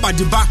wakwaba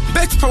de ba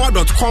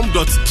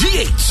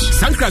betpower.com.gh.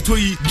 Sankra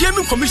toyi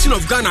Gaming Commission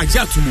of Ghana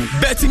jatumu.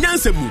 Bet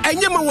nyansemu.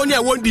 Enyema woni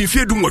a won di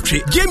fie du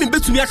nwotwe. Gaming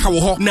betumi aka wo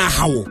ho na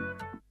hawo.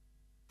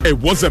 It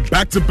was a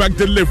back-to-back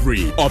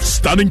delivery of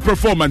stunning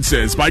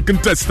performances by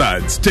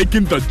contestants,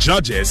 taking the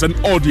judges and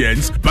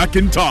audience back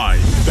in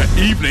time. The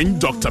evening,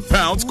 Dr.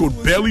 Pounds could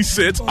barely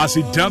sit as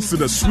he danced to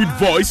the sweet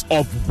voice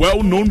of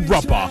well-known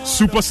rapper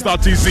Superstar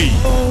TZ.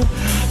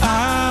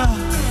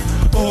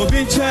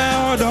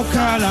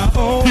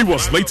 He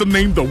was later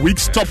named the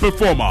week's top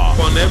performer.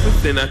 On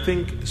everything, I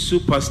think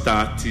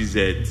Superstar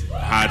TZ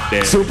had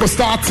the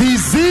Superstar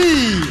TZ.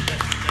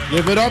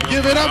 Give it up.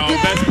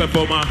 Best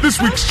performer. This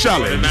week's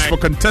challenge is for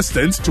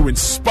contestants to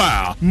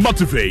inspire,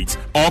 motivate,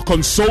 or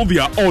console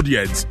their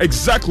audience.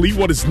 Exactly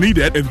what is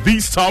needed in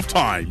these tough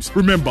times.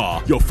 Remember,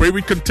 your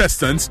favorite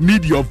contestants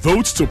need your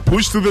votes to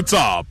push to the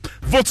top.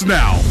 Vote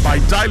now by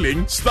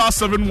dialing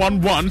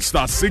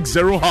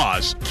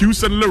 *711*60#.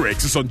 Cues and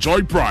Lyrics is on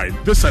Joy Prime.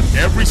 This and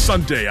every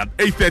Sunday at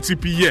 8:30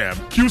 p.m.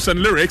 Cues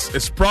and Lyrics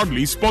is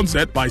proudly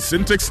sponsored by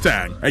Syntax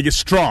Tang. And you're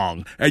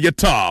strong, and you're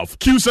tough.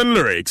 Cues and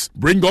Lyrics,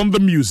 bring on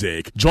the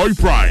music. Joy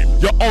Prime,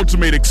 your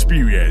ultimate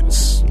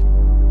experience.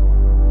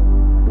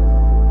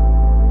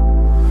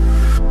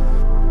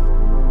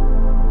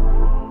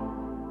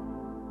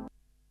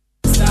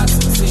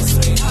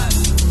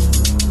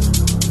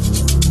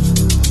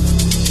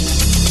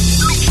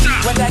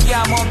 Whether you're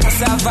on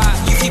cassava,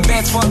 you can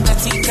bet for the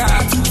tika.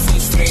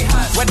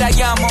 Whether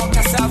you're on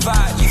cassava,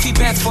 you can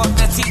bet for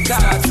the tika.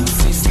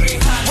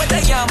 Whether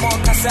you're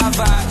on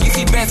cassava, you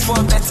can bet for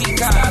the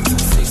tika.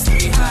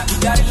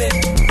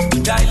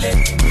 Dial it,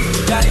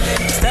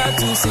 star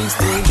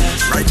 263.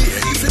 Right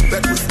here, you can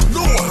bet with no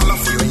wahala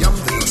for your yam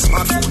than your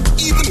smartphone,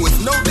 even with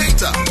no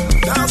data.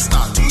 Dial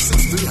star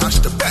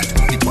 263# to bet,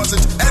 deposit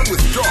and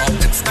withdraw,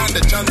 and stand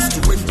a chance to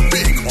win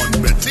big on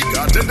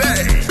Betika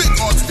today. Big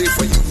odds day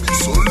for you,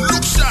 so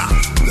look sharp.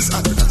 This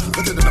advertisement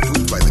vetted and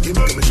approved by the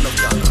Gaming Commission of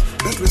Ghana.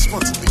 Bet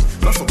responsibly,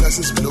 not for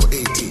persons below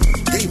 18.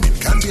 Gaming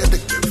can be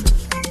addictive.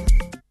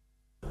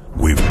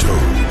 We've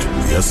told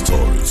their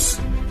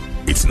stories.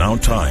 It's now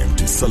time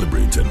to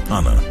celebrate and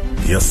honor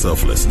their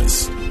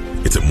selflessness.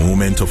 It's a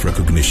moment of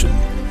recognition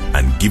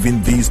and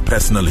giving these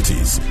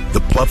personalities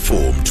the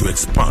platform to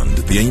expand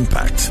their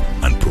impact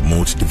and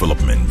promote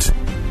development.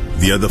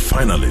 They are the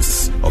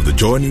finalists of the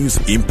Joy News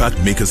Impact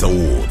Makers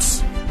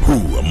Awards.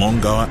 Who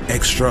among our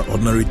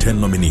extraordinary 10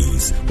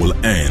 nominees will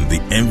earn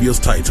the envious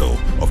title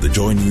of the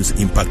Joy News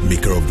Impact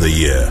Maker of the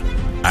Year?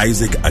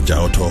 Isaac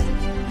Ajaoto,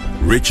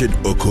 Richard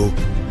Oko,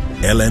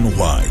 Ellen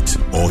White,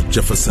 or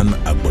Jefferson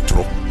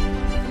Agbotro?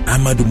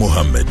 Amadou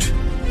Mohammed,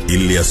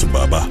 Ilyas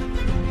Baba,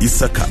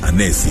 Isaka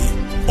Anesi,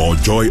 or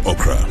Joy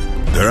Okra.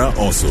 There are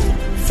also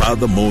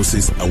Father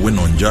Moses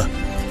Awinonja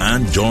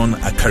and John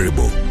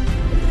Akaribo.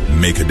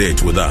 Make a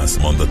date with us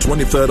on the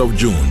 23rd of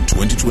June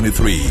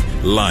 2023,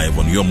 live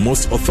on your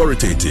most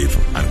authoritative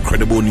and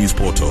credible news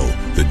portal,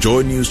 the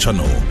Joy News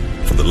Channel,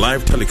 for the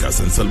live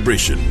telecast and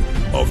celebration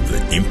of the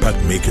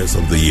Impact Makers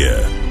of the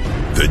Year.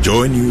 The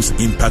Joy News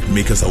Impact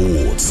Makers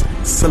Awards,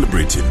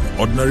 celebrating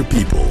ordinary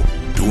people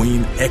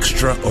doing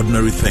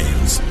extraordinary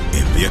things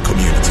in their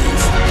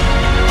communities.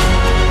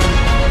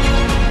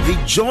 The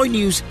Joy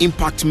News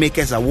Impact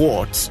Makers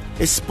Awards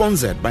is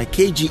sponsored by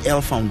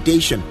KGL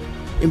Foundation,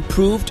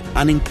 Improved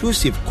and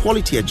Inclusive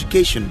Quality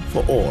Education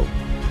for All,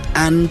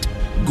 and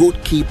Goat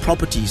Key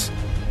Properties,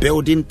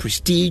 building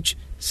prestige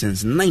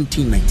since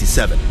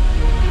 1997.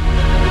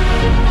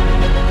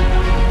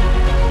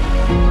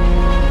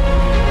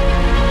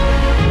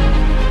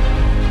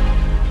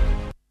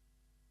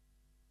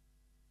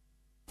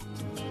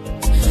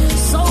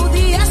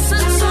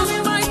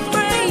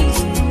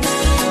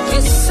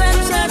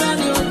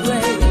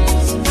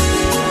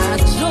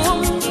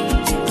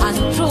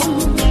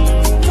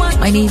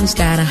 My name is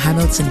Diana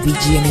Hamilton,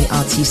 VGMA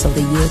Artist of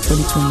the Year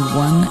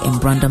 2021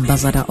 and brand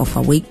ambassador of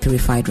Awake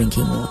Purified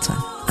Drinking Water.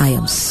 I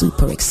am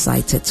super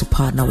excited to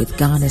partner with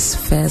Ghana's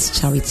first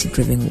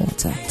charity-driven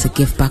water to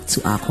give back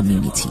to our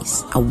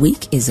communities.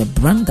 Awake is a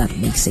brand that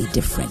makes a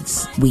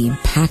difference. We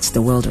impact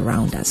the world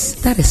around us.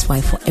 That is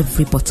why for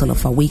every bottle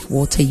of Awake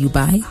water you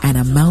buy, an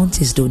amount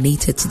is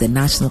donated to the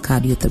National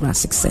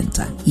Cardiothoracic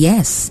Center.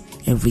 Yes,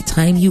 every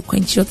time you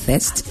quench your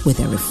thirst with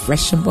a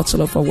refreshing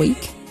bottle of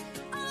Awake,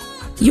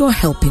 you're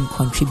helping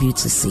contribute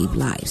to save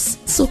lives.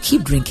 So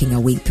keep drinking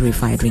Awake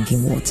Purified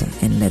Drinking Water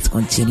and let's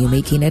continue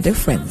making a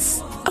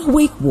difference.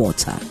 Awake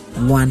Water,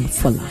 one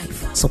for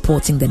life,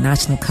 supporting the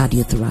National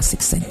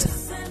Cardiothoracic Center.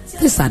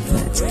 This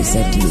advert is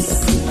FDA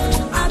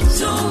approved.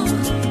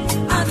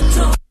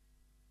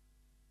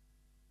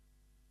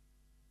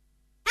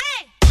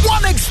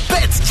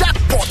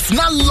 Jackpots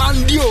na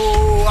landio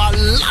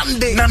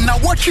alande na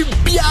watch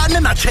bia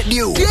na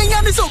chedio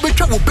yenya ni so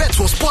betwa wo bet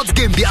for sports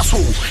game bia so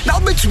now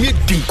bet me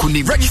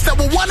dinkuni register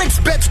with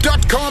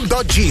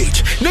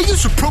onexbet.com.gh na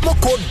use promo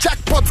code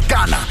jackpot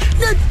Ghana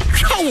na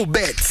chow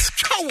bet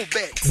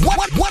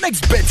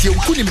onexbet ye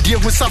kunim die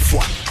ho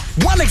safwa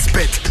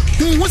onexbet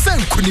who say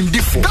kunim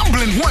difo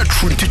gambling ho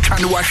atru ntitwa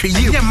ne wa hwe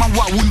ye ma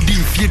wa wundi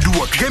mfie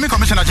duo game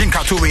commissioner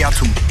Jinka to we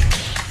atum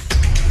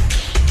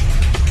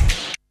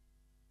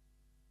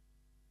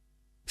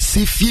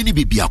se fie ni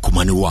bibia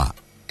komane wa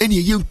ene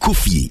yenko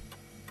fie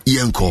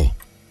yenko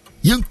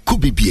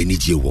bibia ni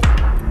je wo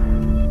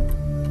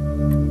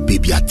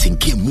bibia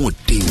tinke mo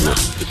dey wo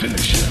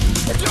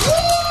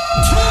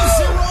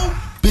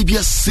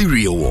bibia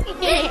cereal wo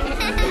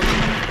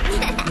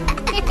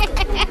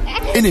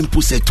ene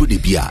mpuse to de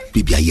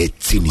bibia ye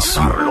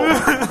tinisu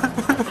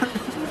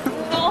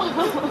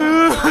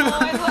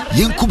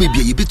yenko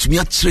bibia ye betumi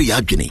akyere ya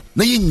adwene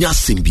na yenya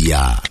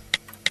sembia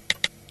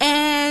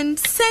and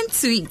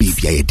sweet.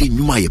 Baby, I didn't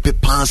know my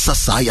pepa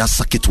sasaya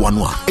sakit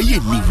wanwa. Eye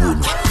ni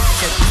wono.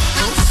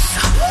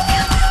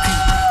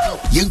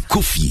 Yen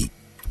coffee,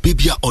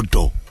 baby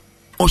odo,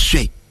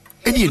 oshe,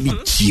 any ni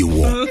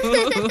jiwo.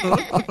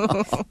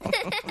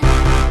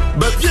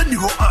 Baby ni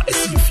ho a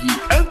SCF,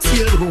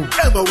 MTN home,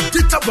 ever with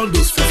data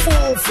bundles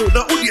for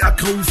na only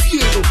account fee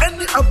no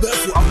any other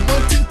for a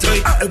mountain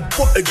time a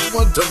bought a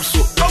quantum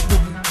so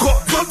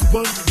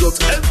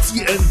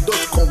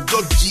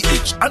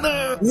broadband.mtn.com.gh and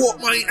what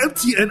my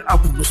MTN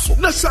app no so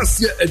na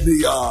sasia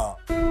edia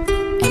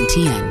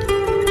MTN.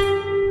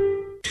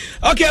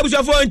 Okay,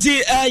 Abushafo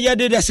nti yeah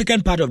the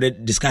second part of the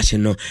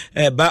discussion no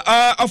but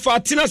of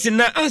Atinas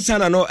na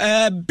answer no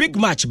big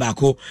match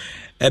bako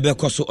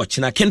Bekoso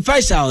Ochina Ken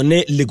Faisal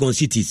ne Legon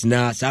Cities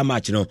na sa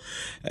match no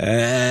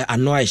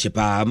ano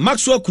ayeshepa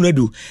Maxwell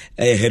Kunedu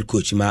head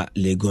coach ma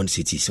Legon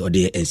Cities or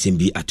the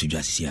NCB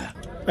atujasisia.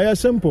 I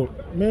simple.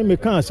 Me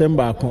can't send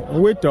back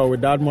on. Wait till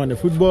with that money,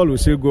 football will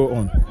still go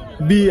on.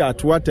 Be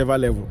at whatever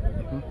level.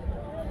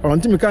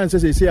 Until me can't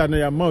say I know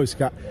your mouse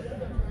ka.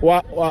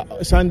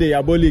 Sunday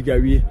aboli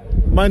gawi.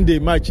 Monday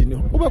match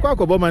no. Ubekwa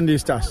ko Monday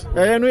Stars.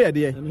 No ya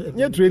dey.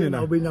 You training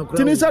now.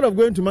 Instead of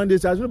going to Monday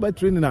Stars, no by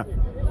training now.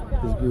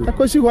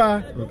 Because you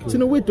are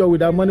wait till with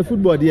that money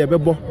football there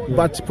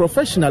but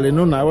professionally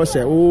no na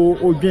say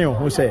game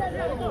who say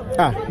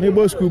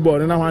neighbor school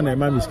board na one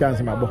na miscans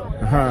my boy.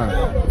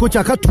 Coach,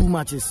 I got 2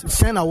 matches.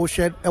 Send our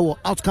share our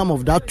outcome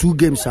of that 2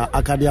 games are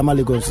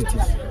Academy Legon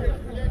Cities.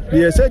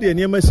 They said the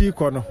near see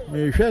corner.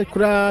 Me share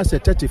kura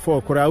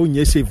 34 kura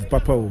unye save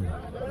papa o.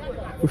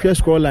 We share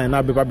score line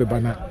na beba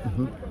bana.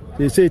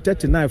 They say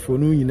 39 for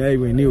no nyina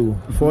we ni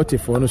 40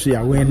 for no so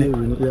ya win.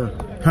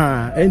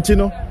 Enti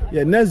no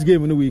next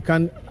game no we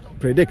can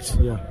predict.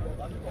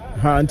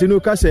 Antino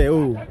ka say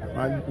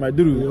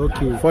Maduru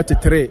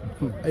 43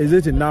 is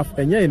it enough?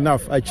 Enya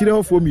enough.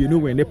 Actually for me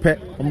when they pay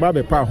mba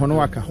be pa hono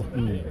waka ho.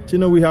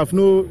 We have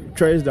no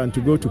choice than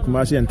to go to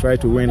Kumasi and try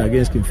to win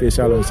against King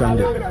Faisal on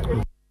Sunday.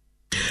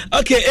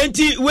 Okay,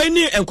 enti when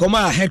you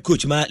enkoma head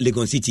coach ma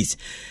Legon Cities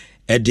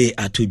ede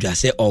atudwa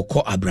se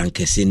oko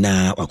abrankese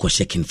na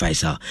wakoshe King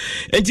Faisal.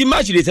 Enti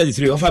match day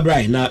 33 of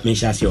Brian na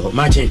mention se ho.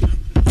 Match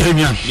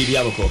Premium Bibi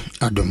aboko.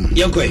 Adom.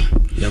 Yanko.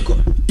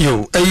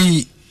 Yo,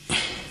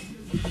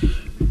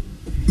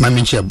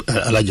 Maminchi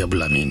Alaji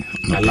Abulamin.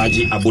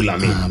 Alaji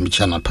Abulamin.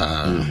 Michana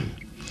pa.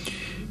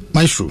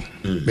 Maestro,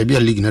 baby a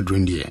league na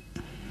during the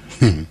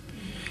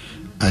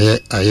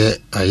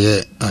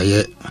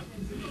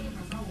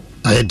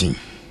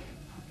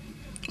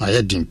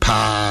I din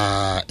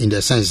pa in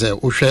the sense that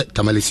Oshe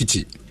Tamale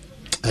City.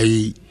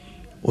 I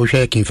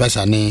Oshe King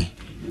Faisal ne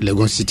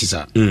Legon City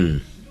sa.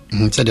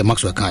 Said the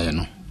Maxwell Kaya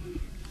no.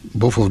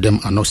 Both of them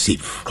are not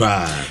safe.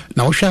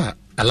 Now Oshe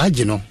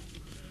Alaji no.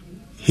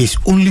 His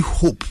only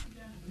hope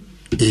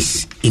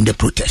is in the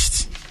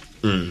protest.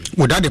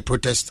 Without the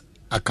protest,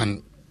 I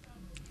can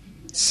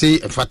say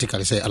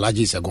emphatically say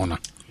Alaji is a goner.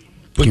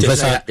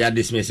 Protest ya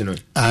dismiss no.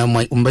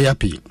 My Umbe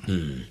appeal.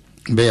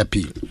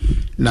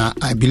 Now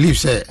I believe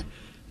say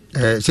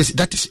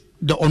that is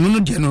the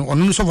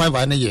only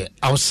survivor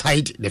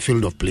outside the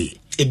field of play.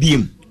 A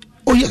beam.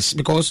 Oh yes,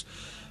 because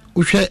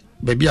we share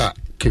baby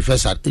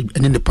confess and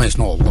then the points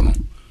no one.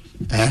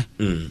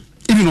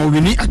 Even though we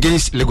need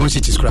against Legon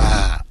City's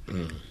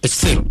it's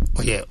still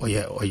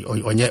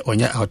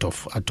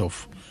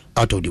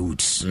out of the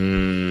woods.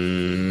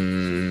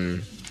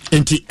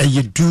 And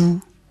you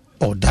do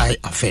or die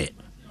affair.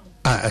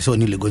 I saw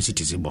only Legon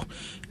City's bo.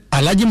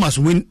 Alaji must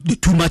win the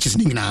 2 matches.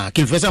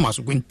 Kinfesa must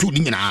win 2.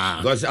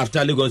 Because after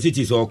Legon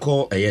City is all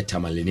call a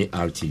Tamalini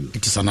RTU.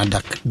 It is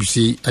another. You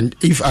see, and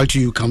if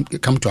RTU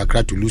come to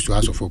Accra to lose to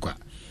House of Okwa,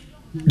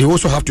 they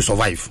also have to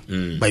survive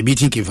by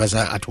beating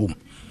Kinfesa at home.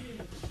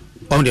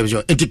 on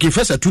the it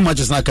confess 2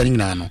 matches now coming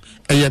now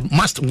a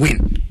must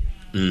win.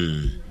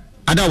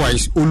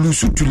 Otherwise or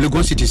lose to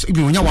Lagos City,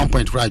 even when you 1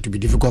 point right to be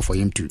difficult for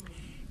him to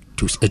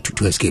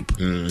escape.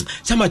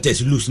 Some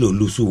artists lose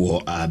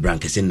or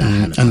Brankers in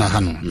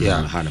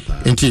yeah.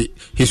 And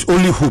his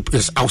only hope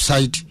is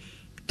outside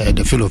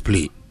the field of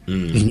play.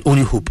 In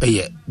only hope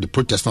the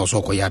protest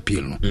also quite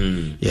appeal.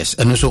 Yes,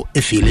 and also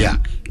a failure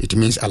it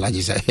means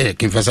Alaji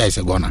confessor is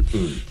a goner.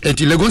 And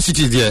the Lagos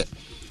City there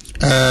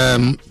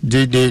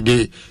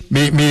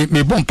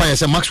me bonfire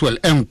say Maxwell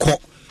Enko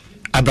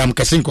Abraham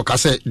Kasinko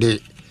Kase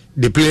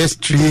the players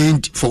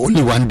trained for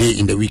only 1 day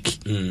in the week.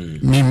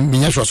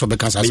 Me sure so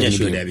because I say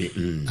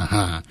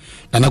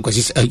and of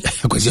course so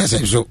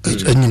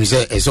any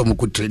say so mo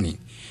good training.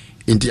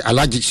 In the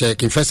Alaji say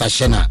confessor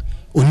Shena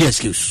only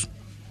excuse.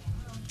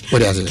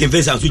 What is it?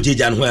 Confessor to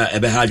Jejan where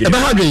ebe hardwin.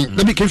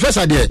 Let me confess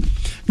there.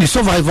 The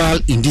survival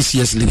in this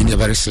year's league is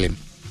very slim.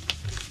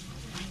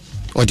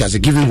 Or just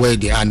given where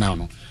they are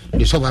now.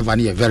 The survival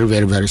is very,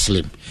 very, very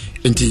slim.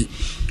 Into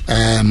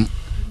a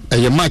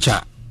match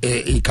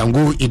it can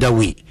go either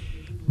way.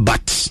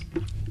 But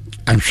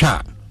I'm sure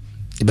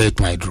a bit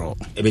my draw.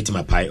 A bit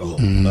my pie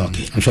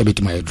okay. I'm sure a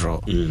bit my draw.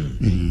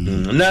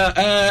 Now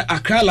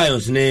Accra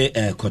Lions ne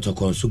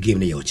Kotoko so game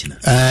ne yochina.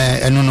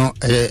 No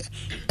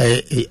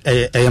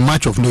a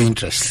match of no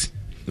interest.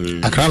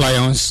 Accra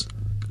Lions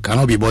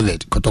cannot be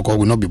bothered. Kotoko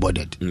will not be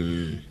bothered.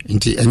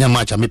 Into any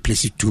match I may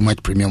place too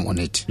much premium on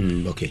it.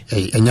 Okay.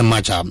 Any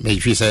match I may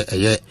feel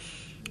say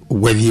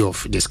worthy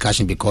of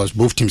discussion because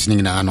both teams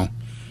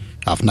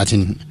have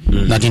nothing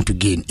to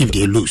gain if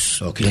they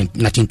lose. Okay. Then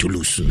nothing to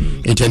lose.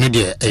 Into a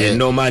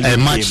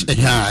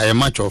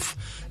match of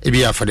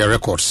maybe for the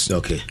records.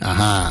 Okay.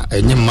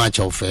 Any match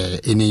of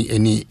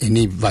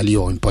any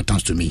value or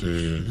importance to me.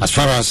 As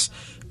far as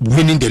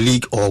winning the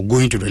league or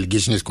going to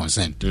relegation is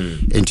concerned,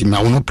 and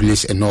I will not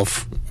place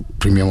enough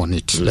premium on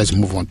it. Let's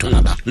move on to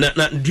another.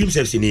 Now Dreams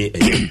FC in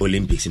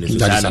Olympics in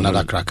that is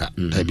another cracker.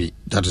 Maybe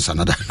that is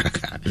another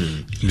cracker.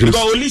 Because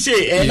only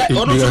say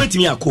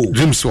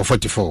Dreams were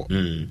 44,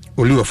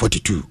 only were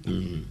 42.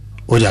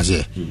 What does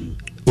it?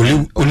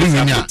 Only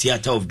winner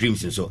theater of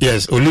dreams and so.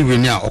 Yes, only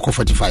winner Oko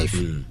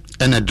 45,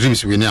 and a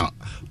Dreams winner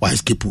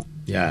was Kipu.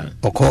 Yeah,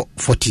 Oko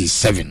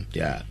 47.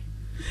 Yeah.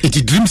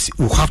 It Dreams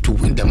will have to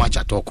win the match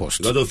at all costs.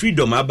 Because of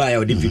freedom, I buy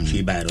or the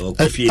victory by or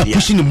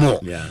pushing more.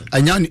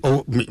 And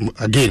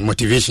again,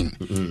 motivation.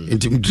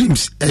 Into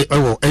Dreams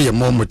are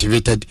more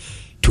motivated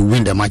to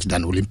win the match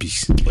than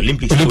Olympics.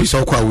 Olympics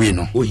are quite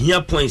win.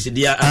 Here points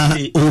there.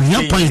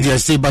 Here points there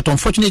say, but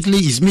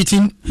unfortunately, his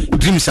meeting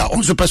Dreams are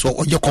also possible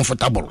or you're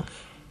comfortable.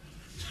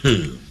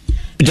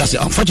 Just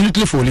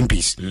unfortunately for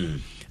Olympics.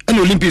 And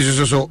Olympics is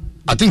also.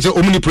 I think the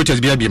only protest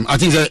BIBM. I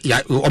think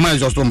that Oma is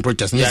just on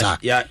protest. Yes,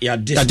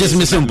 just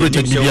missing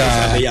protest.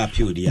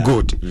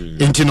 Good.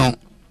 And you know,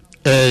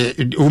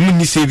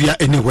 Omni Savior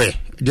anywhere.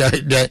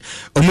 The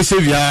Omni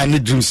Savior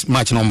need Dreams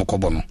match no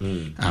mokobono.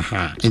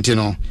 And you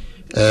know,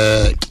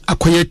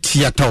 acquire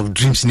theater of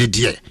dreams need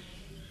here.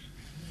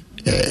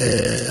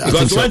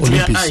 Because one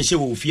thing I say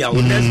will fear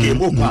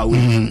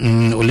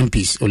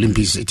Olympics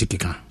Olympics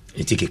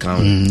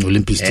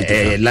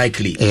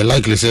likely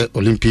say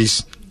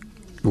Olympics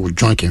will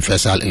join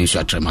Confessor and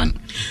Shatreman.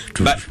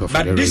 But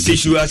this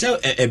issue as a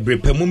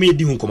brepemumi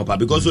di hunkomapa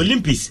because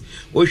Olympics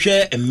we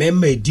share a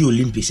member di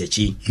Olympics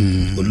echi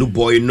olu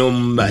boy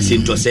nom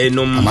asinto say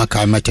nom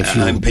amaka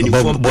Penny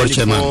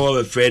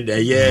Fred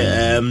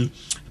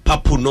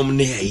Papu nom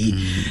ne yi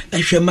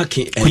ehwe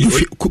make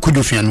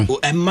kudufianu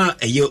emma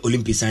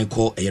Olympics and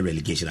call a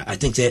relegation. I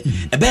think say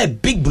a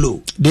big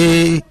blow.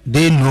 They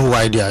know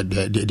why they are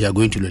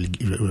going to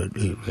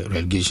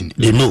relegation.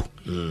 They know.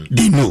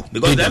 They know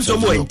because they have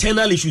some more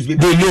internal issues. They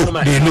know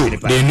why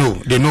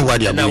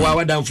they are. Now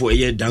why down for a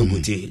year down go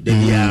they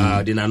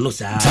are no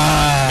sir.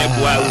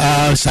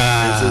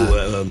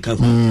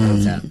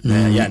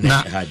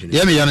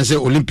 Yeah, say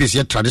Olympics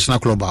yet traditional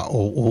club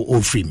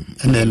or free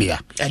and then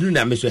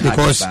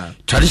because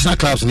traditional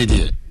clubs need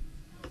it.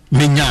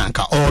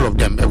 Menyanka all of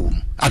them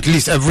at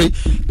least every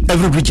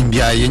region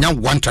there you know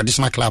one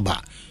traditional club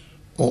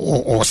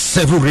or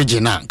several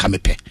region can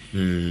pay.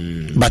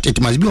 But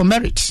it must be on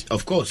merit,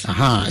 of course.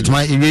 It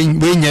might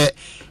when you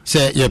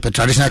say you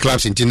traditional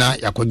clubs in Tina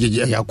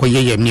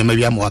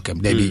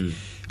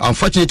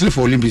unfortunately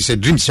for Olympics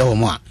Dreams show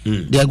more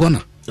they are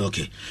gonna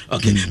okay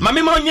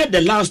mami ma onye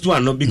the last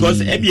one no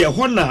because e be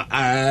hona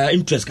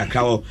interest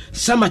kakao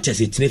some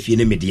matches it nefi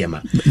ne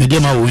Mediama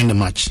will win the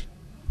match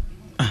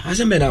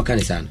hasn't been now can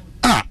a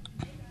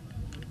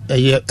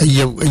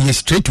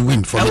straight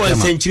win for Mediama.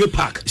 Century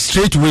Park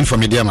straight win for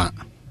Mediama.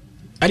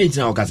 I didn't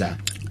know Okaza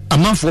a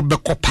man for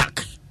Beko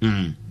Park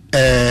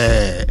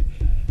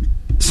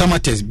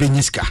Samates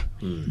Beniska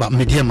but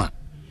Mediama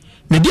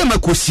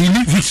ko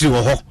sili victory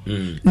wo ho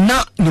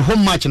na the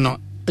home match no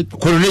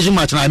coronation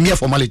match na mere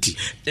formality.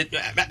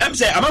 I'm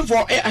say I'm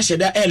for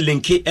asheda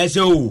link as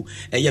your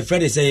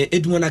friend say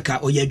edmonaka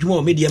or your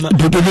dwuma media. No.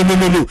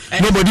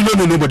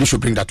 Nobody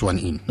should bring that one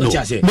in. No.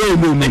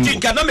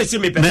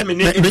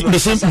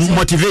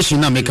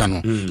 Motivation na make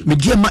no.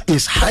 Mediama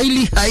is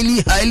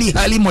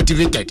highly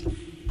motivated.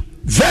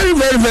 Very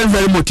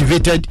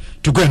motivated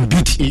to go and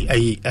beat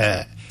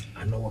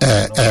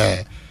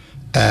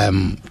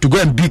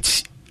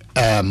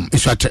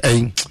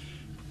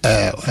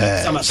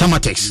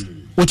Samatex.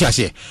 What I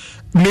say?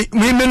 Me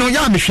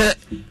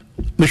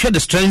share the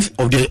strength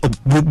of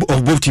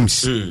both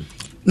teams.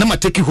 Now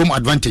take you home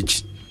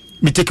advantage.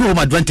 Me take you home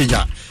advantage.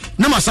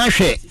 Now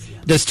share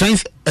the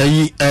strength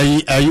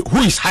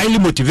who is highly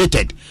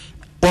motivated.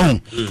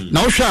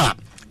 Now share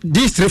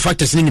these three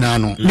factors in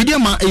no.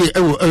 Mediama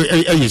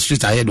is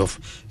straight ahead of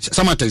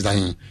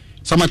Samatex.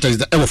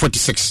 Samatex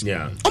 46.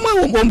 Yeah.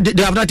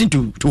 They have nothing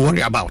to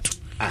worry about.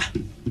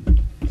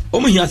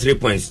 Omo here 3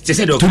 points. They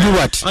said okay. To do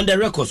what? On the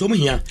records, omo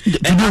here. To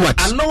do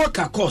what? I know what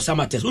can call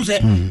Samatex. Who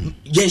say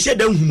you said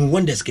them who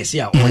wonders kesi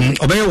ya.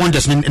 Obey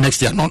wonders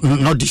next year, not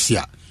this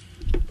year.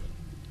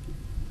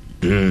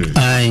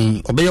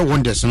 Obey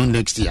wonders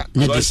next year,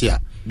 not this year.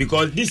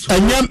 Because this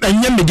this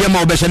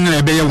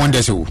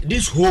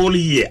whole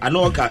year, I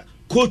know what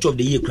coach of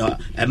the year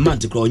a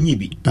month ago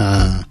Nibi.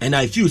 And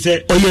I feel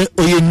say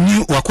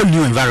new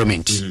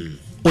environment.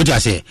 What I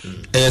say?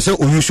 So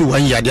you should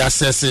 1 year they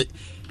assess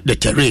the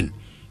terrain.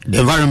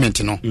 The environment,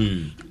 you know.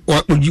 You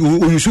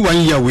see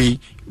 1 year we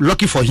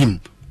lucky for him,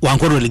 one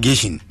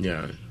relegation.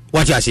 Yeah.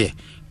 What I say,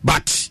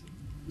 but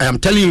I am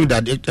telling you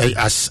that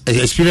as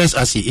experienced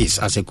as he is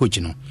as a coach,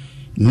 you know,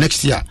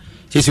 next year,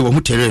 he say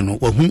we terrain,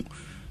 we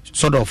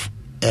sort of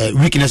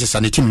weaknesses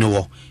and the team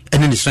no,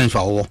 and then the strength for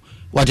our.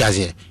 What I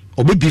say,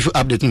 or be beef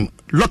up the team.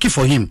 Lucky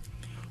for him,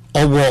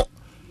 or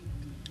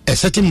a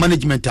certain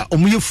management,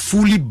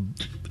 fully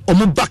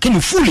backing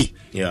fully.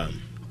 Yeah.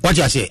 What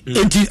I say,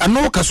 I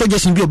know Kaso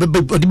just in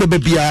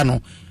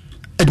Biano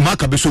at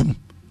Makabesum.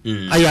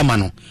 I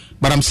am,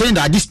 but I'm saying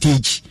that at this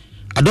stage,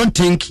 I don't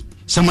think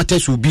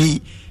Samatex will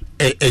be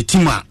a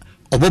teamer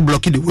or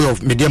blocking the way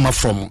of Mediama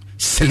from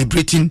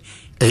celebrating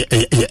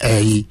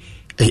a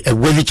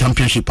worthy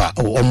championship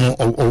or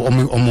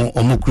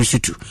more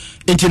crucial.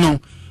 And you know,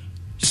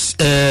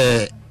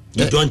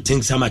 you don't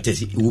think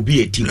Samatex will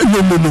be a team? No.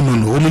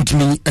 To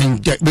me,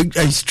 and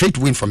a straight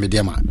win from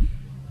Mediama.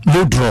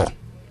 No draw.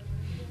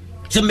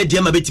 Some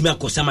Mediama bet me a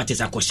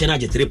Samatex a question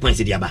 3 points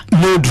in the aba.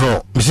 No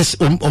draw. Mrs.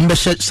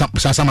 Ombeshe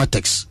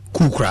Samatex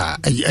Kukra.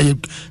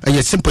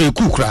 A simple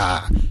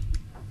Kukra.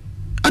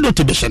 I don't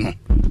know.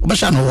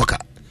 Obashano Waka.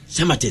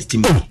 Samatex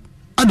team. Oh,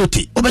 I don't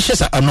know.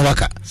 Obashesa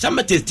Anowaka.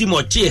 Samatex team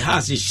or Che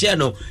has his share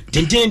no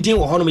 10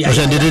 or Honomy.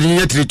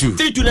 3-2.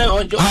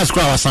 Has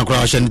Crow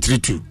Sankra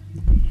 3-2.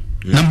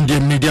 Nam de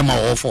Mediama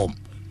or form.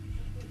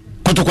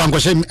 Kotokango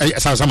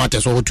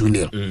Samatex or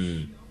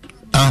 2-0.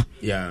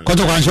 Yeah.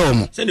 Koto kwa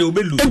show. Say they will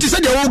be lose. And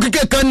say they will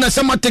get can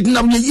Samatex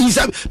na me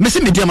say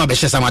Mediama be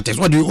Samatex.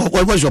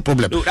 What's your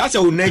problem? No, that's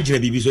how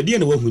Nigeria be so dey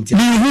na won hunti.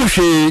 Me hu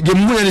hwe de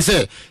mu ne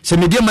say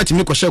Mediama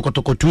timi ko share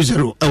Kotoko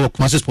 2-0 e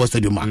Kumasi Sports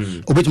Stadium ma.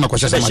 Obetima ko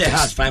share Samatex.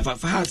 Has 5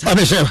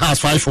 has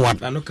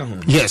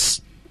 5-1.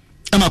 Yes.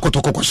 Ema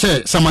Kotoko ko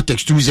share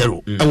Samatex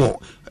 2-0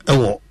 e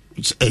wo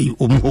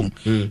home.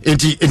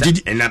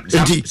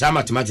 Enti some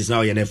mathematics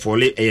now you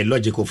follow a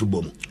logical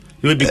football.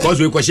 Because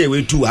we question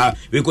way too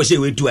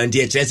and the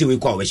excessive we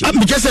call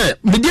because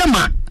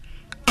Mediama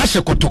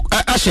Asha Kotoko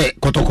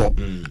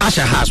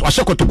Asha has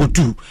Kotoko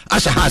 2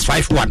 Asha has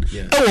 5-1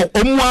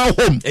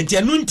 home and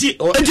Tianunti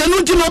no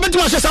bet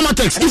Asha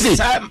Samatex is it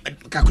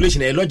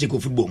calculation a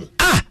logical football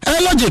a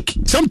logic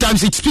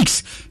sometimes it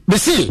speaks but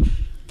see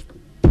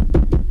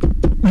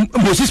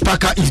Moses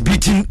Parker is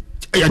beating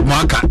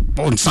Edmarka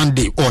on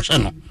Sunday or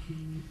Shano.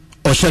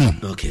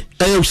 Okay.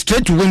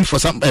 Straight win for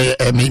some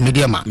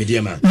Mediama.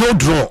 No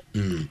draw.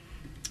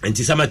 And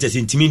Samatex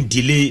intimate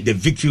delay the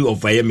victory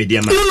of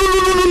Mediama. No,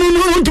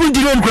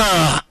 delay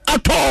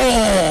at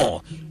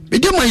all.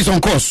 Mediama is on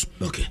course.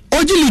 Okay.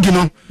 Oji League, you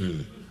know.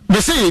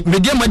 They say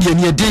Mediama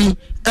near day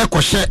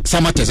share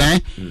Samatex,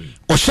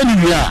 or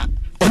Shania,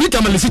 or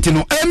Nitamali City,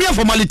 no, mere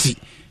formality.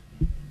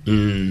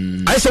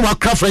 I say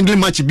what craft friendly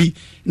match be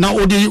now.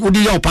 Odi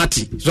your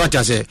party. So what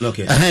I say.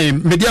 Okay.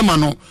 Mediama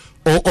no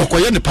or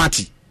Koyen the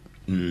party.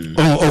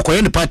 Or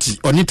Koyen the party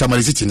or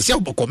Nitamali City. See how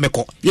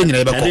Meko.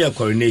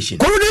 Coronation.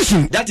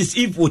 That is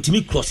if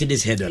Otimi crossed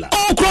this header.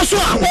 Oh, cross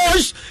one.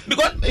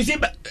 Because you see,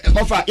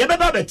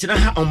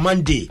 on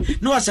Monday.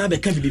 No, I said I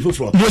can't be before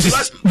from.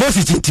 Boss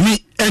is to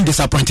me and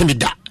disappointing me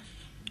that.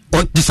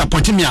 Or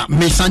disappointing me.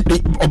 May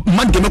Sunday or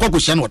Monday Meko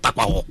Kushan or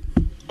Takwa.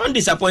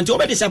 Undisappointed,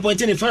 over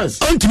disappointing the fans.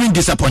 Untimely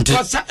disappointed.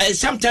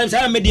 Sometimes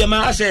I made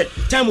I say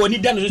time when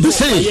it done. Me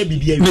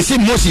say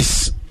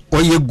Moses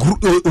or your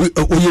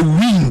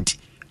wind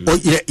or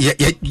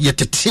your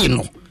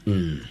tetino.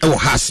 Oh,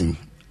 has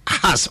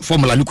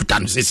formula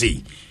Lukutan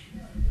say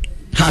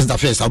has the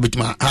first. I'll bet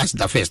my has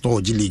the first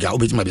or G League. I'll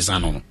bet my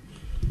Bisano.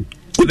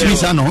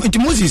 It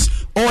Moses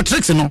or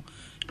tricks, you know,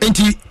 and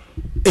he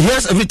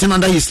has everything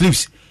under his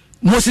sleeves.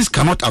 Moses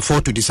cannot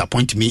afford to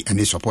disappoint me and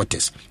his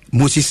supporters.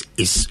 Moses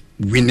is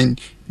winning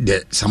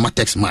the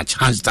Samatex match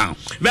hands down.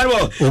 Very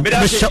well.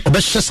 Obesha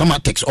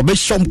Samatex,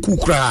 Obeshom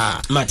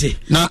Kukra. Mate.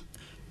 Now,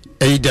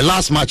 the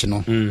last match,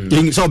 no.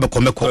 You saw the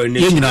Comeko,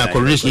 you know,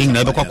 correction,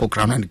 never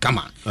crown and come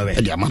on. Very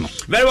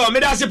well.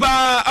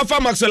 Medasipa, Alpha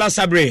Maxwell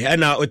Sabre,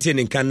 and now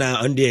Otin Kana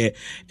on the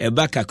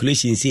back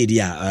calculation said,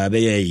 yeah,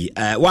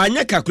 why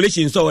not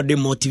calculation so the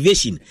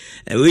motivation?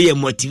 We are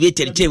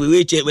motivated.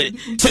 We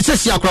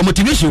says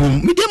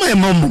motivation, me dear, my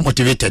mom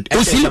motivated.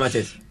 Oh, see, some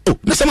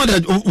of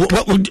the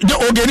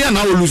Organian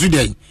now will lose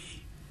today.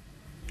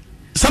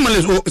 Some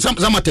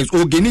Samatex,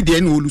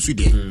 Organian will lose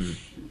today.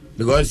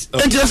 Because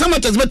and some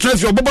of us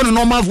transfer about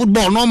normal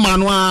football, no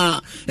man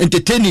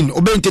entertaining,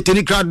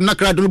 entertaining crowd, na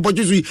crowd,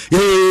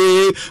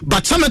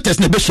 but some of us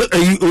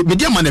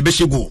media man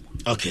go.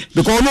 Okay.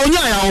 Because no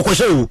nya ya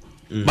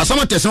but some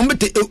of us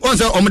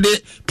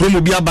omde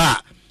promo bia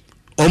ba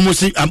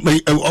almost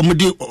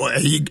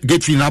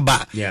get free na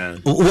ba. Yeah.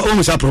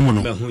 Almost a promo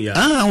no.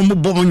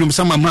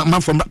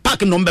 Some from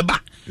park no be ba.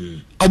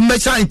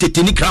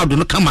 Entertaining crowd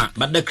no come.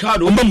 But the crowd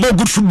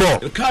good football.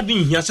 The crowd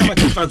in here some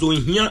fans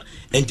in here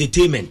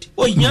entertainment.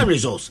 Or here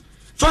results.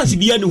 Fans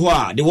be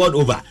anywhere the world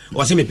over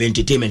or some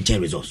entertainment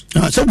results.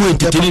 So we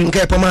entertaining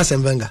performance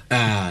and venga.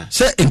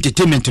 Say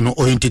entertainment no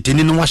or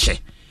entertaining no washe.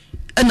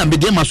 And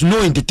media must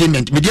no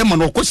entertainment. Media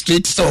man or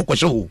straight so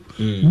show.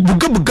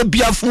 Buga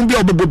bia fun bia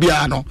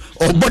obobia no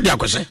or body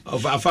akose.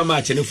 Of a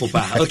farmer chene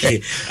fopa.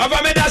 Okay.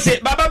 Ava me da say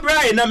Baba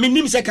Brian na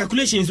minim say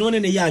calculations one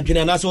na ya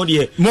adwene na so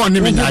de. Mo ni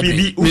me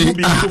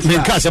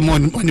ka say mo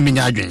ni me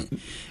nya adwene.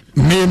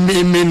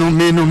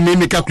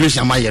 Me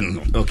calculation my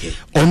no. Okay.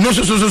 Or no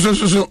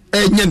so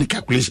any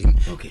calculation.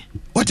 Okay.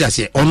 What I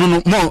say, oh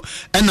no more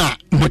and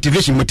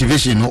motivation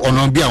or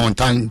no be on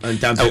time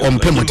on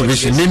pay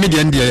motivation. Maybe the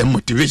end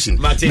motivation.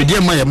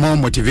 Media my more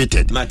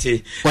motivated.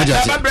 Mate.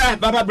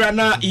 Baba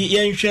Brana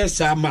yen share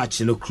so much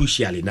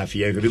crucially enough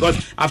here because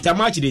after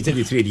March the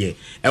 33 year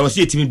I was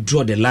see team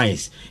draw the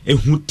lines and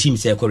who team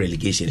say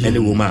relegation and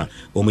the woman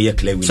o me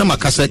clear. Some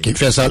Akasa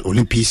Confessor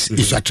Olympics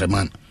is a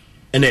treman.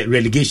 And a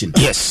relegation.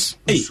 Yes.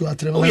 Kotoku.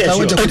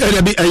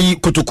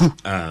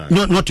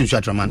 Not in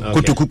Shatraman.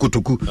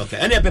 Kotoku. Okay.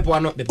 And a pepper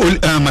not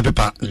my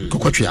pepper.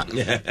 Kokotria.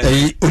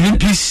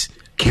 Olympics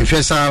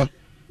Confessor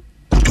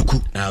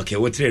Kotoku. Okay,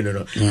 what train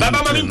no. Baba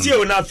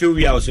Mamintio na feel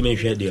we also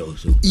mention there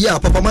also. Yeah,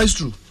 Papa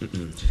Maestro.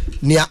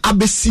 Near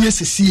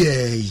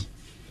ABCSCA.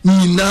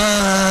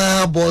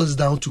 Nina boils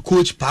down to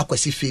Coach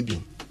Parkwesi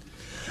Fabian.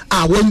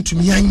 I want to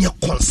be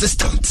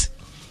consistent.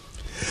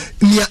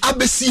 Near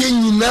ABC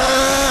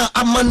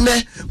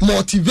amane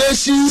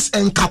motivations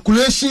and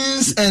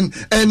calculations and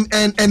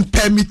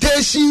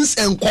permutations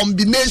and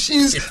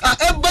combinations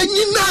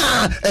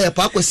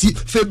Pakwesi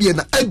Fabian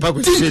and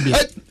was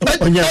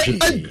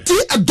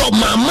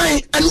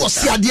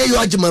the you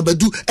ajima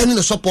bedu and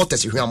the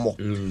supporters you more.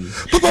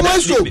 Papa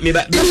Maestro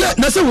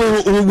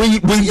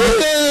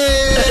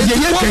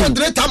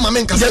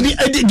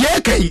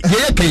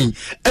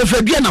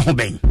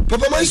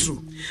Papa Maestro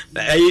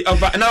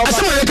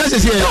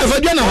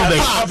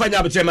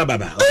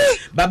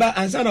Baba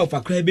answer of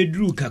a cry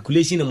bedroom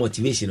calculation and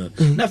motivation.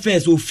 Na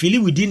first so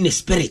feel within the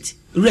spirit.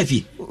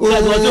 Refi.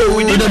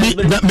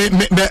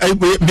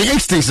 The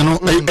instincts, no,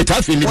 it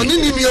has feeling.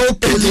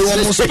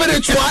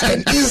 Spiritual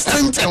and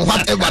instinct and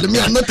whatever. Me,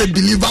 I'm not a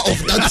believer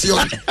of that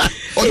theory.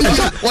 I'm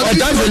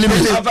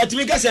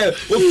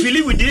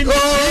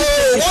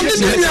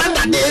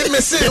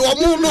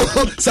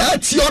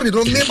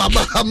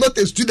not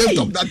a student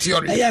of that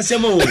theory.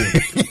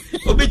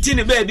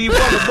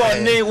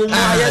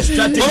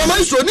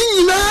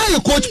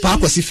 Coach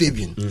Parkwesi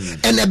Fabian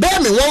and the bear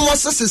me one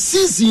was a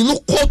season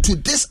call to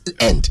this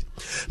end.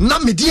 Na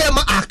me dear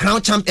ma a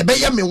crown champ e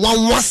be me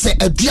one was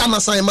a Diana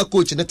sign my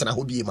coach net na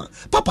hobi ma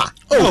Papa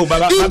in the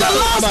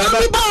last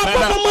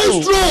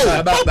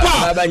Papa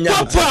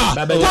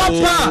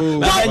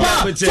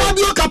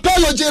Fabio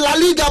Capello J La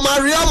Liga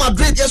Real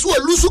Madrid yes we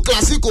lose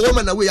Clasico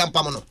woman away am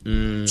pamano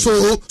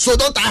so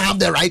don't I have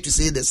the right to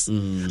say this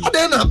and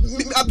then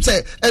I'm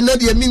say and then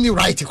the mini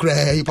right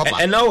Papa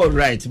and now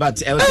right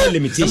but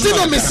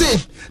limitation me say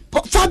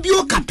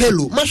Fabio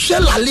Capello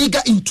Marshall La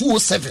Liga in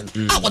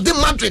 2007 I was the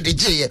Madrid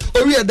J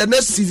the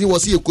next season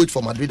was he a coach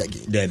for Madrid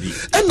again.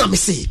 And now me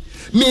say,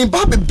 me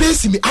Baba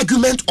base me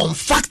argument on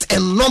fact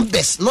and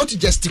numbers, not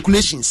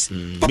gesticulations.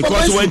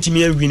 Because you want to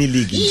win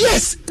league.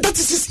 Yes, that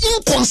is his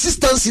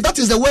inconsistency. That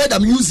is the word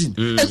I'm using.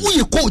 And we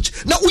a coach,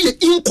 now we are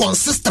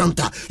inconsistent.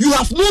 You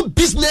have no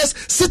business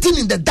sitting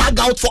in the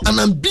dugout for an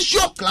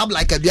ambitious club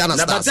like a Diana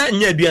Stars. But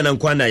that Diana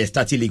Kwana is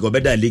starting league or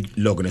better league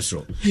log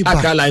Nassr.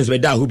 Accra Lions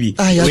better Hubi.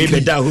 I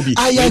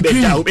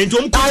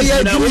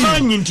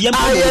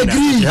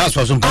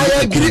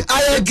agree.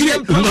 I agree.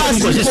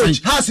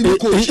 Has the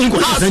coach.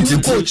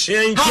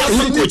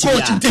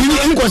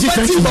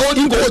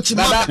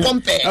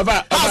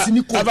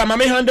 Ava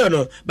mame handle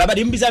no. Baba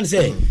the mbisa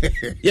say.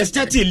 You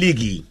start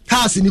league.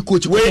 Has the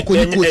coach.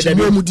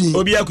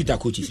 Obi akuta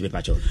coaches be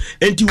pacho.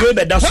 Enti we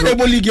be dasro.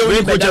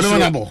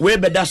 We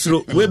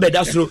be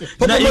dasro.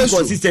 Na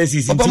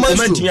inconsistencies. Papa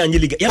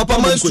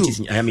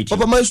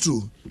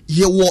Maestro.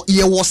 Ye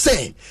was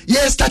say.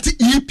 Ye start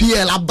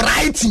EPL a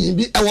bright team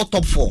be our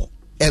top 4.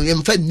 And we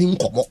fed nim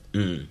komo.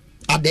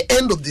 At the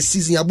end of the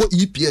season, about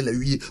EPL,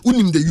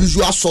 the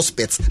usual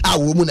suspects are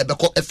women that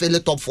become FLA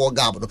top 4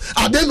 gab.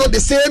 Are they not the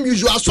same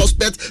usual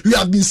suspects we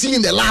have been seeing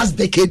in the last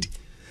decade?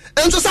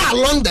 And so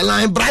along the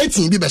line,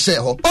 Brighton be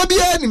share ho.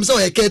 Obia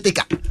himself a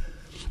caretaker.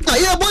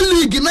 Ayabo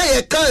league na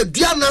ye ka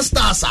Diana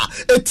Stars a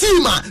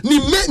team ni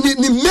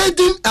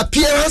maiden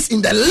appearance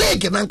in the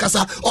league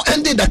nankasa or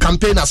ended the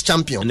campaign as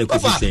champion.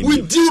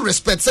 With due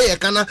respect, say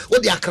kana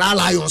what the Accra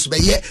Lions be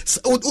ye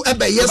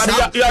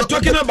you are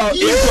talking about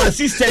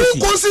inconsistency.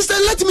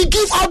 Inconsistent. Let me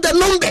give out the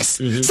numbers.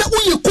 Say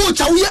when you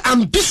coach are we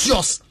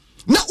ambitious.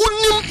 Now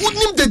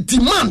unim the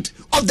demand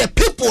of the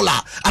people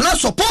and our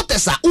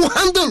supporters who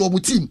handle our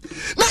team.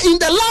 Now in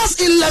the last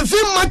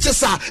 11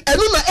 matches and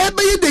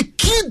the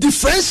key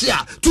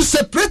differential to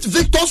separate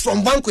victors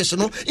from vanquish. In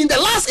the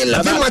last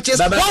 11 matches,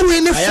 one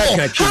winning 4.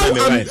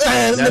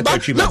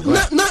 Now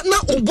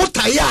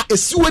Obotaya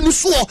is when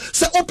so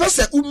say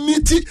opese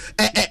umiti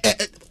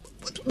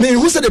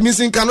who said the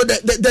missing cano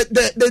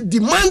the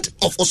demand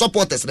of our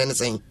supporters and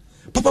anything.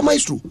 Papa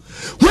Maestro,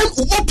 when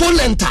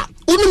opponent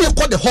only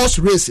call the horse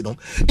race, in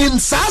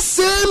that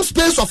same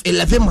space of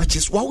 11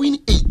 matches, we win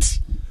 8,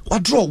 we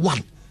draw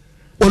 1,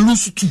 or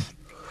lose 2.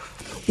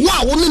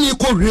 Wow, only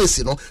equal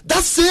race,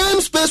 that same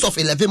space of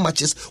 11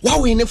 matches, we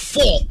win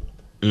 4.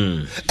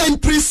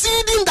 And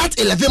preceding that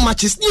 11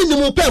 matches, need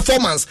more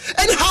performance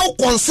and how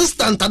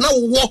consistent and now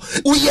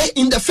we are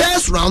in the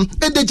first round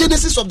and the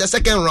genesis of the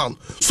second round.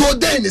 So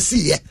then you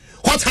see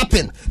what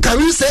happened. Can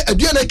we say a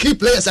key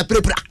players a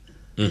prepare?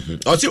 Do you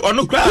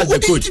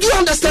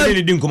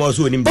understand?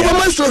 Papa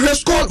Maestro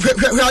has called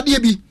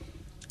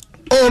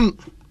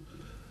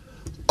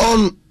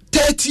on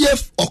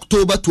 30th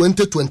October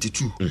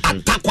 2022 at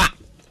Takwa.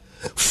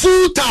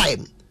 Full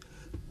time.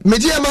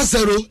 Mediama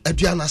 0,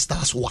 Adriana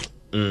Stars 1.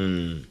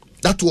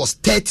 That was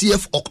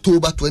 30th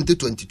October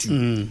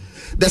 2022.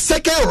 The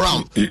second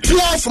round,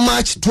 12th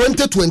March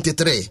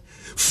 2023.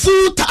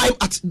 Full time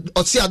at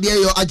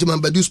Osiadeyo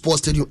Ajimambadu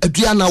Sports Stadium.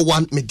 Adriana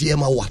 1,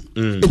 Mediama 1.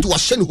 It was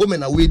Shen home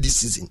and away this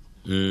season.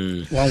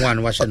 1-1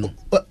 Washenu.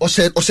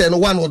 Osen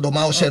 1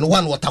 Odoma, Osen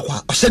 1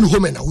 Watakwa, Osen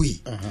home and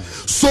away.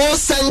 So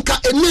Sanka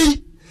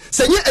Eni,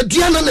 Senya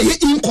Adriana na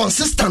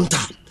inconsistent.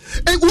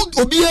 And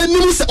would be a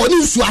news on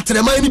you to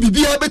remind me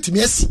be able to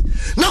miss.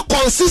 Now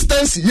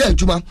consistency, yeah,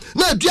 Juma.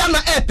 Now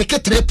Diana Air pick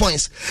 3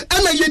 points.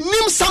 And you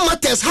name some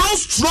matters how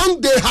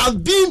strong they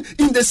have been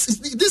in this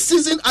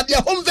season at their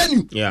home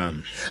venue. Yeah.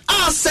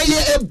 I say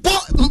a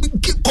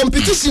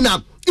competition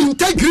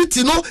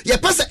integrity, you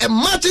pass a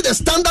match the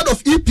standard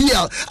of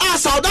EPL.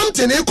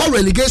 Southampton equal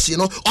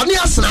relegation, only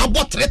as now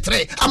bought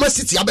 3-3. I'm a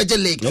city abeje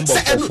league. And no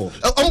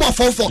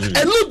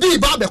be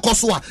babe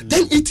Kosua.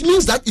 Then it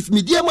means that if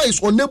Mediama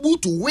is unable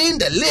to win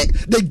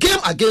the game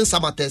against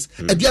Samates,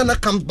 Ediana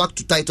comes back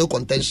to title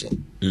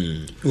contention.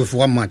 With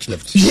 1 match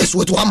left. Yes,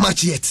 with 1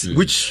 match yet.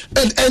 Which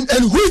and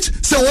which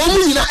so one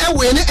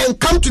win and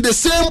come to the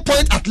same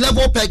point at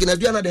level peg in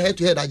Ediana the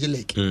head-to-head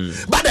league.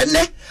 But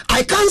then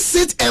I can't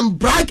sit and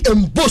brag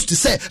and boast to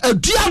say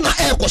Diana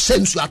Air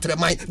Koshensu at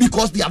remind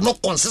because they are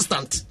not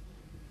consistent.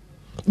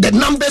 The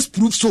numbers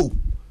prove so.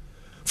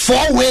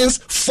 4 wins,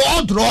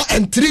 4 draw,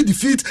 and 3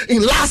 defeats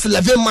in last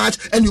 11 match,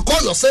 and you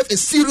call yourself a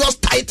serious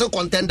title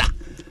contender.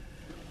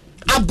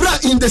 Abra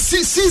in the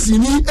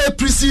season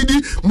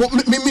preceding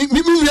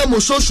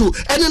Mososho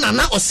and then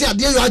Nana Osia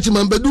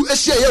Ajimambadu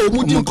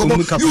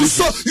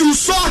you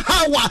saw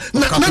how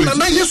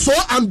Nana you so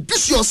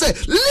ambitious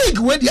league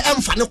where the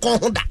Mfano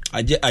Honda.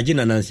 And who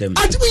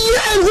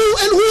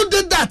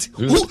did that?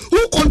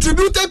 Who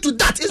contributed to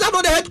that? Is that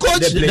not the head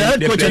coach? The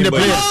head coach and the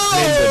players.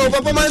 Oh,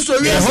 Papa Maestro,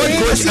 the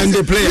head coach and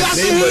the players. We are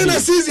seeing a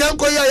season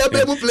players.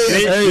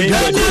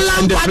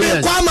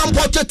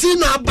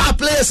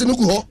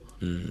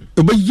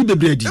 But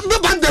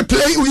they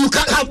play, you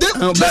can have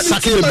them.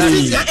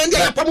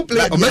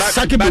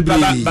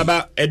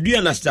 Baba,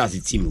 Adriana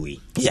Stars team way.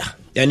 Yeah.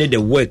 And the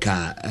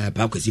worker,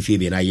 Pacosi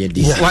Phoebe, and I hear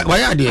this.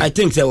 Why are they? I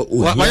think so.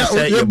 We have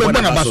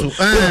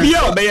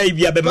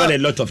a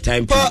lot of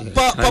time.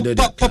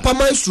 Papa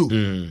Maestro.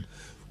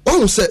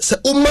 Oh, say,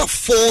 Uma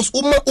force,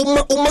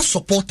 Uma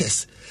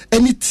supporters,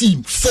 any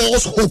team,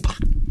 force hope.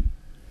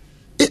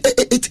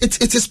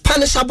 It is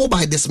punishable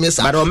by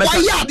dismissal. Why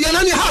the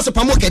Anani has a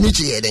Pamu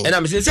Kenichi and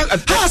I'm saying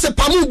has a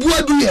Pamu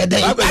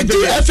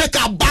Buadu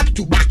Africa back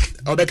to back.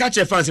 Or the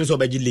catcher fans in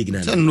the league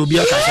now. Yes, in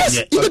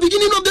the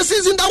beginning of the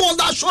season, that was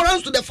the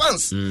assurance to the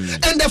fans.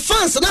 And the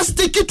fans now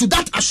sticking to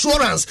that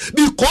assurance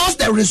because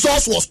the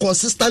results was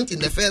consistent in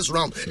the first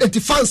round. And the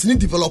fans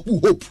need to develop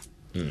hope.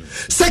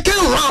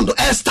 Second round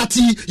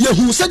starting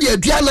who said the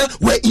Adriana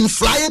were in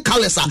flying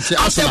colors at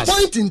a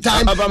point in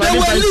time they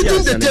were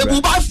leading the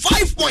table by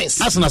 5 points.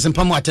 That's not in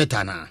Pamo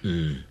Atetana.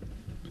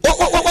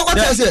 What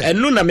I say? And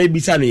Luna may be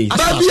sunny. Baby,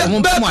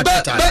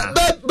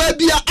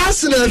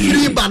 Arsenal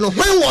 3 ban.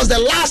 When was the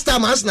last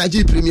time Arsenal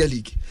G Premier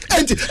League?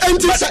 And it is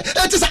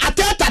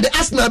Ateta the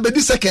Arsenal be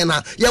the second.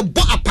 You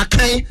bought a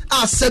pakai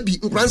Sebi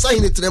Ransa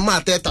in it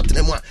Ateta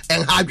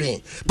and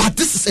Hadrian. But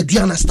this is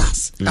Adriana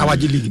Stars.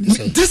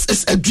 This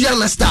is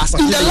Adriana Stars.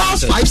 In the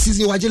last 5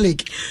 seasons, Waji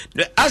League.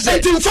 As I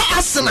think for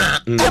Arsenal,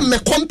 me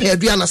compare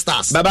Adriana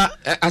Stars. Baba,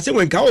 I say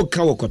when Kao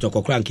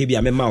Kotoko Crank be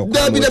a memo.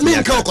 There be the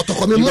main Kao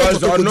Kotoko, me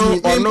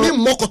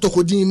more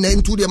Kotoko din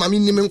into the Mammy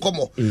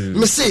Nimenkomo.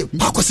 Me say,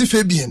 Bakosi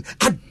Fabian,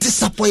 are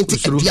disappointed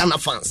Adriana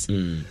fans.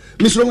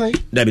 Miss Romay,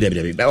 Debbie,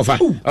 of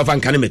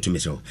can to me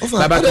so.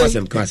 Baba, cross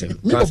him.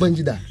 And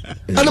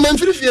I'm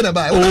very fear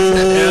about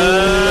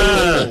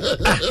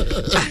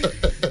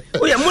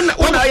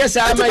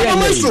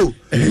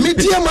me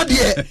dear, my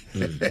dear,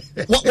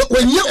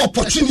 when your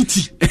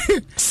opportunity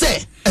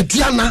say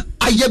Adriana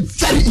are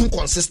very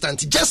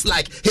inconsistent, just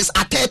like his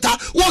Ateta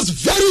was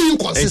very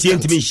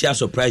inconsistent. And me share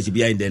surprise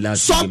behind the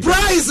last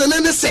surprise game.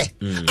 And then say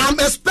I'm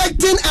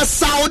expecting a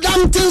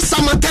Southampton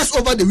summer test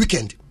over the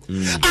weekend.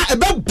 I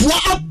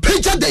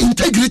picture the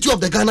integrity of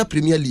the Ghana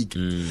Premier League.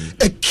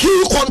 A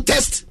key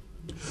contest,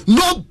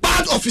 no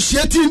bad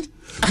officiating,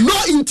 no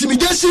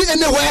intimidation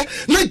anywhere.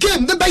 No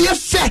game, no be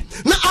fair.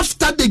 Now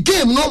after the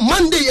game, no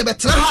Monday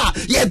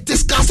you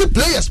discuss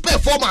players'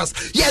 performance.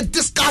 You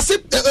discuss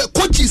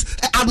coaches.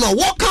 Arnold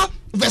Walker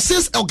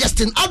versus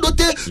Augustine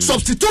Adote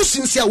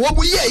substitutions here.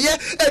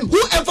 And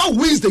whoever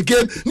wins the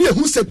game,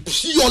 who said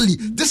purely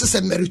this is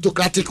a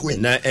meritocratic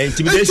win.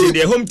 Intimidation,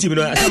 the home team. And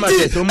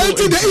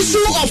the issue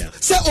of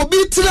say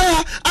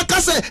Obitra,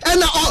 Akase,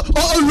 and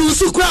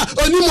Lusukra,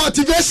 only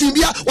motivation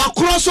here. Wa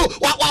cross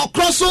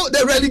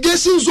the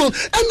relegation zone.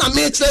 And I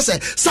make say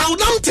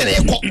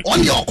Southampton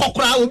on your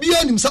Kokra will be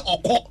on himself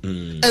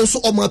and so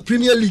on my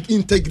Premier League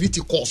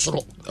integrity course.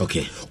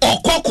 Okay.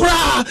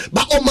 Kokra,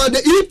 but on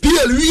the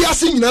EPL we are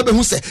seeing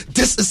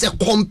this is a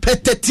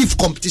competitive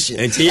competition,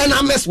 and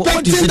I'm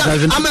expecting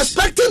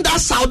that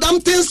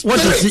Southampton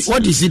spirit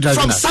what is he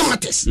driving from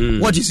Samatis.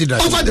 What is he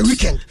driving over the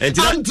weekend?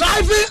 I'm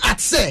driving at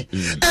say,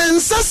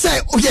 and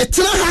say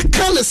yetina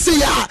can say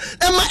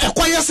Emma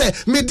Equire say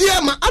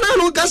media ma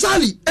Anano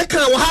Gazali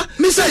Ekawa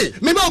me say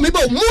me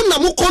Muna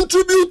mu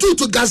contribute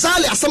to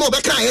Gazali as some of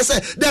the say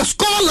the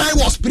score line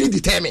was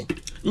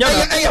predetermined. Me say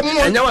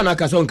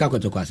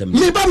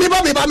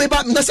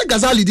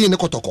Gazali di ne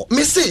kotoko.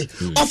 Me say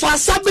of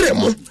Asabre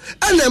mo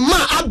and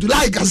ma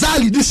Abdullah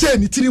Gazali di say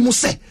ni tiri mu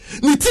say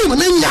ni team na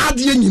nya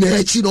de nyina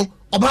achi no.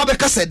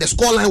 Obabeka said the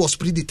scoreline was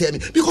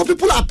predetermined because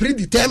people are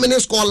predetermining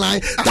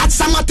scoreline. That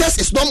summer test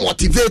is not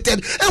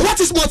motivated. And what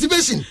is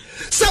motivation?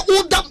 Say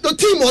the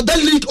team or the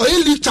league or a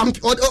league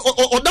champion or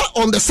that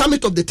on the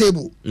summit of the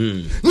table.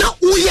 Now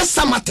we are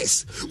summer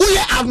test. We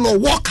have no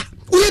Walker.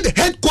 We are the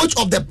head coach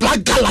of the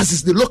Black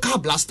Galaxies, the local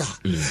blaster.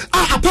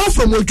 Apart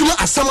from Ojuma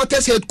as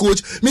Samate's head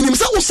coach, meaning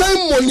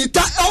Usai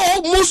monitor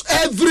almost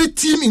every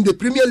team in the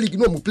Premier League.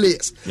 No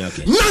players.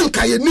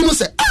 Nanka ye nimo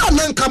say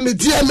nanka me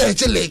dear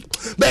match league.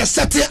 Be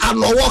setting and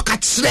no work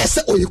at stress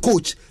or your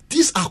coach.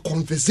 These are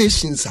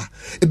conversations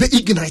they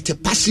ignite a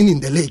passion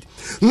in the league.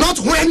 Not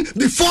when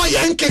before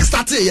young kick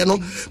started,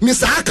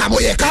 Mr.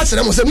 Akamo ye can't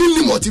say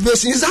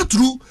motivation. Is that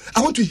true?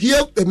 I want to hear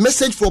a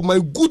message from my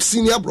good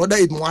senior brother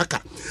in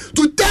Mwaka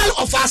to tell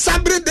of our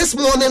Sabre this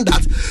morning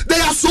that they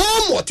are so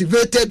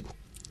motivated.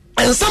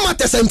 And some at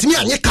the sentiment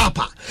and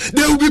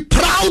they will be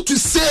proud to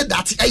say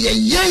that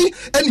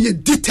and you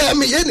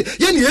determine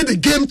the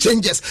game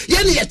changes. You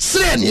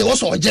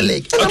also I'm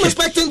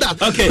expecting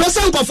that. Okay.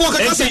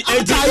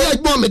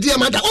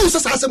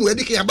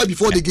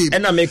 Before the game.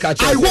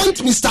 I want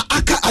Mr.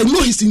 Aka, I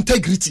know his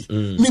integrity.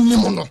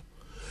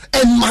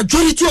 And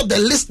majority of the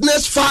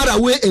listeners far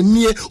away and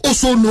near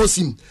also knows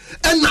him.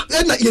 And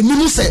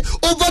you say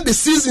over the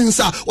seasons,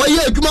 there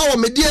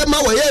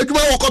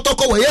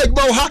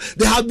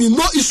have been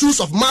no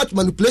issues of match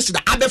manipulation.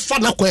 But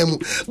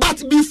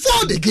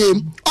before the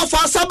game, of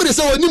our Sabre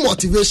say any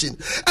motivation.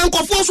 And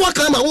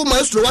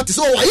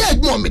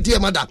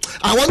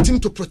I want him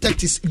to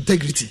protect his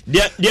integrity.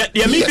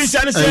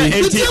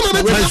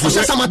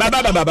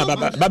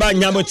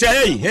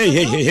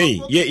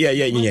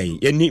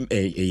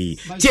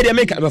 They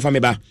make up for me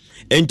ba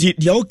enti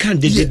dia o kan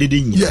de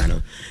nyina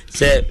no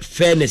say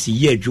fairness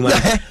ye adwuma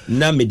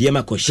na media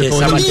ma ko share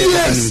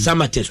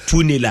samates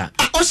 2-0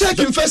 o say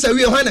kim face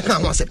we when na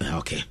kan ho say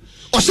okay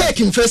o say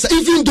kim face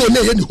even though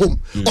na any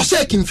home o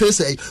say kim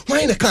face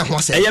when na kan ho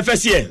say e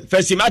first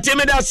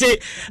mateme da say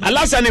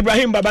Alasan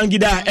Ibrahim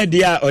Babangida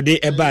edia ode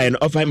eba no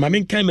of my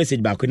main kind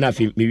message back na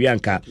fi me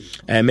wianka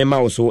mema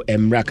wo so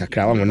emra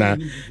kakra wo na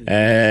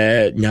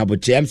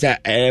nyabotre am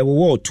say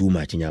wo too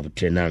much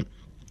nyabotre na.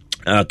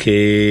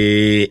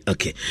 Okay.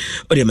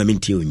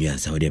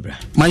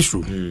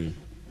 Maestro,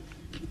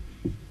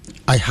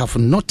 I have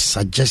not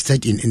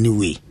suggested in any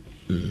way.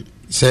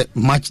 Say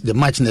the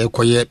match na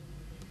acquire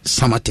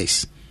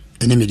Samatex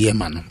any media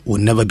man will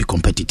never be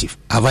competitive.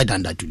 Have I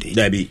done that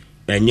today?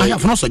 I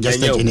have not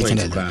suggested anything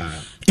like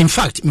that. In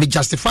fact, me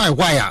justify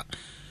why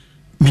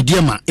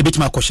media man a bit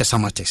my cautious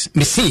samatex.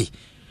 Me say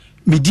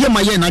media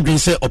man ye na dwen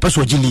say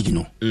opeso G League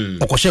no.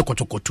 Okoshe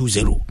kotoko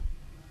 2-0.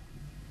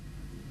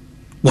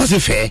 Was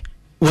it fair?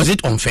 Was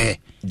it unfair?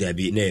 There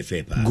be no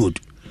fair. Good.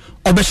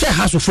 Obeshe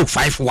has to folk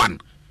 5-1.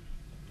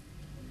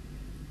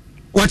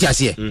 What you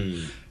say?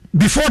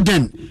 Before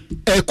then,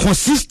 a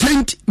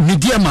consistent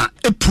mediama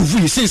a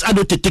prove since I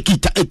don't take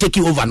it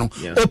over no.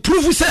 A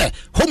prove say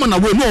home and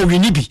away no we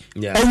need be.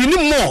 Or we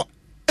need more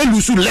and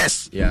lose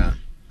less. Yeah.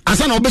 And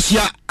some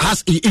Obesia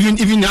has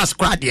even has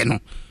crowd no.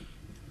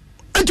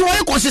 And you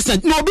are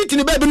consistent. No beat in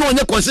the baby no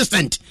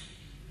consistent.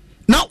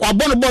 Now our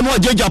born no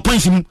judge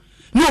points him.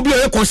 No be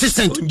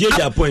consistent.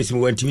 Judge points him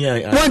want me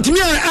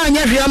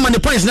anya hia man the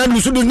points na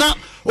lose do now.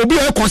 Obi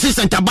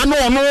consistent aba no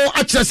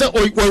actually say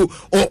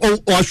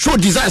or show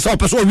desire say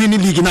person win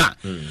league na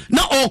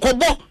na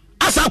okobo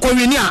asa ko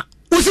win a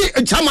we see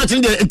chama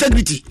in the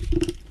integrity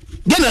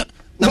then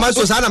na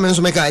maso sana men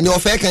so meka ni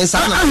ofe kan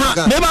sana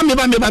meba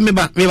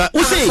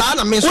we see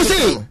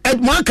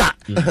Edmonka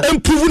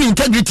improve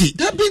integrity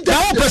that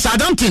person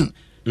adapting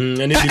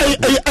na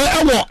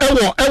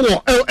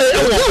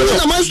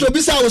master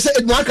bisa o say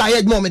Edmonka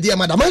head more media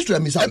madam master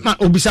mi sa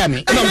obisa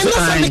me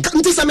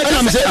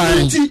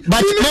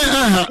but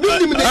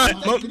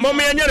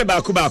mommy anyere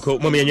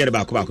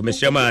baako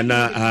mesema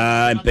na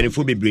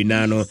mpenifu bibiri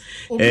na no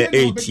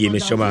 8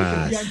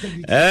 mesema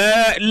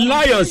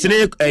Lions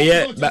ne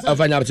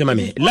afanya abtema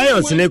me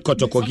Lions ne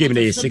kotoko game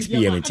na 6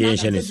 p.m.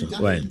 intention so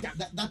why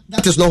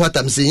that is not what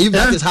I'm saying. If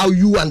that is how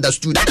you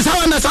understood, that is how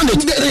I understand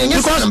it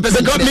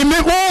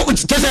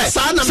because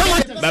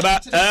Baba,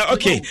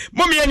 okay.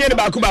 Mommy anyere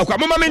baako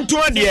mama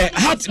mento de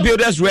Heart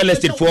Builders Real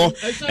Estate for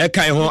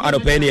kan ho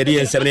adopene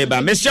de 7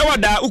 ba meshawa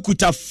da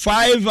ukuta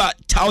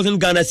 5,000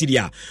 Ghana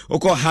cedis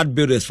oko Heart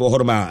Builders for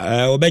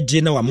horma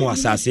obeje na wa mo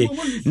asase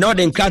na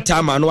de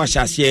nkata ma no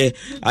ahase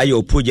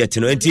ayo project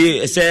no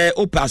enti se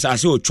opa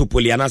asase o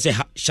chopoli ana se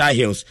Shy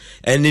Hills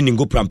eni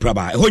ningo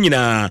prampraba ho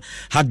nyina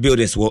Heart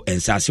Builders wo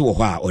ensase wo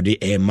ho a ode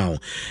e ma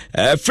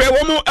frɛ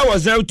wo mo e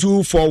was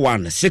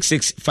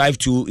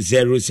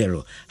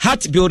 0241665200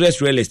 Heart Builders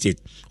Real Estate.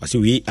 I say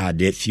we are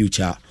the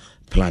future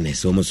planners.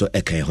 So almost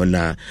okay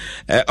hona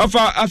offer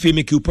afi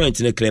make you point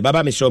in the club.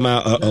 Baba me show ma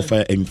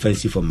offer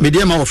fancy for me.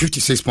 Medium of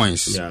 56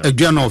 points.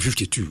 Adriano of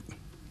 52.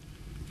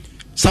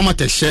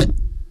 Samatesh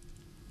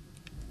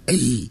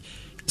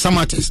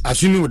Samatesh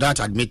assuming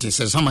without admitting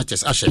says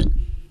Samatesh Ashe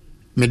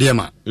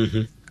Medium.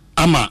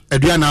 Ama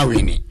Adriana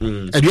winning.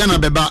 Adriana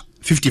Beba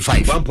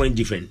 55. 1 point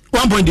different.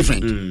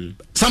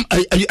 Some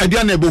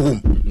Adriana go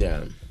home.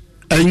 Yeah.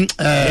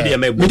 Media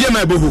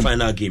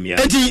final game,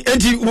 yeah. What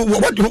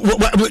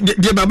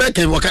the Baba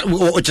can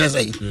what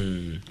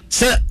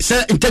say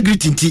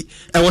integrity.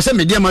 I was a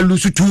media man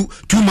lose two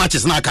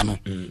matches na kano.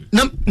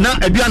 Na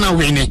Adriana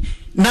winning.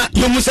 Na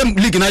you Muslim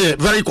league na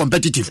very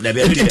competitive.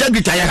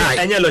 Integrity high.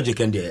 Any logic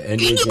in there.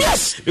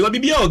 Yes. Because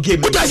be your game.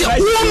 What does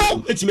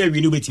it may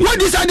win with you. What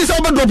decide this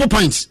about drop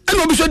points?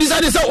 And we should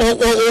decide this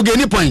or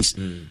gain points.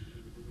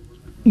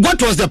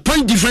 What was the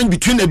point difference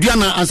between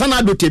Adriana and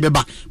Sanado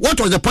Tebeba? What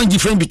was the point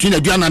difference between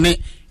Adriana and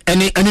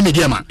any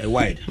media man?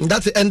 Wide.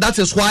 That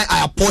is why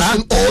I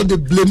apportion all the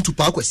blame to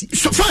Parkwesi.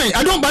 So fine,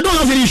 I don't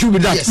have any issue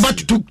with that. Yes.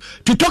 But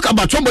to talk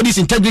about somebody's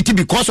integrity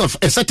because of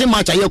a certain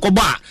match,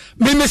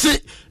 me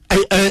say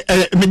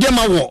media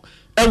man war.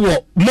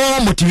 More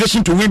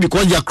motivation to win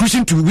because they are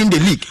cruising to win the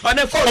league.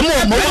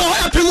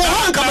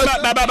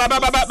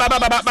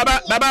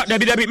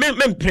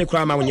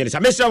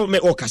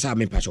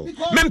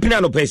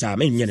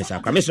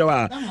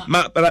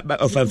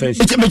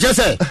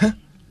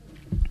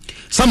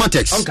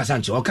 Samatex.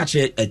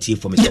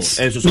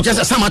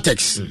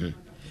 Samatex.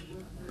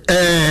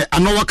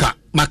 Anowaka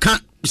Maka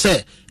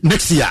say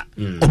next year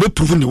obe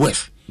proven the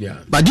worth.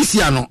 But this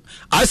year no,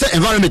 I say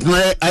environment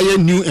I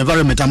new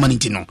environment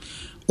amanity no.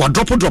 Or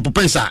drop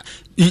pensa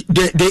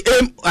the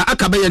aim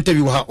akabe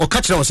interview or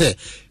catch us say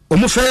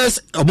omo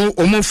first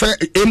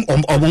aim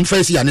on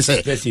first year and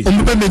say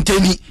omo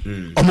maintain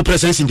omo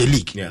presence in the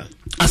league.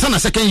 Asana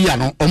second year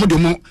no omo do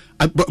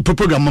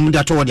program omo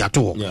dey toward their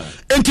tour.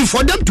 And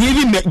for them to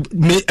even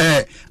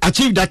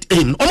achieve that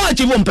aim omo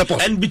achieve on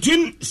purpose. And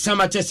between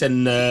Samatex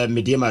and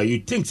Mediama, you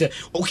think say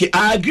okay,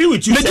 I agree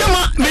with you.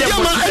 Mediama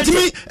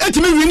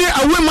winning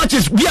away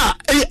matches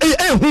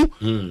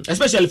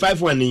especially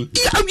 5-1.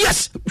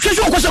 Yes.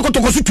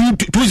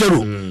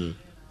 2-0.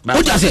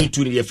 What does it?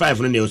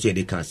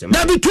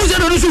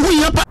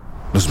 2-0.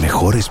 Los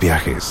mejores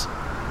viajes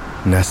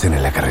nacen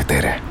en la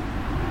carretera,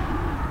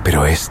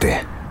 pero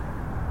este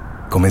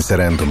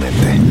comenzará en tu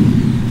mente.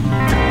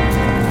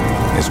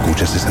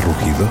 ¿Escuchas ese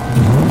rugido?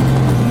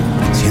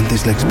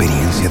 ¿Sientes la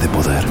experiencia de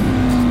poder?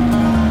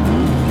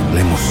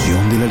 ¿La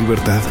emoción de la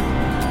libertad?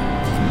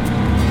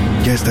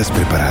 Ya estás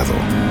preparado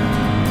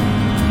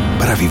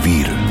para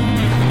vivir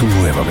tu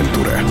nueva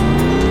aventura.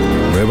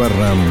 Nueva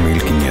RAM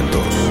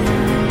 1500.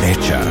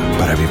 Hecha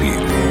para vivir.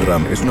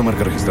 RAM es una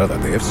marca registrada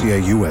de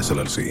FCI US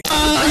LLC.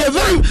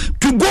 very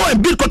to go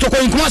and beat Kotoko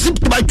in Kumasi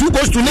by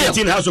 2-0.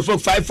 18 House of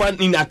Folk 5-1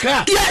 in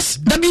Accra. Yes,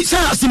 that be say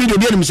ask me to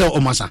be himself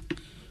Omasa.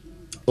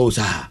 Oh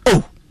sir.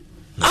 Oh.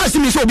 Ask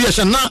me so be a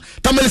shana.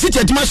 Tamale City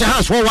at Timasha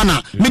House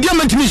 4-1. Medium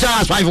Timisha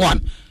House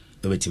 5-1.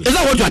 Is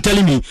that what you are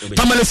telling me?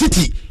 Tamale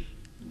City.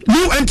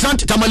 New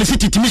entrant Tamale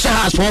City Timisha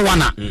House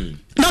 4-1.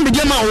 Now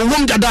medium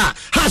wrong dada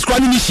has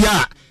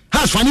Kwanisha.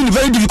 Has finding it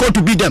very difficult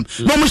to beat them.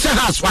 No Musha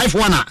has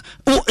 5-1.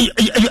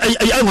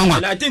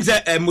 And I think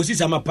that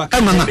Moses Amapaka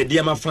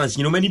Mediama France,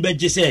 you know, many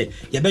badges say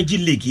Yabaji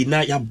League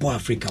now Yabo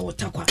Africa or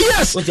Takwa.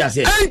 Yes, what you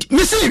say? And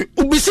we see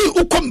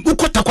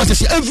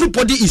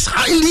everybody is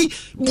highly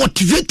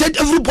motivated,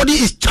 everybody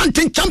is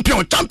chanting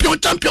champion.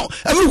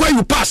 Everywhere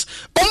you pass.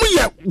 Only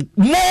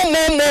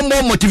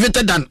more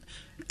motivated than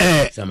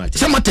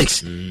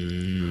Samatex.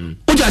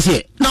 What you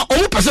say? Now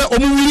only person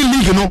only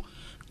league, you know,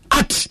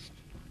 at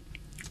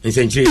it's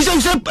a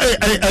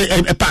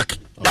pack.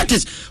 That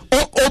is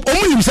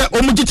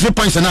almost 3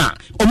 points now.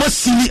 Almost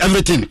silly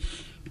everything.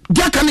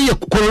 There can be a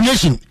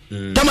coronation.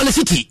 Tamale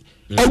City.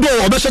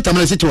 Although Obesha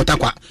Tamale City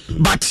Otakwa.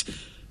 But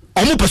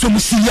almost person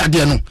silly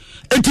adiano.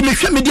 And to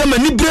make media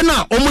many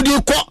brena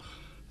almost ko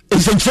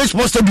is in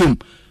Sports Stadium.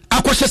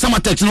 Akwashe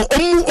Samatex no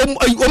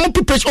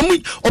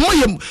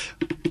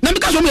now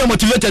because we are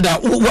motivated,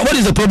 what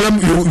is the problem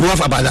you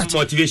have about that?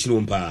 Motivation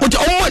what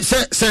almost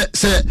say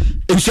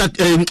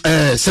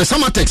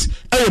Samatex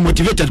are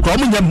motivated,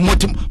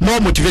 more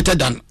motivated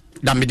than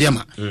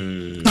Mediama.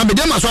 Now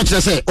Mediama is what I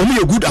say,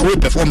 only a good away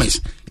performance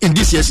in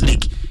this year's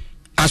league.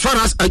 As far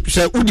as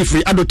say Udi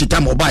free adult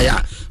time or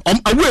buyer,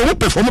 away will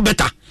perform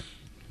better.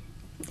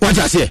 What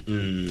I say?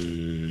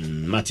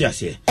 Matthias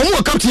here.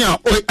 Oh, captain, I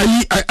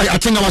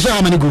think I was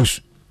how many goals?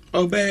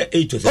 Oh,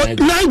 8 or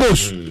 9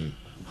 goals.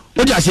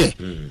 What do I say?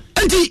 And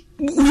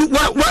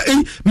what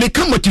make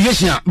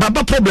motivation?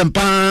 Baba problem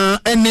pa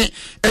any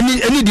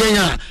day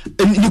ya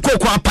you ko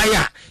kwa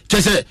paya.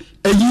 Just say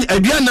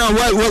Diana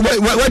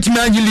what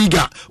man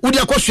liga. Would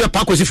you cost your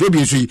pack if you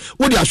be so?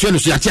 Would you share no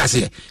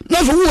say?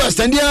 Now for who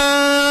stand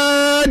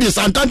there the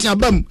Santantia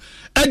bam.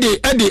 Adi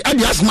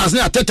asmas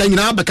na teta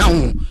nyina beka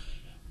ho.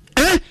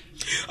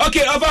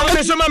 Okay, over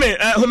Homesumame,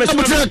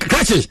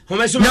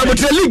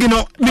 league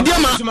no,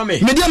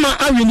 Mediama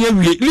awini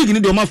league ni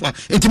do mafa.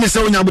 Intimi se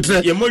onya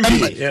butre.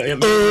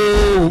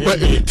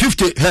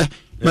 50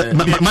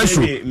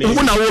 Maestro,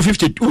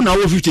 una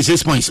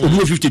 56 points, or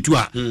 52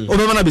 ah.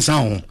 Obama be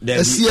sound.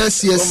 Yes.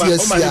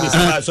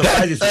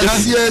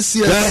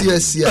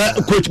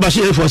 Coach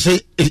Bashir for say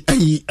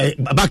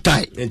back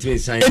tie.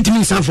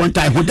 Intimi sound front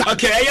tie.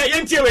 Okay,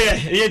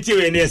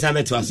 yentiwe ne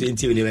samet waso,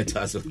 yentiwe ne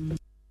metwaso.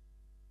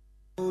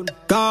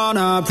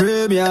 Ghana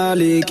Premier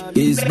League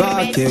is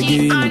back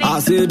again. I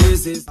say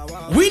this is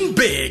win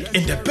big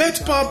in the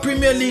BetPower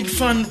Premier League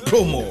Fund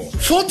promo.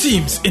 4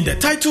 teams in the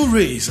title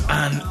race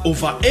and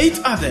over 8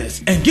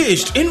 others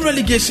engaged in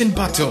relegation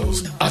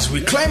battles as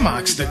we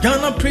climax the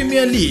Ghana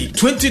Premier League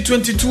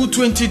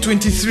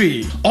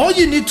 2022-2023. All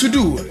you need to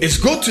do is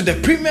go to the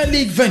Premier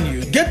League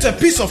venue, get a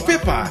piece of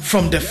paper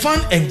from the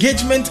fund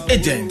engagement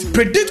agent,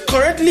 predict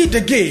correctly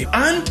the game,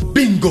 and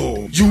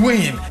bingo, you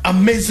win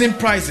amazing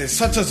prizes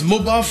such as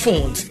mobile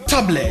phones,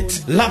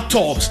 tablets,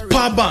 laptops,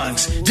 power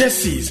banks,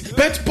 jerseys,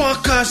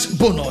 BetPower cash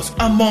bonus,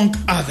 among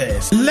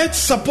others. Let's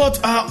support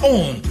our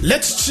own.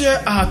 Let's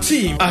cheer our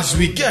team as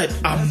we get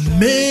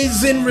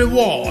amazing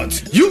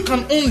rewards. You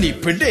can only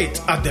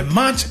predict at the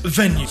match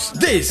venues.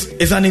 This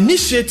is an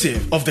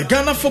initiative of the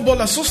Ghana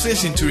Football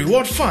Association to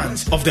reward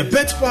fans of the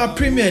BetPower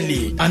Premier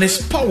League and is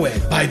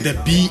powered by the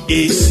BAC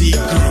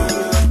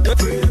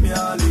Group.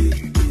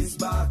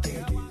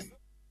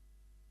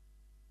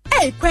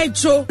 Hey,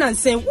 Pedro,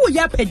 Nansen, who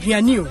ya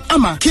Pedriano?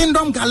 Ama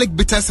Kingdom Garlic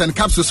Bitters and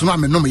Capsules no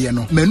no me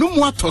no. Menu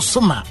mo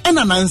atosoma.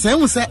 Ena Nansen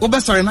wo se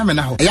obesore na me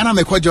na ho. Eya na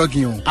me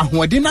kwajogin o.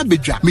 Ahode na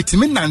bedwa.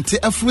 Mitimi nante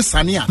afuru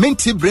sane a.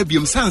 Menti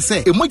brebium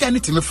sanse. Emoja ne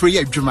timi free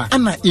adwuma.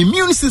 Ana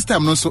immune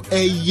system no so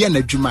eye na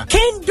adwuma.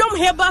 Kingdom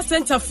Herbal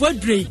Center for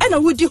Dre. Ena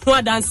wudi ho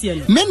adanse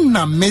no. Men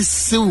na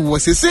mese wo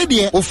se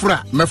de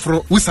ofura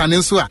mefro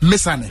wusane so a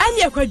mesane.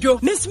 Anya kwadwo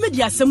mesme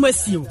di asem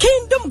asio.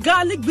 Kingdom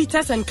Garlic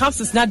Bitters and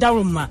Capsules na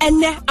daroma.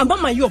 Ene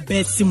amama yo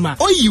Besima.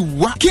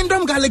 Oyiwa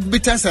Kingdom Garlic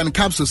Bitters and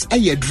Capsules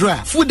aye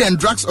dra. Food and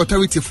Drugs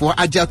Authority for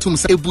ajatum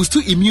say boost to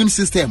immune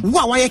system.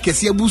 Wa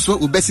kese boost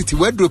obesity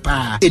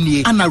wedropa.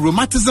 Eni ana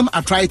rheumatism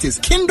arthritis.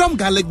 Kingdom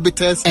Garlic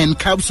Bitters and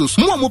Capsules.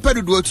 Mo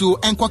amopedo to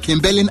enko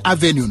Kimberlin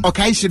Avenue.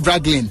 Okaishi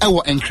Drug Lane.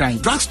 Ewo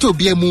Enkran. Drugstore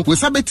biemu we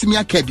sabetimi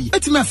akabi.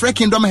 Betimi afre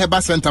Kingdom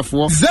Herbal Center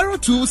for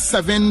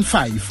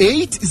 0275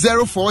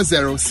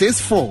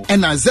 804064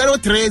 and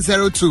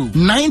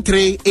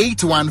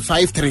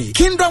 0302938153.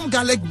 Kingdom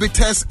Garlic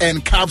Bitters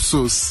and Capsules.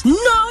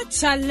 No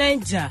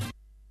challenger.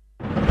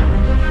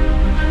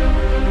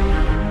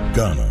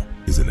 Ghana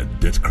is in a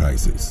debt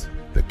crisis.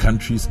 The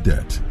country's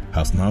debt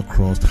has now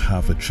crossed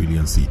 500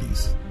 billion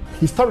cedis.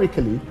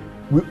 Historically,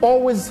 we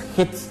always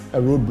hit a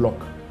roadblock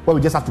where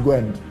we just have to go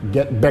and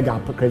beg our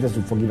creditors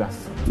to forgive us.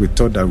 We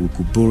thought that we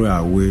could borrow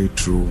our way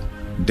through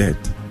debt,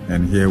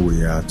 and here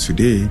we are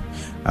today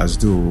as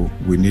though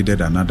we needed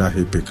another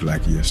epic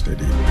like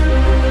yesterday.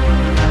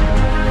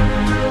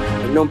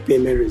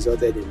 non-payment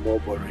resulted in more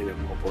borrowing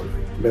and more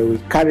borrowing. But we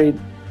carried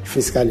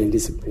fiscal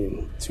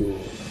indiscipline to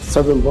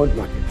sovereign bond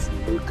markets.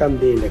 You can't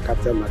be in the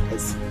capital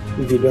markets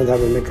if you don't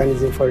have a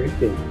mechanism for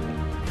repayment.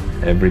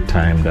 Every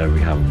time that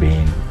we have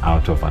been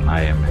out of an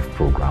IMF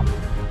program,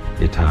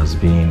 it has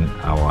been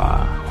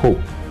our hope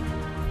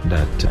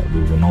that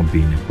we will not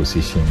be in a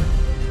position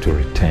to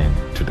return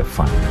to the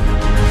fund.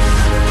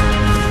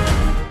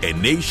 A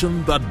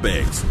Nation That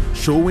Begs,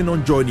 showing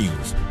on Joy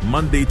News,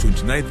 Monday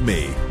 29th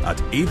May at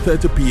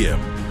 8:30 p.m.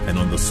 and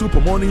on the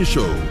Super Morning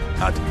Show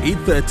at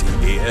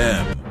 8:30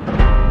 a.m.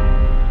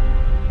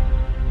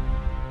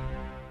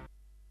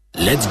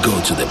 Let's go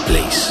to the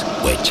place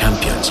where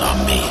champions are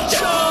made.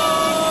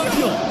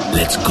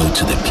 Let's go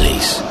to the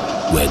place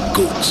where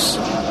goats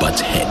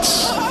butt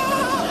heads.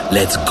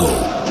 Let's go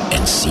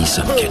and see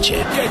some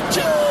catcher.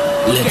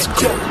 Let's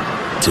go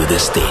to the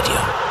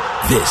stadium.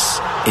 This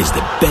is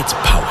the Bet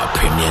Power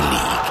Premier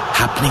League,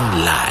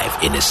 happening live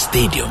in a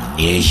stadium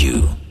near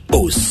you.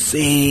 Oh,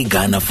 say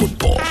Ghana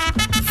football.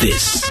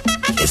 This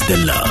is the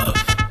love.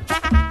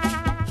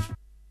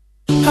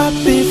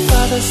 Happy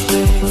Father's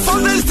Day.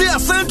 Father's Day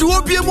asan to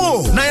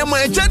OPMO. Na ya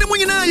majani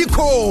munyina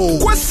yiko.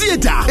 Kwa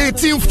sieta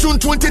 18th June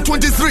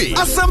 2023.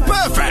 Asam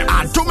FM.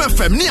 Atom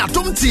FM ni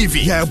Atom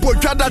TV. Ya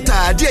bocha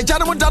data di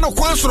jana mo dano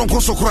kwansoro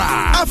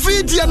nkosokra.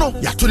 Afi dia no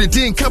ya to the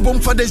day Kabom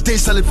Father's Day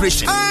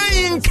celebration.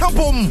 Ai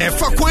Kabom.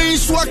 Efa kwan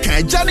so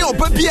aka jani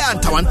obabia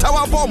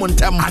ntawantawa bo mo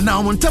ntam.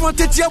 Ana mo ntam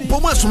tetia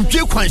bom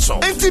asomtwe kwan so.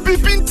 Enti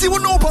bibinti wo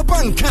no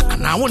papa nka.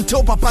 Ana wo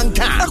nte papa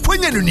nka.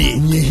 Akwanya no ni.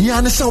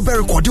 Nyehia ne se obe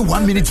record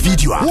 1 minute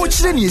video.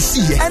 Ni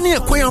see any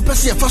acquire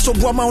person for so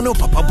boa no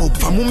papa bob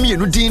from me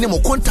no din mo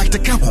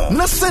contact ka ho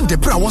na send the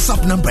bra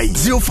WhatsApp number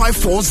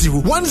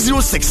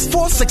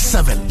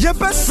 0540106467 your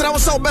best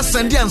rawsa best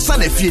send and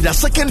send feed the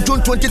 2nd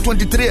June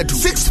 2023 at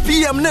 6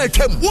 p.m. na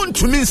kem want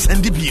to mean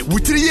send bi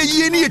witiri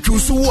ye ni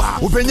etwusu a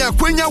obenya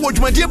kwanya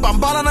wodwumade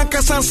bambara na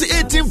kasanse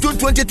 18th June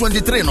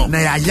 2023 no na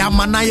ya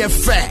yama na ye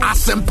fair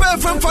asempa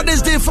FM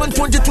Father's Day from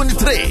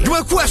 2023 you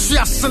akwa so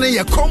asene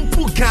ye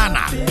kompu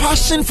Ghana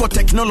passion for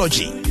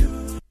technology.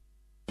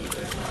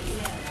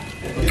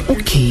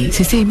 Okay,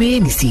 say me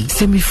any see.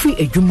 Say me free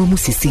adwuma mu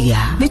sisi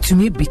ya. Me to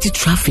me beat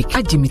traffic.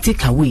 Aje me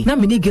take away. Na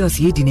many girls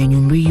ye di na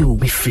nwumre yo.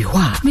 Me free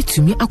hwa. Me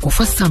to me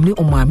akofa samle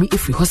omami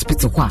every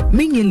hospital hwa.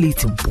 Me nye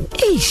late mpo.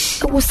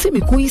 Eish. I was say me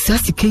go isa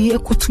sike ye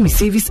ekoto me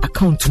service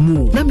account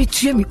mu. Na me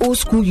to me old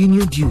school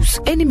union dues.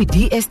 Any me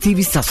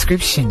DSTV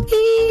subscription.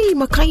 Hey,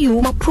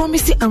 makayo. Ma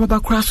promise araba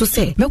kra so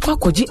say. Me kwa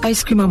koji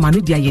ice cream ama no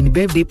dia ye ni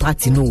birthday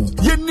party no.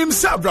 Ye nim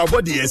sabra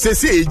body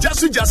say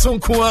jasu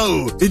nko a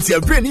o. Enti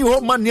abre ni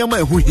ho man niam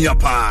ehu hia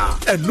pa.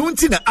 And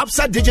Nuntina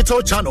Absa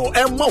Digital Channel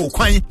and Mo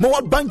Quine,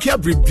 Moa Bankia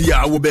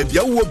Bribia, will be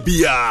Bia,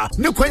 Bia,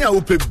 Nuquania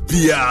Upe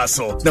Bia.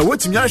 So now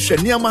what me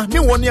Shaniama,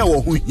 no 1 year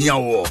or who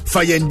here.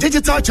 Fire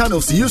digital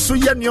channels, you so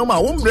Yanioma,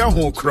 Umbra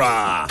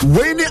Hokra,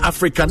 Wayne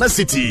Africana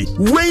City,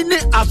 Wayne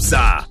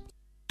Absa.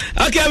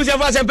 Okay, we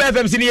have some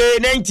FM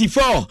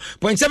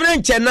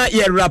 94.7 China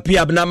ye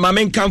rapia na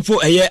mamen kamfo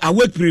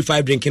awake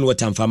purified drinking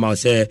water and farmer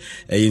say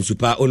in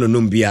super ono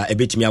numbia a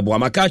bit me abo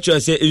amaka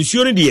say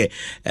insure de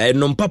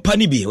no papa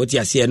ni bi oti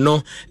ase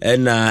no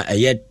na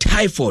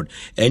typhoid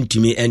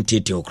entimi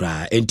entity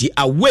okra enti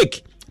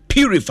awake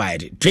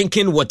purified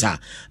drinking water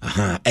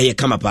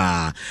come up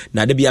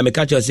na de bia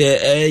meka cho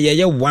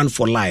say one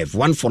for life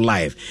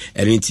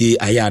enti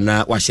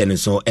ayana wahye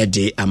so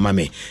ede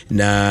amame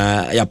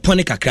na ya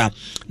pone kakra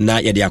na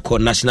ye de akọ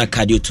National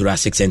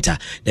Cardiothoracic Center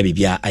na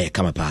bibia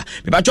come up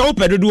me ba cho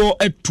pedodo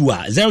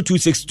atua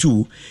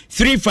 0262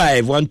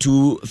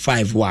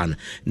 351251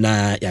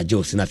 na ya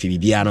jokes na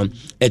bibia no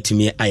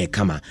etimi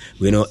kama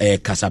we no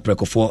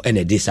kasapreko for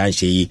ene de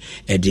sanhye yi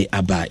ede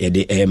aba ye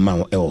de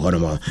ma e ho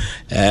no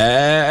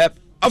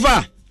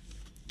Ova,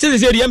 tell the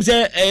DM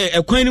say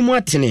a coin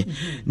Martini.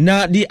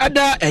 Now the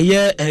other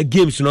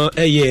games no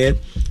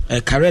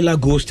Karela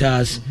Gold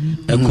Stars,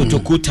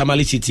 Kotoku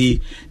Tamale City,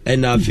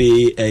 and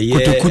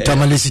Kotoku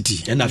Tamale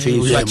City, and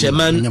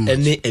Shachaman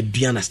and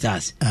Biana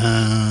Stars.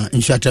 In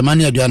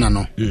Shachaman, Biana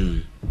no.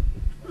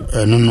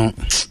 No.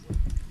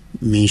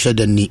 Me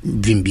shada ni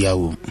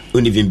Vimbiao.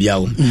 Only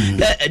Vimbiao.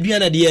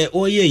 Biana dear,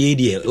 oh yeah,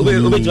 dear.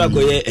 Obetuma ko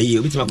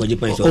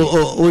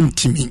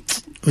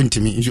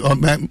Untimi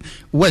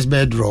West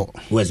Bay draw.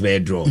 West Bay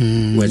draw.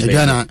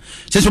 Ghana.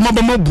 Says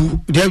Mobabu,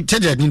 they have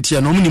cheddar didn't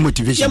no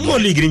motivation. You're more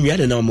league me, I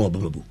don't know more.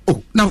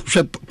 Oh, now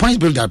points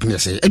build up in the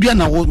say.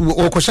 Adriana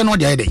or question what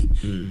the idea.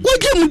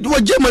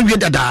 What Gemma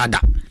read a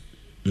dada?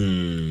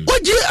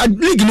 What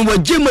league no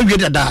Gemma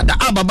read a dada?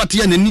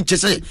 Ababatian and Nietzsche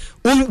say,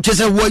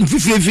 Chesa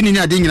 150 in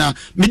a dinner.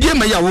 Medium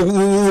may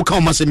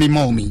come as a me.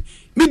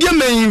 Medium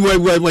may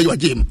where you are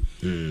Jim.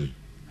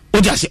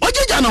 Oh, just what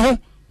you know.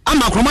 I'm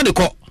a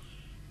chromatico.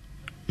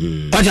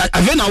 But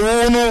avena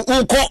wono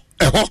uko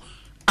eho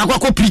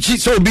akwako preach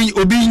so obi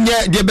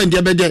nye de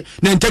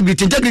na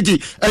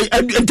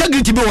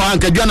integrity be wa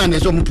anka duana na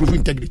so proof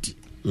integrity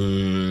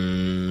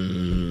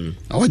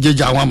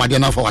Jeja one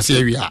madena for wase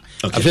wi a.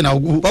 Afi na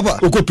papa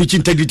uko pitch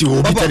integrity wo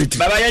integrity.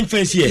 Baba yan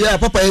fancy here. Yeah,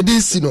 papa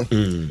this you know.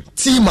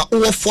 Team are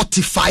over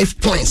 45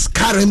 points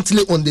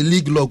currently on the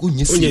league log.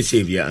 Onye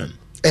save yeah.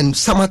 And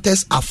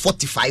Samates are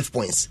 45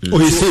 points.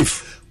 He's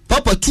safe.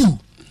 Papa 2.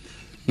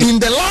 In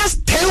the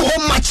last 10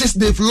 home matches,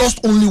 they've lost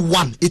only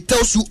 1. It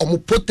tells you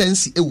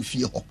potency. And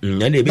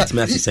they beat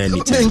me as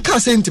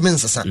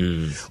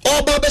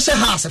Babesha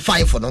has a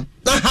 5 for them.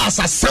 That has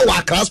a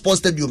sour class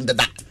post stadium.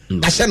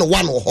 Yashene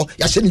 1 or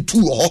Yashene 2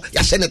 or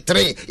Yashene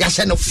 3,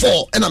 Yashene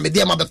 4, and I'm a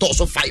dear mother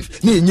also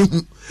 5.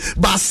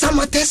 But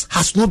Samates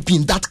has not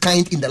been that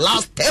kind in the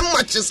last 10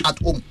 matches at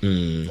home.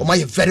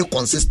 Very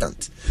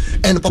consistent.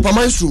 And Papa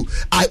Maestro,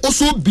 I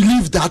also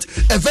believe that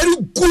a very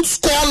good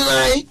score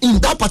line in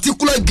that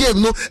particular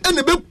game, no, and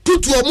they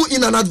put you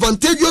in an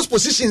advantageous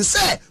position,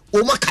 say,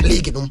 Oma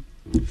Kalegi, no.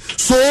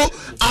 So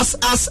as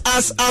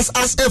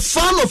a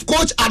fan of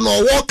Coach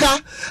Arnold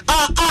Walker,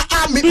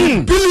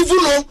 believe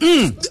you know,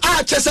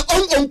 just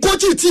on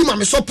coaching team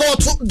I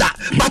support that,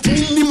 but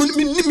me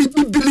believe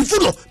you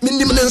know,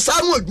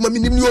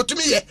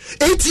 me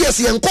 8 years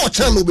young coach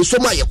and be so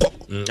my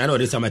I know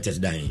this Samates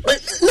dying.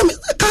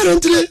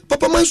 Currently,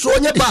 Papa Maestro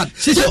on your bad.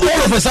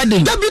 All of a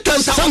sudden,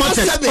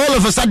 all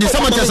of a sudden,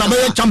 Samates are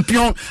a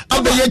champion,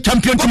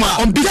 champion team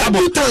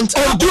unbeatable.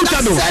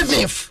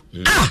 Seventh.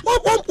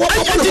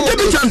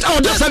 Debutant. Oh,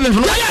 that's 7th.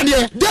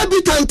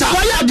 Debutant.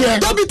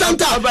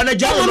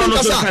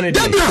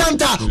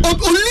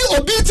 Only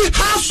obiti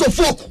half of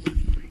folk.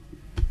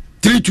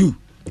 3-2.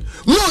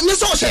 No,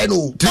 so say no.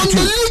 On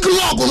the league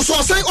log,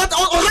 so say what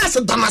has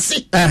a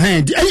damasi.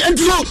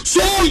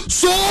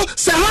 So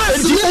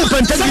has the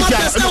open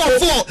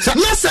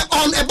Nassr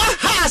on about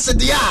has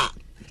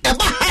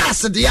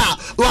the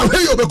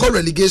well, you become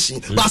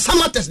relegation, but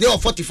Samates they are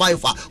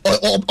 45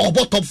 or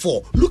bottom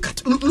 4. Look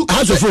at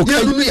House of Folk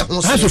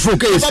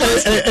is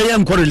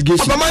relegation.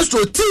 Papa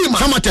Maestro team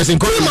Samates in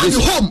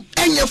relegation. Home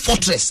any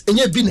fortress and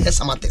you been here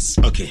Samates.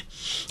 Okay,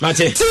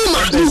 Mate. Team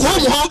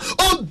home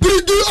or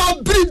breed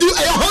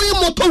how you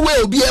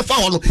motorway be here for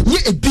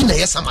you been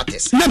here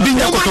Samates. Na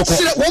binya kotoko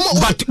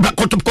but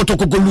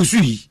kotoko go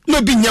lusu.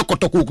 No binya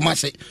kotoko kuma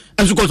say.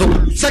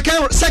 Second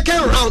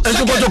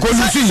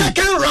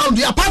round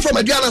apart from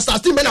a Diana Stars,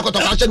 still many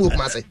Kotokan with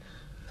Mase.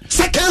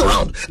 Second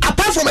round,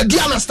 apart from a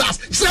Diana Stars,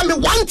 still me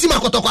one team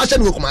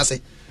Kotokan with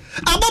Mase.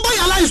 Ababa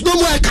Yala is no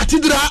more a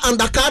cathedral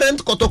under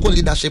current Kotoko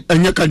leadership.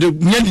 And you can do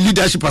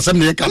leadership as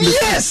something.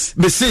 Yes,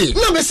 me say.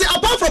 No, me say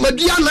apart from a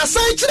Diana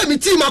Stars, me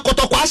team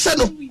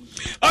Kotokan.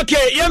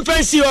 Okay, yam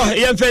fancy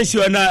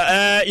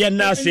na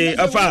yanase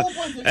afa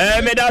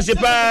me da se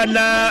pa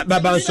na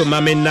baba so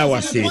mame na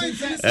wase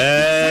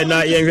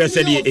na yen hwe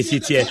se de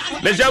esitie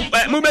me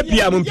mu be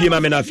pia mu pia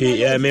mame na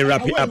fe me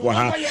wrap it up wa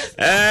ha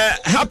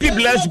happy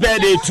blessed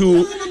birthday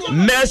to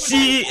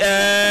Mercy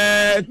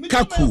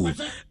Kaku.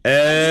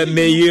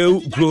 May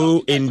you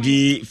grow in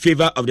the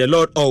favor of the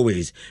Lord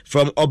always.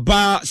 From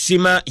Oba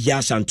Sima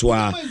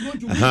Yasantua.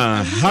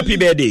 Happy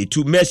birthday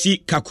to Mercy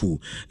Kaku.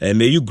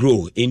 May you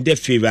grow in the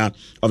favor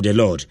of the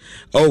Lord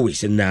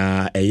always.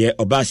 Na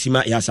Oba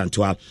Sima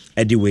Yasantua.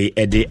 Anyway,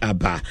 Ede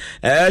Abba.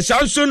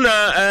 Samson,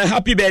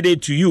 happy birthday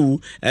to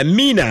you,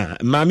 Mina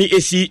Mami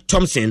Esi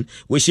Thompson.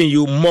 Wishing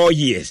you more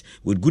years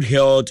with good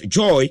health,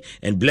 joy,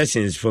 and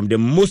blessings from the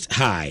Most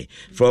High.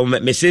 From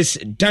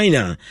Mrs.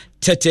 Dinah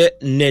Tete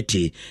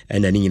Neti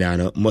and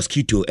Anina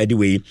Mosquito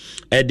anyway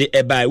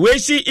by we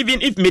see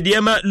even if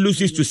Mediama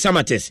loses to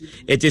Samates,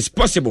 it is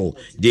possible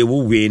they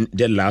will win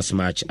the last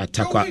match at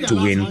Takwa to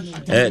win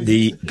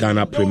the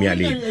Ghana Premier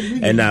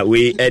League. And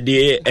we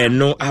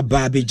no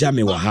Ababi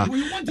Jamewaha.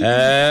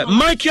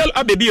 Michael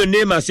Abebi your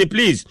name say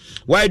please,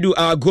 why do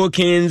our Go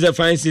Kings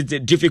find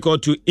it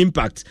difficult to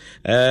impact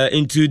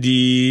into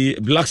the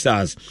Black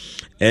Stars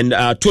and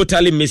are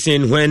totally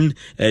missing when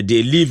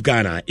they leave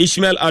Ghana?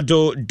 Ishmael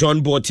Ado,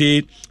 Don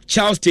Bote,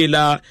 Charles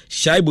Taylor,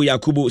 Shaibu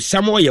Yakubu,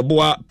 Samuel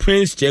Yeboah,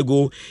 Prince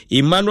Tego,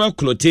 Emmanuel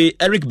Clote,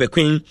 Eric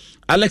Bequin,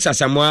 Alex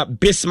Asamoah,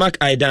 Bismarck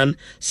Aidan,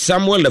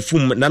 Samuel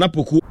Lefum,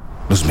 Nanapoku.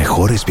 Los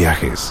mejores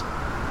viajes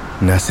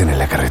nacen en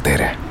la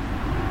carretera,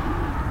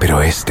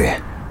 pero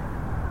este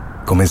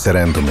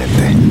comenzará en tu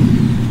mente.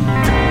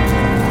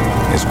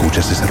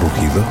 ¿Escuchas ese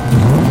rugido?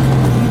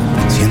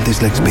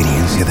 ¿Sientes la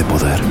experiencia de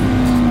poder?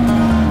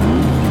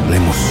 ¿La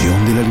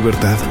emoción de la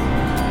libertad?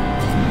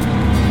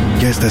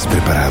 Ya estás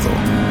preparado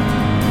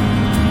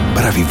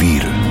para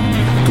vivir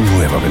tu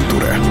nueva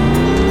aventura.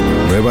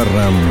 Nueva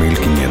Ram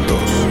 1500.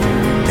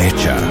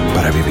 Hecha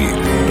para vivir.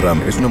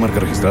 Ram es una marca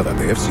registrada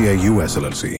de FCI US LLC.